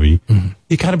of a movie,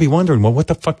 you gotta be wondering, well, what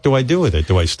the fuck do I do with it?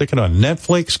 Do I stick it on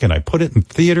Netflix? Can I put it in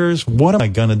theaters? What am I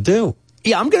gonna do?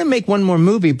 Yeah, I'm going to make one more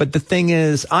movie, but the thing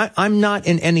is, I'm not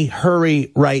in any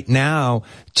hurry right now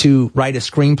to write a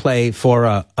screenplay for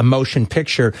a motion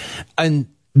picture. And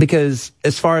because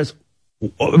as far as,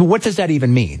 what does that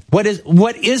even mean? What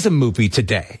is a movie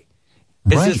today?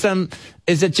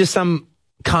 Is it just some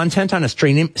content on a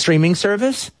streaming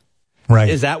service? Right.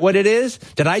 Is that what it is?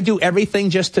 Did I do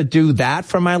everything just to do that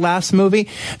for my last movie?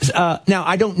 Now,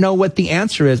 I don't know what the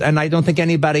answer is, and I don't think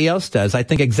anybody else does. I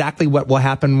think exactly what will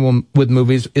happen with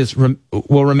movies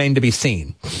will remain to be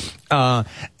seen.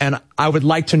 And I would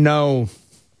like to know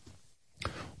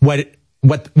what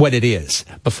it is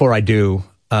before I do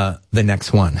the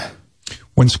next one.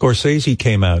 When Scorsese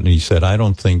came out and he said, I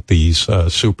don't think these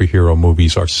superhero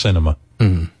movies are cinema.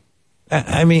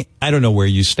 I mean, I don't know where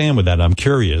you stand with that. I'm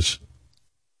curious.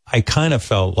 I kind of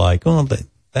felt like,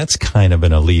 that's kind of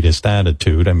an elitist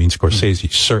attitude. I mean,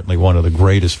 Scorsese's certainly one of the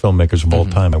greatest filmmakers of all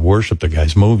time. I worship the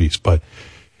guy's movies, but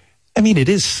I mean, it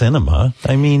is cinema.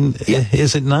 I mean,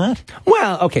 is it not?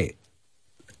 Well, okay.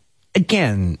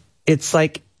 Again, it's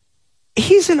like,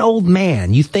 he's an old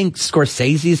man. You think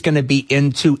Scorsese's going to be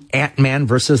into Ant-Man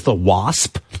versus the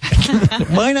Wasp?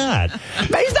 Why not?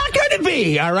 But he's not going to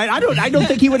be, all right? I don't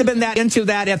think he would have been that into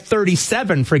that at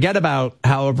 37. Forget about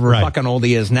however fucking old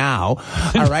he is now.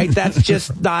 All right? That's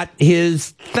just not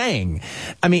his thing.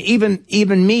 I mean,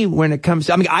 even me when it comes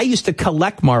to, I used to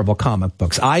collect Marvel comic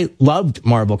books. I loved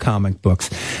Marvel comic books.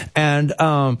 And,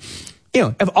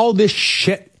 if all this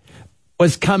shit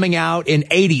was coming out in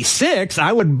 86,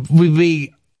 I would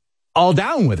be all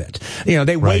down with it.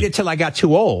 They waited till I got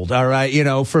too old, all right,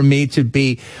 for me to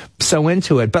be so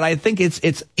into it. But I think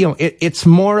it's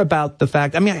more about the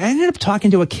fact, I ended up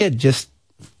talking to a kid just,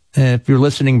 if you're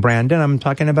listening, Brandon, I'm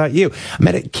talking about you. I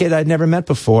met a kid I'd never met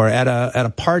before at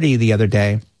a party the other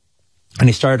day, and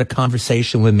he started a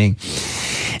conversation with me.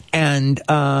 And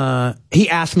he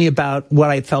asked me about what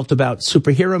I felt about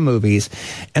superhero movies.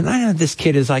 And I know this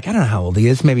kid is like, I don't know how old he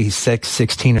is. Maybe he's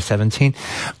 16 or 17.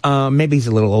 Maybe he's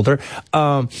a little older.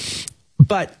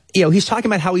 But, he's talking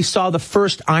about how he saw the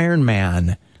first Iron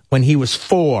Man when he was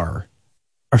 4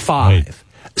 or 5. Right.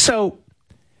 So,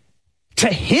 to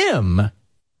him,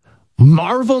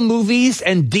 Marvel movies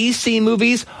and DC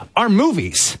movies are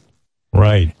movies.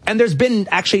 Right. And there's been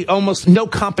actually almost no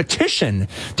competition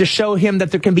to show him that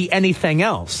there can be anything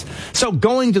else. So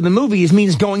going to the movies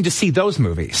means going to see those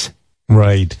movies.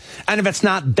 Right. And if it's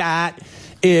not that,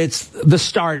 it's the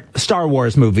Star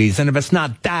Wars movies. And if it's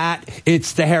not that,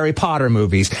 it's the Harry Potter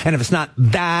movies. And if it's not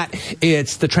that,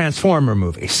 it's the Transformer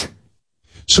movies.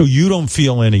 So you don't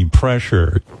feel any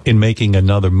pressure in making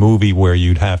another movie where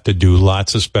you'd have to do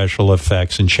lots of special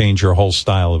effects and change your whole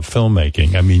style of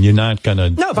filmmaking? I mean, you're not going to.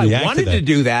 No, if I wanted to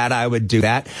do that, I would do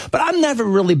that. But I've never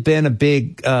really been a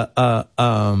big do a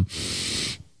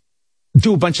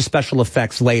bunch of special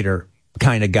effects later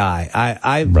kind of guy.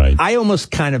 I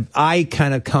almost kind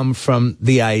of come from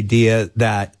the idea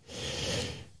that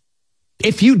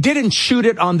if you didn't shoot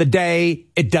it on the day,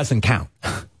 it doesn't count.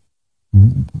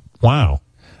 Wow.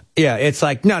 Yeah, it's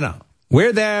like, no.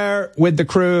 We're there with the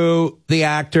crew, the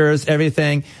actors,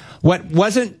 everything. What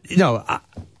wasn't,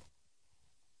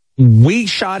 we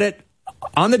shot it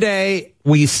on the day.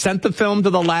 We sent the film to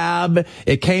the lab.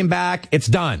 It came back. It's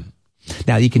done.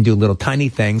 Now, you can do little tiny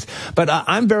things, but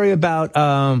I'm very about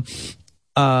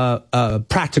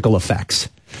practical effects.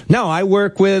 No, I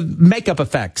work with makeup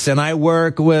effects and I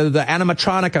work with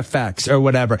animatronic effects or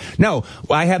whatever. No,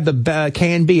 I have the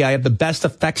K&B. I have the best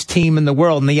effects team in the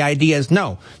world. And the idea is,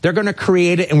 no, they're going to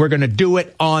create it and we're going to do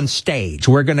it on stage.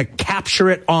 We're going to capture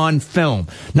it on film,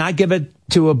 not give it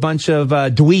to a bunch of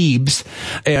dweebs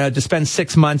to spend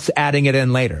 6 months adding it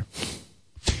in later.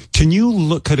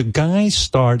 Could a guy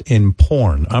start in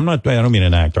porn? I don't mean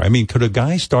an actor. I mean, could a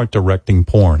guy start directing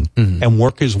porn and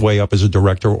work his way up as a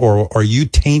director, or are you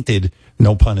tainted,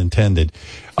 no pun intended,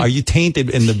 are you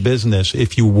tainted in the business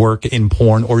if you work in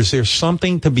porn, or is there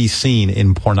something to be seen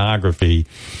in pornography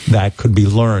that could be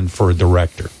learned for a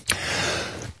director?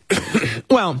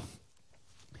 Well,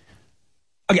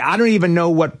 okay, I don't even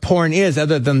know what porn is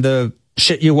other than the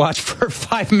shit you watch for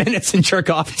 5 minutes and jerk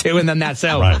off to, and then that's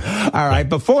over. All right.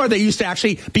 Before, there used to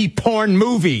actually be porn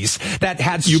movies that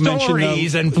had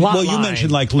stories and plot Well, you lines.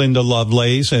 mentioned like Linda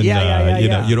Lovelace and, you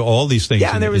know, all these things.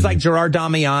 Yeah, and there was like Gerard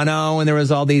Damiano, and there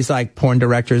was all these like porn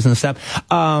directors and stuff.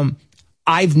 I'm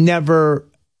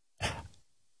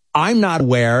not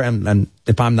aware, and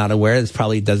if I'm not aware, this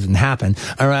probably doesn't happen.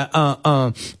 All right.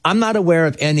 I'm not aware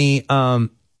of any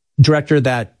director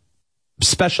that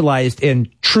specialized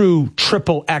in true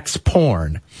XXX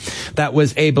porn that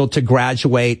was able to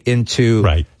graduate into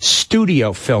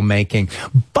studio filmmaking.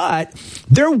 But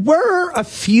there were a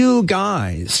few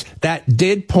guys that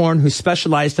did porn, who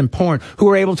specialized in porn, who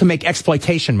were able to make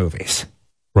exploitation movies.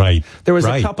 Right. There was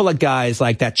a couple of guys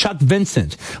like that. Chuck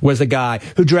Vincent was a guy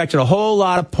who directed a whole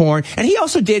lot of porn, and he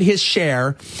also did his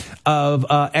share of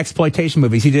exploitation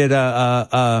movies. He did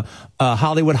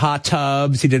Hollywood Hot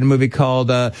Tubs. He did a movie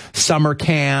called Summer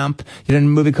Camp. He did a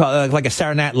movie called like a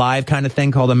Saturday Night Live kind of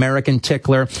thing called American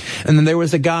Tickler. And then there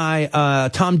was a guy,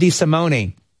 Tom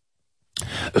DeSimone,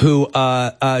 who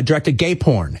directed gay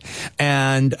porn,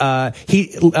 and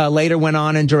he later went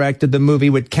on and directed the movie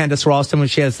with Candace Ralston when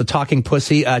she has the talking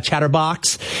pussy,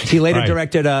 Chatterbox. He later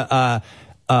directed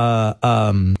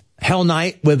Hell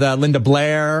Night with Linda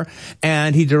Blair,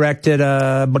 and he directed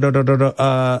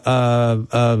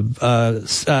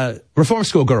Reform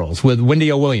School Girls with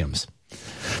Wendy O. Williams.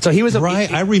 So he was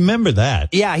I remember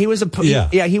that. Yeah, he was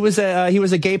he was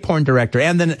a gay porn director,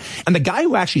 and the guy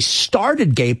who actually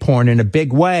started gay porn in a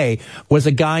big way was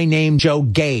a guy named Joe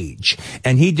Gage,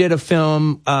 and he did a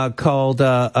film called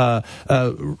kind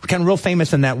of real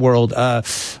famous in that world,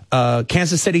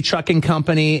 Kansas City Trucking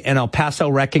Company and El Paso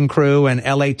Wrecking Crew and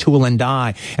L.A. Tool and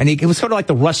Die, and it was sort of like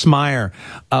the Russ Meyer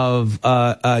of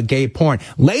gay porn.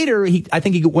 Later, I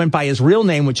think he went by his real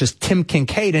name, which is Tim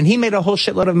Kincaid, and he made a whole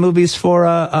shitload of movies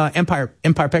for Empire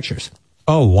Pictures.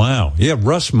 Oh, wow. Yeah,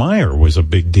 Russ Meyer was a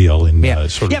big deal in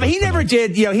sort of... Yeah, but he never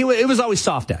did, it was always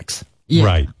soft X.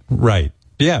 Yeah. Right.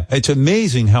 Yeah, it's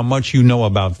amazing how much you know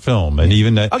about film, and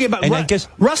even that... Okay, but I guess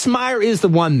Russ Meyer is the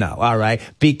one, though, all right?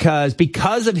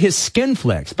 Because of his skin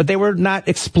flicks, but they were not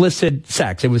explicit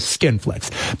sex, it was skin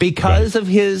flicks. Because of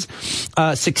his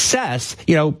success,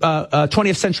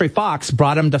 20th Century Fox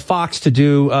brought him to Fox to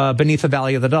do Beneath the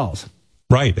Valley of the Dolls.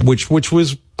 Right, which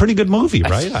was a pretty good movie,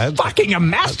 right? Fucking a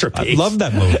masterpiece. I love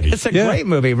that movie. It's a great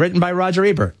movie, written by Roger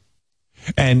Ebert.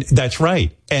 And that's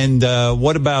right. And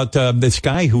what about this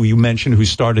guy who you mentioned who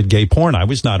started gay porn? I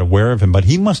was not aware of him, but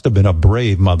he must have been a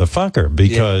brave motherfucker,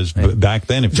 because back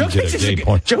then, if you did a gay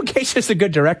porn... Joe Gage is a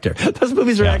good director. Those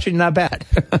movies are actually not bad.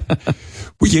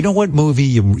 Well, you know what movie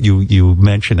you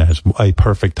mentioned as a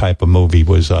perfect type of movie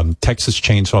was Texas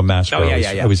Chainsaw Massacre. Oh,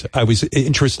 yeah. I was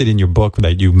interested in your book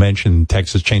that you mentioned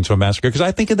Texas Chainsaw Massacre, because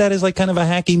I think of that as like kind of a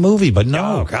hacky movie, but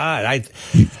no. Oh, God.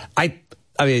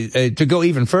 I mean, to go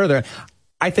even further,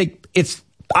 I think it's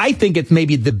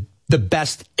maybe the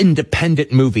best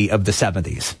independent movie of the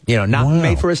 70s. Not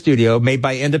made for a studio, made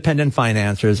by independent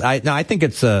financiers. I think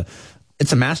it's a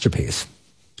masterpiece.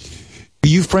 Are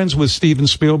you friends with Steven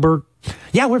Spielberg?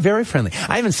 Yeah, we're very friendly.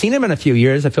 I haven't seen him in a few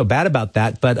years. I feel bad about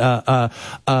that, but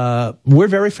we're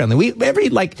very friendly. Every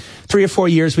 3 or 4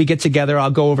 years we get together.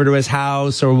 I'll go over to his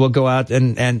house, or we'll go out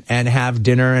and have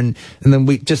dinner, and then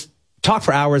we just talk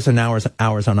for hours and hours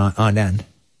on end.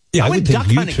 Yeah, I went duck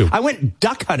hunting. I went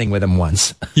duck hunting with him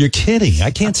once. You're kidding.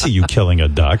 I can't see you killing a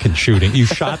duck and shooting. You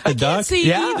shot the duck? I can't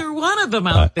see either one of them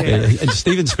out there. And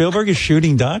Steven Spielberg is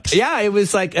shooting ducks? Yeah, it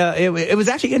was like, it was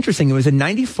actually interesting. It was in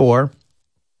 94.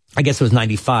 I guess it was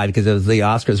 95 because it was the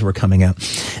Oscars were coming out.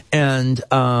 And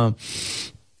so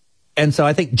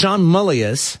I think John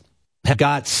Mulius had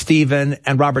got Steven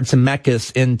and Robert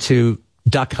Zemeckis into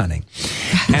duck hunting.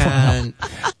 And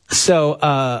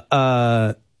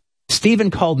so,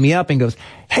 Steven called me up and goes,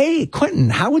 "Hey, Quentin,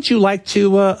 how would you like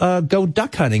to go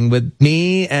duck hunting with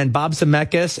me and Bob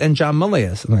Zemeckis and John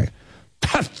Mulius?" I'm like,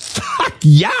 "Fuck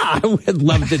Yeah, I would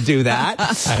love to do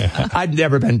that. I'd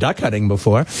never been duck hunting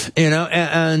before,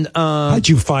 and had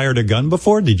you fired a gun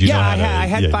before? Did you? Yeah, know I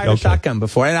had fired a shotgun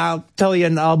before, and I'll tell you,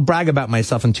 and I'll brag about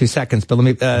myself in 2 seconds. But let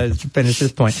me finish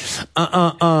this point.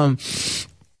 But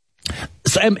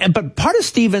part of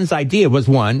Steven's idea was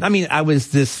one. I mean, I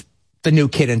was the new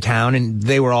kid in town, and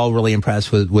they were all really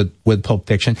impressed with Pulp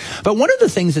Fiction. But one of the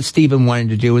things that Steven wanted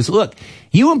to do is, look,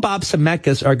 you and Bob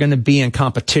Zemeckis are going to be in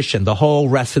competition the whole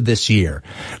rest of this year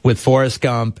with Forrest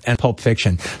Gump and Pulp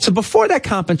Fiction. So before that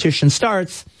competition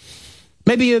starts,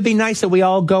 maybe it would be nice that we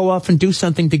all go off and do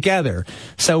something together.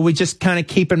 So we just kind of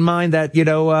keep in mind that,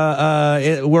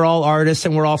 we're all artists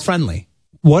and we're all friendly.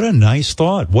 What a nice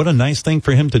thought. What a nice thing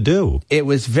for him to do. It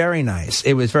was very nice.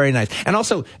 It was very nice. And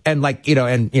also,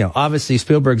 obviously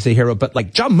Spielberg's a hero, but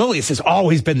like John Milius has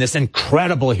always been this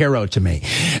incredible hero to me.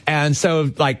 And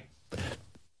so like,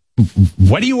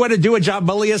 what do you want to do with John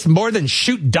Milius more than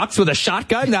shoot ducks with a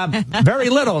shotgun?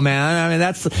 Very little, man. I mean,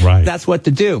 that's what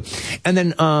to do. And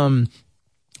then,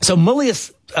 so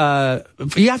Milius,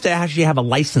 you have to actually have a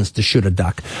license to shoot a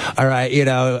duck. All right. You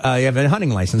have a hunting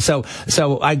license. So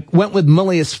I went with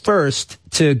Milius first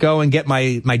to go and get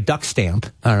my duck stamp.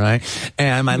 All right.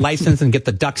 And my license and get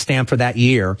the duck stamp for that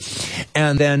year.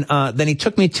 And then he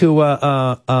took me to,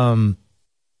 a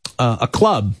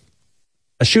club,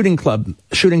 a shooting club,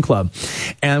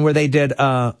 and where they did,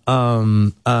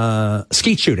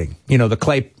 skeet shooting,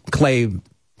 the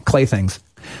clay things.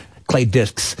 Clay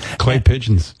discs. Clay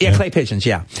pigeons. Yeah, clay pigeons,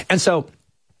 yeah. And so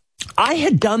I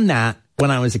had done that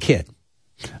when I was a kid.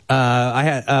 I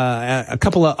had a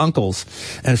couple of uncles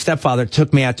and a stepfather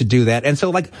took me out to do that. And so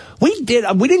like we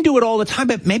didn't do it all the time,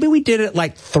 but maybe we did it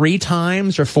like 3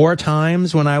 times or 4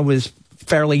 times when I was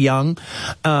fairly young,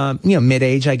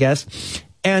 mid-age, I guess.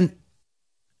 And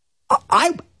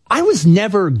I was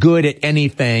never good at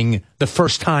anything the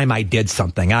first time I did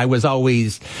something.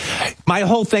 My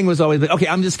whole thing was always, okay,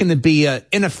 I'm just going to be an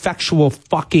ineffectual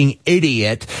fucking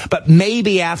idiot. But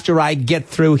maybe after I get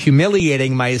through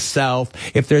humiliating myself,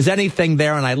 if there's anything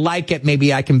there and I like it,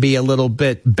 maybe I can be a little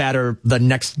bit better the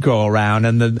next go around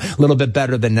and a little bit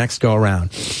better the next go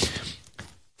around.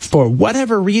 For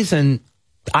whatever reason,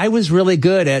 I was really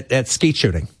good at skeet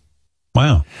shooting.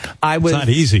 Wow. It's not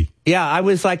easy. Yeah, I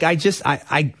was like, I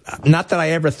not that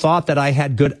I ever thought that I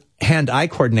had good hand-eye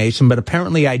coordination, but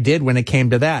apparently I did when it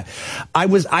came to that. I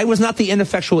was not the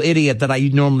ineffectual idiot that I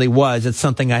normally was. It's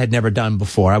something I had never done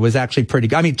before. I was actually pretty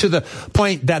good. I mean, to the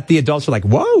point that the adults were like,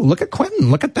 whoa, look at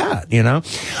Quentin, look at that,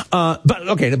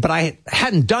 but I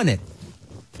hadn't done it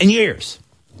in years.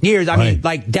 I mean,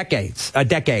 like decades, a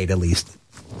decade at least,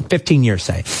 15 years,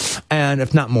 say, and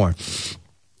if not more.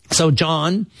 So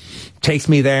John takes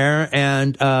me there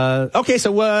and, I want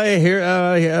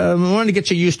to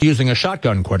get you used to using a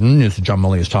shotgun, Quentin. This is John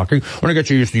Milius talking. I want to get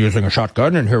you used to using a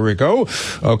shotgun, and here we go.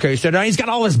 Okay, so now he's got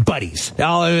all his buddies.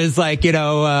 All of his,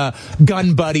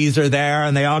 gun buddies are there,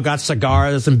 and they all got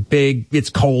cigars and it's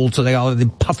cold, so they all have the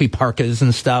puffy parkas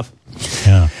and stuff.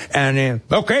 Yeah. And,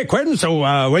 okay, Quentin,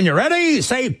 so, when you're ready,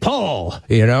 say pull,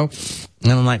 And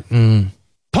I'm like,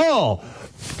 pull.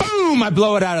 Boom! I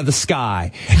blow it out of the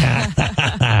sky.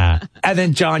 And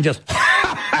then John just,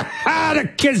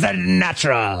 the kid's a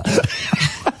natural.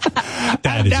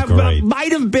 That is great.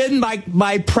 Might have been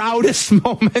my proudest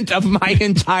moment of my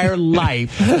entire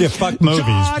life. Yeah, fuck movies.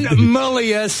 John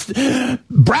Milius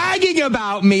bragging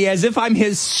about me as if I'm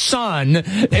his son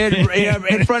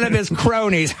in front of his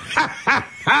cronies.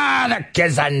 The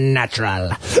kid's a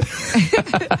natural.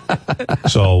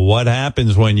 So what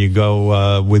happens when you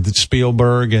go with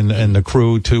Spielberg and the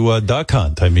crew to duck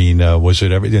hunt? I mean, was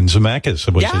it everything? Zemeckis?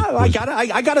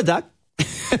 I got a duck.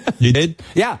 You did?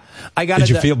 Yeah, I got. Did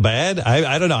you feel bad?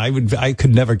 I don't know. I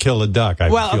could never kill a duck. I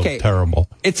feel terrible.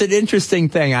 It's an interesting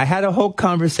thing. I had a whole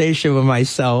conversation with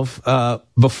myself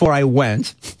before I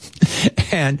went,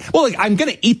 and I'm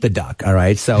going to eat the duck. All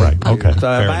right, so okay. So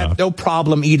I have no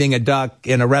problem eating a duck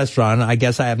in a restaurant. I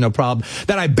guess I have no problem.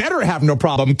 Then I better have no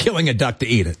problem killing a duck to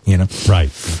eat it. Right.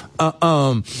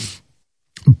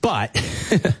 But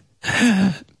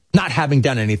not having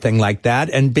done anything like that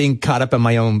and being caught up in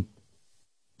my own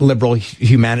liberal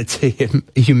humanism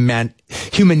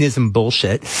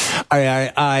bullshit.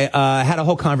 I had a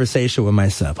whole conversation with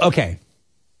myself. Okay.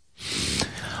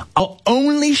 I'll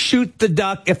only shoot the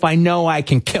duck if I know I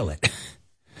can kill it.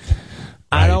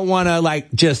 I don't want to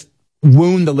just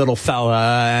wound the little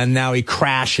fella and now he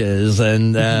crashes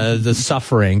and the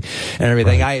suffering and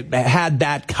everything. Right. I had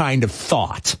that kind of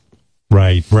thought.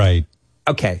 Right.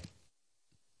 Okay.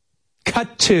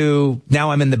 Cut to, now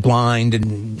I'm in the blind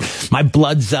and my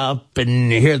blood's up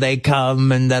and here they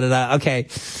come and da-da-da. Okay.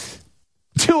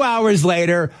 2 hours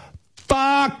later,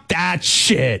 fuck that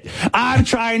shit. I'm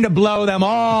trying to blow them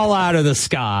all out of the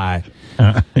sky.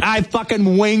 I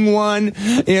fucking wing one,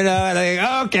 and I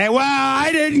think, okay, well,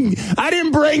 I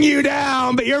didn't bring you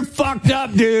down, but you're fucked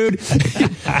up, dude.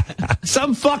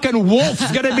 Some fucking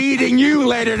wolf's gonna be eating you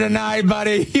later tonight,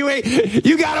 buddy.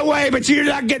 You got away, but you're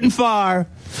not getting far.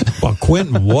 Well,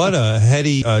 Quentin, what a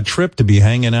heady trip to be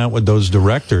hanging out with those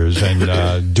directors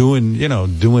and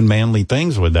doing manly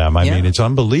things with them. I mean, it's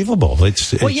unbelievable.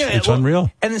 It's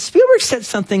unreal. And then Spielberg said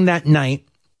something that night,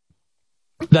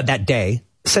 that day,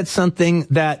 said something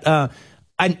that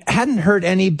I hadn't heard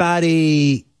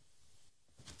anybody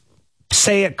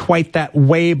say it quite that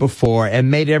way before,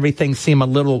 and made everything seem a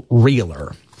little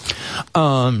realer.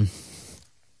 I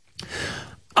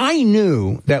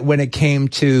knew that when it came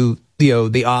to the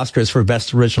Oscars for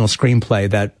Best Original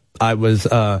Screenplay, that I was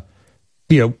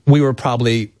we were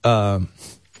probably the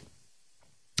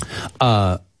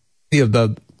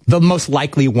most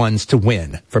likely ones to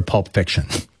win for Pulp Fiction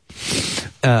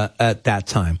at that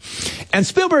time. And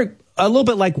Spielberg, a little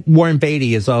bit like Warren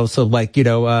Beatty, is also like,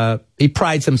 he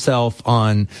prides himself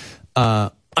on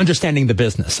understanding the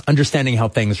business, understanding how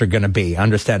things are going to be,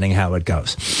 understanding how it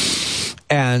goes.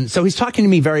 And so he's talking to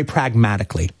me very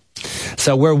pragmatically.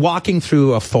 So we're walking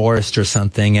through a forest or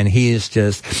something, and he's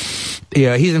just,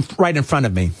 he's right in front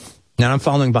of me, and I'm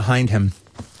following behind him.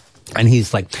 And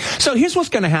he's like, so here's what's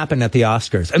going to happen at the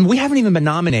Oscars. And we haven't even been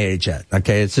nominated yet.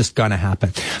 Okay. It's just going to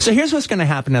happen. So here's what's going to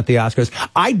happen at the Oscars.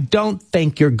 I don't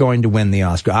think you're going to win the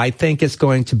Oscar. I think it's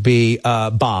going to be,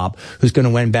 Bob, who's going to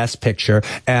win Best Picture.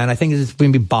 And I think it's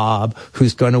going to be Bob,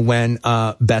 who's going to win,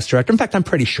 Best Director. In fact, I'm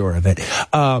pretty sure of it.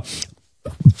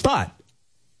 But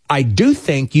I do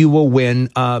think you will win,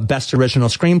 Best Original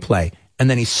Screenplay. And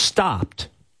then he stopped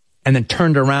and then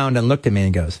turned around and looked at me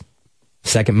and goes,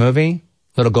 second movie?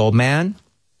 Little Gold Man,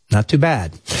 not too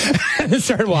bad. And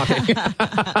started walking.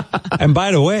 And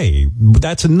by the way,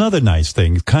 that's another nice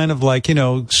thing. Kind of like,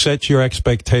 set your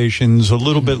expectations a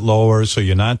little bit lower so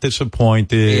you're not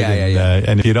disappointed.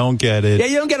 And if you don't get it. Yeah,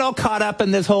 you don't get all caught up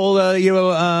in this whole,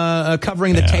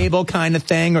 covering the table kind of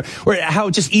thing, or how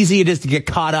just easy it is to get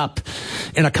caught up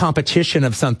in a competition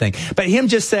of something. But him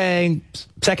just saying,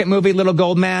 second movie, Little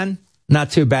Gold Man,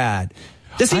 not too bad.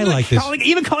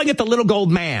 Even calling it the Little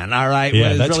Gold Man, all right?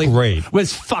 Yeah, that's really great.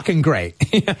 Was fucking great.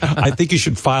 I think you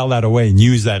should file that away and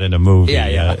use that in a movie.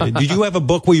 Yeah. Did you have a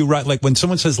book where you write, like when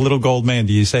someone says Little Gold Man,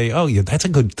 do you say, oh, yeah, that's a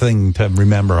good thing to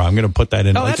remember. I'm going to put that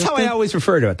in. Oh, that's how I always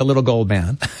refer to it, the Little Gold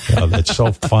Man. Oh, that's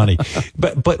so funny.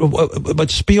 But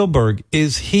Spielberg,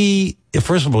 is he,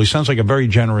 first of all, he sounds like a very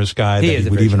generous guy that he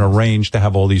would even arrange to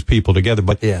have all these people together.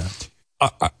 But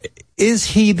is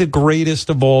he the greatest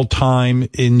of all time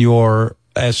in your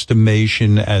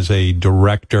estimation as a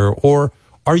director, or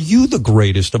are you the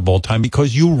greatest of all time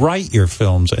because you write your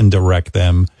films and direct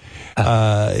them?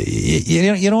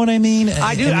 You know what I mean?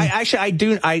 I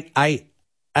do.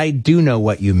 I do know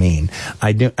what you mean.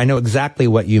 I know exactly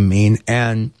what you mean.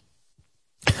 And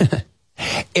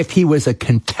if he was a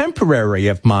contemporary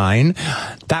of mine,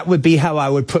 that would be how I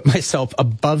would put myself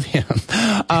above him.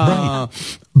 Right.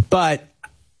 But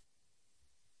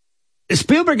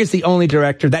Spielberg is the only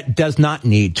director that does not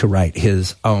need to write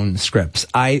his own scripts.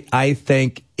 I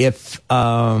think if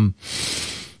I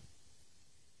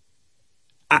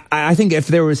think if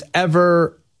there was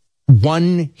ever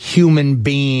one human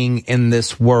being in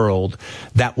this world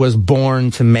that was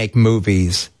born to make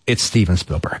movies, it's Steven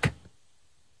Spielberg.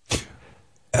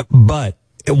 But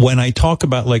when I talk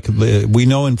about, like, we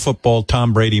know in football,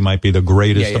 Tom Brady might be the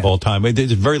greatest of all time.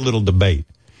 There's very little debate.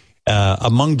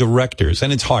 Among directors,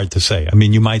 and it's hard to say. I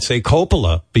mean, you might say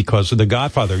Coppola because of The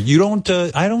Godfather. You don't.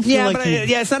 I don't feel like.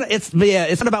 It's not. It's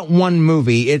not about one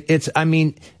movie. It's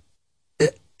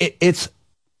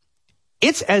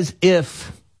as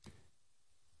if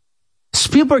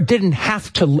Spielberg didn't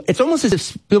have to. It's almost as if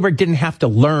Spielberg didn't have to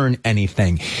learn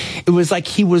anything. It was like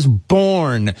he was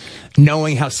born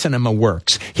knowing how cinema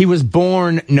works. He was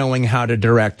born knowing how to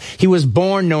direct. He was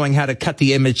born knowing how to cut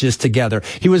the images together.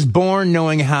 He was born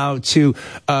knowing how to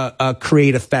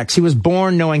create effects. He was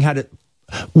born knowing how to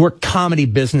work comedy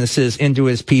businesses into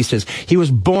his pieces. He was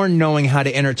born knowing how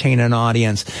to entertain an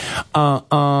audience.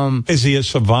 Is he a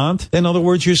savant? In other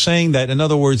words, you're saying that, in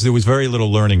other words, there was very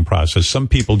little learning process. Some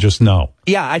people just know.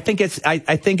 Yeah, I think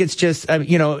it's just,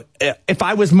 if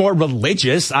I was more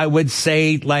religious, I would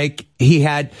say, like, he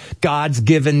had God's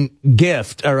given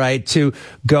gift, all right, to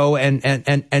go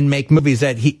and make movies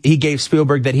that he gave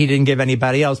Spielberg that he didn't give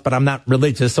anybody else. But I'm not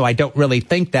religious, so I don't really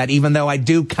think that, even though I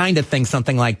do kind of think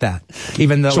something like that.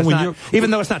 Even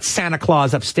though it's not Santa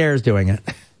Claus upstairs doing it.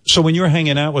 So when you're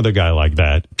hanging out with a guy like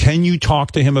that, can you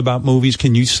talk to him about movies?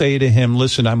 Can you say to him,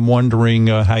 listen, I'm wondering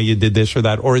how you did this or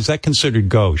that? Or is that considered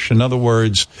gauche? In other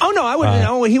words... Oh, no, I wouldn't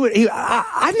know.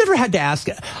 I've never had to ask...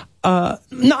 no,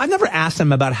 I've never asked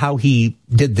him about how he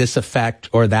did this effect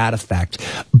or that effect.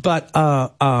 But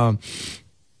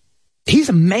he's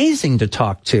amazing to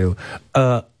talk to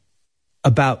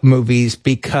about movies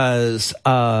because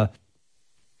I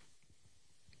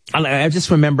just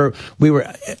remember we were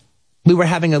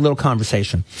having a little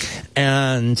conversation,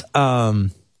 and I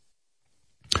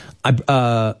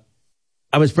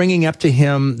was bringing up to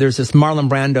him, there's this Marlon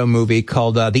Brando movie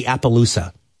called The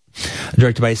Appaloosa,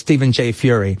 directed by Stephen J.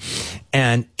 Fury.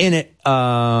 And in it,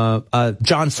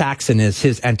 John Saxon is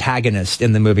his antagonist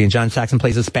in the movie, and John Saxon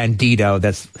plays this bandito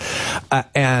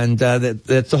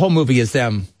the whole movie is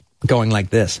them going like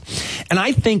this. And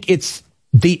I think it's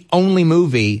the only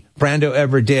movie Brando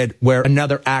ever did where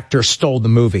another actor stole the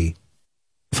movie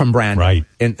from Brando. Right.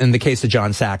 In the case of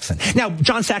John Saxon. Now,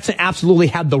 John Saxon absolutely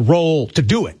had the role to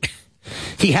do it.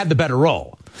 He had the better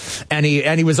role. And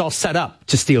he was all set up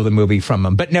to steal the movie from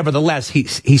him. But nevertheless, he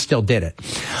still did it.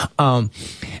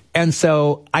 And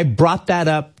so I brought that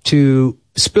up to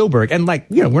Spielberg. And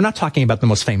we're not talking about the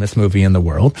most famous movie in the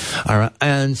world. All right.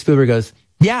 And Spielberg goes,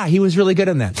 yeah, he was really good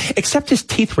in that. Except his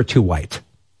teeth were too white.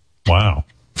 Wow.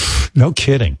 No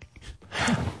kidding.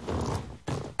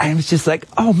 I was just like,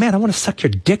 oh man, I want to suck your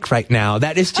dick right now.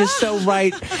 That is just so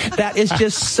right. That is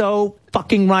just so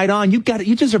fucking right on. You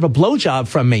deserve a blowjob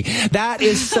from me. That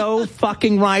is so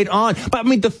fucking right on. But I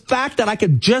mean, the fact that I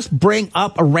could just bring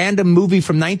up a random movie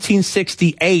from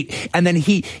 1968 and then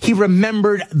he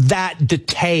remembered that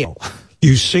detail.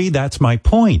 You see, that's my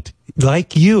point.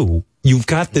 Like you've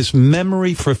got this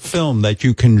memory for film that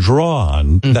you can draw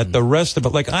on that the rest of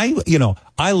it,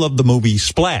 I love the movie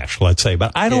Splash, let's say,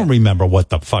 but I don't remember what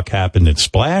the fuck happened in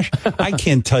Splash. I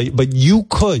can't tell you, but you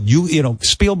could.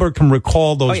 Spielberg can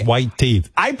recall those white teeth.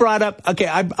 I brought up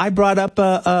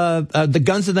the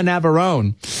Guns of the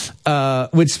Navarone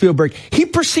with Spielberg. He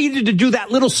proceeded to do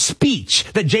that little speech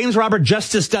that James Robert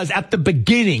Justice does at the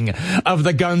beginning of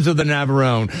the Guns of the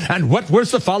Navarone. And what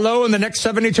was to follow in the next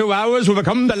 72 hours will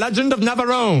become the legend of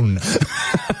Navarone.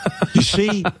 You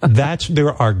see,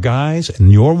 there are guys,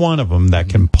 and you're one of them, that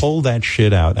can pull that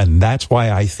shit out, and that's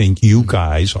why I think you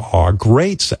guys are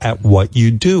greats at what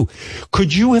you do.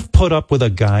 Could you have put up with a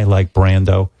guy like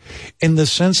Brando? In the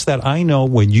sense that I know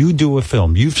when you do a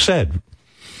film, you've said,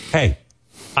 hey,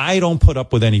 I don't put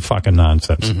up with any fucking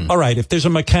nonsense. All right, if there's a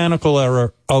mechanical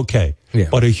error, okay. Yeah.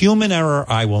 But a human error,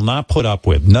 I will not put up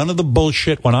with. None of the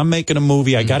bullshit. When I'm making a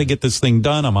movie, I got to get this thing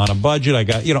done. I'm on a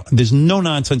budget. There's no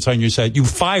nonsense on your set. You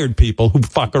fired people who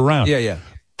fuck around. Yeah.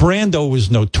 Brando was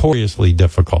notoriously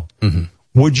difficult.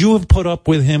 Would you have put up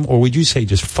with him, or would you say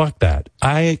just fuck that?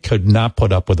 I could not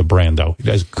put up with a Brando,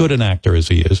 as good an actor as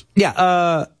he is.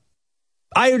 Yeah,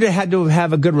 I would have had to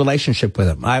have a good relationship with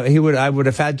him. I would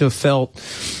have had to have felt,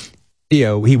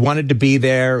 he wanted to be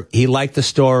there, he liked the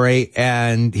story,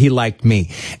 and he liked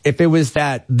me. If it was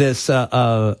that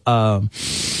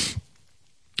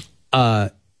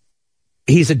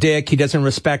he's a dick, he doesn't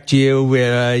respect you,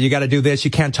 you got to do this,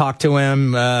 you can't talk to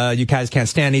him, you guys can't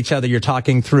stand each other, you're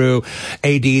talking through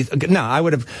ADs. No, I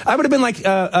would have been like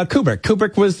Kubrick.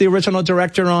 Kubrick was the original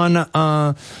director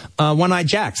on One-Eyed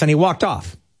Jacks, and he walked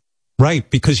off.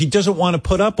 Right, because he doesn't want to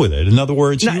put up with it. In other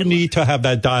words, you need to have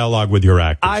that dialogue with your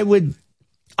actors.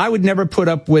 I would never put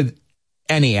up with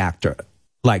any actor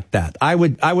like that. I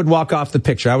would walk off the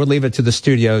picture. I would leave it to the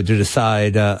studio to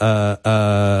decide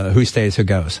who stays, who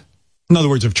goes. In other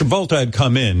words, if Travolta had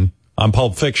come in on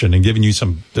Pulp Fiction and giving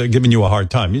you a hard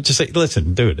time, you just say,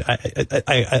 "Listen, dude,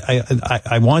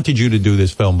 I wanted you to do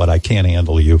this film, but I can't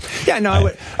handle you." Yeah, no, I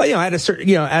would. At a certain,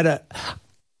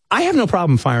 I have no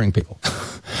problem firing people.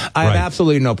 I have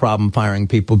absolutely no problem firing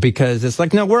people, because it's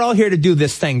like, no, we're all here to do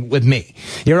this thing with me.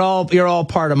 You're all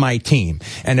part of my team.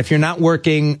 And if you're not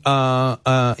working,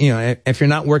 if you're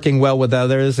not working well with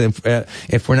others,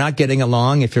 if we're not getting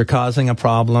along, if you're causing a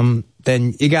problem,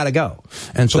 then you got to go.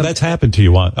 And so that's happened to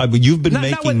you. You've been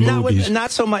making movies.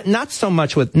 Not so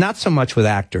much with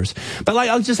actors. But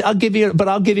I'll give you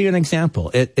an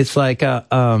example. It's like,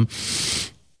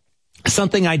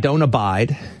 something I don't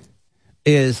abide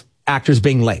is actors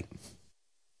being late.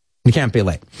 You can't be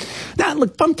late. Now,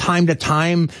 look, from time to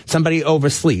time, somebody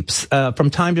oversleeps. From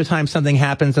time to time, something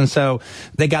happens, and so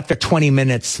they got their 20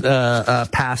 minutes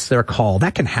past their call.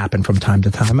 That can happen from time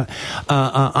to time.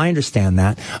 I understand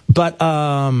that. But,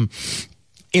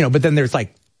 but then there's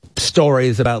like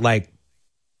stories about like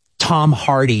Tom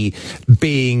Hardy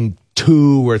being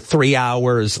 2 or 3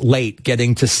 hours late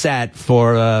getting to set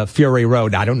for Fury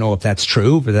Road. I don't know if that's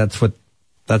true, but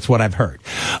that's what I've heard.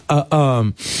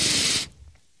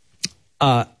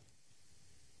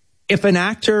 If an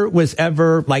actor was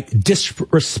ever like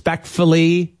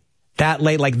disrespectfully that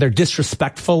late, like they're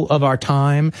disrespectful of our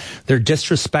time, they're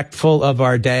disrespectful of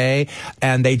our day,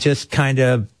 and they just kind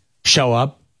of show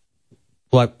up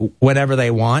like whenever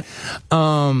they want,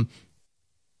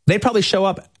 they'd probably show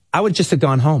up. I would just have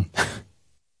gone home.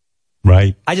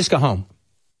 Right. I just go home.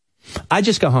 I'd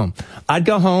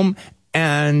go home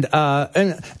and I'm not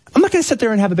going to sit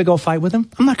there and have a big old fight with him.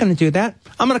 I'm not going to do that.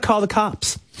 I'm going to call the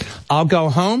cops. I'll go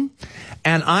home,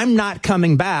 and I'm not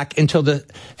coming back until the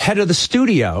head of the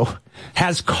studio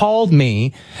has called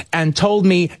me and told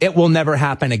me it will never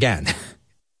happen again.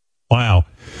 Wow.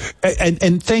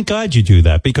 And thank God you do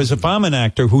that, because if I'm an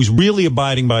actor who's really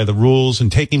abiding by the rules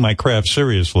and taking my craft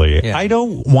seriously, I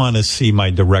don't want to see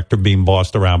my director being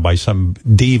bossed around by some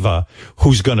diva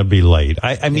who's going to be late.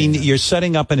 I mean, you're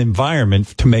setting up an environment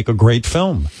to make a great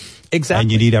film. Exactly.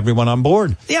 And you need everyone on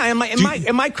board. Yeah,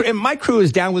 and my crew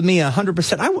is down with me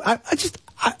 100%.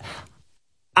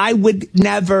 I would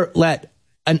never let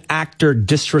an actor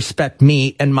disrespect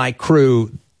me and my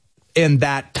crew in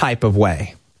that type of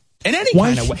way. In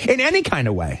any kind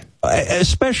of way.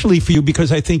 Especially for you,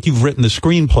 because I think you've written the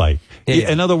screenplay.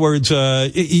 In other words,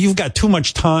 you've got too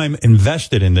much time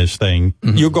invested in this thing.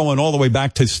 Mm-hmm. You're going all the way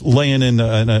back to laying in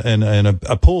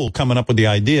a pool, coming up with the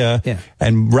idea,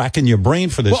 and racking your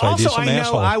brain for this idea.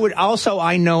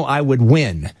 I know I would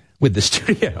win with the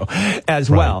studio as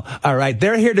well. All right.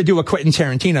 They're here to do a Quentin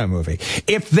Tarantino movie.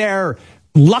 If they're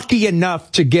lucky enough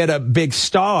to get a big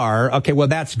star, okay, well,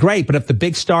 that's great. But if the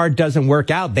big star doesn't work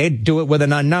out, they'd do it with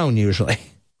an unknown usually.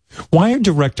 Why are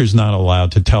directors not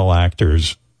allowed to tell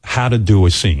actors how to do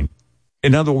a scene?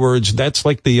 In other words, that's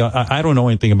like I don't know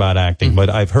anything about acting, but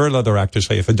I've heard other actors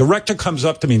say, if a director comes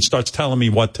up to me and starts telling me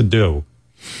what to do,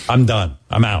 I'm done.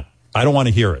 I'm out. I don't want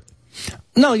to hear it.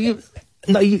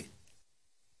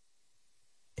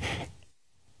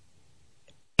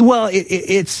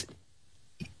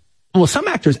 Well, some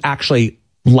actors actually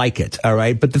like it, all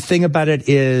right? But the thing about it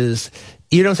is,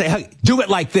 you don't say, hey, do it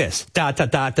like this, da, da,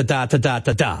 da, da, da, da, da,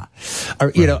 da, da.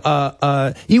 Or, you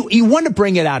want to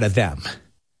bring it out of them.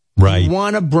 Right. You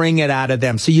want to bring it out of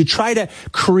them. So you try to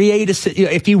create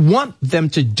if you want them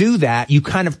to do that, you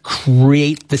kind of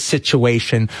create the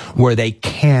situation where they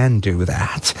can do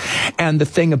that. And the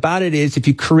thing about it is, if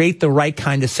you create the right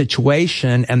kind of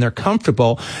situation and they're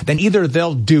comfortable, then either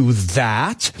they'll do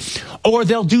that or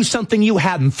they'll do something you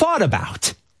hadn't thought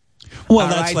about. Well,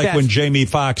 that's like when Jamie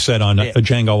Foxx said on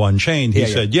Django Unchained, he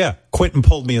said, Quentin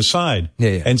pulled me aside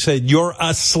and said, you're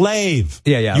a slave.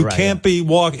 You can't be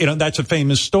walking, that's a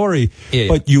famous story,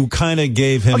 but you kind of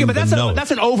gave him that's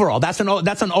an overall thing.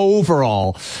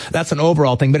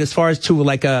 But as far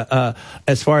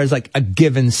as a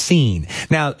given scene.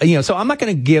 Now, so I'm not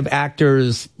going to give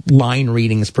actors line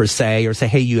readings per se, or say,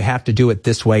 hey, you have to do it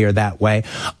this way or that way.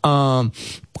 At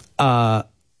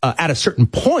a certain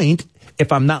point,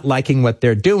 if I'm not liking what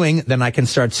they're doing, then I can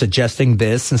start suggesting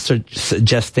this and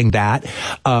suggesting that,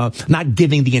 not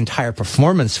giving the entire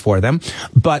performance for them.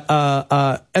 But,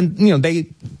 they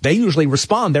usually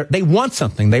respond. They want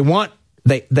something. They want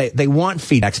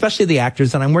feedback, especially the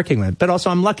actors that I'm working with. But also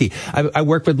I'm lucky. I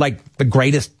work with like the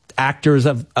greatest actors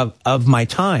of my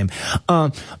time.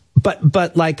 But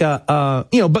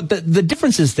the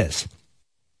difference is this,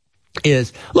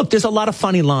 look, there's a lot of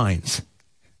funny lines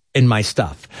in my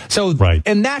stuff. So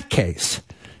in that case,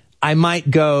 I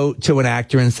might go to an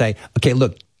actor and say, okay,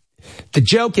 look, the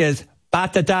joke is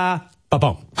ba-da-da,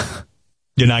 ba-bum.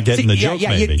 You're not getting the joke,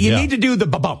 maybe. You need to do the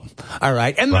ba-bum. All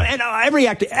right. And every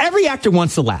actor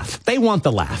wants to laugh. They want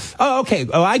the laugh. Oh, okay.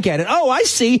 Oh, I get it. Oh, I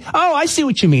see. Oh, I see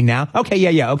what you mean now. Okay.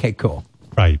 Yeah. Okay, cool.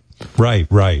 Right.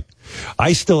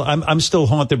 I'm still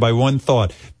haunted by one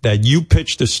thought, that you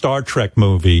pitched a Star Trek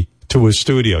movie to a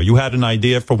studio. You had an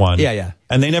idea for one. Yeah.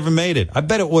 And they never made it. I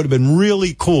bet it would have been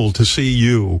really cool to see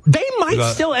you. They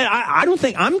might still, I don't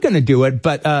think I'm going to do it,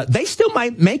 but they still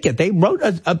might make it. They wrote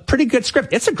a pretty good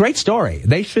script. It's a great story.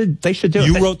 They should do it.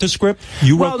 You wrote the script?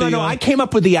 No, I came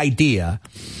up with the idea.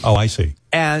 Oh, I see.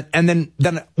 And then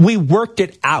we worked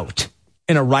it out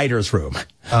in a writer's room.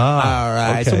 Oh, all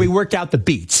right. okay. So we worked out the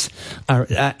beats.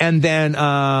 And then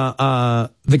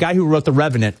the guy who wrote The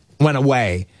Revenant went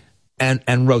away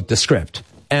and wrote the script.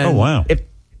 And oh, wow.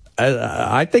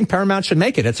 I think Paramount should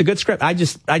make it. It's a good script. I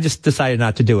just decided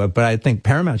not to do it, but I think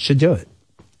Paramount should do it.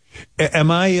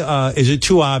 Is it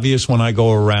too obvious when I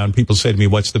go around, people say to me,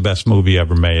 what's the best movie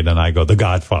ever made? And I go, The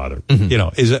Godfather.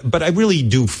 Mm-hmm. But I really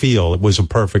do feel it was a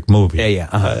perfect movie. Yeah.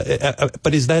 Uh-huh.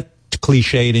 But is that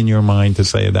cliched in your mind to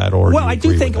say that? Or well, I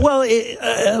do think,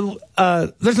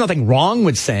 there's nothing wrong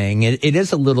with saying it. It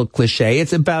is a little cliche.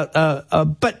 It's about,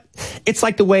 but it's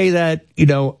like the way that,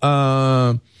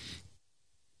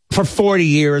 for 40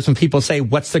 years when people say,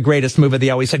 what's the greatest movie? They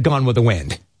always said Gone with the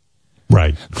Wind.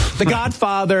 Right. The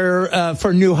Godfather,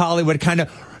 for New Hollywood kind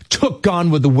of took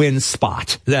Gone with the Wind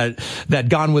spot that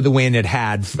Gone with the Wind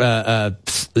had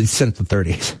since the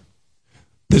 30s.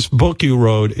 This book you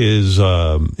wrote is,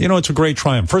 it's a great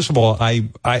triumph. First of all,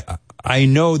 I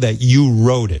know that you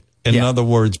wrote it. In other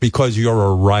words, because you're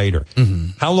a writer.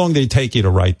 Mm-hmm. How long did it take you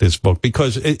to write this book?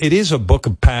 Because it is a book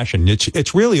of passion.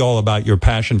 It's really all about your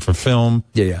passion for film.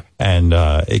 Yeah. And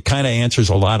it kind of answers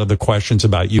a lot of the questions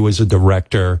about you as a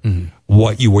director,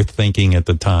 what you were thinking at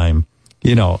the time.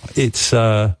 It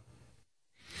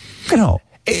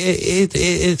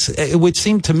would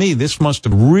seem to me this must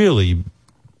have really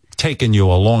taken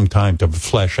you a long time to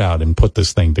flesh out and put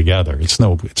this thing together. It's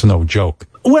no joke.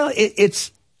 Well,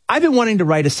 I've been wanting to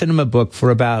write a cinema book for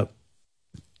about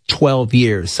 12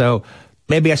 years. So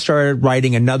maybe I started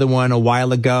writing another one a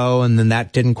while ago, and then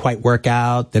that didn't quite work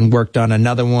out. Then worked on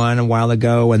another one a while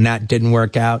ago, and that didn't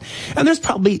work out. And there's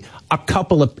probably a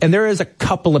couple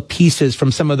of pieces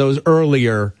from some of those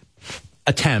earlier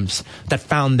attempts that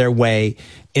found their way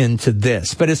into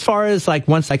this. But as far as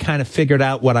once I kind of figured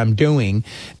out what I'm doing,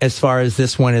 as far as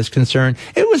this one is concerned,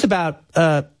 it was about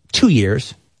 2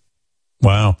 years.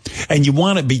 Wow. And you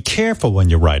want to be careful when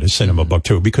you write a cinema book,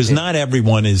 too, because not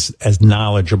everyone is as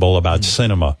knowledgeable about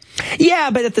cinema.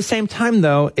 Yeah, but at the same time,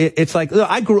 though, it's like, look,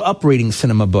 I grew up reading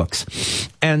cinema books.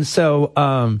 And so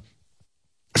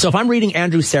if I'm reading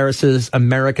Andrew Sarris's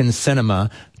American Cinema,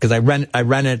 because I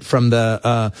rent it from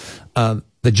the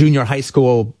junior high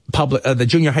school the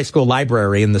junior high school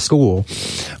library in the school,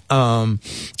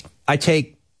 I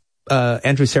take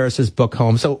Andrew Sarris's book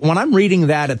home. So when I'm reading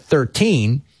that at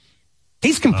 13,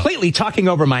 he's completely talking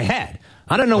over my head.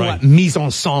 I don't know what mise en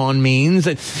scène means.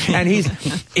 And he's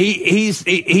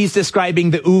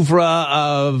describing the oeuvre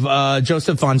of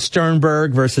Joseph von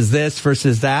Sternberg versus this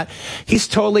versus that. He's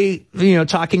totally,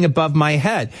 talking above my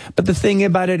head. But the thing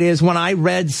about it is, when I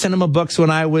read cinema books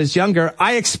when I was younger,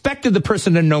 I expected the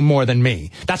person to know more than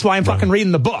me. That's why I'm fucking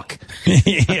reading the book.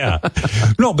 Yeah.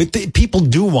 No, but people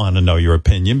do want to know your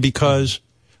opinion because,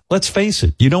 let's face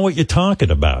it, you know what you're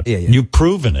talking about. Yeah. You've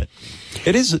proven it.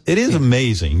 It is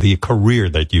amazing, the career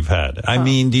that you've had. I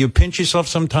mean, do you pinch yourself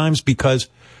sometimes? Because,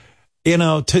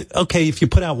 if you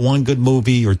put out one good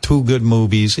movie or two good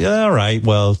movies, all right,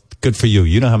 well, good for you.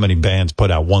 You know how many bands put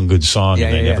out one good song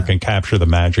and they never can capture the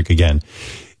magic again.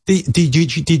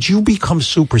 Did you become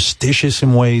superstitious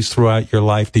in ways throughout your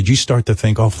life? Did you start to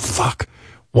think, oh, fuck,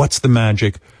 what's the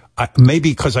magic? Maybe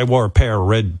because I wore a pair of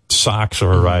red socks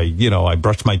or I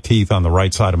brushed my teeth on the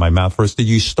right side of my mouth first. Did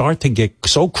you start to get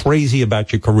so crazy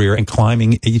about your career and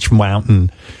climbing each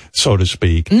mountain, so to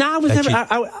speak? No, I was never.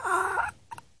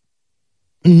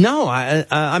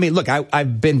 I mean, look,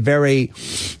 I've been very,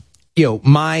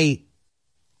 my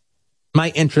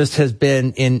interest has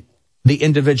been in the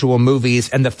individual movies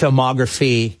and the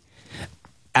filmography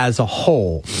as a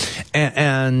whole.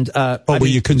 And were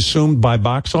you consumed by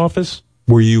box office?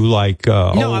 Were you like,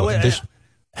 No,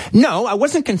 I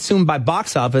wasn't consumed by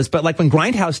box office, but when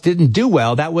Grindhouse didn't do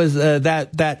well, that was,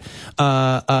 that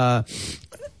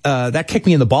kicked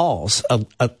me in the balls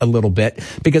a little bit,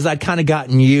 because I'd kind of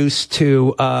gotten used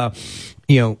to,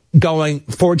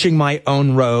 forging my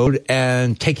own road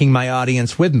and taking my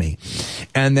audience with me.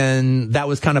 And then that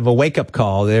was kind of a wake-up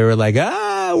call. They were like,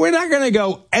 we're not going to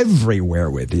go everywhere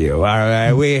with you. All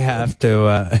right, we have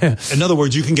to... In other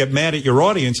words, you can get mad at your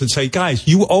audience and say, guys,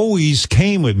 you always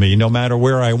came with me no matter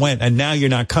where I went, and now you're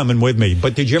not coming with me.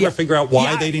 But did you ever figure out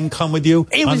why they didn't come with you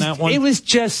on that one? It was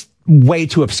just way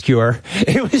too obscure.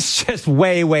 It was just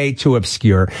way too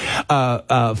obscure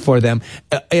for them.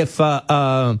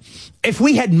 If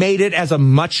we had made it as a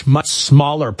much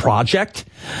smaller project,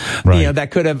 that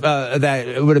could have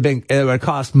it would have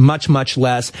cost much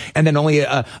less, and then only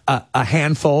a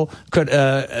handful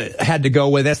had to go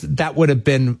with us. That would have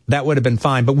been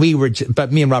fine. But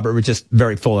me and Robert were just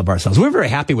very full of ourselves. We were very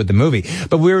happy with the movie,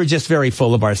 but we were just very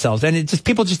full of ourselves, and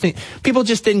people just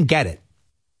didn't get it.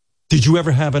 Did you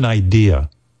ever have an idea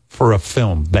for a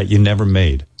film that you never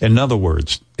made? In other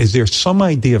words, is there some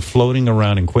idea floating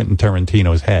around in Quentin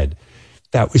Tarantino's head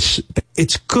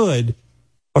it's good,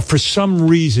 but for some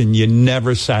reason you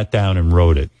never sat down and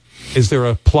wrote it? Is there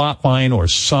a plot line or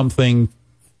something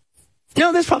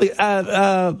No, there's probably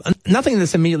nothing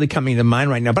that's immediately coming to mind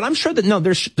right now. But I'm sure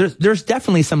that there's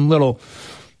definitely some little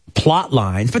plot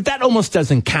lines, but that almost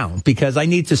doesn't count because I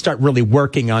need to start really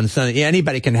working on something.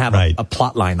 Anybody can have a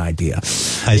plot line idea.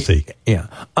 I see. Yeah.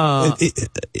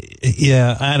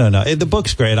 Yeah, I don't know. The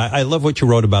book's great. I love what you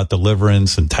wrote about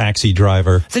Deliverance and Taxi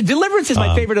Driver. So Deliverance is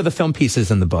my favorite of the film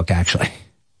pieces in the book, actually.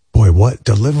 Boy, what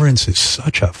Deliverance is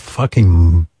such a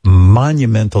fucking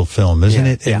monumental film, isn't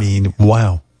it? I mean,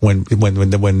 wow. When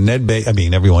Ned Beatty, I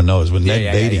mean, everyone knows when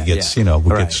Ned Beatty gets,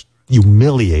 gets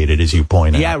humiliated, as you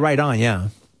point out. Yeah, right on. Yeah.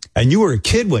 And you were a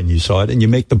kid when you saw it, and you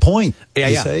make the point.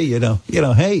 You say,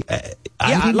 hey,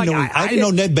 I didn't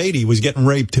know Ned Beatty was getting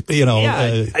raped.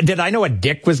 Did I know a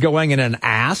dick was going in an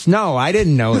ass? No, I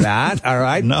didn't know that. All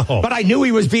right, no, but I knew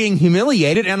he was being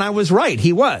humiliated, and I was right.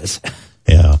 He was.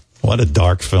 Yeah, what a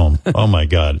dark film. Oh my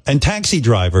God! And Taxi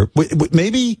Driver,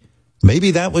 maybe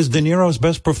that was De Niro's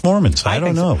best performance. I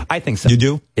don't know. So. I think so. You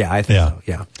do? Yeah, I think so.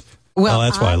 Yeah. Well,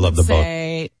 that's why I love the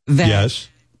book. Yes.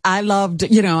 I loved,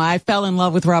 I fell in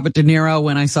love with Robert De Niro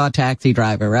when I saw Taxi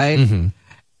Driver, right? Mm-hmm.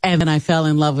 And then I fell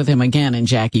in love with him again in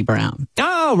Jackie Brown.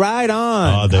 Oh, right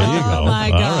on. Oh, there you go. Oh, my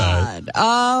God. Right.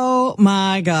 Oh,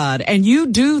 my God. And you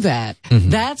do that. Mm-hmm.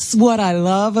 That's what I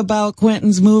love about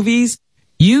Quentin's movies.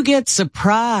 You get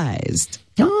surprised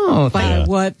by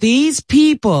what these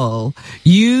people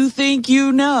you think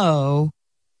you know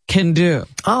can do.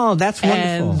 Oh, that's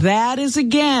wonderful. And that is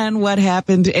again what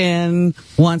happened in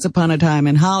Once Upon a Time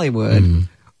in Hollywood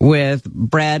with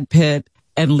Brad Pitt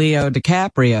and Leo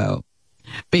DiCaprio.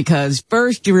 Because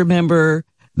first you remember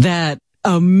that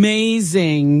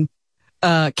amazing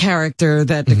character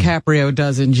that DiCaprio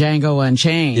does in Django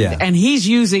Unchained. Yeah. And he's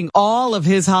using all of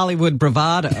his Hollywood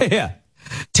bravado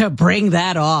to bring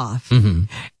that off. Mm-hmm.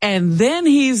 And then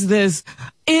he's this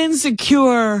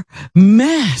insecure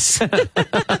mess.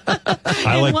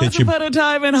 I like Once that you. Upon a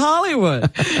Time in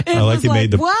Hollywood. I like you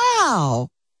made the. Wow.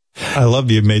 I love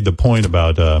you made the point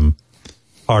about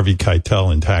Harvey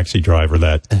Keitel in Taxi Driver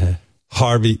that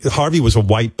Harvey was a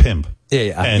white pimp.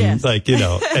 Yeah. And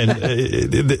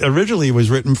and originally it was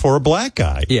written for a black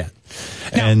guy. Yeah.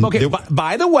 And now,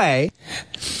 by the way,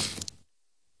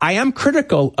 I am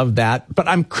critical of that, but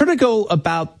I'm critical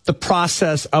about the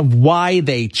process of why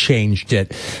they changed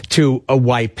it to a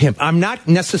white pimp. I'm not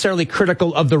necessarily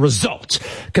critical of the result.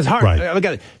 Because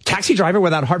Taxi Driver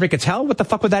without Harvey Keitel, what the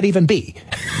fuck would that even be?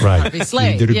 Right. Harvey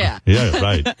Slade, Yeah,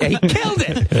 right. Yeah, he killed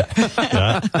it.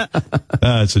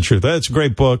 That's the truth. That's a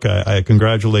great book. I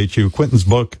congratulate you. Quentin's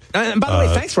book. And by the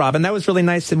way, thanks, Robin. That was really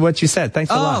nice in what you said.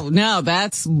 Thanks a lot. Oh, no,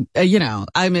 that's,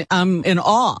 I'm in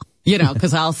awe.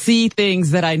 Because I'll see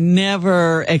things that I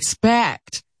never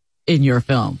expect in your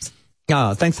films.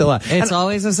 Oh, thanks a lot. It's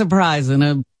always a surprise and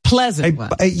a pleasant one.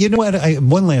 You know what?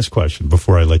 One last question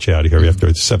before I let you out of here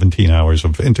after 17 hours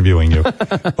of interviewing you.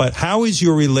 But how is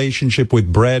your relationship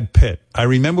with Brad Pitt? I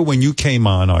remember when you came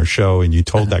on our show and you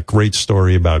told that great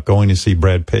story about going to see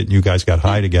Brad Pitt and you guys got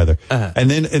high together. And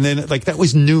then like that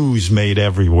was news made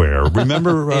everywhere.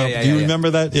 Remember? Do you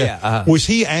remember that? Yeah. Was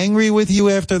he angry with you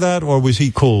after that or was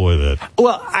he cool with it?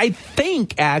 Well, I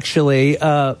think actually,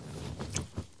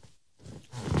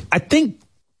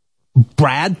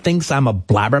 Brad thinks I'm a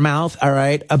blabbermouth, all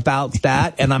right, about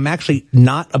that, and I'm actually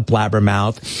not a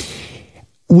blabbermouth.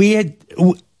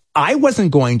 I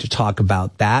wasn't going to talk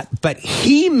about that, but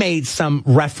he made some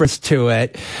reference to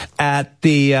it at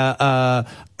the,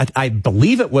 I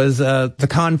believe it was the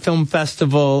Cannes Film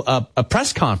Festival a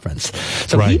press conference.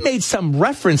 So he made some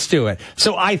reference to it.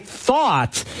 So I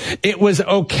thought it was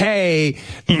okay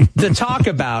to talk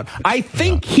about. I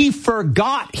think he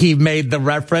forgot he made the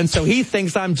reference, so he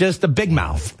thinks I'm just a big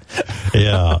mouth.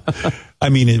 Yeah. I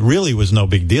mean, it really was no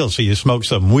big deal. So you smoked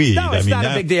some weed. No, it's not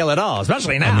a big deal at all,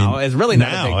 especially now. It's really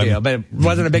not a big deal, but it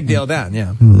wasn't a big deal then,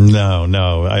 yeah.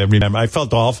 No. I remember, I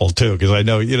felt awful too, because I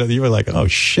know, you were like, oh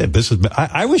shit, this is,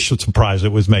 I was surprised it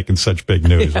was making such big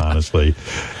news, honestly.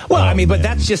 Well, but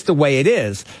that's just the way it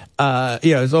is.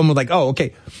 It's almost like, oh,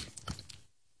 okay.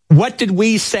 What did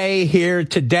we say here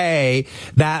today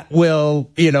that will,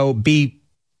 be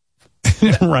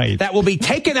right. That will be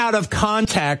taken out of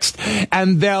context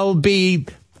and there'll be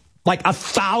like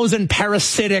 1,000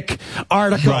 parasitic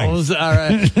articles, you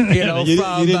didn't do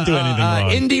from anything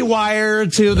wrong.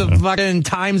 IndieWire to the fucking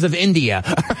Times of India.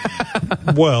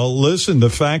 Well, listen, the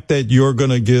fact that you're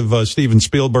going to give Steven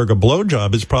Spielberg a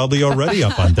blowjob is probably already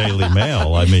up on Daily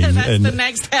Mail. I mean, that's the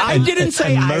next I didn't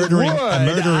say I would.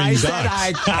 I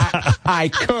said ducks. I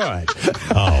could.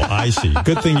 Oh, I see.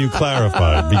 Good thing you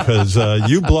clarified, because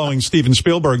you blowing Steven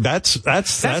Spielberg, that's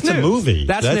a movie.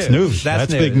 That's news.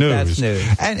 That's big news. That's news.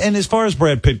 And And as far as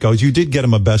Brad Pitt goes, you did get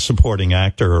him a Best Supporting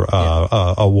Actor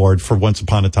award for Once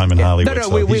Upon a Time in Hollywood. No,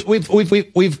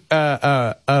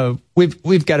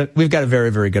 we've got a very,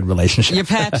 very good relationship. You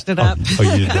patched it up.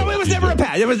 No, it was never a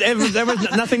patch. There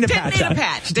was nothing to patch. Didn't need a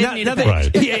patch. Didn't need a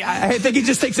patch. Right. Yeah, I think he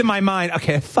just thinks in my mind,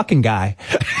 okay, fucking guy.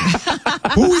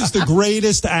 Who is the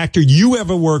greatest actor you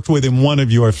ever worked with in one of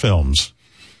your films?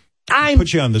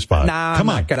 Put you on the spot. Nah, Come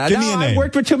I'm on, not gonna. give me a name. I've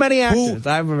worked with too many actors.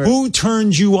 Who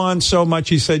turned you on so much?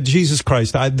 He said, Jesus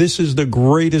Christ, this is the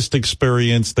greatest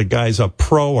experience. The guy's a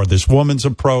pro, or this woman's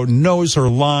a pro, knows her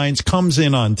lines, comes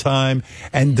in on time,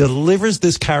 and delivers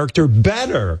this character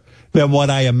better than what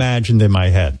I imagined in my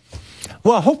head.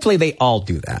 Well, hopefully they all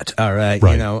do that. All right.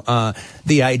 Right. You know,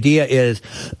 the idea is,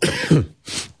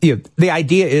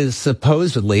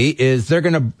 supposedly is they're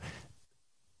going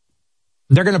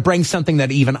to bring something that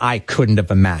even I couldn't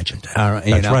have imagined.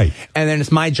 That's right. And then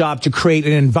it's my job to create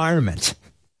an environment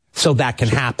so that can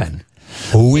happen.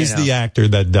 Who is the actor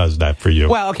that does that for you?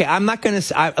 Well, okay, I'm not going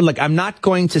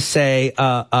to say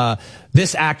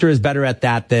this actor is better at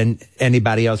that than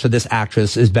anybody else, or this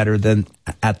actress is better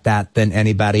at that than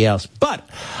anybody else. But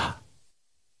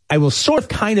I will sort of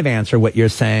kind of answer what you're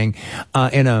saying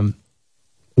in a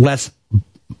less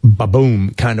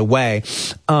ba-boom kind of way.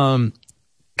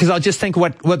 Because I'll just think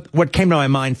what came to my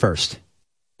mind first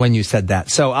when you said that.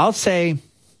 So I'll say,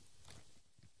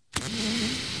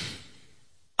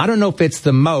 I don't know if it's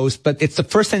the most, but it's the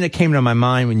first thing that came to my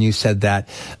mind when you said that.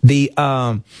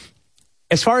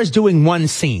 As far as doing one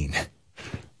scene,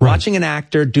 watching an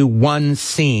actor do one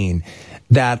scene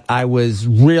that I was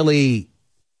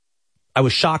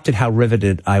shocked at how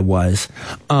riveted I was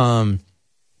one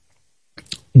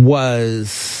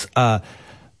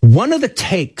of the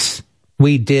takes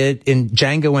we did in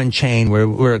Django Unchained, where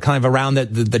we're kind of around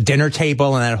the dinner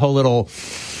table and that whole little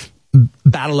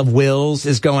battle of wills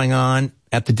is going on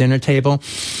at the dinner table,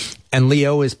 and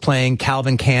Leo is playing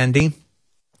Calvin Candy.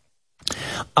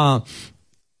 I've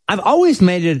always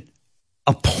made it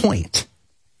a point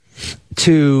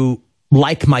to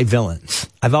like my villains.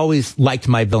 I've always liked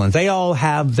my villains. They all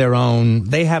have their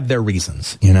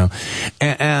reasons, you know,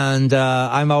 and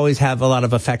I always have a lot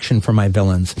of affection for my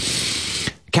villains.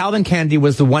 Calvin Candy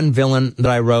was the one villain that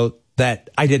I wrote that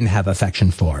I didn't have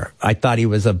affection for. I thought he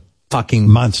was a fucking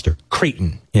monster,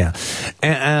 cretin, yeah,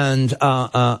 and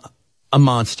a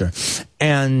monster,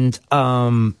 and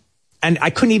I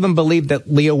couldn't even believe that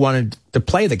Leo wanted to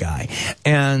play the guy,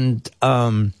 and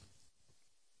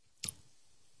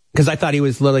because I thought he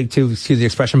was literally, to excuse the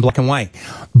expression, black and white,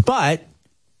 but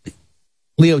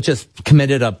Leo just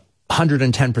committed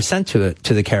 110%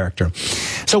 to the character.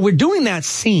 So we're doing that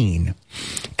scene,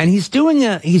 and he's doing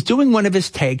one of his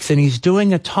takes, and he's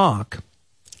doing a talk.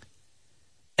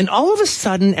 And all of a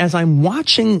sudden, as I'm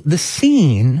watching the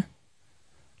scene,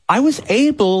 I was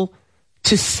able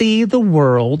to see the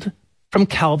world from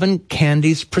Calvin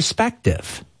Candy's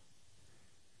perspective.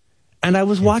 And I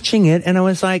was watching it, and I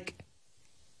was like,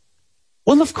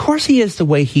 well, of course he is the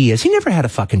way he is. He never had a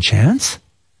fucking chance.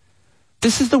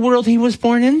 This is the world he was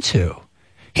born into.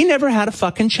 He never had a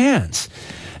fucking chance.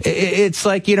 It's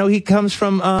like, you know, he comes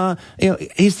from,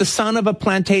 he's the son of a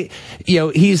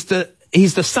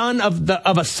he's the son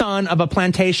of a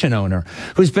plantation owner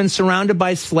who's been surrounded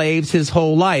by slaves his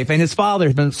whole life. And his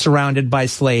father's been surrounded by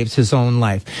slaves his own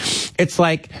life. It's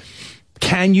like,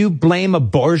 can you blame a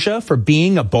Borgia for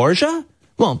being a Borgia?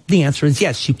 Well, the answer is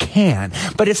yes, you can.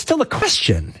 But it's still a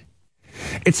question.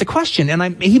 It's a question.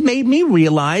 And he made me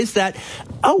realize that,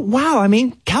 oh, wow, I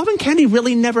mean, Calvin Candy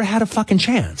really never had a fucking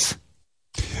chance.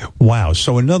 Wow.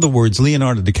 So in other words,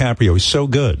 Leonardo DiCaprio is so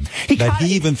good that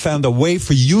he even found a way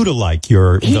for you to like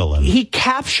your villain. He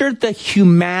captured the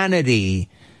humanity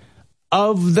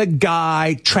of the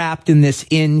guy trapped in this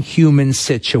inhuman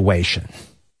situation.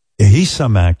 He's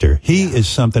some actor. He is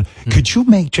something. Could you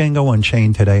make Django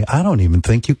Unchained today? I don't even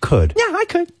think you could. Yeah, I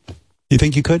could. You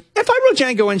think you could? If I wrote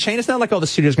Django Unchained, it's not like all the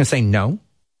studios are going to say no.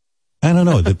 I don't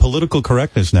know. The political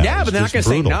correctness now. Yeah, but they're not going to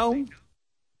say no.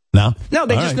 No? No,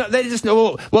 they just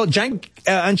know. Well, Django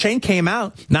Unchained came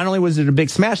out. Not only was it a big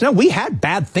smash, no, we had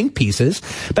bad think pieces,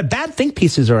 but bad think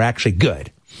pieces are actually good.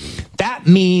 That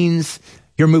means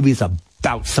your movie's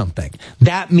about something.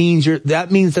 That means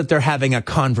that they're having a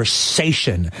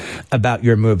conversation about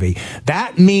your movie.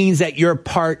 That means that you're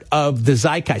part of the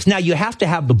zeitgeist. Now, you have to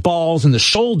have the balls and the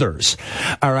shoulders,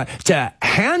 all right, to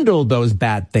handle those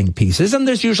bad think pieces. And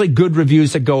there's usually good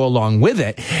reviews that go along with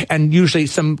it, and usually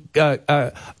some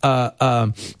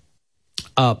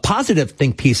positive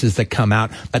think pieces that come out,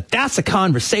 but that's a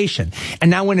conversation. And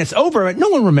now when it's over, no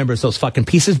one remembers those fucking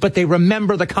pieces, but they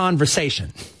remember the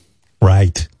conversation.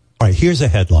 Right. All right, here's a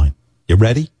headline. You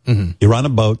ready? Mm-hmm. You're on a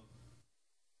boat.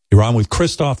 You're on with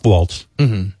Christoph Waltz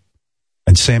and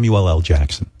Samuel L.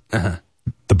 Jackson. Uh-huh.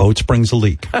 The boat springs a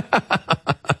leak.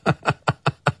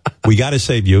 We got to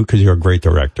save you because you're a great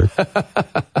director.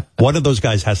 One of those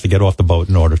guys has to get off the boat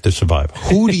in order to survive.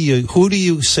 Who do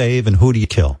you save and who do you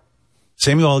kill?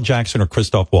 Samuel L. Jackson or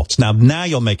Christoph Waltz? Now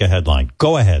you'll make a headline.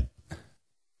 Go ahead.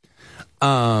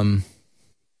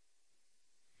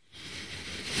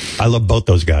 I love both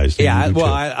those guys. Yeah,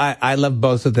 I love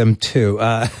both of them too.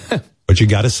 But you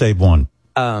got to save one.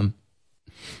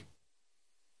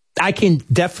 I can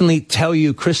definitely tell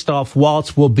you Christoph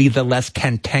Waltz will be the less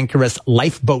cantankerous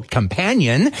lifeboat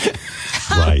companion.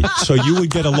 Right. So you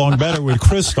would get along better with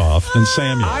Christoph than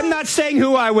Samuel. I'm not saying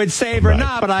who I would save or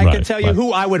not, but I can tell you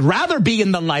who I would rather be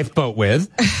in the lifeboat with.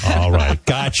 All right.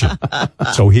 Gotcha.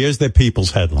 So here's the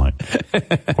People's headline.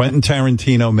 Quentin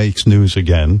Tarantino makes news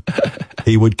again.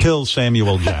 He would kill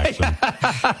Samuel Jackson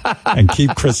and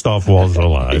keep Christoph Waltz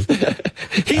alive.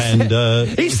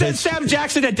 He sent Sam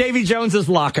Jackson at Davy Jones's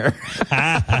locker.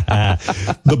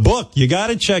 The book, you got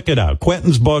to check it out.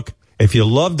 Quentin's book. If you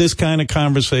love this kind of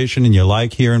conversation and you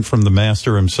like hearing from the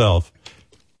master himself,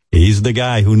 he's the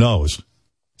guy who knows.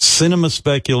 Cinema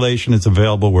Speculation is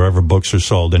available wherever books are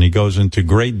sold, and he goes into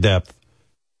great depth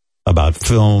about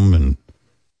film and,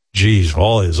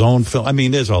 all his own film. I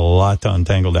mean, there's a lot to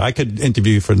untangle there. I could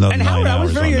interview you for another 9 hours. I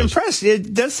was very impressed.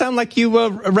 It does sound like you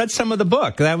read some of the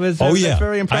book. That was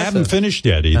very impressive. I haven't finished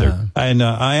yet either, and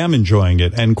I am enjoying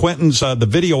it. And Quentin's the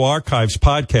Video Archives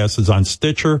podcast is on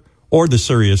Stitcher or the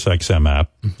SiriusXM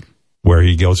app, where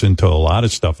he goes into a lot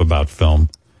of stuff about film.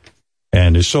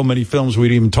 And there's so many films we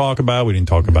didn't even talk about. We didn't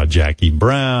talk about Jackie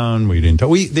Brown. We didn't talk.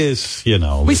 We skimmed.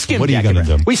 What are you going to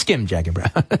do? We skimmed Jackie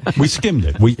Brown. We skimmed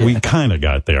it. We kind of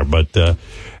got there, but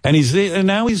and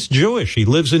now he's Jewish. He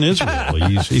lives in Israel.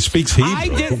 He speaks Hebrew. I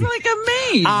did like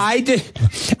amazed.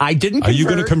 I didn't. Are you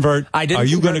going to convert? I didn't. Are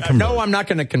you going to convert? No, I'm not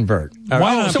going to convert.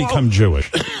 Why not become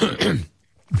Jewish?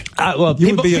 Well,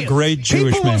 you would be a great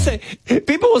Jewish man.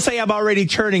 People will say I'm already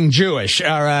turning Jewish.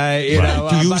 All right, you know.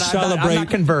 Do you but celebrate? I'm not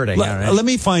converting. Let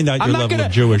me find out your level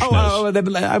of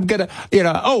Jewishness. I'm gonna,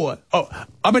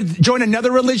 I'm gonna join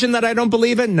another religion that I don't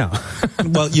believe in. No.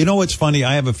 Well, you know what's funny?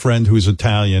 I have a friend who's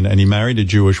Italian, and he married a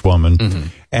Jewish woman. Mm-hmm.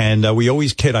 And we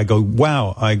always kid. I go,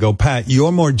 wow. I go, Pat,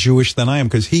 you're more Jewish than I am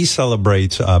because he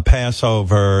celebrates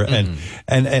Passover.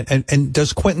 Mm-hmm. And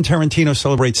does Quentin Tarantino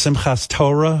celebrate Simchas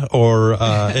Torah or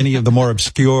any of the more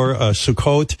obscure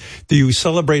Sukkot? Do you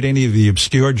celebrate any of the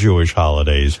obscure Jewish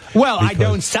holidays? Well, I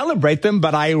don't celebrate them,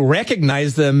 but I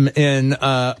recognize them in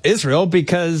Israel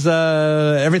because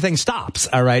everything stops.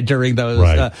 All right, during those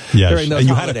during those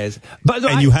holidays.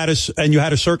 You had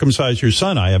to circumcise your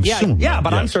son. I assume. Yeah,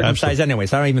 but I'm circumcised anyway.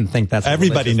 So I don't even think that's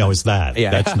everybody knows that.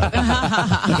 Yeah, that's not.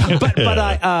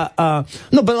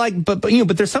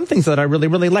 but there's some things that I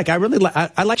really like. I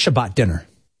like Shabbat dinner.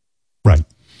 Right.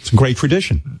 It's a great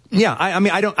tradition. Yeah, I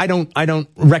mean, I don't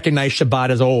recognize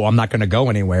Shabbat as I'm not going to go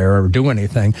anywhere or do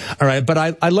anything. All right, but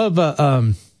I love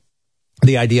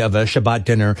the idea of a Shabbat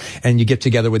dinner and you get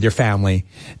together with your family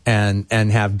and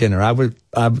have dinner.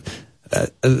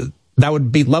 That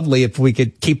would be lovely if we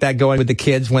could keep that going with the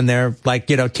kids when they're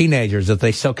teenagers. If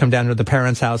they still come down to the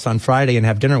parents' house on Friday and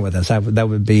have dinner with us, that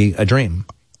would be a dream.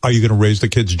 Are you going to raise the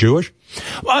kids Jewish?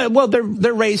 Well, they're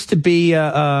raised to be.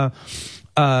 They're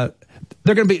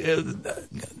going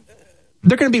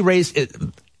to be raised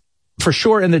for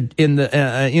sure in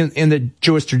the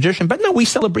Jewish tradition. But no, we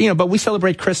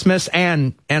celebrate Christmas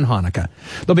and Hanukkah.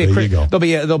 There'll be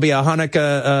a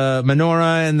Hanukkah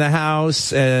menorah in the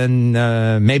house and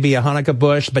maybe a Hanukkah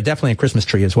bush, but definitely a Christmas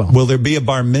tree as well. Will there be a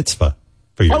bar mitzvah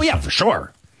for you? Oh yeah, for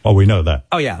sure. Oh, we know that.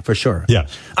 Oh yeah, for sure. Yeah.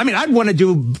 I mean, I'd want to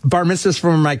do bar mitzvahs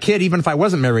for my kid even if I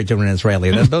wasn't married to an Israeli.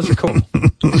 Those are cool.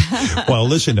 Well,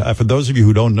 listen, for those of you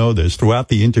who don't know this, throughout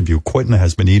the interview, Quentin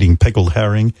has been eating pickled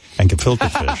herring and gefilte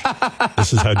fish.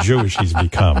 This is how Jewish he's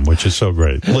become, which is so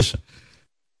great. Listen,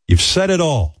 you've said it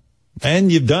all,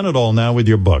 and you've done it all now with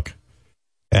your book.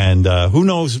 And who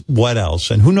knows what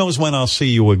else, and who knows when I'll see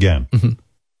you again. Mm-hmm.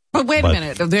 But wait a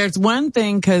minute. There's one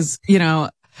thing, because,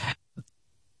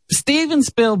 Steven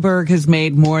Spielberg has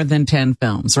made more than 10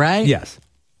 films, right? Yes.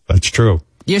 That's true.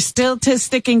 You're still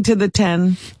sticking to the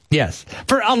 10? Yes.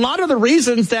 For a lot of the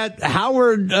reasons that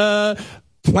Howard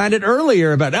planned it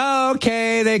earlier about,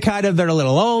 they're a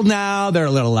little old now, they're a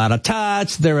little out of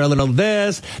touch, they're a little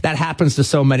this. That happens to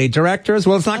so many directors.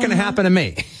 Well, it's not going to happen to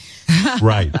me.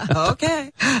 Right.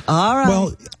 Okay. All right.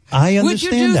 Well, I understand Would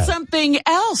you do that. something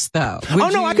else though?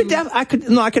 I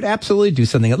could absolutely do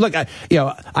something. Look, I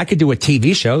could do a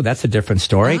TV show. That's a different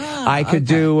story. I could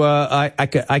do, I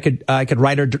could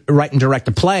write and direct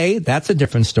a play. That's a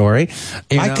different story.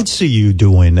 I could see you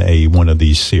doing one of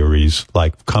these series,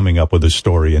 like coming up with a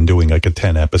story and doing like a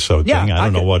 10-episode thing. I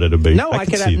don't know what it'd be. No, I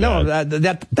could see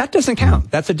that. That doesn't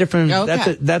count. That's a different.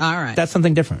 Okay. All right. That's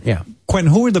something different. Yeah.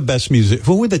 Quentin, who are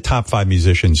the top 5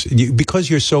 musicians? Because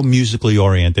you're so musically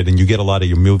oriented and you get a lot of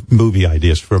your movie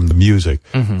ideas from the music.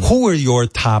 Mm-hmm. Who are your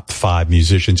top 5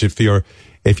 musicians? If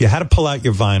you had to pull out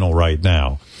your vinyl right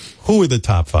now, who are the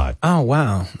top 5? Oh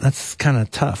wow, that's kind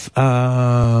of tough.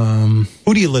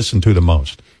 Who do you listen to the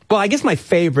most? Well, I guess my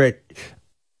favorite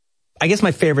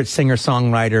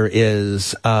singer-songwriter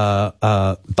is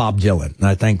Bob Dylan.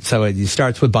 I think so. It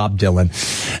starts with Bob Dylan,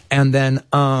 and then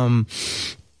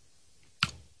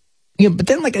but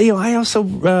then I also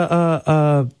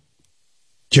did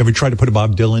you ever try to put a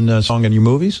Bob Dylan song in your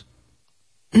movies?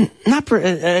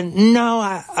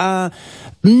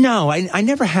 No, I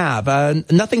never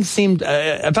have. Nothing seemed.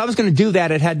 If I was going to do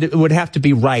that, it would have to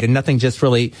be right, and nothing just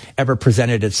really ever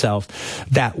presented itself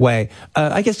that way.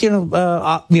 I guess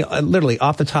literally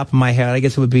off the top of my head, I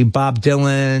guess it would be Bob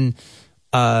Dylan,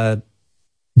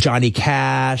 Johnny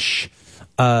Cash,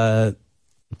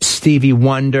 Stevie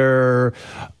Wonder,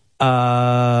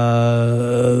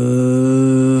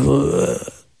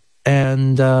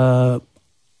 and.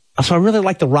 So I really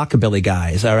like the rockabilly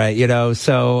guys, all right,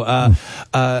 so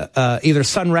either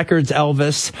Sun Records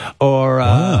Elvis or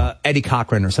Eddie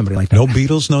Cochran or somebody like that. No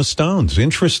Beatles, no Stones.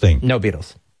 Interesting. No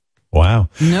Beatles. Wow.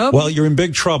 Nope. Well, you're in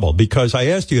big trouble because I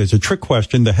asked you as a trick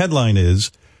question. The headline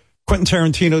is, Quentin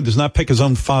Tarantino does not pick his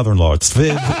own father-in-law. It's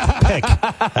Viv Pick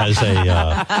as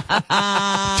a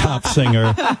top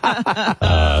singer.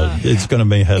 It's going to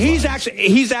be headline.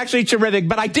 He's actually terrific,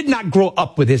 but I did not grow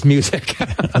up with his music.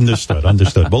 Understood.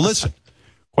 Well, listen,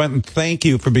 Quentin, thank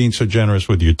you for being so generous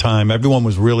with your time. Everyone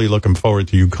was really looking forward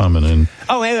to you coming in.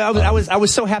 Oh, I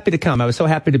was so happy to come. I was so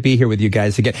happy to be here with you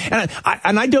guys again.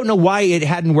 And I don't know why it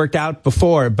hadn't worked out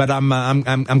before, but I'm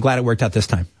glad it worked out this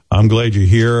time. I'm glad you're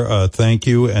here. Thank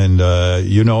you. And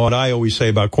you know what I always say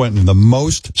about Quentin, the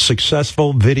most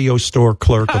successful video store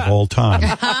clerk of all time.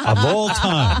 Of all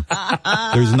time.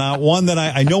 There's not one that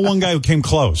I know one guy who came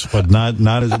close, but not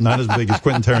as big as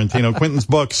Quentin Tarantino. Quentin's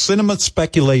book, Cinema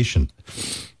Speculation.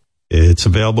 It's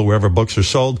available wherever books are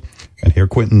sold. And here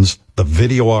Quentin's The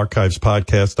Video Archives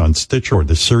podcast on Stitcher or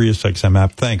the SiriusXM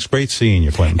app. Thanks. Great seeing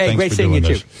you, Quentin. Hey, Thanks great for seeing you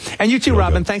doing this. too. And you too,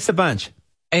 Robin. Thanks a bunch.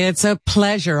 It's a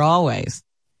pleasure always.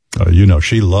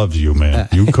 She loves you, man.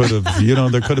 You could have,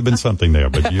 there could have been something there,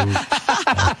 but you.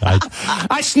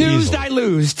 I snoozed, I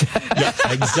loosed. Yeah,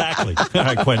 exactly. All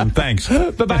right, Quentin, thanks.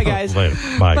 Bye-bye, guys. Later.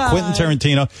 Bye. Quentin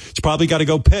Tarantino, he's probably got to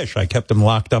go pish. I kept him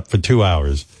locked up for 2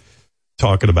 hours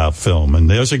talking about film, and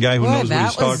there's a guy who knows what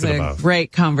he's talking about. That was a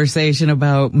great conversation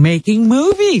about making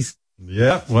movies.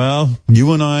 Yeah, well,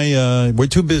 you and I, we're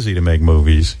too busy to make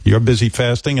movies. You're busy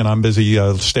fasting, and I'm busy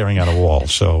staring at a wall,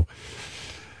 so...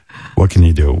 What can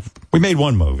you do? We made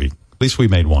one movie. At least we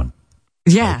made one.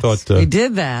 Yes, we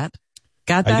did that.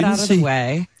 Got that out of the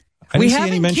way. We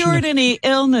haven't cured any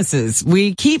illnesses.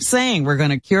 We keep saying we're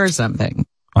going to cure something.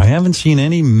 I haven't seen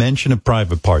any mention of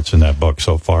private parts in that book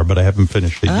so far, but I haven't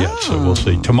finished it yet, so we'll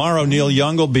see. Tomorrow, Neil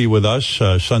Young will be with us,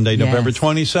 Sunday, November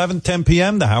 27th, 10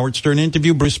 p.m., the Howard Stern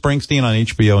interview, Bruce Springsteen on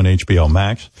HBO and HBO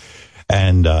Max.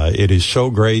 And it is so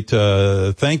great.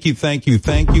 Thank you,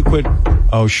 Quentin.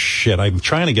 Oh, shit. I'm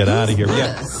trying to get out of here.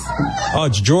 Yeah. Oh,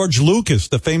 it's George Lucas,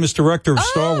 the famous director of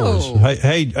Star Wars.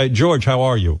 Hey, George, how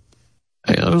are you?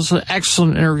 It was an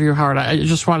excellent interview, Howard. I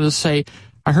just wanted to say,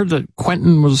 I heard that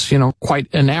Quentin was, quite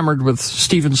enamored with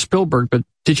Steven Spielberg, but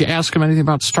did you ask him anything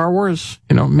about Star Wars?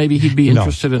 Maybe he'd be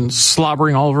interested in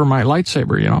slobbering all over my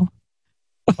lightsaber,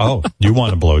 Oh, you want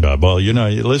to blow it up? Well,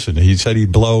 listen, he said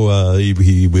he'd blow,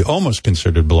 he almost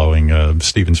considered blowing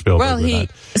Steven Spielberg. Well, he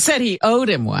said he owed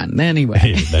him one anyway.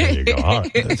 Hey, there you go. All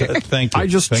right. Thank you. I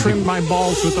just trimmed my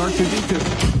balls with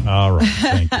R2-D2. All right.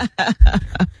 Thank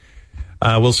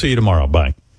you. We'll see you tomorrow. Bye.